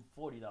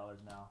 $140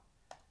 now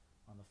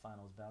on the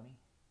finals bounty.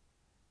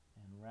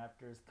 And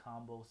Raptors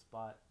combo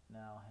spot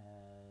now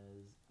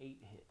has 8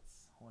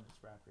 hits. Hornets,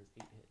 Raptors,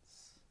 8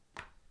 hits.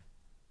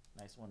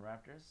 Nice one,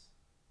 Raptors.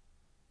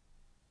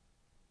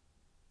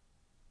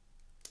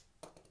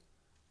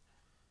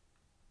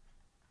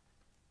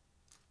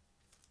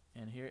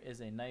 And here is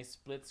a nice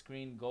split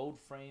screen gold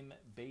frame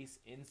base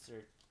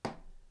insert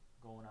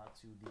going out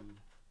to the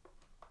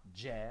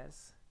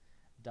Jazz.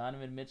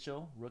 Donovan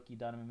Mitchell, rookie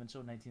Donovan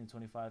Mitchell,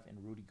 19-25,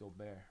 and Rudy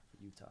Gobert for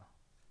Utah.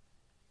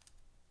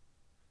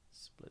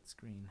 Split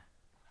screen.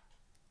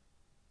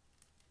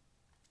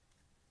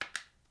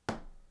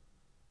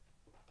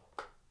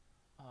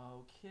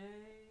 Okay.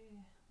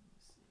 Let me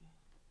see.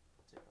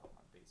 Take off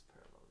my base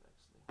parallels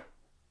actually.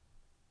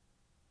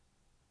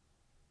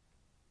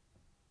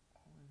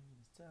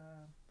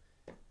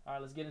 All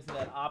right, let's get into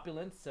that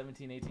opulence,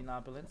 17-18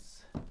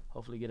 opulence.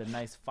 Hopefully get a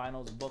nice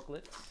finals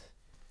booklet.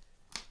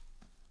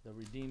 The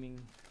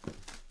redeeming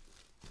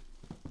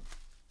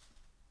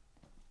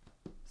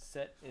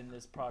set in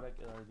this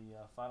product are the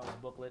finals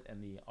booklet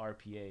and the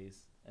RPAs,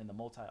 and the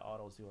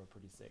multi-autos who are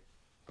pretty sick.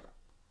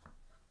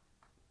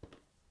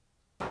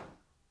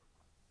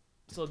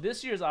 So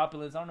this year's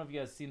opulence, I don't know if you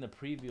guys seen the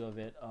preview of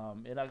it.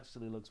 It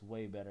actually looks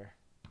way better.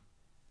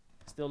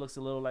 Still looks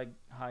a little like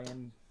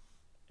high-end,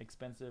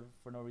 expensive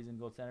for no reason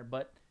gold standard,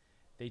 but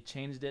they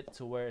changed it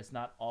to where it's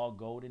not all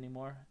gold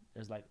anymore.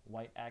 There's like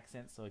white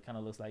accents, so it kind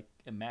of looks like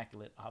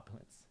immaculate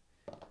opulence,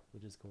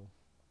 which is cool.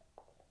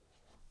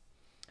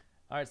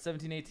 All right,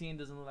 17-18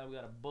 doesn't look like we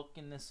got a book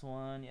in this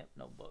one. Yep,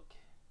 no book.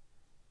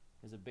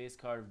 There's a base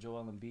card of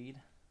Joel Embiid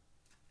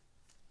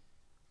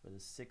for the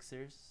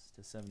Sixers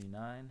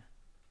 /79.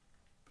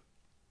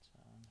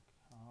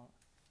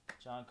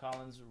 John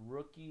Collins,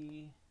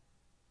 rookie.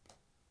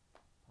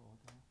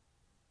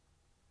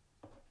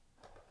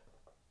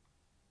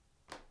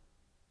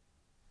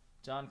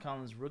 John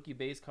Collins, rookie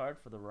base card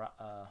for the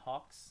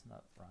Hawks.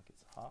 Not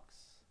Rockets, Hawks.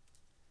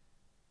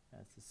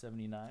 That's the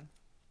 79.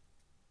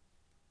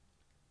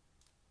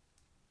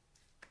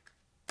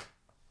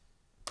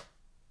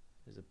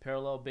 There's a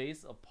parallel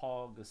base of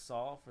Paul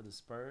Gasol for the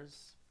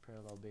Spurs.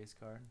 Parallel base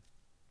card.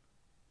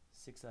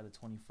 6 out of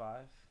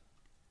 25.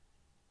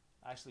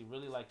 I actually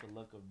really like the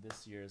look of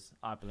this year's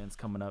opulence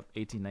coming up,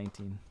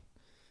 18-19.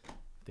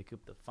 They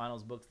keep the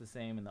finals books the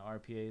same and the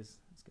RPAs.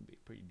 It's going to be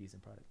a pretty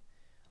decent product.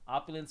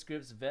 Opulent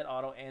scripts, vet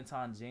auto,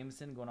 Anton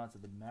Jameson going on to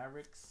the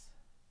Mavericks.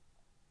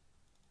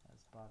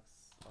 That's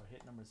box or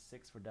hit number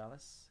 6 for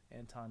Dallas.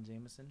 Anton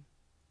Jameson.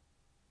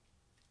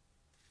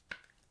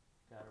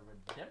 Got a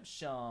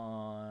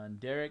redemption.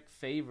 Derek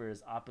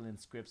Favors,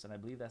 opulent scripts, and I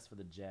believe that's for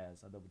the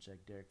Jazz. I'll double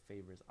check. Derek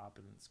Favors,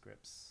 opulent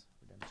scripts,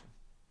 redemption.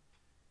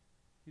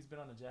 He's been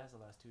on the Jazz the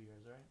last 2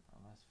 years, right? Or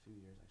last few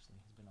years,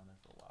 actually. He's been on there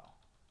for a while.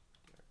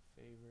 Derek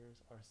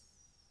Favors, or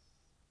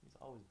he's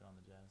always been on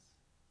the Jazz.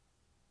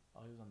 Oh,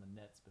 he was on the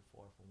Nets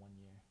before for 1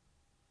 year.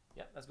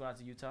 Yep, that's going out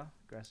to Utah.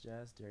 Grass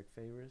Jazz, Derek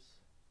Favors.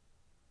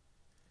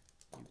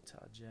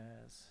 Utah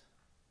Jazz.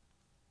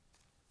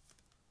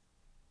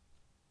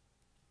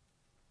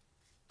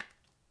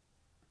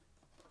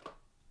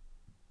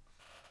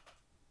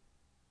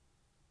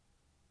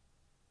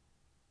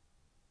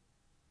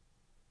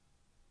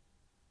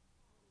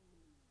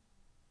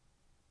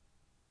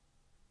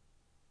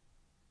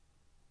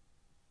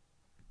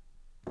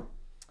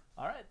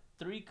 All right,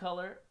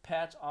 3-color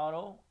patch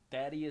auto.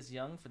 Thaddeus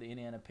Young for the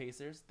Indiana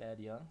Pacers. Thad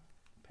Young,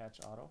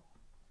 patch auto.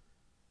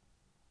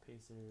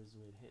 Pacers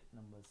with hit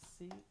number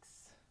 6.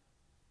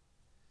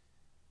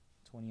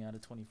 20 out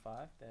of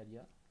 25. That,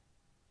 yeah.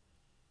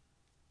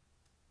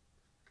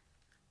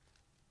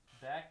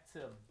 Back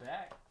to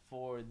back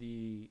for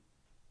the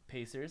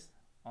Pacers.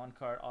 On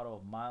card auto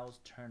of Miles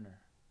Turner.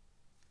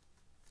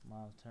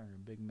 Miles Turner,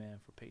 big man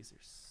for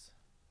Pacers.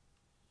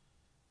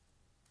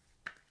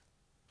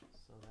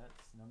 So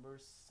that's number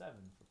 7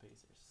 for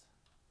Pacers.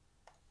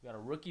 We got a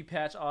rookie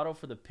patch auto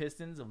for the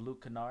Pistons of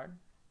Luke Kennard.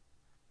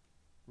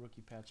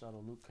 Rookie patch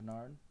auto, Luke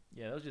Kennard.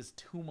 Yeah, that was just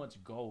too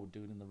much gold,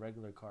 dude, in the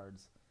regular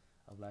cards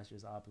of last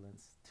year's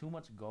Opulence. Too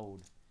much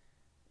gold.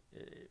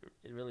 It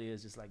really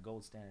is just like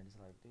gold standard. It's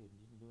like, dude,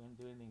 you can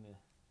do anything to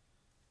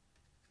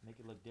make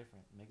it look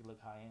different, make it look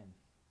high end.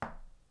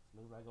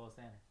 Look like gold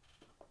standard.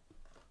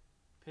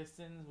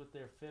 Pistons with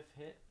their 5th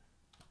hit.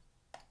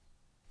 At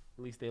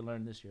least they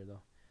learned this year,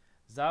 though.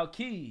 Zhao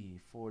Qi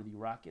for the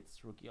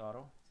Rockets, rookie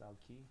auto. Zhao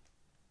Qi.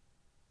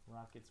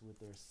 Rockets with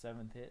their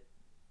 7th hit.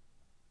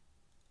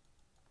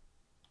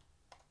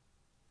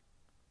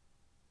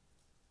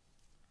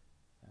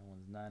 That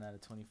one's 9 out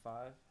of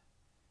 25.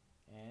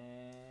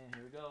 And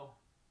here we go.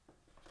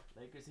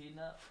 Lakers heating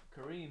up.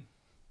 Kareem.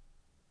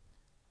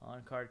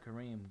 On card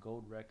Kareem.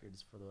 Gold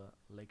records for the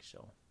Lake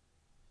Show.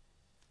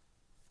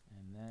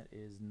 And that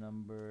is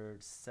number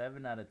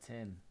 7 out of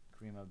 10.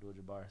 Kareem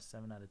Abdul-Jabbar.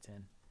 7 out of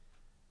 10.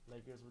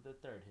 Lakers with their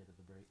 3rd hit of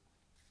the break.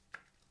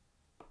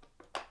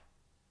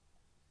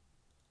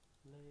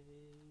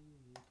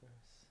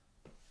 Lakers.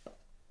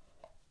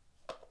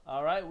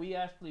 All right, we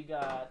actually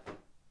got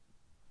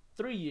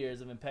 3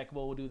 years of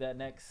impeccable. We'll do that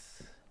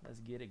next. Let's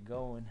get it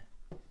going.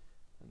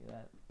 Look at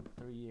that,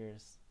 3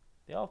 years.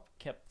 They all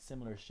kept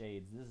similar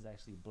shades. This is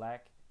actually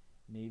black,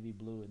 navy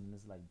blue, and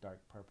this is like dark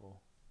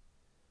purple.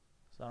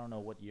 So I don't know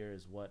what year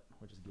is what.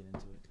 We'll just get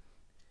into it.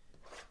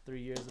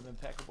 3 years of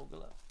impeccable. Good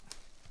luck.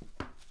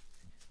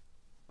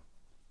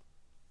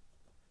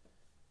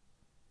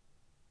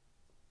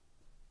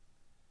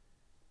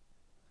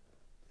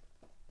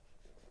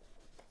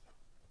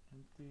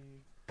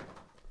 Empty.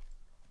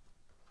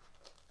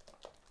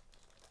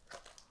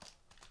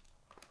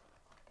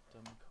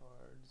 Dummy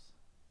cards.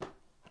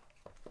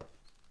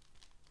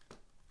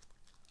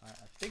 Alright,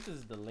 I think this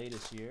is the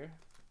latest year.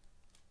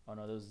 Oh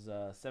no, this is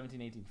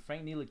 17-18.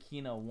 Frank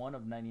Ntilikina, 1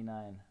 of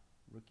 99.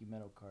 Rookie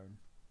metal card.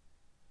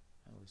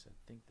 At least I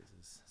think this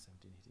is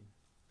 17-18.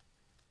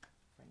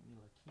 Frank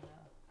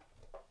Ntilikina.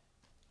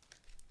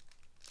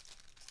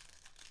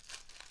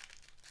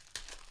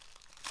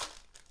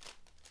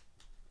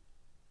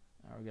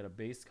 Alright, we got a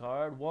base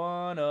card.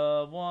 1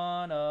 of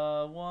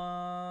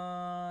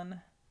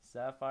 1.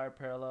 Sapphire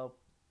parallel.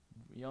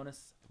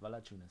 Jonas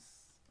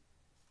Valanciunas.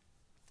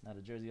 Not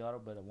a jersey auto,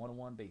 but a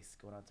 1-1 base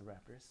going out to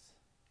Raptors.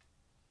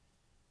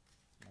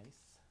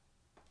 Nice.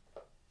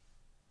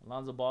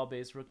 Alonzo Ball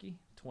base rookie,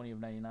 20 of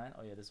 99.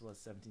 Oh yeah, this was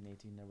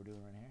 17-18 that we're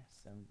doing right here.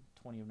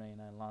 20 of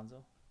 99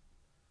 Alonzo.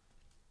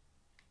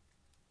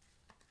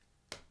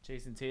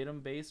 Jason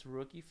Tatum base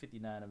rookie,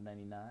 59 of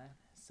 99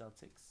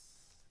 Celtics.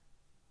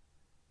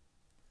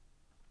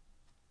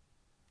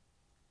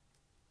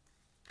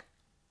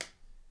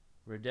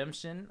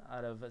 Redemption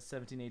out of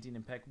 17-18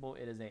 impeccable.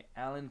 It is a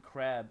Allen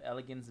Crabbe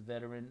Elegance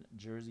Veteran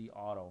Jersey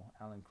Auto.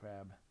 Allen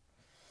Crabbe.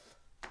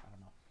 I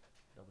don't know.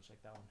 Double check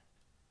that one.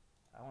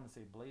 I want to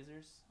say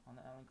Blazers on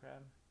the Allen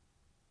Crabbe.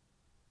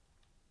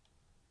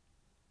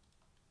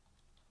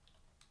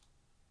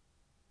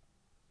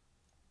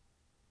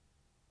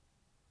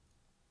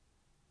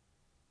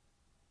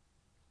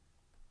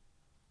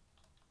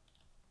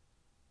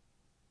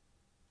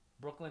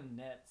 Brooklyn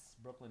Nets.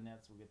 Brooklyn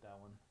Nets will get that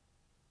one.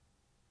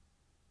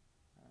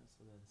 Alright,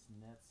 so that's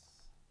Nets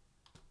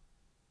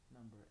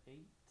number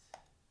 8.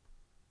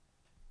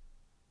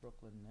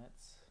 Brooklyn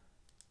Nets.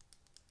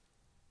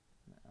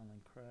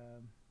 Allen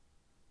Crabbe.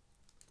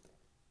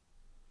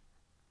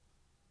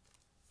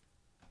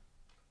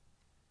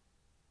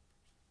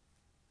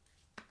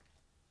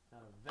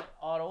 Got a vet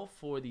auto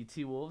for the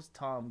T-Wolves,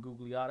 Tom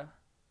Gugliotta.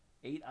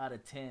 8 out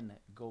of 10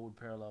 gold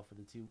parallel for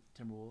the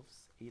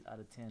Timberwolves. 8 out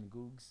of 10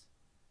 Googs.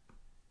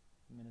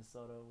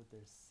 Minnesota with their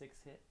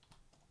 6th hit.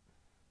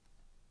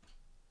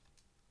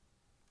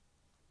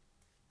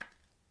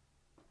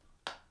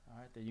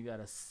 Alright, then you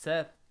got a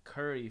Seth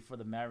Curry for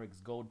the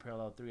Mavericks. Gold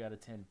parallel 3 out of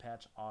 10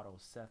 patch auto.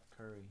 Seth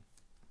Curry.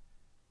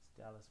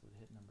 Dallas with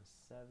hit number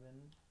 7.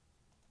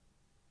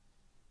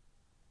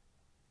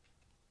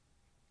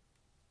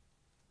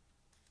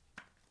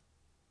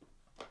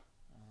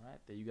 Alright,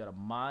 then you got a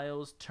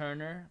Miles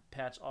Turner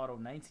patch auto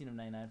 19 of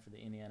 99 for the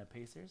Indiana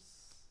Pacers.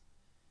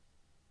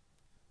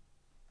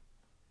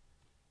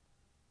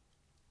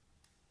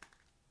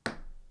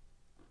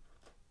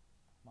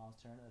 Miles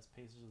Turner, that's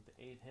Pacers with the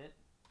 8th hit.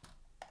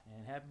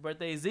 And happy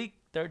birthday, Zeke.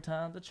 3rd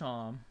time's the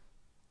charm.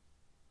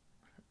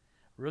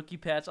 Rookie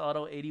patch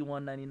auto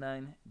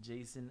 81.99.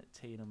 Jason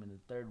Tatum, and the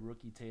 3rd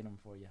rookie Tatum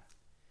for you.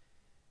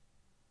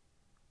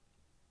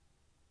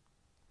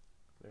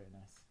 Very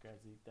nice.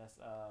 Congrats, Zeke. That's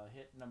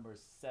hit number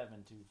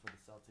 7 too for the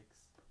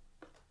Celtics.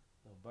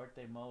 So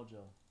birthday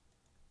mojo.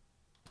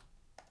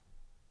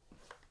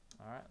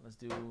 All right, let's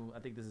do. I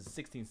think this is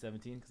 16-17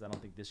 because I don't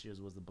think this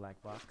year's was the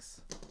black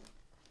box.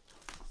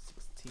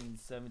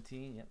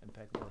 16-17. Yep,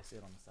 impeccable. I see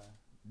it on the side.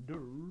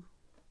 Durr.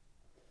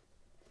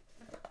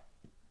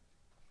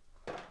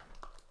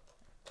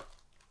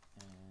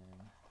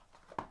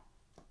 And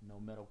no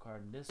metal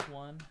card in this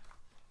one.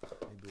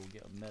 Maybe we'll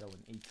get a metal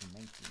in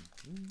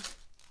 18-19.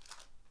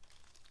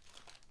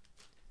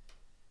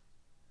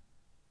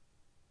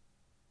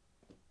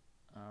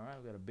 All right,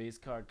 we got a base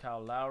card,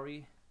 Kyle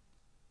Lowry,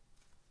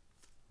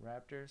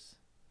 Raptors.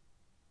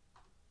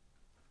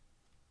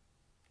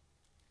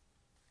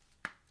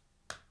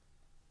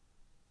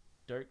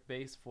 Dirk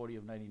base,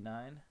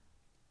 40/99.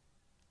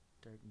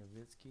 Dirk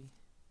Nowitzki.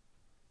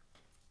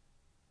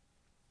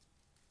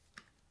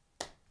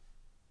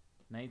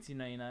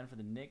 1999 for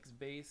the Knicks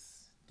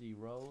base, D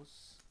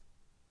Rose.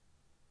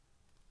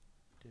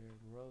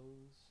 Derrick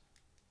Rose.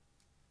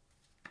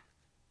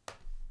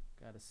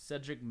 Got a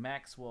Cedric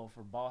Maxwell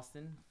for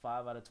Boston,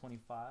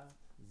 5/25.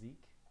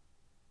 Zeke.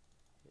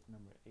 Hit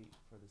number 8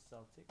 for the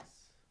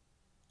Celtics.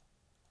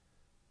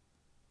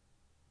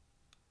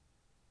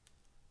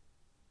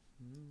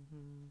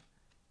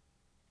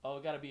 Oh,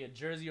 it got to be a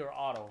jersey or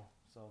auto.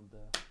 So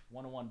the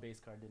 101 base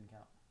card didn't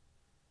count.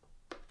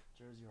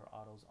 Jersey or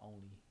autos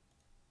only.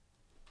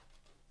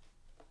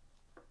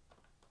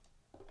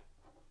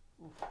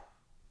 Oof.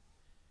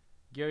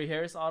 Gary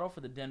Harris auto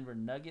for the Denver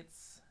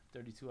Nuggets.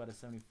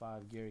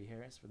 32/75 Gary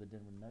Harris for the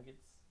Denver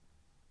Nuggets.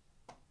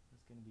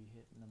 It's going to be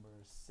hit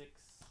number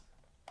 6.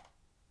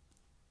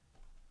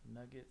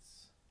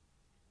 Nuggets.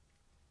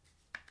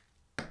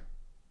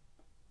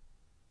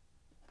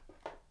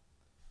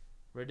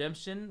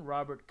 Redemption,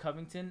 Robert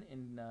Covington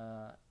in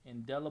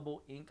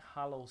indelible ink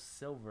hollow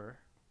silver.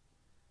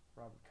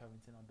 Robert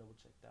Covington, I'll double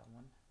check that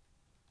one.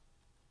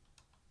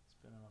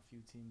 It's been on a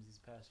few teams these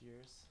past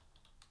years.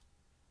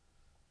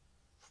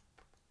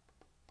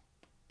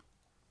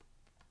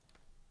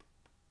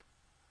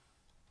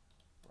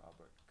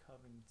 Robert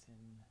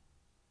Covington,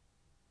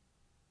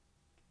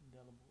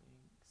 indelible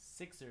ink.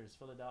 Sixers,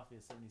 Philadelphia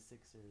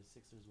 76ers.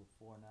 Sixers with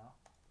 4 now.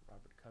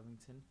 Robert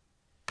Covington.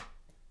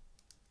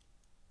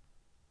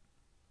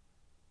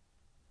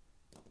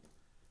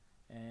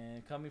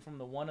 And coming from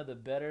the one of the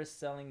better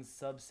selling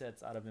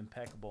subsets out of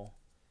Impeccable.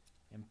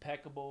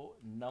 Impeccable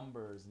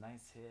Numbers.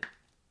 Nice hit.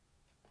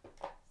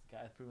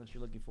 Guys, pretty much what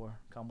you're looking for.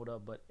 Comboed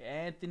up. But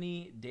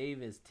Anthony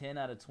Davis,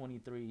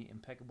 10/23.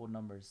 Impeccable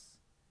Numbers.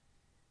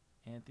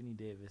 Anthony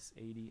Davis,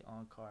 80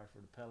 on card for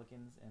the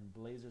Pelicans. And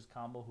Blazers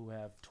combo, who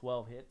have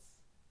 12 hits.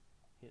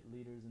 Hit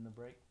leaders in the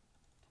break.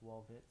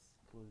 12 hits,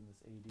 including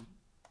this AD.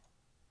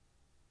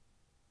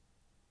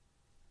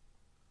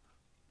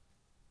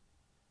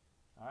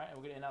 All right,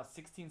 we're going to end out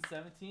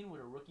 16-17 with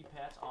a rookie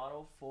patch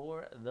auto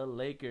for the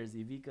Lakers.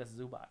 Ivica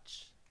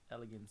Zubac.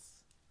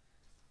 Elegance.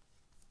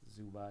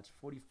 Zubac,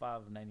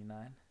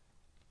 45/99.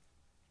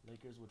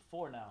 Lakers with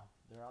 4 now.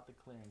 They're out the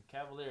clearing.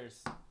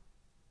 Cavaliers.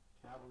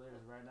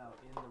 Cavaliers right now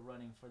in the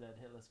running for that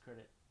hitless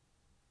credit.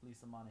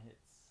 Least amount of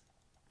hits.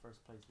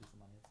 First place least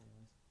amount of hits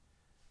anyways.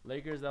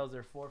 Lakers, that was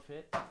their 4th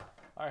hit. All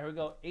right, here we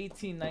go.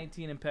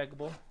 18-19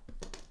 Impeccable.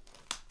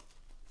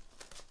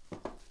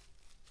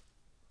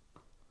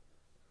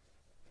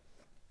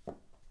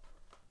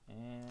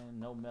 And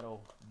no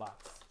metal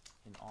box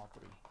in all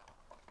 3.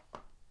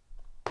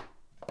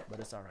 But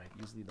it's all right.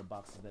 Usually the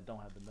boxes that don't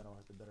have the metal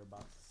are the better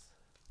boxes.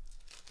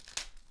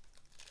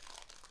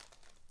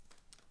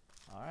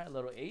 All right,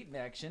 little 8 in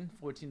action.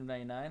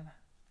 14/99.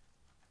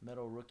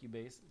 Metal rookie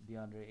base,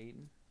 DeAndre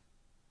Ayton.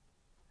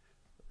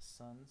 For the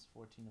Suns,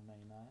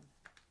 14/99.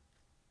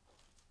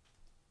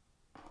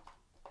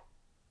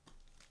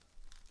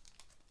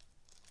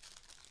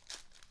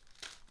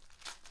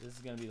 This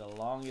is going to be the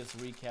longest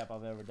recap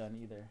I've ever done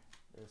either.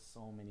 There's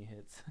so many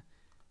hits.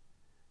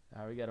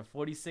 All right, we got a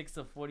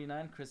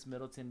 46/49 Chris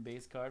Middleton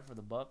base card for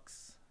the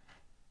Bucks.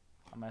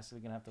 I'm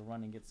actually going to have to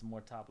run and get some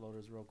more top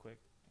loaders real quick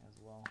as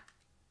well.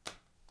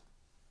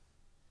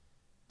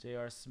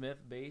 J.R.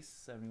 Smith base,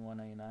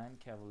 71/99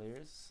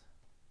 Cavaliers.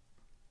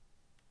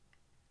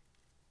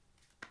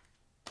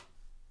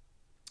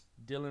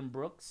 Dylan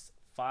Brooks,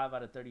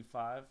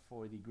 5/35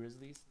 for the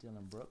Grizzlies.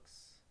 Dylan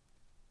Brooks.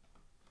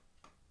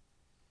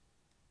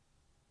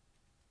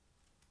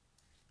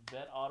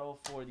 Vet auto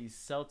for the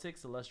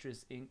Celtics,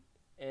 illustrious ink,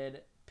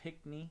 Ed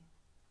Pickney,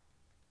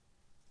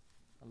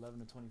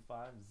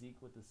 11/25.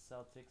 Zeke with the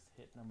Celtics,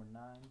 hit number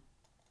 9.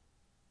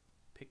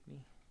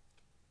 Pickney.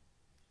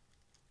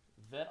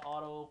 Vet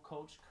auto,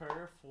 Coach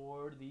Kerr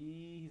for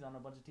the, he's on a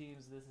bunch of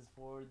teams. This is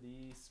for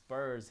the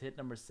Spurs, hit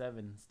number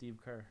 7, Steve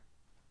Kerr.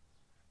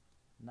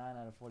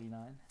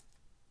 9/49.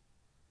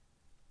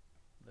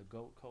 The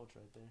GOAT coach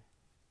right there.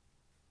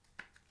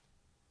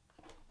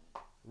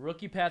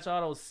 Rookie patch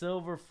auto,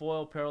 silver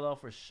foil parallel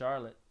for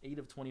Charlotte.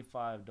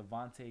 8/25,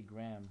 Devontae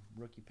Graham.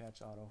 Rookie patch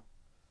auto.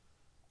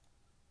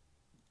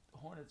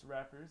 Hornets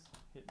Raptors,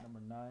 hit number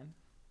 9.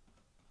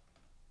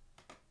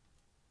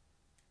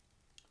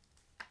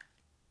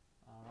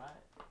 All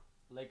right.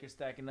 Lakers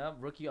stacking up.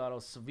 Rookie auto,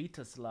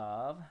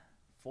 Svitoslav.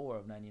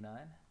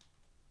 4/99.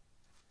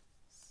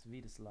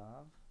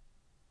 Svitoslav.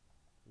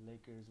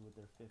 Lakers with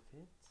their 5th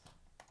hit.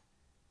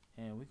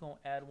 And we're going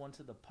to add one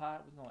to the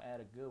pot. We're going to add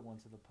a good one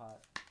to the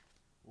pot.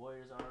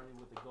 Warriors already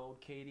with the gold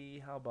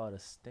KD. How about a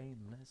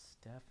stainless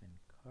Stephen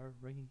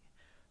Curry?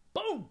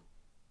 Boom!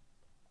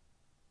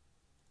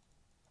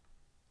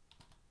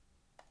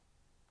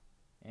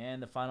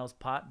 And the finals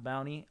pot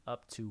bounty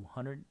up to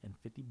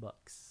 150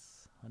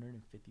 bucks.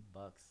 150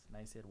 bucks.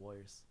 Nice hit,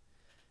 Warriors.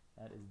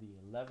 That is the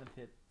 11th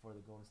hit for the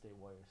Golden State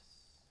Warriors.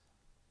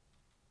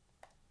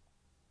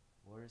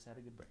 Warriors had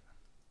a good break.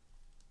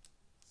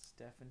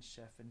 Stephen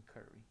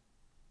Curry.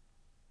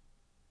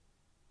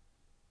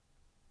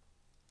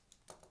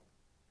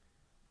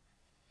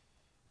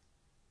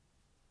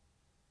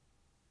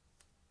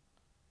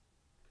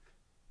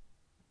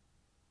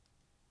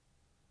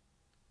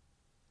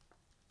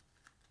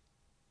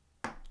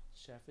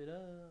 Chef it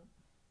up.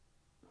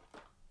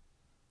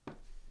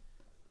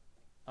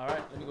 All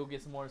right, let me go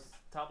get some more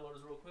top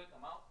loaders real quick.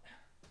 I'm out.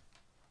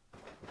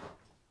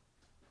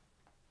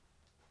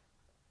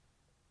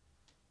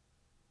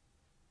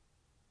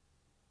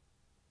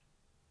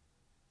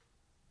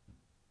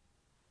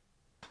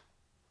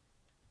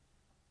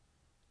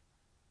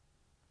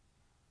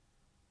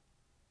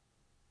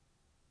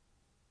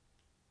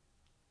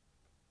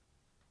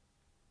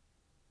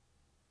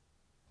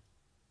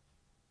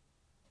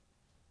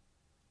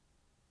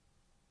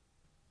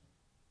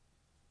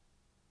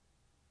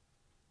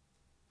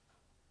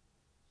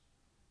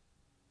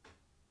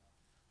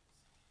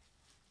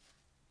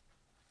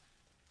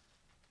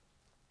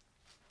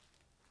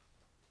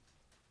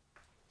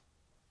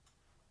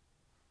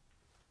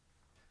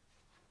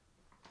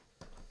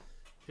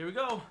 Here we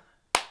go.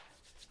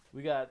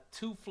 We got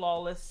 2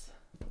 flawless,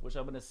 which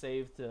I'm going to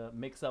save to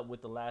mix up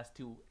with the last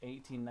 2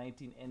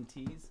 18-19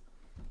 NTs.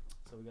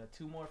 So we got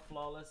 2 more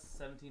flawless,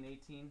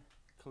 17-18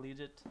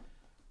 collegiate.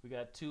 We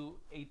got 2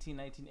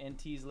 18-19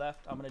 NTs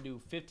left. I'm going to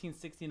do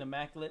 15-16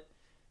 immaculate,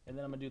 and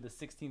then I'm going to do the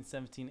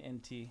 16-17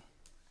 NT.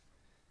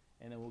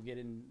 And then we'll get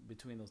in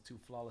between those 2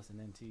 flawless and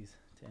NTs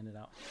to end it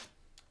out.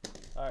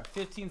 All right,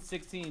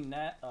 15-16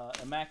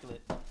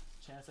 immaculate.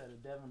 Chance at a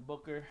Devin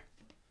Booker,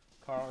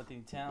 Karl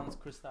Anthony Towns,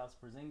 Kristaps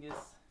Porzingis.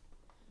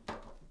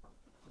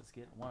 Let's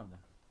get one of them.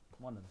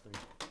 One of the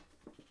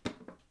 3.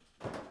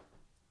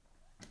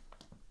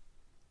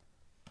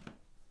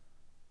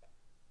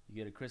 You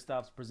get a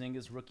Kristaps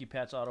Porzingis rookie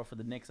patch auto for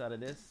the Knicks out of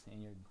this,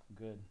 and you're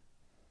good.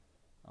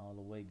 All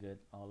the way good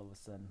all of a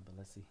sudden, but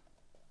let's see.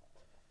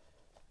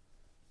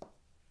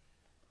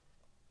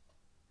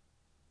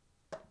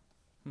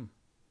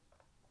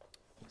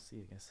 Let's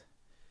see, I guess.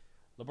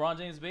 LeBron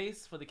James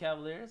base for the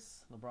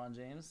Cavaliers. LeBron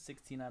James,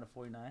 16 out of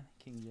 49.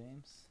 King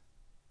James.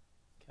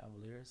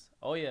 Cavaliers.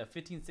 Oh, yeah,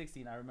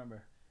 15-16, I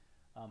remember.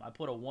 I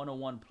put a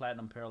 101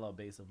 platinum parallel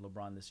base of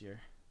LeBron this year.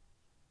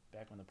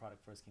 Back when the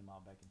product first came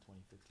out back in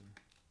 2015.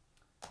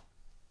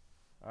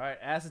 All right,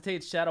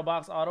 acetate shadow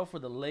box auto for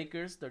the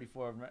Lakers.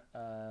 34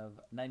 of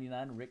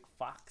 99. Rick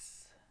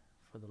Fox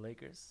for the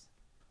Lakers.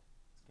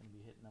 It's going to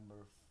be hit number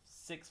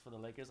 6 for the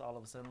Lakers. All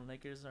of a sudden, the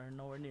Lakers are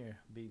nowhere near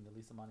being the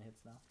least amount of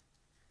hits now.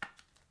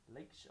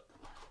 Lake Show.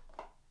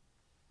 That's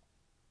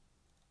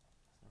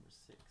number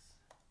 6.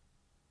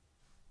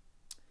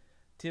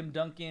 Tim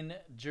Duncan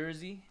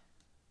jersey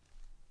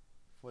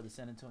for the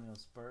San Antonio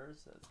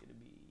Spurs. That's going to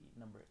be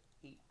number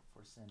 8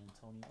 for San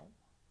Antonio.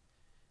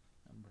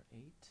 Number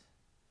 8.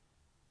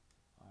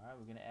 All right,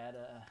 we're going to add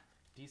a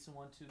decent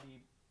one to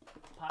the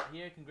pot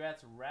here.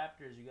 Congrats,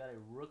 Raptors. You got a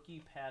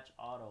rookie patch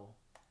auto.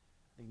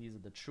 I think these are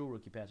the true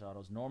rookie patch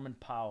autos. Norman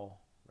Powell,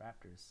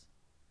 Raptors.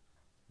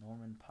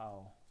 Norman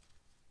Powell.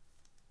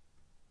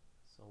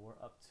 So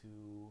we're up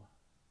to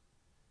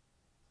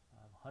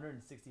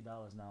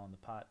 $160 now on the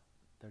pot.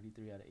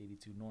 33 out of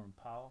 82. Norman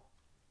Powell.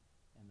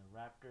 And the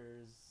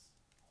Raptors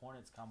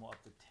Hornets combo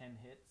up to 10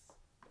 hits.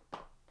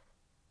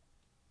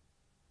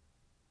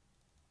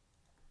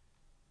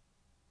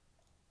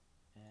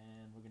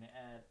 And we're going to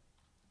add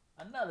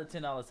another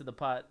 $10 to the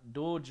pot.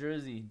 Dual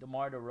jersey,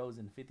 DeMar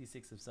DeRozan,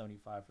 56 of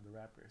 75 for the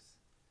Raptors.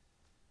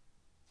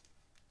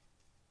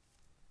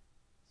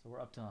 So we're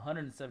up to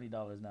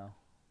 $170 now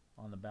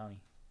on the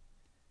bounty.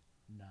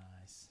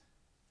 Nice.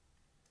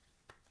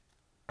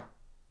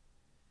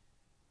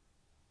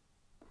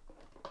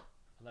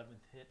 th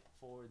hit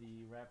for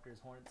the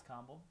Raptors Hornets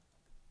combo.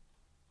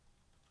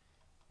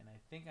 And I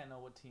think I know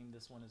what team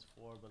this one is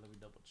for, but let me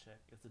double check.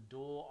 It's a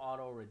dual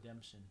auto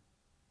redemption.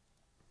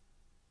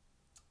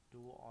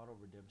 Dual auto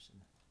redemption.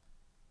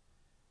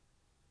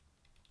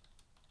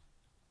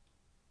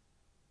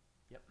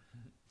 Yep.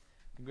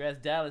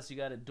 Congrats, Dallas. You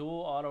got a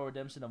dual auto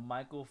redemption of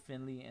Michael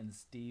Finley and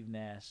Steve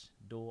Nash.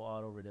 Dual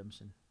auto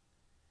redemption.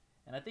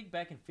 And I think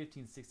back in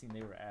 15-16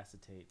 they were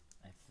acetate.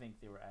 I think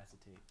they were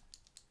acetate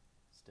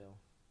still.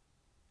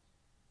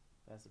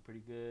 That's a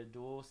pretty good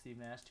duel. Steve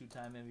Nash,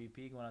 2-time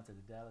MVP, going out to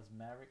the Dallas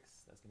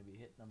Mavericks. That's going to be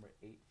hit number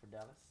 8 for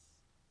Dallas.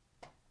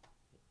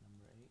 Hit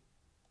number 8.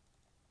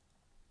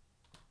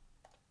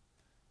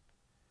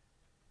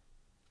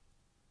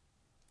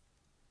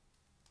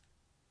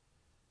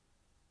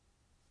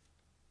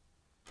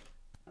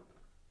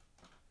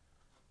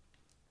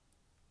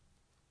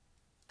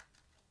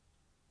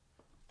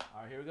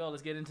 All right, here we go.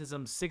 Let's get into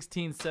some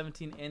 16,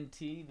 17 NT.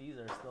 These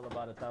are still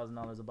about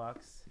 $1,000 a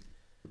box.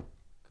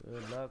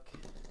 Good luck.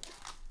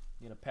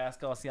 You get a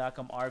Pascal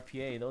Siakam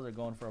RPA. Those are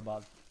going for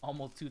about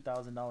almost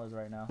 $2,000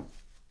 right now.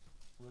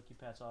 Rookie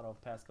patch auto of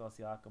Pascal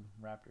Siakam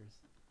Raptors.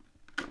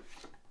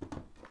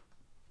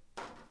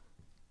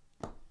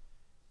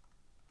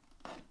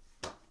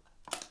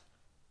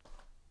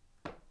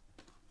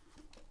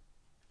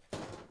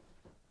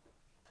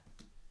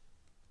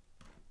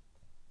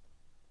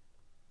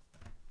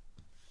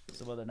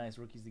 Some other nice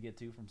rookies to get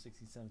to from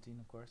 16-17,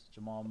 of course.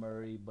 Jamal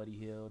Murray, Buddy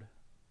Hield,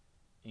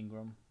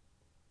 Ingram.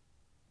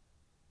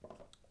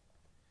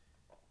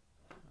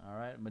 All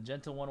right,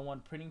 Magenta 101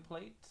 printing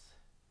plate. This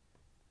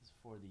is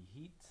for the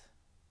Heat.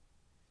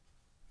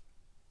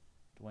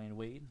 Dwayne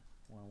Wade,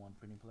 101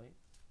 printing plate.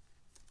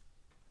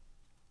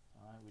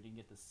 All right, we didn't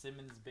get the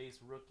Simmons base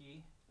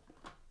rookie.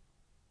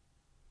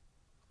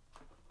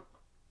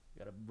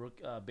 We got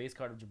a base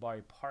card of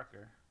Jabari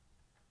Parker.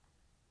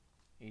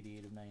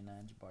 88 of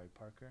 99, Jabari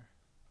Parker.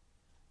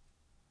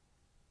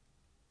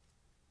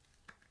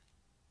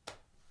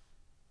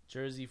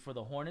 Jersey for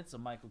the Hornets, a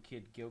Michael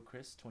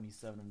Kidd-Gilchrist,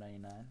 27 of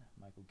 99,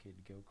 Michael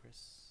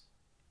Kidd-Gilchrist.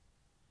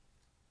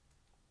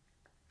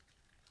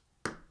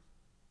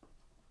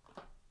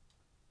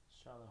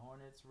 Charlotte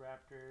Hornets,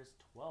 Raptors,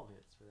 12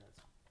 hits for that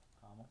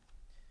combo.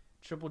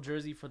 Triple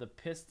jersey for the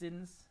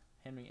Pistons,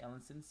 Henry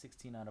Ellenson,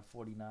 16 out of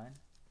 49.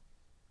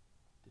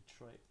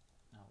 Detroit,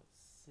 now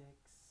it's 6.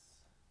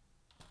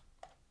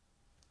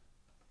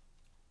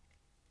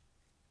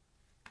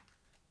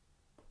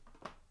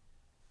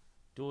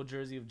 Dual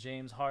jersey of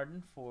James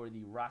Harden for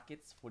the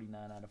Rockets,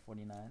 49 out of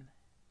 49.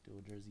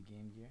 Dual jersey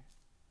game gear.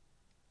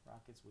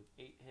 Rockets with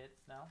 8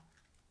 hits now.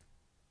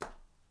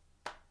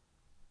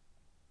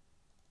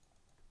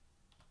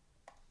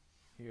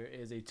 Here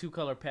is a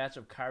 2-color patch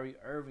of Kyrie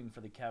Irving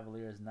for the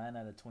Cavaliers, 9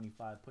 out of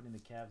 25, putting the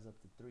Cavs up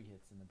to 3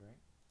 hits in the break.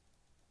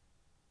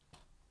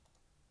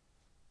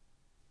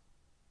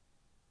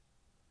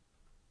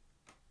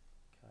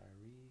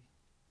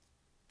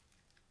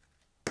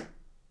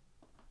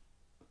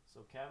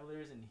 So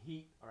Cavaliers and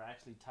Heat are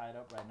actually tied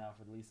up right now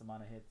for the least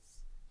amount of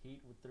hits.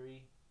 Heat with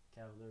 3,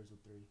 Cavaliers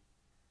with 3. I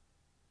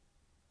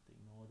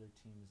think no other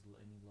team is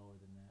any lower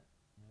than that.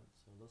 Yep.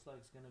 So it looks like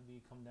it's gonna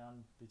come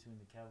down between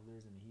the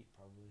Cavaliers and the Heat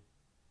probably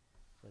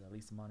for the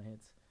least amount of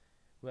hits.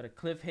 We got a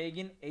Cliff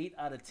Hagan, 8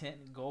 out of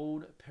 10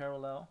 gold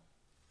parallel.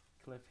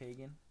 Cliff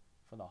Hagan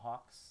for the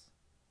Hawks.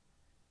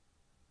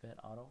 Vet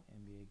auto,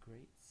 NBA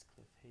greats.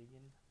 Cliff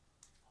Hagan.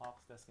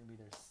 Hawks, that's gonna be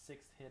their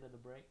 6th hit of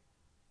the break.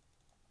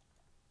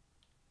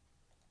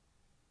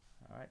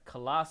 All right,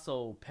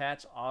 Colosso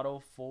patch auto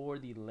for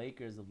the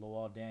Lakers of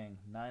Luol Deng,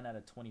 9 out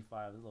of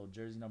 25. This is a little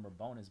jersey number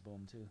bonus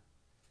boom too.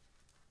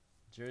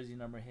 Jersey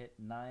number hit,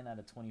 9 out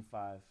of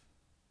 25.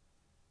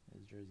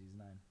 His jersey's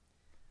 9.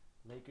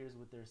 Lakers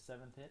with their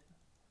 7th hit.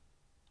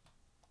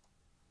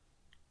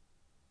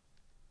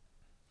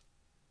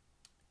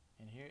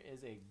 And here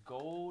is a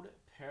gold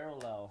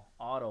parallel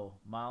auto,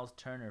 Miles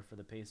Turner for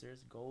the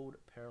Pacers. Gold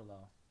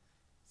parallel,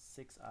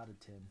 6 out of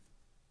 10.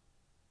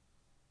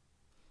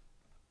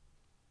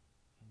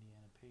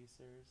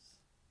 Pacers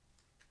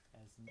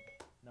as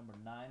number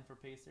 9 for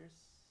Pacers.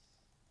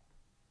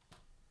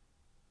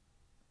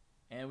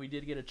 And we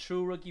did get a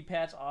true rookie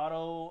patch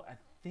auto. I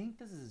think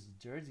this is his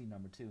jersey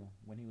number 2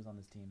 when he was on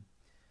this team.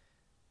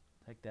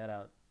 Check that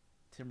out.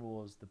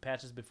 Timberwolves. The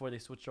patches before they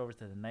switched over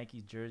to the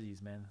Nike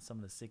jerseys, man. Some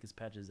of the sickest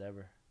patches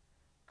ever.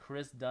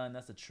 Chris Dunn.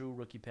 That's a true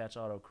rookie patch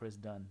auto. Chris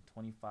Dunn.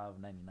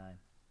 25.99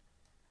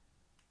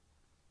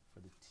 for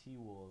the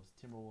T-Wolves.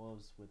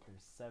 Timberwolves with their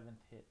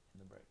 7th hit in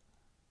the break.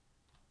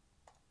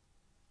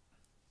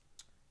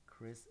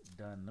 Chris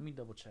Dunn. Let me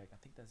double check. I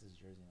think that's his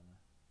jersey number.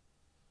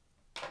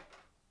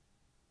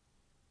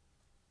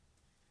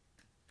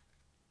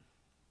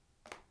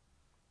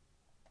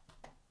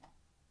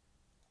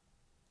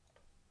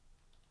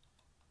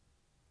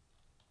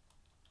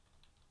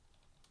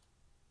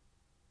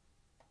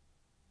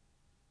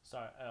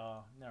 Sorry,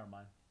 never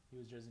mind. He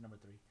was jersey number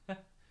 3.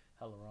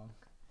 Hella wrong.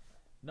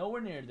 Nowhere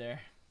near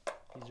there.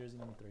 He's jersey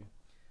number 3.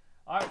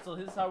 Alright, so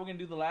this is how we're going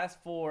to do the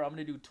last 4. I'm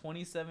going to do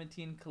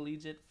 2017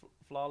 Collegiate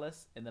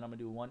Flawless, and then I'm going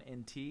to do 1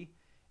 NT,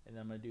 and then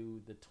I'm going to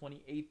do the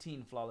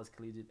 2018 Flawless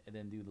Collegiate, and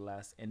then do the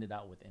last, end it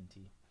out with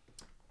NT.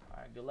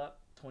 Alright, good luck.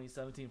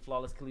 2017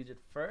 Flawless Collegiate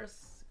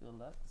first. Good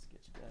luck. Let's get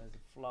you guys a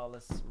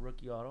Flawless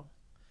Rookie Auto.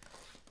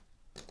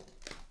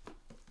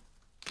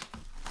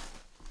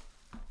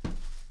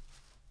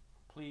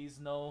 Please,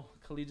 no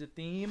collegiate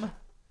theme.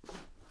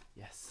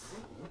 Yes.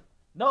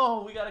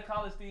 No, we got a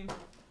college theme.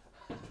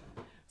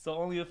 So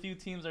only a few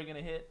teams are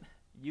gonna hit.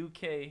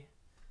 UK.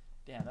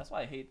 Damn, that's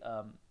why I hate.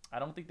 I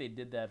don't think they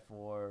did that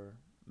for.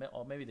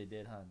 Oh, maybe they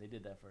did, huh? They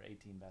did that for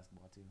 18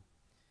 basketball too.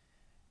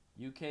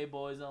 UK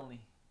boys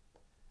only.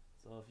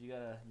 So if you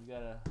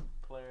got a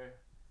player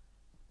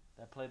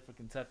that played for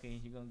Kentucky,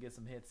 you're gonna get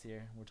some hits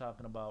here. We're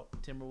talking about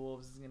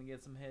Timberwolves is gonna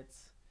get some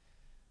hits.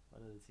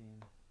 What other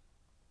team?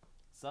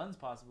 Suns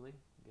possibly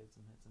get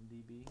some hits. Some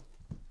DB.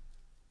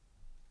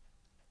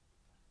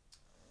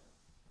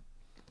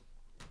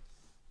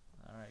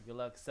 Good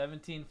luck.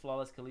 17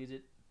 flawless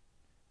collegiate.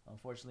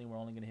 Unfortunately, we're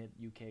only gonna hit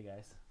UK,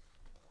 guys.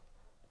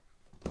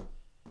 All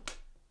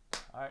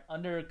right,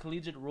 under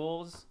collegiate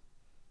rules,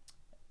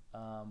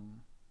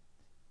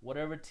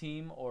 whatever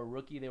team or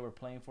rookie they were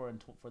playing for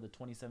for the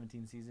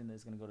 2017 season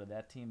is going to go to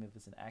that team if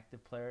it's an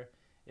active player.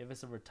 If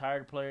it's a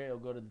retired player, it'll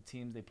go to the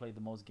teams they played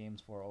the most games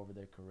for over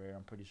their career.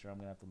 I'm pretty sure I'm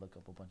going to have to look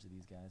up a bunch of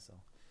these guys. So,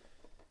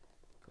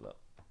 good luck.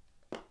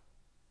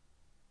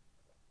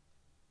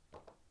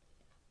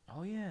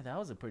 Oh, yeah, that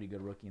was a pretty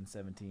good rookie in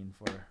 17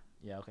 for...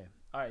 Yeah, okay.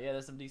 All right, yeah,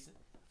 there's some decent...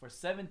 For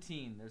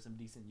 17, there's some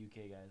decent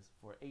UK guys.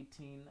 For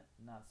 18,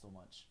 not so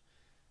much.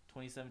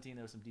 2017,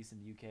 there was some decent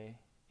UK.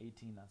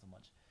 18, not so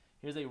much.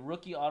 Here's a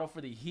rookie auto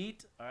for the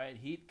Heat. All right,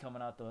 Heat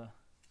coming out the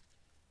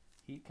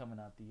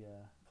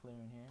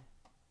clearing here.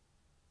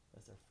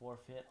 That's their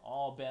fourth hit.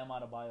 All Bam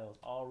Adebayos.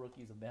 All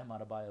rookies of Bam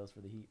Adebayos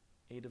for the Heat.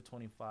 8 of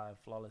 25,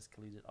 flawless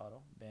collegiate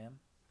auto. Bam.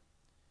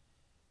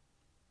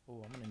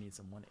 Oh, I'm gonna need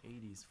some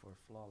 180s for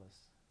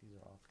flawless. These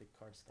are all thick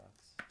card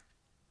stocks.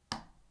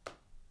 Okay,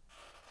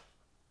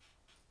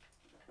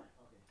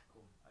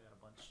 cool. I got a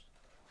bunch.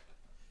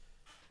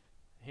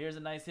 Here's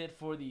a nice hit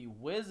for the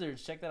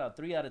Wizards. Check that out.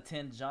 3 out of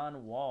 10,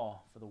 John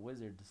Wall for the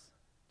Wizards.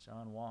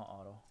 John Wall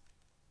auto.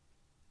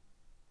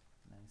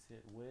 Nice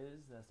hit.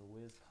 Wiz. That's a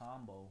Wiz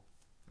combo.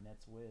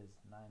 Nets Wiz.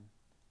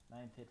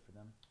 Ninth hit for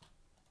them.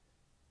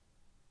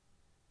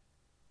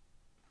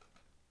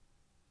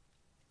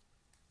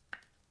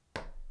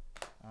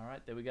 All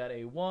right, then we got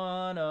a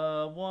 1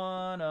 of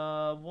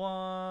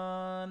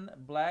 1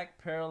 black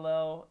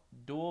parallel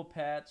dual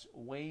patch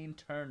Wayne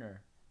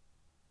Turner.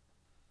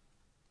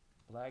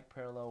 Black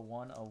parallel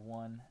 1 of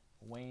 1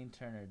 Wayne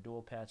Turner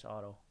dual patch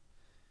auto.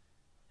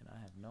 And I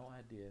have no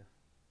idea.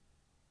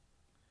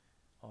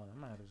 Oh, I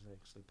might have to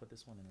actually put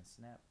this one in a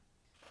snap.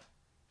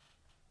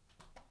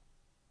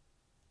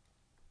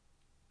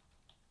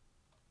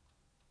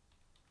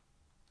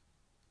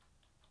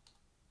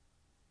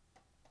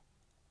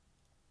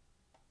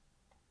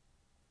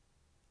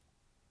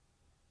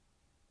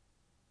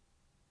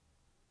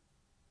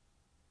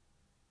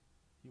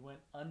 He went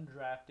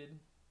undrafted.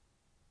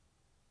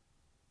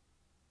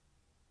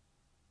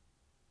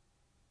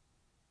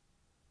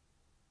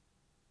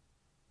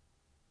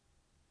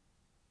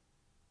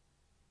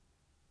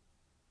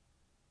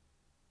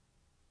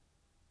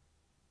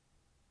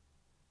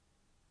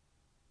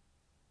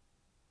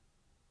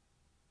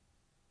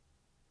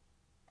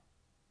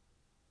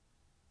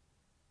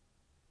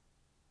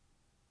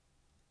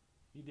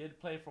 He did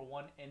play for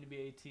one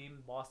NBA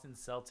team, Boston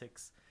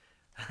Celtics.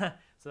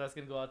 So that's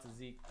going to go out to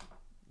Zeke.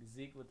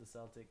 Zeke with the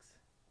Celtics.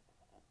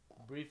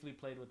 Briefly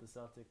played with the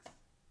Celtics.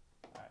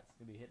 All right, it's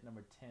going to be hit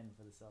number 10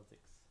 for the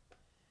Celtics.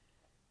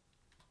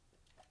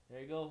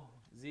 There you go,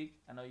 Zeke.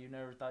 I know you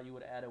never thought you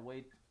would add a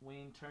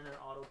Wayne Turner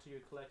auto to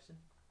your collection.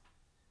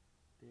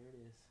 There it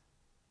is.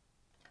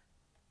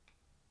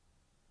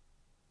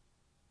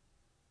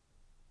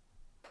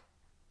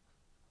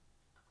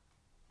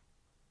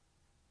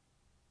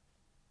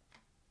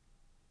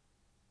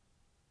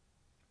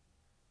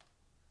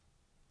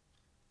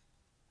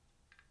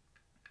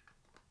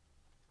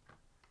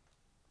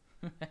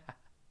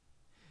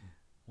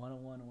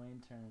 One-on-one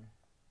Wayne Turner.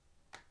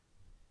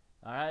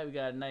 All right, we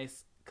got a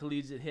nice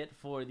collegiate hit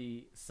for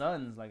the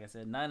Suns. Like I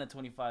said, 9 of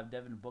 25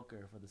 Devin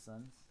Booker for the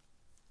Suns.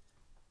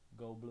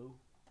 Go blue.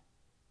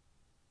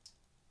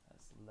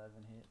 That's 11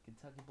 hit.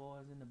 Kentucky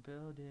boys in the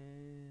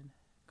building.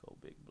 Go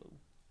big blue.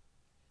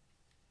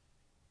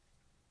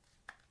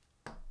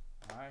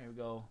 All right, here we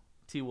go.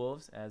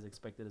 T-Wolves, as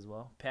expected as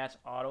well. Patch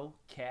auto,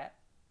 Cat.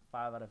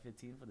 5 out of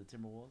 15 for the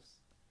Timberwolves.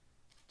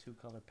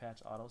 2-color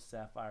patch auto,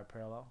 Sapphire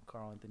Parallel,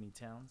 Karl Anthony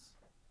Towns.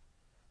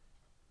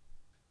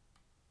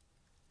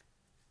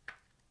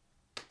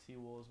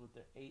 T-Wolves with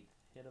their 8th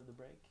hit of the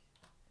break.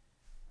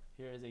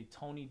 Here is a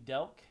Tony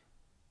Delk.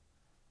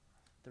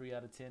 3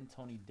 out of 10,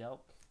 Tony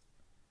Delk.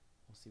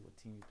 We'll see what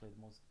team he played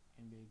the most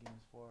NBA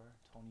games for.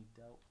 Tony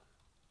Delk.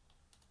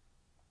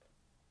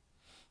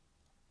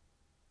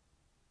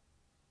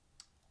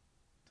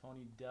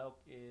 Tony Delk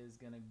is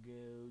going to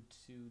go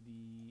to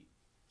the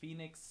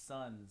Phoenix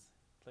Suns.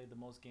 Played the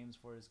most games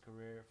for his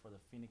career for the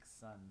Phoenix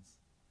Suns.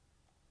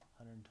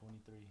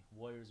 123.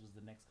 Warriors was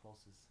the next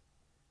closest.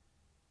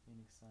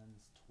 Phoenix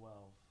Suns, 12.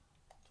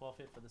 12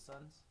 hit for the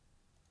Suns.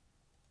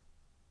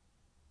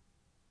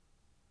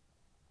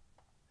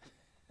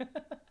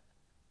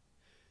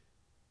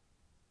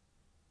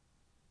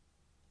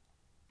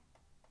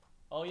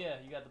 Oh,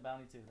 yeah, you got the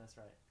bounty too. That's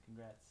right.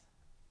 Congrats.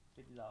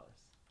 $50.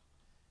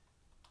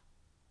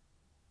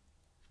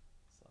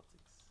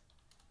 Celtics.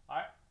 All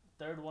right.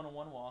 Third 1-on-1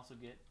 will also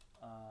get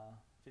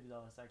 $50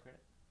 side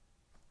credit.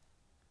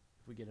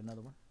 If we get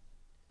another one.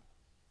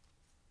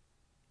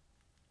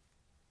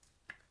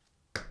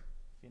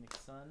 Phoenix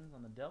Suns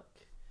on the Delk.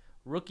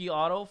 Rookie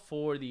auto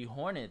for the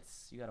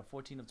Hornets. You got a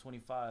 14 of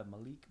 25.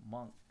 Malik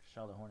Monk,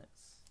 Charlotte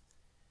Hornets.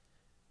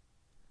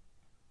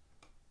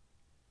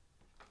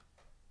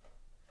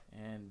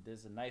 And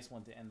there's a nice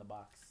one to end the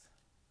box.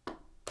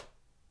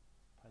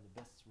 Probably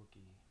the best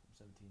rookie from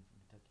 17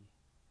 from Kentucky.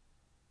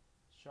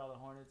 Charlotte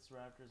Hornets,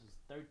 Raptors was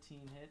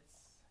 13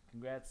 hits.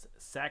 Congrats,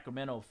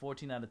 Sacramento,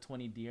 14 out of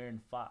 20. De'Aaron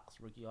Fox,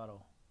 rookie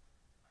auto.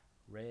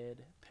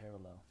 Red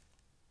parallel.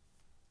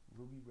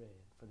 Ruby red.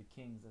 For the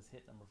Kings, that's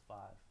hit number 5.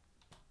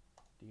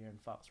 De'Aaron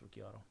Fox,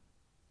 rookie auto.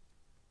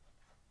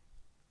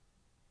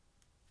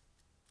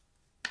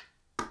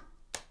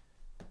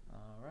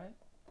 All right.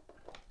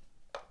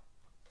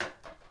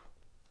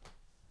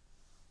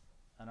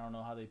 I don't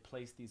know how they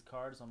place these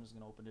cards, so I'm just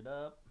going to open it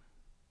up.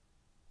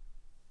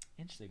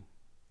 Interesting.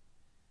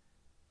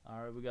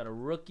 All right, we got a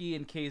rookie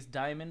encased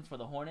diamond for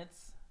the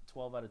Hornets.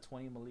 12 out of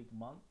 20, Malik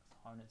Monk.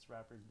 Hornets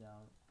Raptors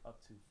down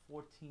up to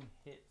 14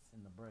 hits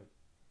in the break.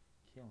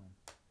 Killing.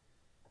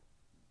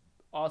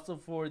 Also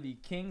for the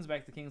Kings,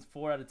 back to Kings,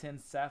 4 out of 10,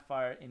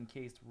 Sapphire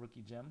encased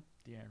rookie gem,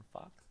 De'Aaron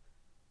Fox.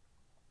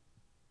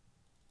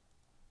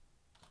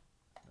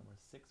 Number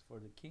 6 for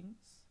the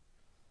Kings.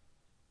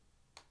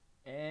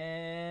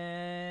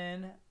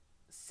 And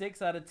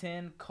 6 out of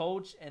 10,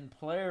 coach and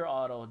player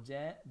auto,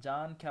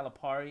 John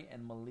Calipari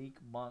and Malik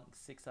Monk,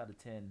 6 out of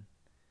 10.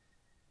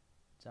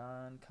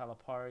 John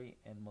Calipari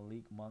and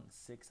Malik Monk,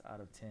 6 out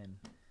of 10.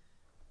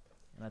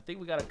 And I think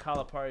we got a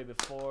Calipari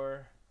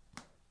before.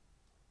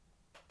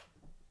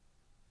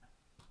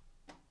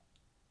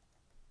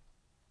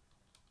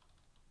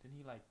 Didn't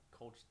he like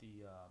coach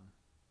the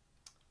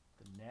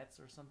Nets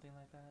or something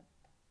like that?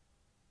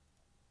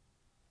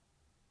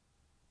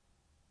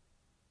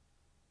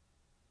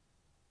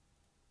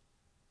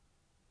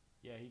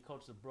 Yeah, he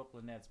coached the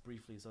Brooklyn Nets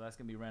briefly, so that's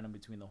going to be random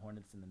between the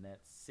Hornets and the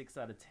Nets. 6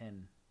 out of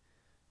 10.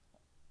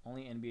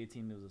 Only NBA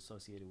team that was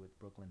associated with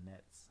Brooklyn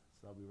Nets.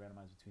 So that'll be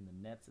randomized between the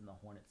Nets and the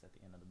Hornets at the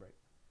end of the break.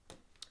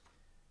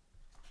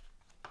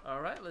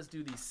 All right, let's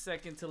do the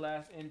second to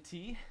last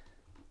NT.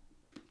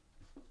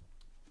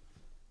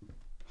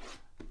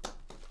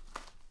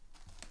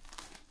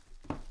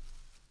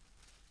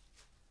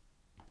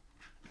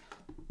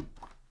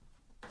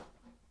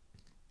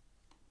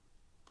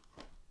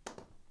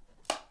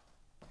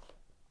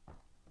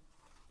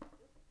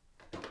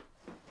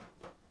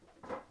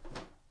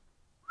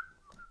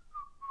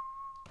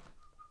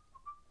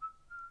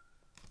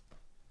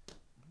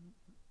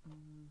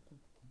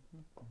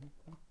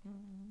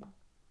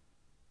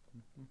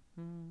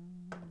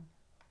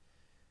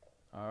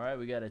 All right,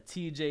 we got a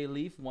TJ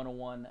Leaf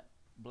 101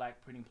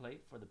 black printing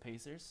plate for the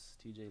Pacers.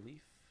 TJ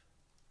Leaf.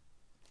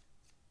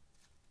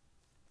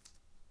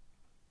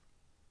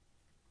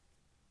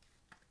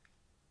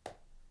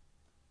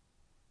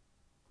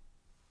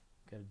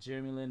 Got a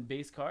Jeremy Lin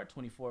base card,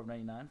 24 of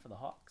 99 for the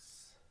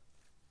Hawks.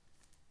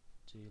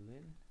 J.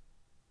 Lin.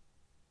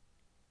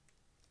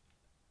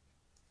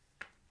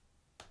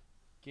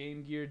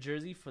 Game Gear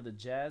jersey for the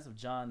Jazz of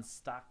John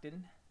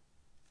Stockton.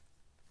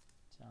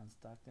 John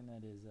Stockton,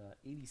 that is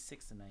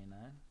 86 of 99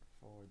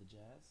 for the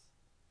Jazz.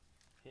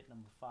 Hit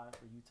number 5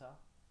 for Utah.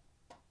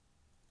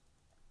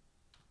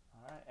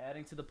 All right,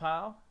 adding to the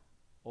pile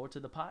or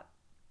to the pot,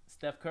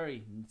 Steph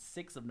Curry,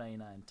 6 of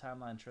 99,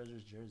 Timeline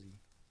Treasures jersey.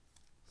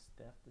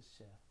 Steph the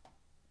Chef.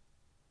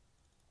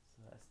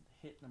 So that's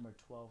hit number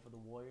 12 for the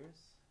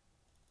Warriors.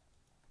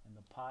 And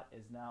the pot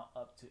is now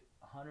up to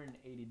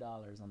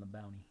 $180 on the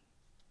bounty.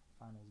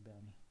 Finals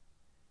bounty.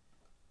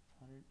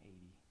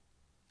 180.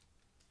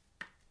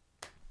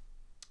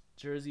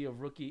 Jersey of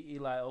rookie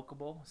Eli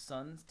Okubo,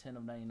 Suns, 10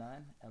 of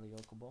 99. Eli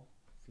Okubo,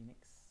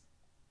 Phoenix,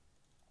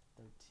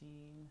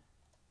 13.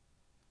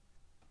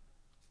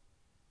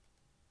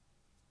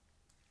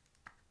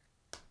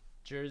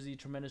 Jersey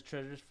Tremendous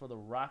Treasures for the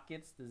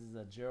Rockets. This is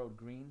a Gerald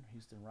Green,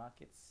 Houston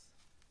Rockets.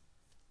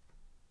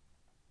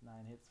 9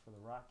 hits for the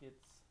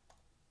Rockets.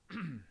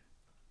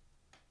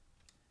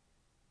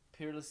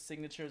 Peerless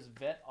Signatures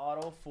vet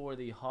auto for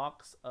the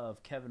Hawks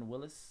of Kevin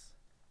Willis.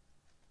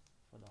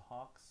 For the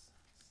Hawks,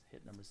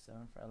 hit number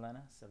 7 for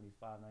Atlanta,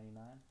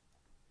 75.99.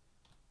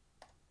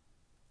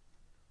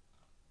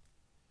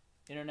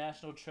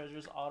 International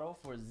Treasures auto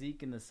for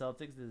Zeke and the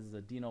Celtics. This is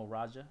a Dino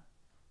Raja,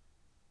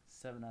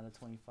 7 out of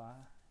 25.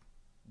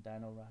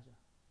 Dino Raja.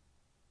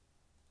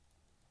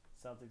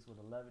 Celtics with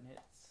 11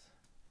 hits.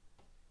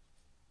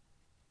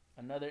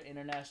 Another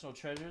International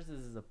Treasures.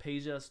 This is a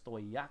Peja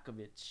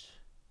Stojakovic,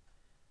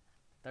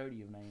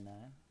 30 of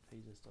 99.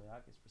 Peja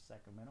Stojakovic for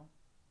Sacramento.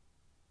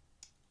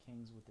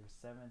 Kings with their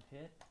 7th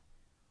hit.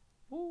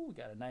 Ooh, we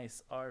got a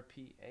nice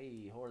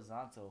RPA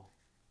horizontal.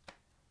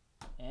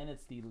 And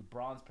it's the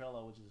bronze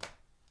parallel, which is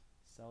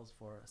sells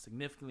for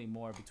significantly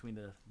more between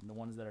the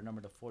ones that are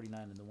numbered to 49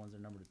 and the ones that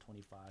are numbered to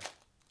 25.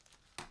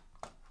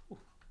 Ooh.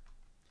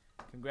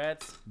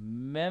 Congrats,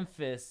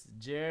 Memphis,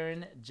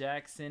 Jaren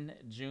Jackson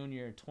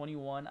Jr.,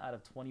 21 out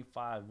of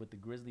 25 with the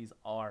Grizzlies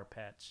R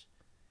patch.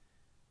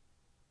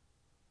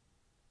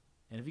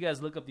 And if you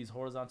guys look up these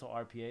horizontal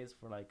RPAs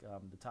for like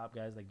the top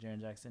guys like Jaren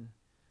Jackson,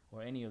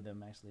 or any of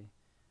them actually,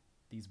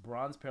 these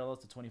bronze parallels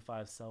to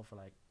 25 sell for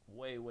like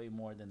way, way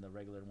more than the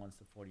regular ones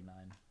to 49.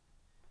 Even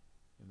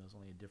though there's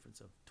only a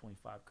difference of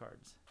 25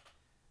 cards.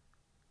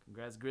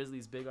 Congrats,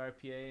 Grizzlies, big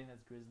RPA.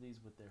 That's Grizzlies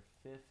with their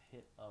 5th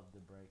hit of the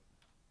break.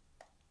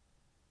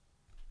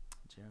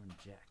 Jaren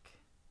Jack.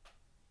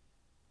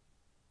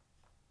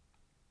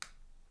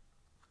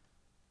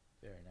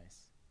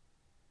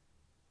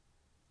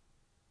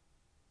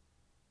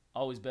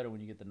 Always better when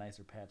you get the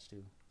nicer patch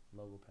too.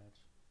 Logo patch.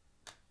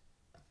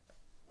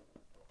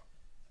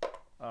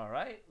 All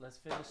right, let's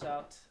finish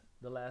out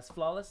the last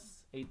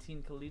flawless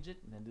 18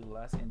 collegiate and then do the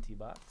last NT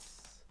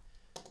box.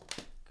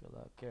 Good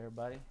luck,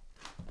 everybody.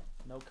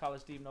 No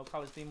college theme, no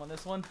college theme on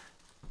this one,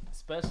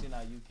 especially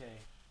not UK.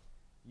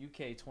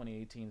 UK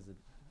 2018 is a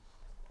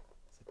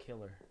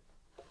killer.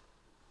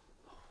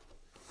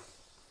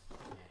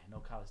 Yeah, no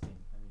college theme.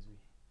 That means we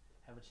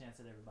have a chance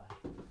at everybody.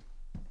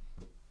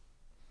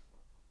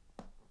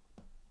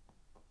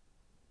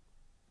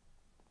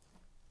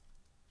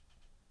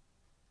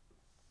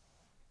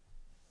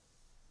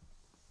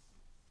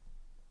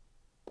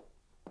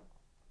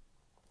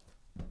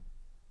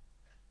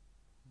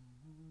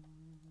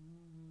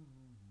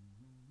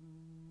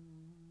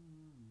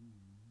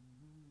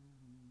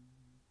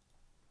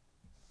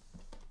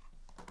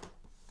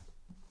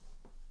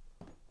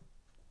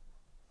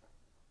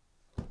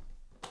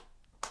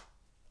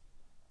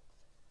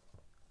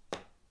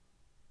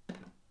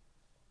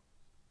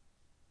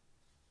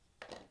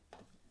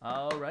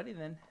 Alrighty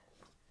then.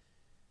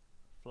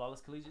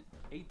 Flawless Collegiate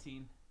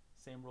 18.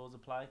 Same rules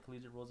apply.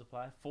 Collegiate rules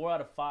apply. 4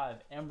 out of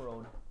 5.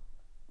 Emerald.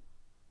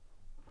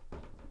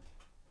 What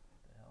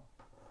the hell?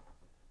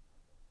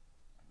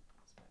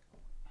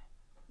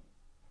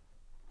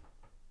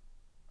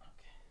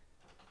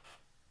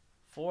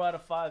 4 out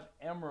of 5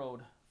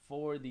 Emerald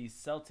for the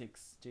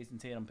Celtics. Jason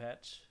Tatum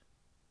patch.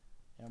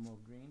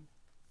 Emerald green.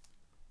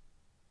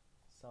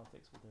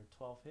 Celtics with their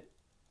 12th hit.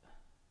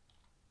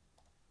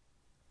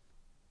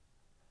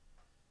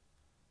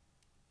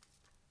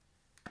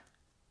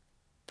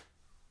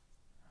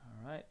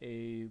 Alright,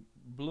 a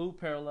blue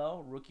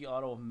parallel, rookie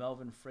auto of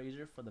Melvin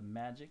Frazier for the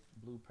Magic.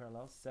 Blue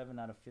parallel, 7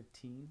 out of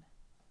 15.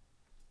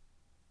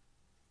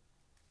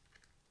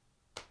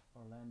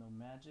 Orlando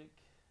Magic.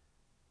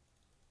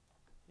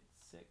 Hit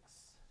 6.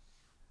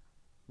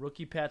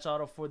 Rookie patch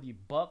auto for the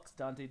Bucks.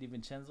 Dante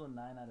DiVincenzo,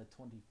 9 out of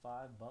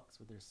 25. Bucks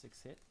with their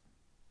 6th hit.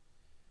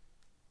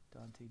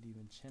 Dante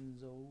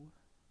DiVincenzo.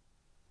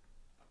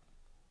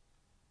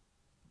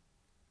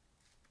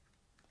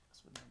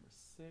 That's with number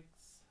 6.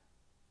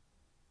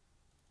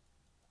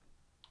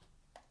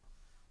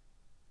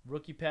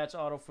 Rookie patch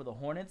auto for the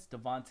Hornets.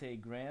 Devontae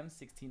Graham,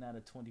 16 out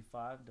of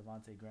 25.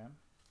 Devontae Graham.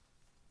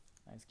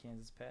 Nice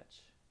Kansas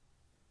patch.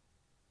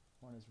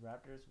 Hornets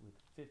Raptors with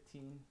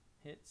 15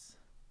 hits.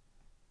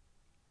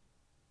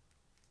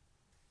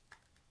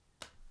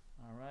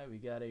 Alright, we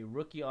got a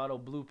rookie auto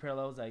blue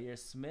parallel Zaire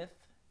Smith.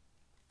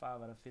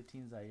 5 out of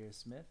 15 Zaire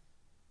Smith.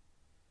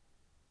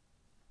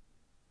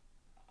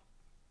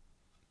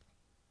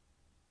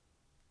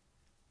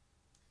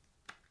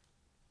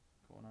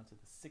 Going on to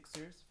the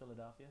Sixers,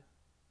 Philadelphia.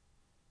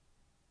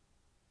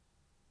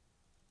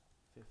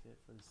 5th hit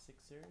for the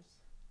Sixers.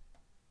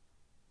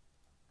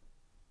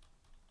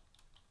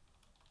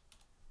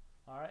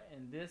 Alright,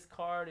 and this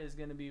card is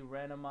going to be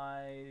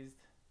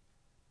randomized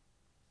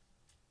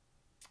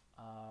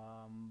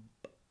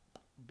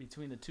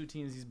between the two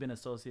teams he's been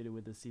associated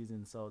with this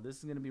season. So this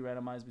is going to be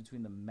randomized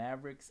between the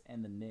Mavericks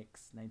and the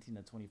Knicks, 19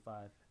 to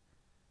 25.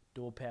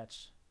 Dual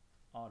patch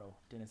auto,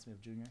 Dennis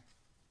Smith Jr.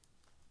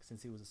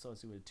 Since he was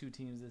associated with 2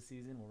 teams this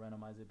season, we'll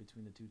randomize it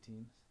between the 2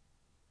 teams.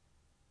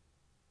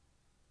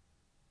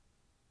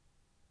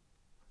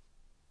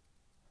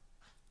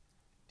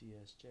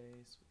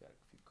 DSJs, we got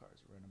a few cards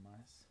to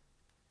randomize.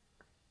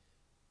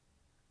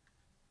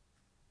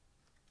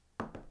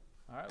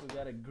 Alright, we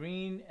got a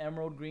green,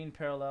 emerald green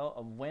parallel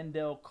of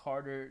Wendell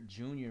Carter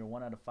Jr.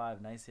 1 out of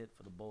 5. Nice hit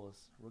for the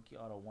Bulls. Rookie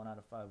auto 1 out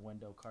of 5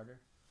 Wendell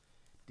Carter.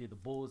 Did the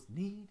Bulls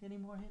need any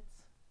more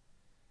hits?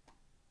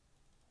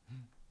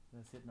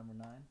 That's hit number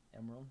 9,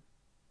 emerald.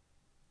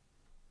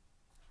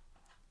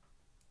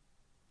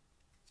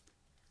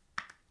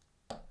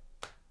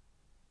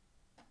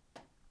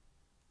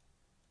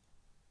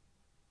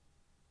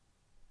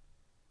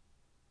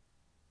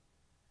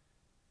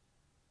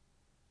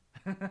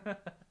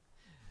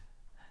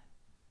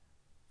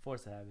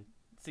 Force a habit.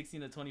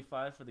 16 to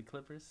 25 for the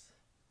Clippers.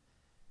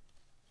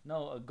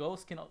 No, a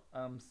ghost can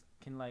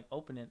like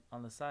open it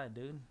on the side,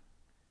 dude.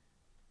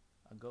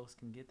 A ghost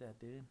can get that,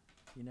 dude.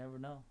 You never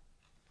know.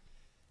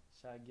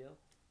 Shy Gill.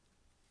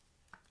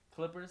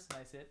 Clippers,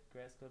 nice hit.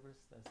 Grass Clippers.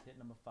 That's hit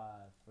number 5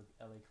 for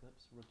LA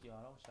Clips. Rookie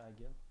auto, Shy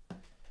Gill.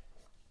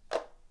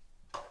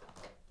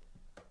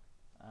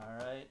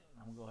 Alright,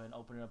 I'm gonna go ahead and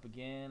open it up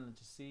again. Let's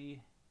just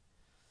see.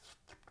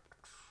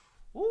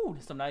 Ooh,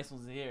 there's some nice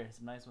ones in here.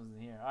 Some nice ones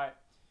in here. Alright.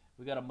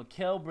 We got a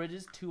Mikal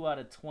Bridges, 2 out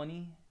of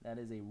 20. That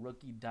is a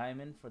rookie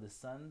diamond for the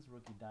Suns.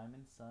 Rookie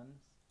diamond,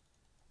 Suns.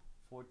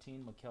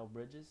 14, Mikal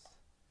Bridges.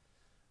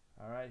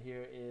 Alright,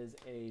 here is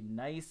a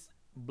nice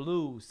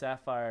blue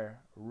sapphire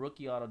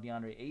rookie auto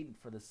DeAndre Ayton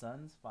for the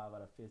Suns. 5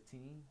 out of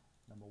 15.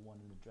 Number 1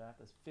 in the draft.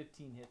 That's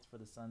 15 hits for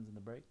the Suns in the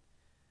break.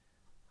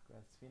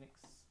 Congrats, Phoenix.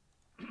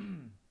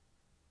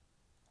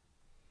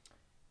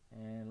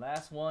 And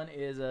last one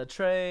is a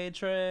Trey.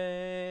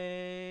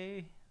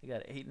 They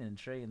got Ayton and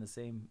Trey in the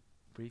same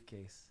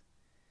briefcase.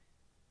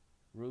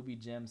 Ruby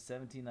Gem,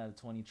 17 out of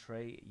 20.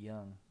 Trey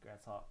Young.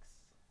 Congrats, Hawks.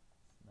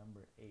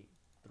 Number 8.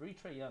 3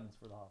 Trae Youngs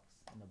for the Hawks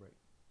in the break.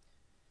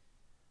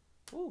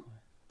 Woo.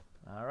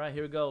 All right,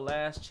 here we go.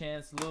 Last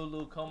chance,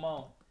 Lulu. Come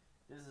on.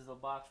 This is a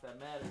box that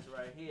matters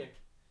right here.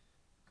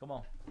 Come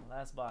on.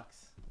 Last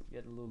box. Let's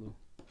get Lulu.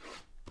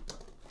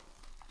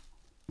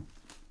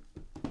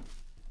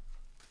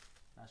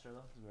 Not sure,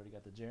 though, because we already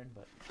got the Jaren,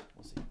 but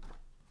we'll see.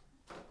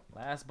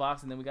 Last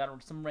box, and then we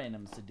got some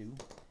randoms to do.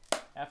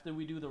 After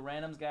we do the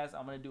randoms, guys,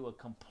 I'm going to do a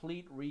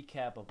complete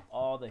recap of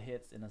all the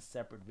hits in a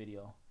separate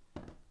video.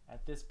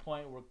 At this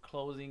point, we're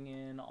closing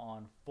in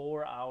on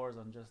 4 hours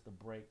on just the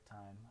break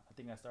time. I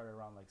think I started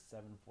around like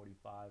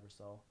 7:45 or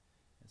so.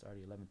 It's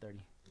already 11:30.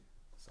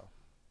 So,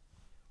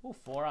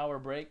 4-hour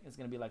break. It's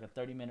going to be like a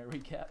 30-minute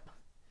recap.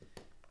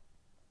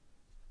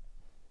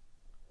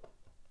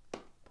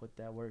 Put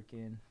that work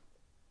in.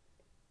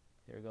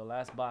 Here we go.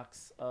 Last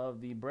box of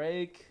the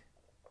break.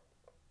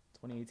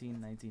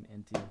 2018-19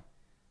 NT.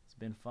 It's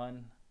been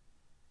fun.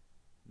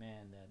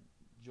 Man, that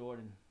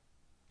Jordan.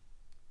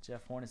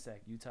 Jeff Hornacek,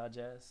 Utah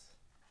Jazz.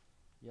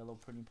 Yellow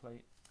printing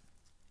plate.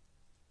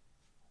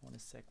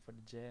 Hornacek for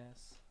the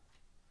Jazz.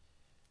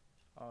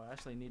 Oh, I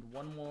actually need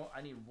one more.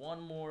 I need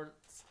one more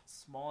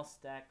small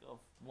stack of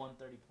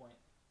 130 point.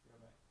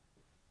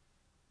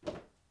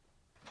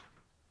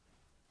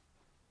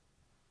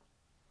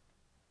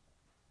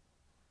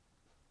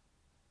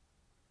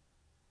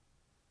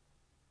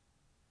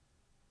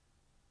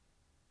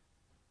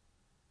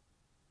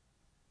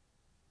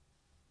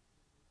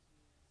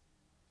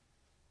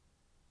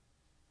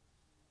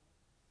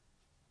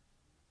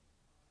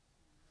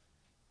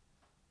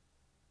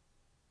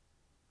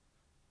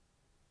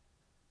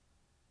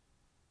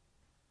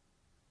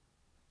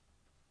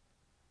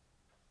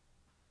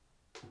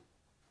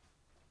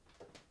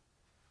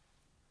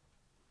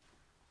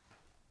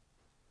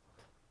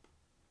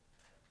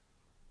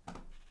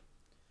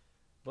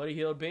 Buddy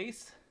Hield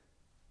base.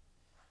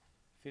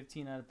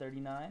 15 out of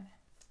 39.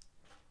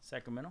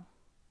 Sacramento.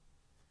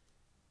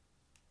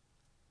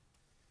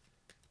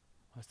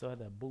 I still had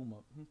that boom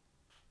up.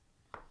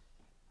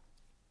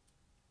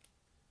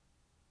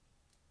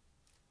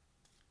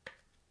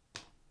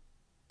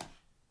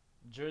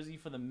 Jersey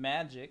for the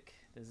Magic.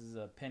 This is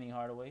a Penny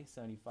Hardaway,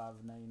 75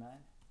 of 99. Magic.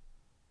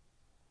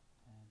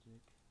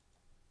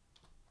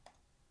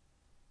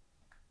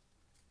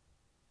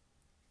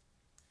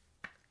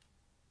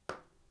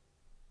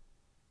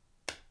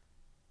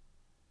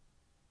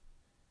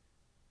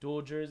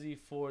 Dual jersey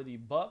for the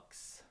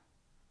Bucks.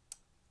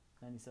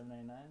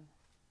 97.99.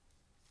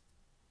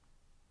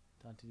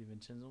 Dante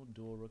DiVincenzo,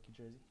 dual rookie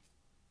jersey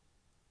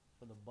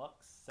for the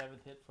Bucks.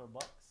 7th hit for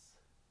Bucks.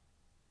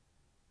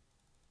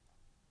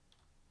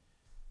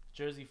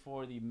 Jersey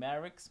for the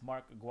Mavericks,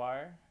 Mark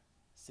Aguirre,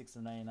 6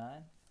 of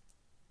 99.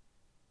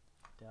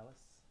 Dallas,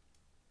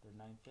 their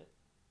 9th hit.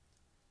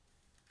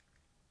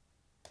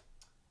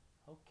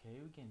 Okay,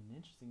 we're getting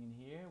interesting in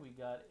here. We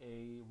got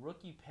a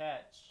rookie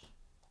patch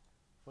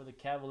for the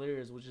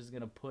Cavaliers, which is going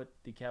to put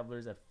the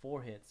Cavaliers at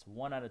 4 hits.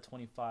 1 out of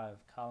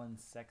 25. Colin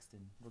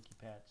Sexton, rookie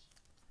patch.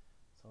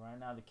 So right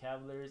now the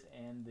Cavaliers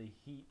and the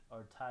Heat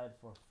are tied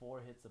for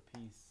 4 hits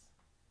apiece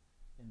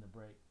in the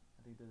break.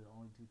 I think they're the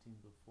only 2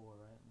 teams with 4,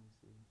 right? Let me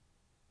see.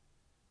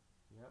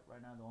 Yep,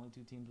 right now the only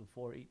 2 teams with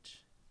 4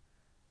 each.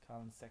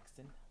 Colin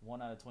Sexton,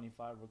 1 out of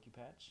 25 rookie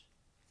patch.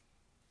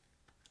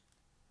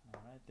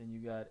 All right, then you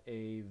got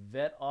a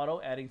vet auto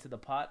adding to the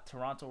pot.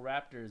 Toronto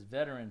Raptors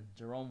veteran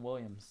Jerome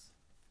Williams.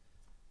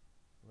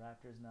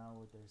 Raptors now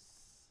with their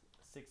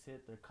 6th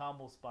hit, their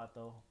combo spot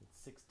though with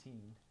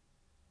 16,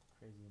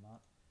 crazy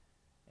amount.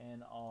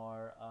 And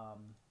our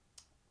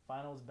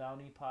finals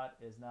bounty pot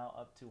is now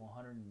up to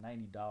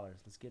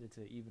 $190. Let's get it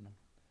to even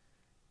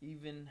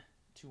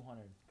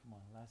 200. Come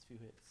on, last few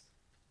hits.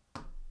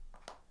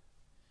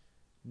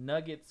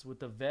 Nuggets with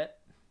the vet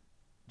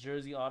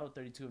jersey auto,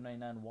 32 of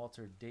 99,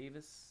 Walter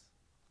Davis.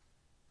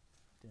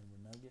 Denver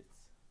Nuggets.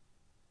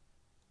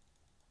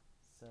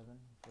 7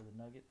 for the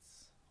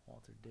Nuggets,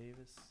 Walter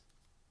Davis.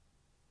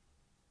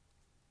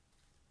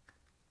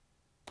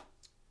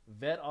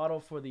 Vet auto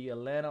for the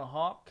Atlanta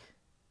Hawk.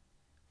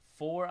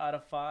 4 out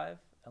of 5.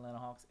 Atlanta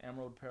Hawks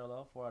Emerald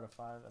Parallel. 4 out of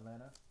 5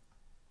 Atlanta.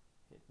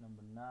 Hit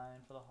number 9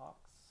 for the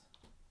Hawks.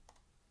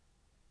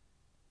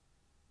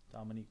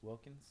 Dominique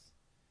Wilkins.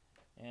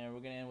 And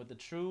we're going to end with the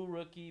true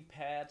rookie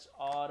patch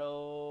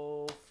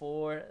auto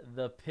for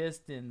the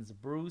Pistons.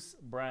 Bruce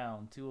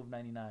Brown, 2 of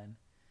 99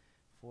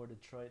 for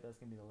Detroit. That's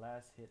going to be the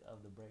last hit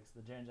of the break. So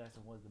the Jaren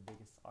Jackson was the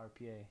biggest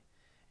RPA.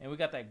 And we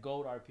got that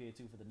gold RPA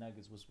too for the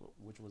Nuggets,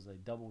 which was a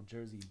double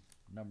jersey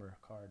number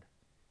card.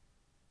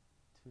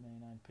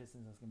 299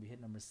 Pistons. That's going to be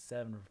hit number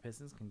 7 for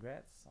Pistons.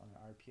 Congrats on an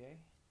RPA.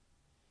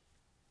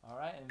 All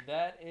right, and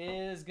that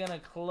is going to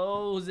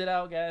close it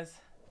out,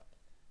 guys.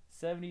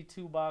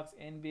 72 box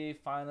NBA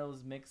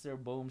Finals mixer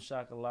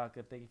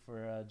Boomshakalaka. Thank you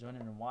for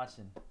joining and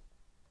watching.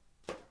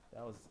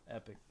 That was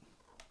epic.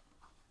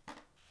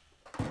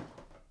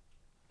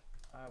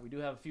 We do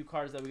have a few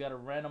cards that we got to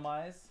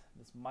randomize.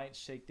 This might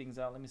shake things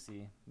out. Let me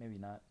see. Maybe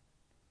not.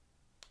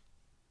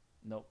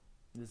 Nope.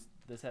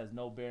 This has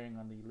no bearing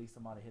on the least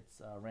amount of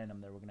hits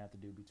random that we're gonna have to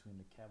do between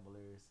the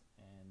Cavaliers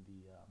and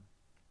the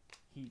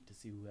Heat to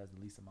see who has the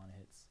least amount of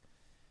hits.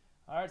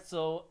 All right,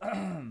 so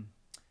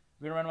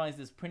we're gonna randomize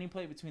this printing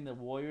plate between the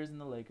Warriors and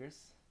the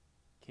Lakers,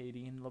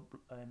 KD and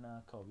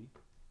Kobe.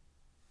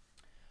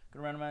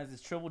 Gonna randomize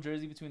this triple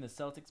jersey between the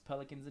Celtics,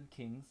 Pelicans, and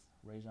Kings,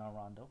 Rajon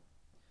Rondo.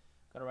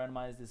 Gonna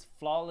randomize this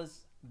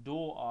flawless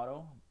dual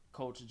auto,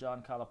 Coach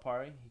John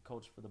Calipari. He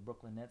coached for the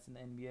Brooklyn Nets in the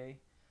NBA.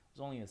 Was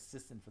only an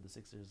assistant for the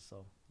Sixers,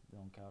 so they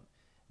don't count.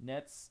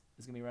 Nets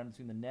is going to be random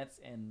between the Nets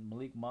and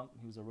Malik Monk,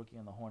 who was a rookie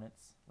on the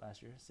Hornets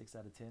last year, 6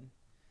 out of 10.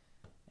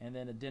 And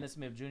then a Dennis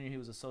Smith Jr., he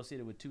was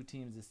associated with 2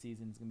 teams this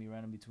season. It's going to be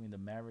random between the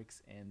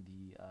Mavericks and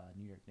the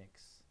New York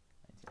Knicks,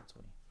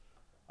 1920.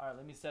 All right,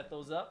 let me set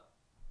those up.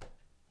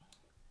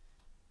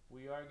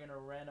 We are going to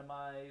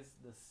randomize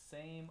the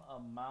same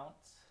amount.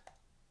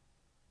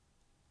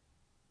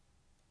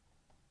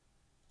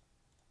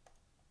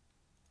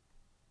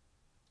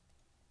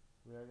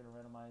 We are going to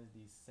randomize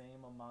the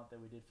same amount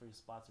that we did for your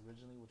spots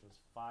originally, which was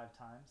 5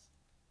 times.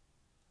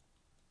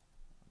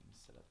 Let me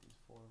set up these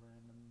 4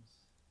 randoms.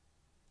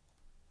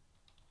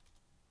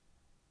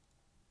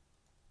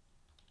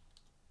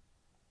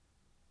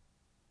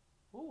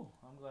 Ooh,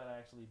 I'm glad I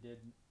actually did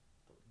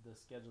the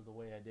schedule the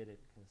way I did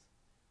it, because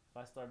if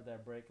I started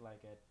that break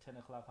like at 10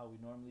 o'clock how we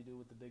normally do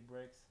with the big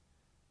breaks,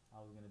 I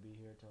was going to be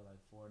here till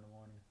like 4 in the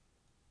morning.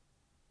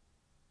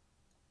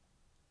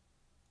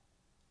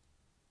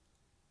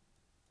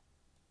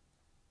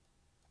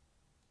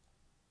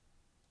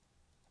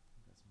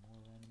 More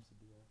randoms to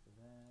do after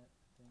that,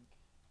 I think.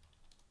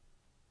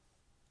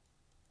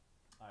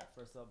 Alright,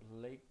 first up,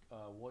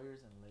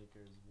 Warriors and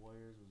Lakers.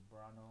 Warriors was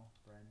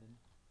Brandon.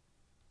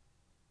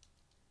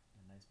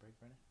 A nice break,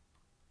 Brandon.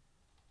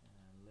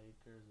 And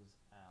Lakers was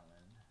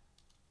Allen.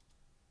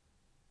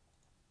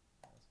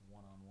 That's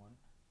 1-on-1.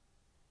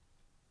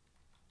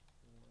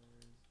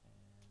 Warriors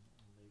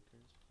and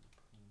Lakers for the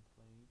clean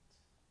plate.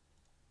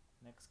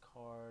 Next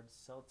card,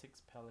 Celtics,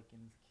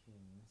 Pelicans,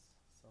 Kings.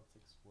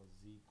 Celtics was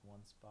Zeke,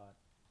 1 spot.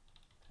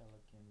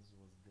 Pelicans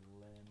was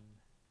Glenn.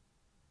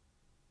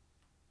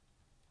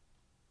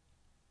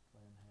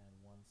 Glenn had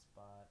 1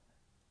 spot.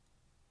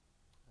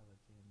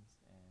 Pelicans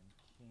and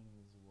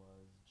Kings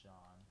was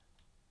John.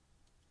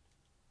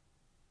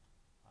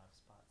 5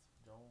 spots for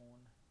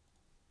Joan.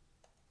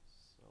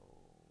 So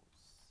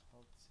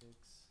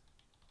Celtics,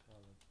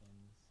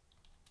 Pelicans,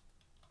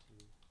 2,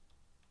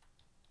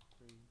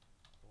 3,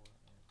 4,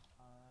 and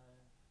 5.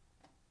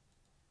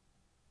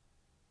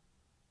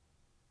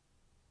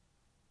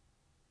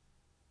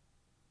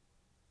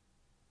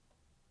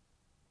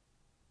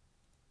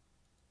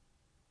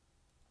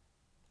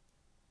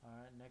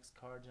 Alright, next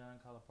card, John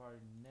Calipari,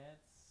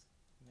 Nets.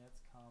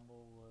 Nets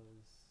combo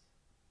was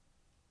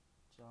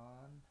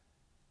John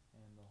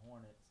and the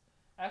Hornets.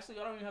 Actually,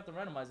 I don't even have to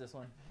randomize this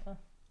one.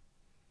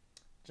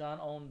 John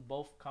owned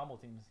both combo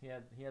teams. He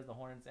has the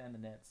Hornets and the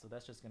Nets, so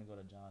that's just gonna go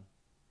to John.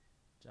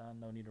 John,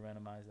 no need to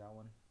randomize that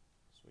one.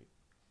 Sweet.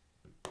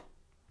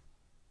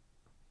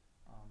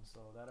 So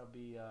that'll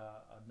be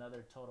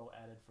another total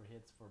added for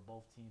hits for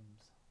both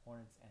teams,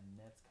 Hornets and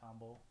Nets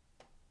combo.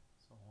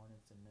 So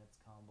Hornets and Nets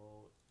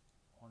combo.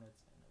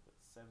 Hornets ended up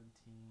with 17,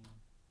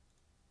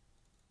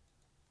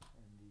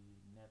 and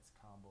the Nets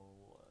combo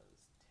was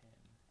 10.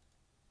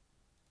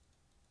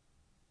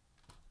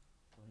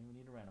 Don't even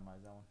need to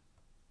randomize that one.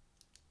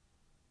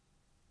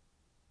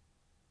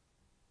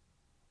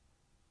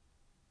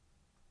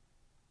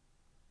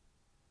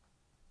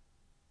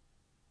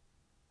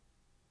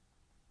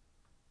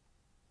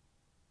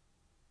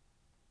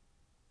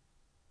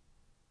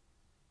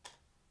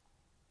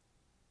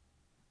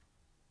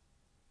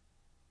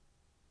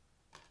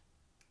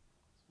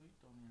 Sweet,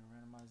 don't need to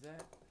randomize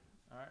that.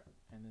 Alright,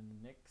 and then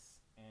the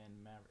Knicks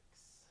and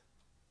Mavericks.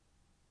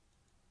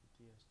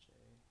 DSJ.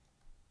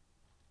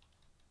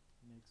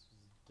 Knicks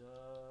was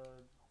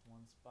Doug,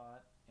 1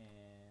 spot,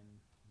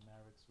 and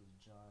Mavericks was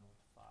John with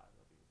 5.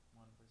 That'll be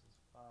 1 versus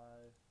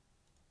 5.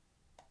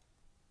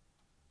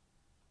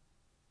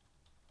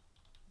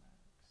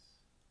 Mavericks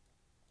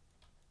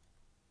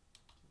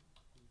 2,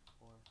 3,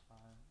 4, 5,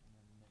 and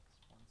then Knicks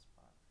 1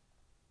 spot.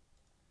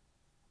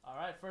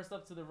 Alright, first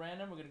up to the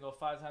random. We're gonna go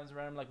 5 times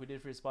random like we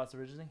did for your spots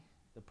originally.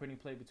 The printing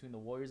play between the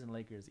Warriors and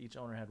Lakers. Each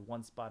owner had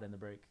 1 spot in the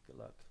break. Good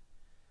luck.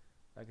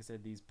 Like I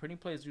said, these printing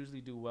plays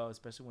usually do well,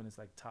 especially when it's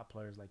like top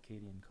players like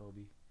KD and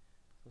Kobe.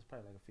 So it's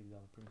probably like a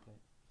 $50 printing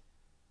plate.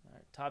 All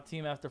right, top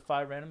team after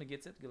 5 random, it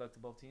gets it. Good luck to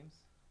both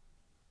teams.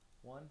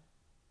 1,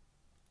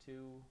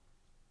 2,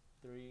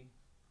 3,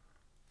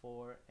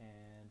 4,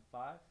 and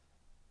 5.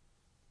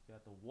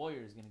 Got the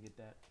Warriors gonna get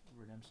that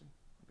redemption.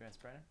 Congrats,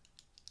 Brandon.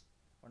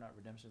 Or not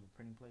redemption, but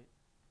printing plate.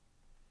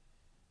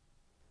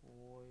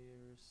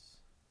 Warriors.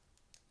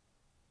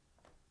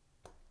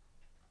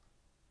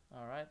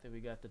 Alright, then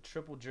we got the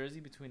triple jersey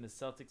between the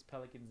Celtics,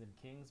 Pelicans, and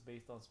Kings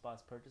based on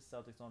spots purchased.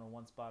 Celtics owner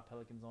 1 spot,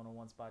 Pelicans owner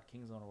 1 spot,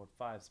 Kings owner with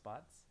 5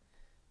 spots.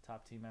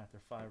 Top team after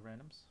 5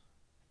 randoms.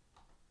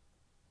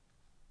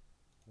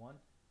 1,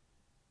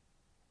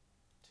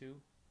 2,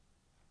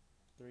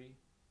 3,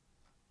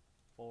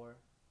 4,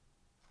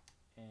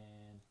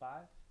 and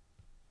 5.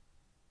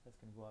 That's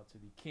going to go out to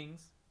the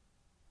Kings.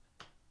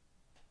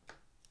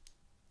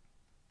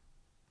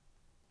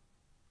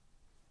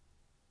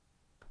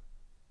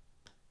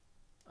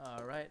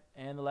 All right,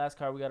 and the last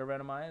card we got to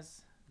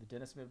randomize, the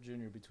Dennis Smith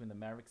Jr. between the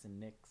Mavericks and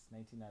Knicks,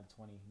 19 out of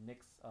 20.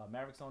 Knicks,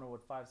 Mavericks owner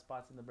with 5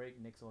 spots in the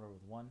break, Knicks owner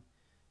with 1.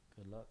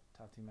 Good luck.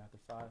 Top team after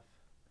 5.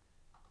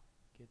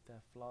 Get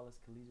that flawless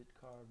collegiate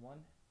card. 1,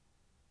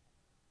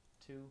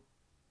 2,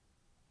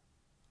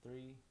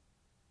 3,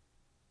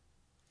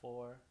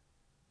 4,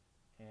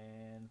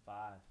 and 5.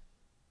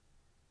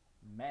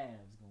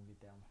 Mavs gonna get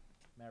that one.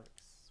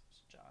 Mavericks,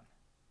 John.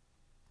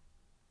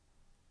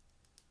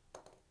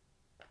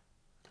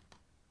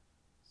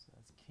 So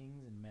that's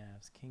Kings and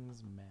Mavs.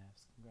 Kings and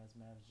Mavs. Congrats,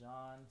 Mavs,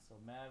 John. So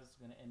Mavs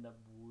gonna end up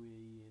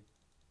with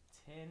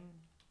 10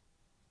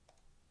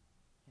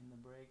 in the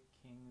break.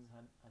 Kings,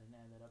 I didn't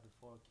add that up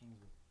before. Kings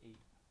with 8.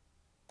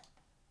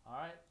 All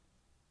right.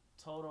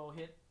 Total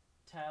hit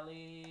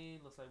tally.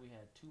 Looks like we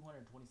had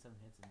 227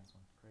 hits in this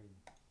one. Crazy.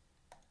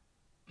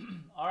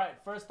 All right.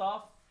 First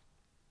off,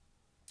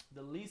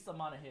 the least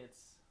amount of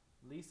hits.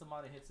 Least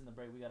amount of hits in the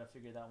break. We got to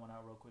figure that one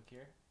out real quick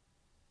here.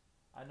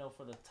 I know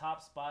for the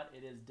top spot,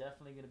 it is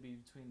definitely going to be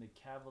between the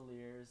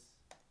Cavaliers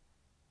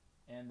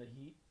and the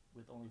Heat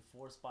with only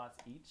 4 spots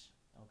each.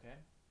 Okay.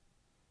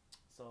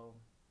 So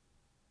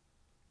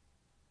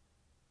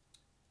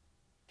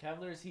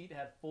Cavaliers Heat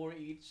had 4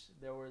 each.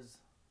 There was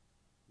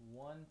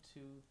 1, 2,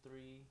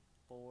 3,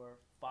 4,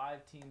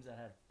 5 teams that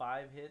had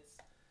 5 hits.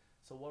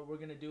 So what we're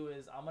gonna do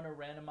is I'm gonna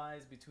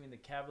randomize between the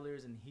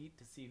Cavaliers and Heat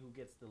to see who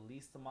gets the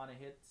least amount of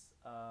hits.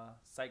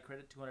 Site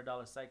credit,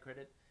 $200 site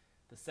credit.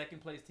 The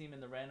second place team in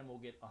the random will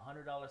get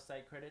 $100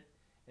 site credit,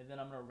 and then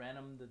I'm gonna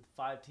random the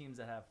 5 teams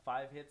that have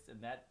 5 hits,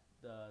 and that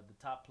the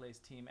top place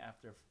team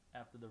after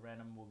the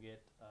random will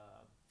get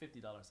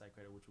 $50 site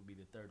credit, which will be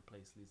the third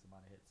place least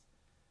amount of hits.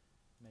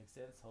 Makes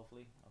sense,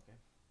 hopefully. Okay.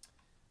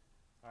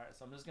 All right,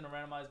 so I'm just gonna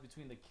randomize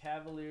between the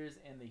Cavaliers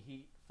and the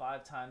Heat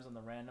 5 times on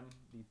the random.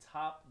 The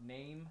top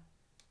name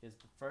is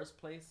the first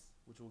place,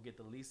 which will get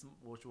the least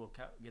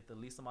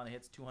amount of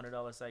hits,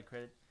 $200 site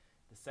credit.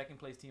 The second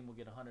place team will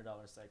get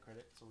 $100 site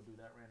credit. So we'll do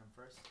that random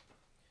first.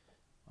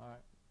 All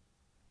right,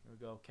 here we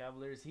go.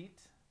 Cavaliers, Heat,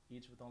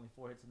 each with only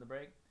 4 hits in the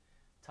break.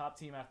 Top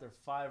team after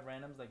 5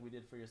 randoms, like we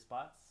did for your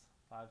spots,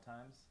 5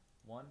 times.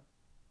 1,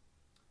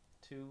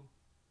 2,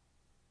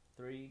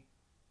 3,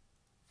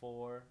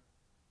 4,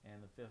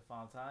 and the 5th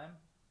final time.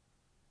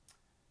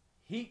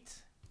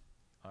 Heat.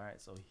 All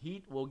right, so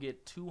Heat will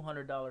get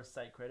 $200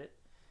 site credit.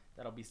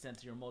 That'll be sent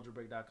to your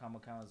MojoBreak.com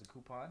account as a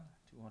coupon,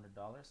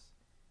 $200.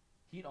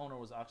 Heat owner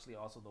was actually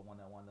also the one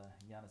that won the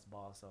Giannis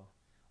ball, so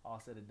all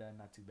said and done,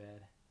 not too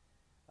bad.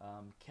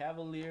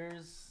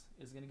 Cavaliers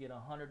is going to get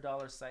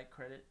 $100 site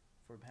credit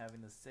for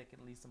having the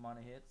second least amount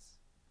of hits.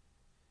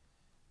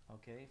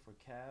 Okay, for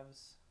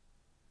Cavs.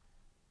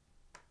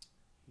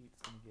 Heat's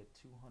going to get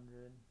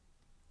 200.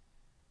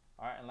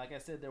 All right, and like I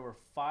said, there were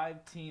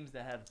 5 teams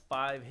that had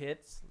 5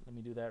 hits. Let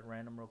me do that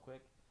random real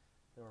quick.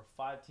 There were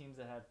 5 teams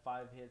that had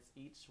 5 hits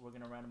each. We're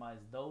going to randomize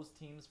those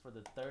teams for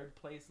the third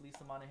place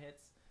least amount of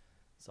hits.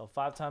 So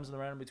 5 times in the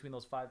random between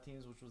those 5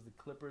 teams, which was the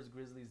Clippers,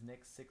 Grizzlies,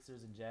 Knicks,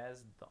 Sixers, and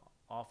Jazz.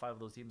 All 5 of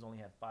those teams only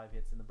had 5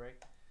 hits in the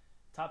break.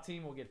 Top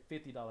team will get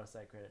 $50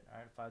 site credit. All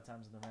right, 5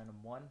 times in the random.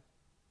 1,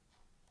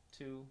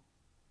 2,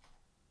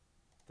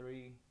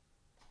 3,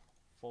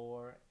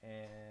 4,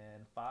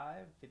 and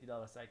 5.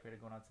 $50 site credit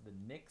going out to the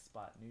Knicks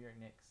spot. New York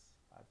Knicks.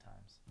 5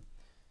 times.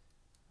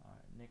 All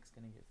right, Knicks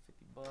going to get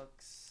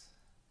 $50.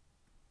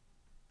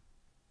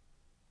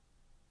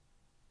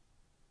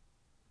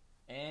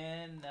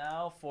 And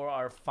now for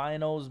our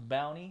finals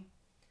bounty.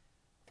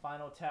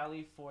 Final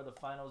tally for the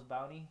finals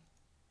bounty.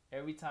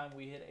 Every time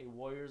we hit a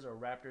Warriors or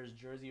Raptors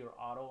jersey or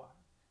auto,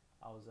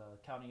 I was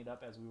counting it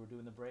up as we were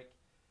doing the break.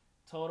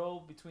 Total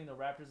between the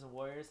Raptors and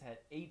Warriors had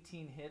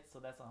 18 hits, so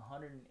that's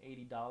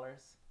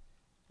 $180.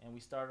 And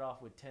we started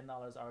off with $10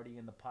 already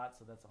in the pot,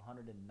 so that's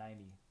 $190.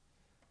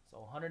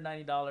 So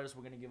 $190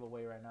 we're going to give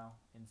away right now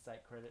in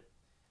site credit.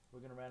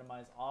 We're going to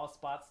randomize all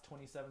spots,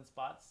 27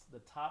 spots. The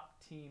top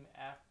team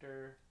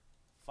after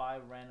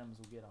 5 randoms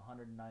will get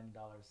 $190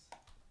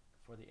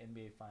 for the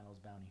NBA Finals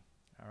bounty.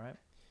 All right,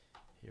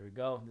 here we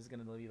go. This is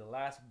going to be the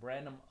last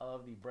random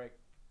of the break.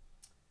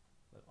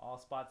 With all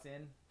spots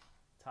in,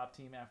 top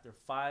team after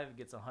 5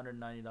 gets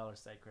 $190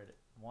 site credit.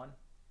 1,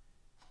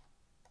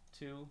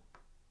 2,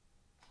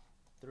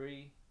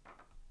 3,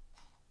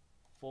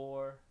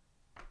 4,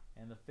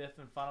 and the 5th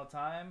and final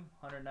time,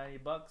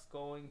 $190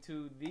 going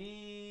to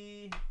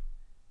the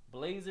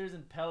Blazers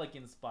and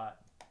Pelicans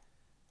spot.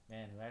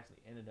 Man, who actually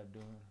ended up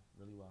doing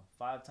really well.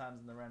 5 times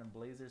in the random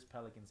Blazers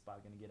Pelicans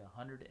spot, going to get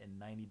 $190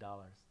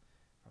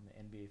 from the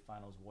NBA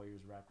Finals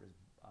Warriors Raptors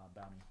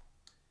bounty.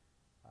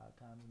 5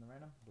 times in the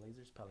random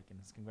Blazers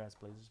Pelicans. Congrats,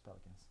 Blazers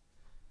Pelicans.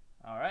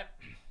 All right.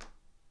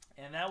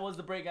 And that was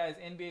the break, guys.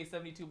 NBA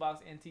 72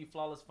 box NT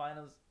Flawless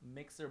Finals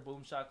Mixer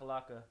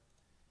Boomshakalaka.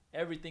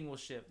 Everything will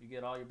ship. You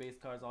get all your base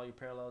cards, all your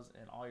parallels,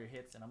 and all your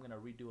hits. And I'm going to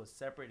redo a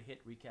separate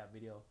hit recap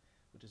video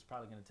which is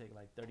probably going to take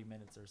like 30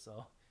 minutes or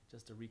so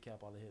just to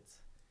recap all the hits.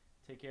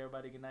 Take care,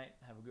 everybody. Good night.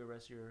 Have a good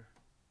rest of your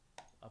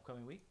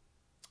upcoming week.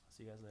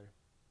 See you guys later.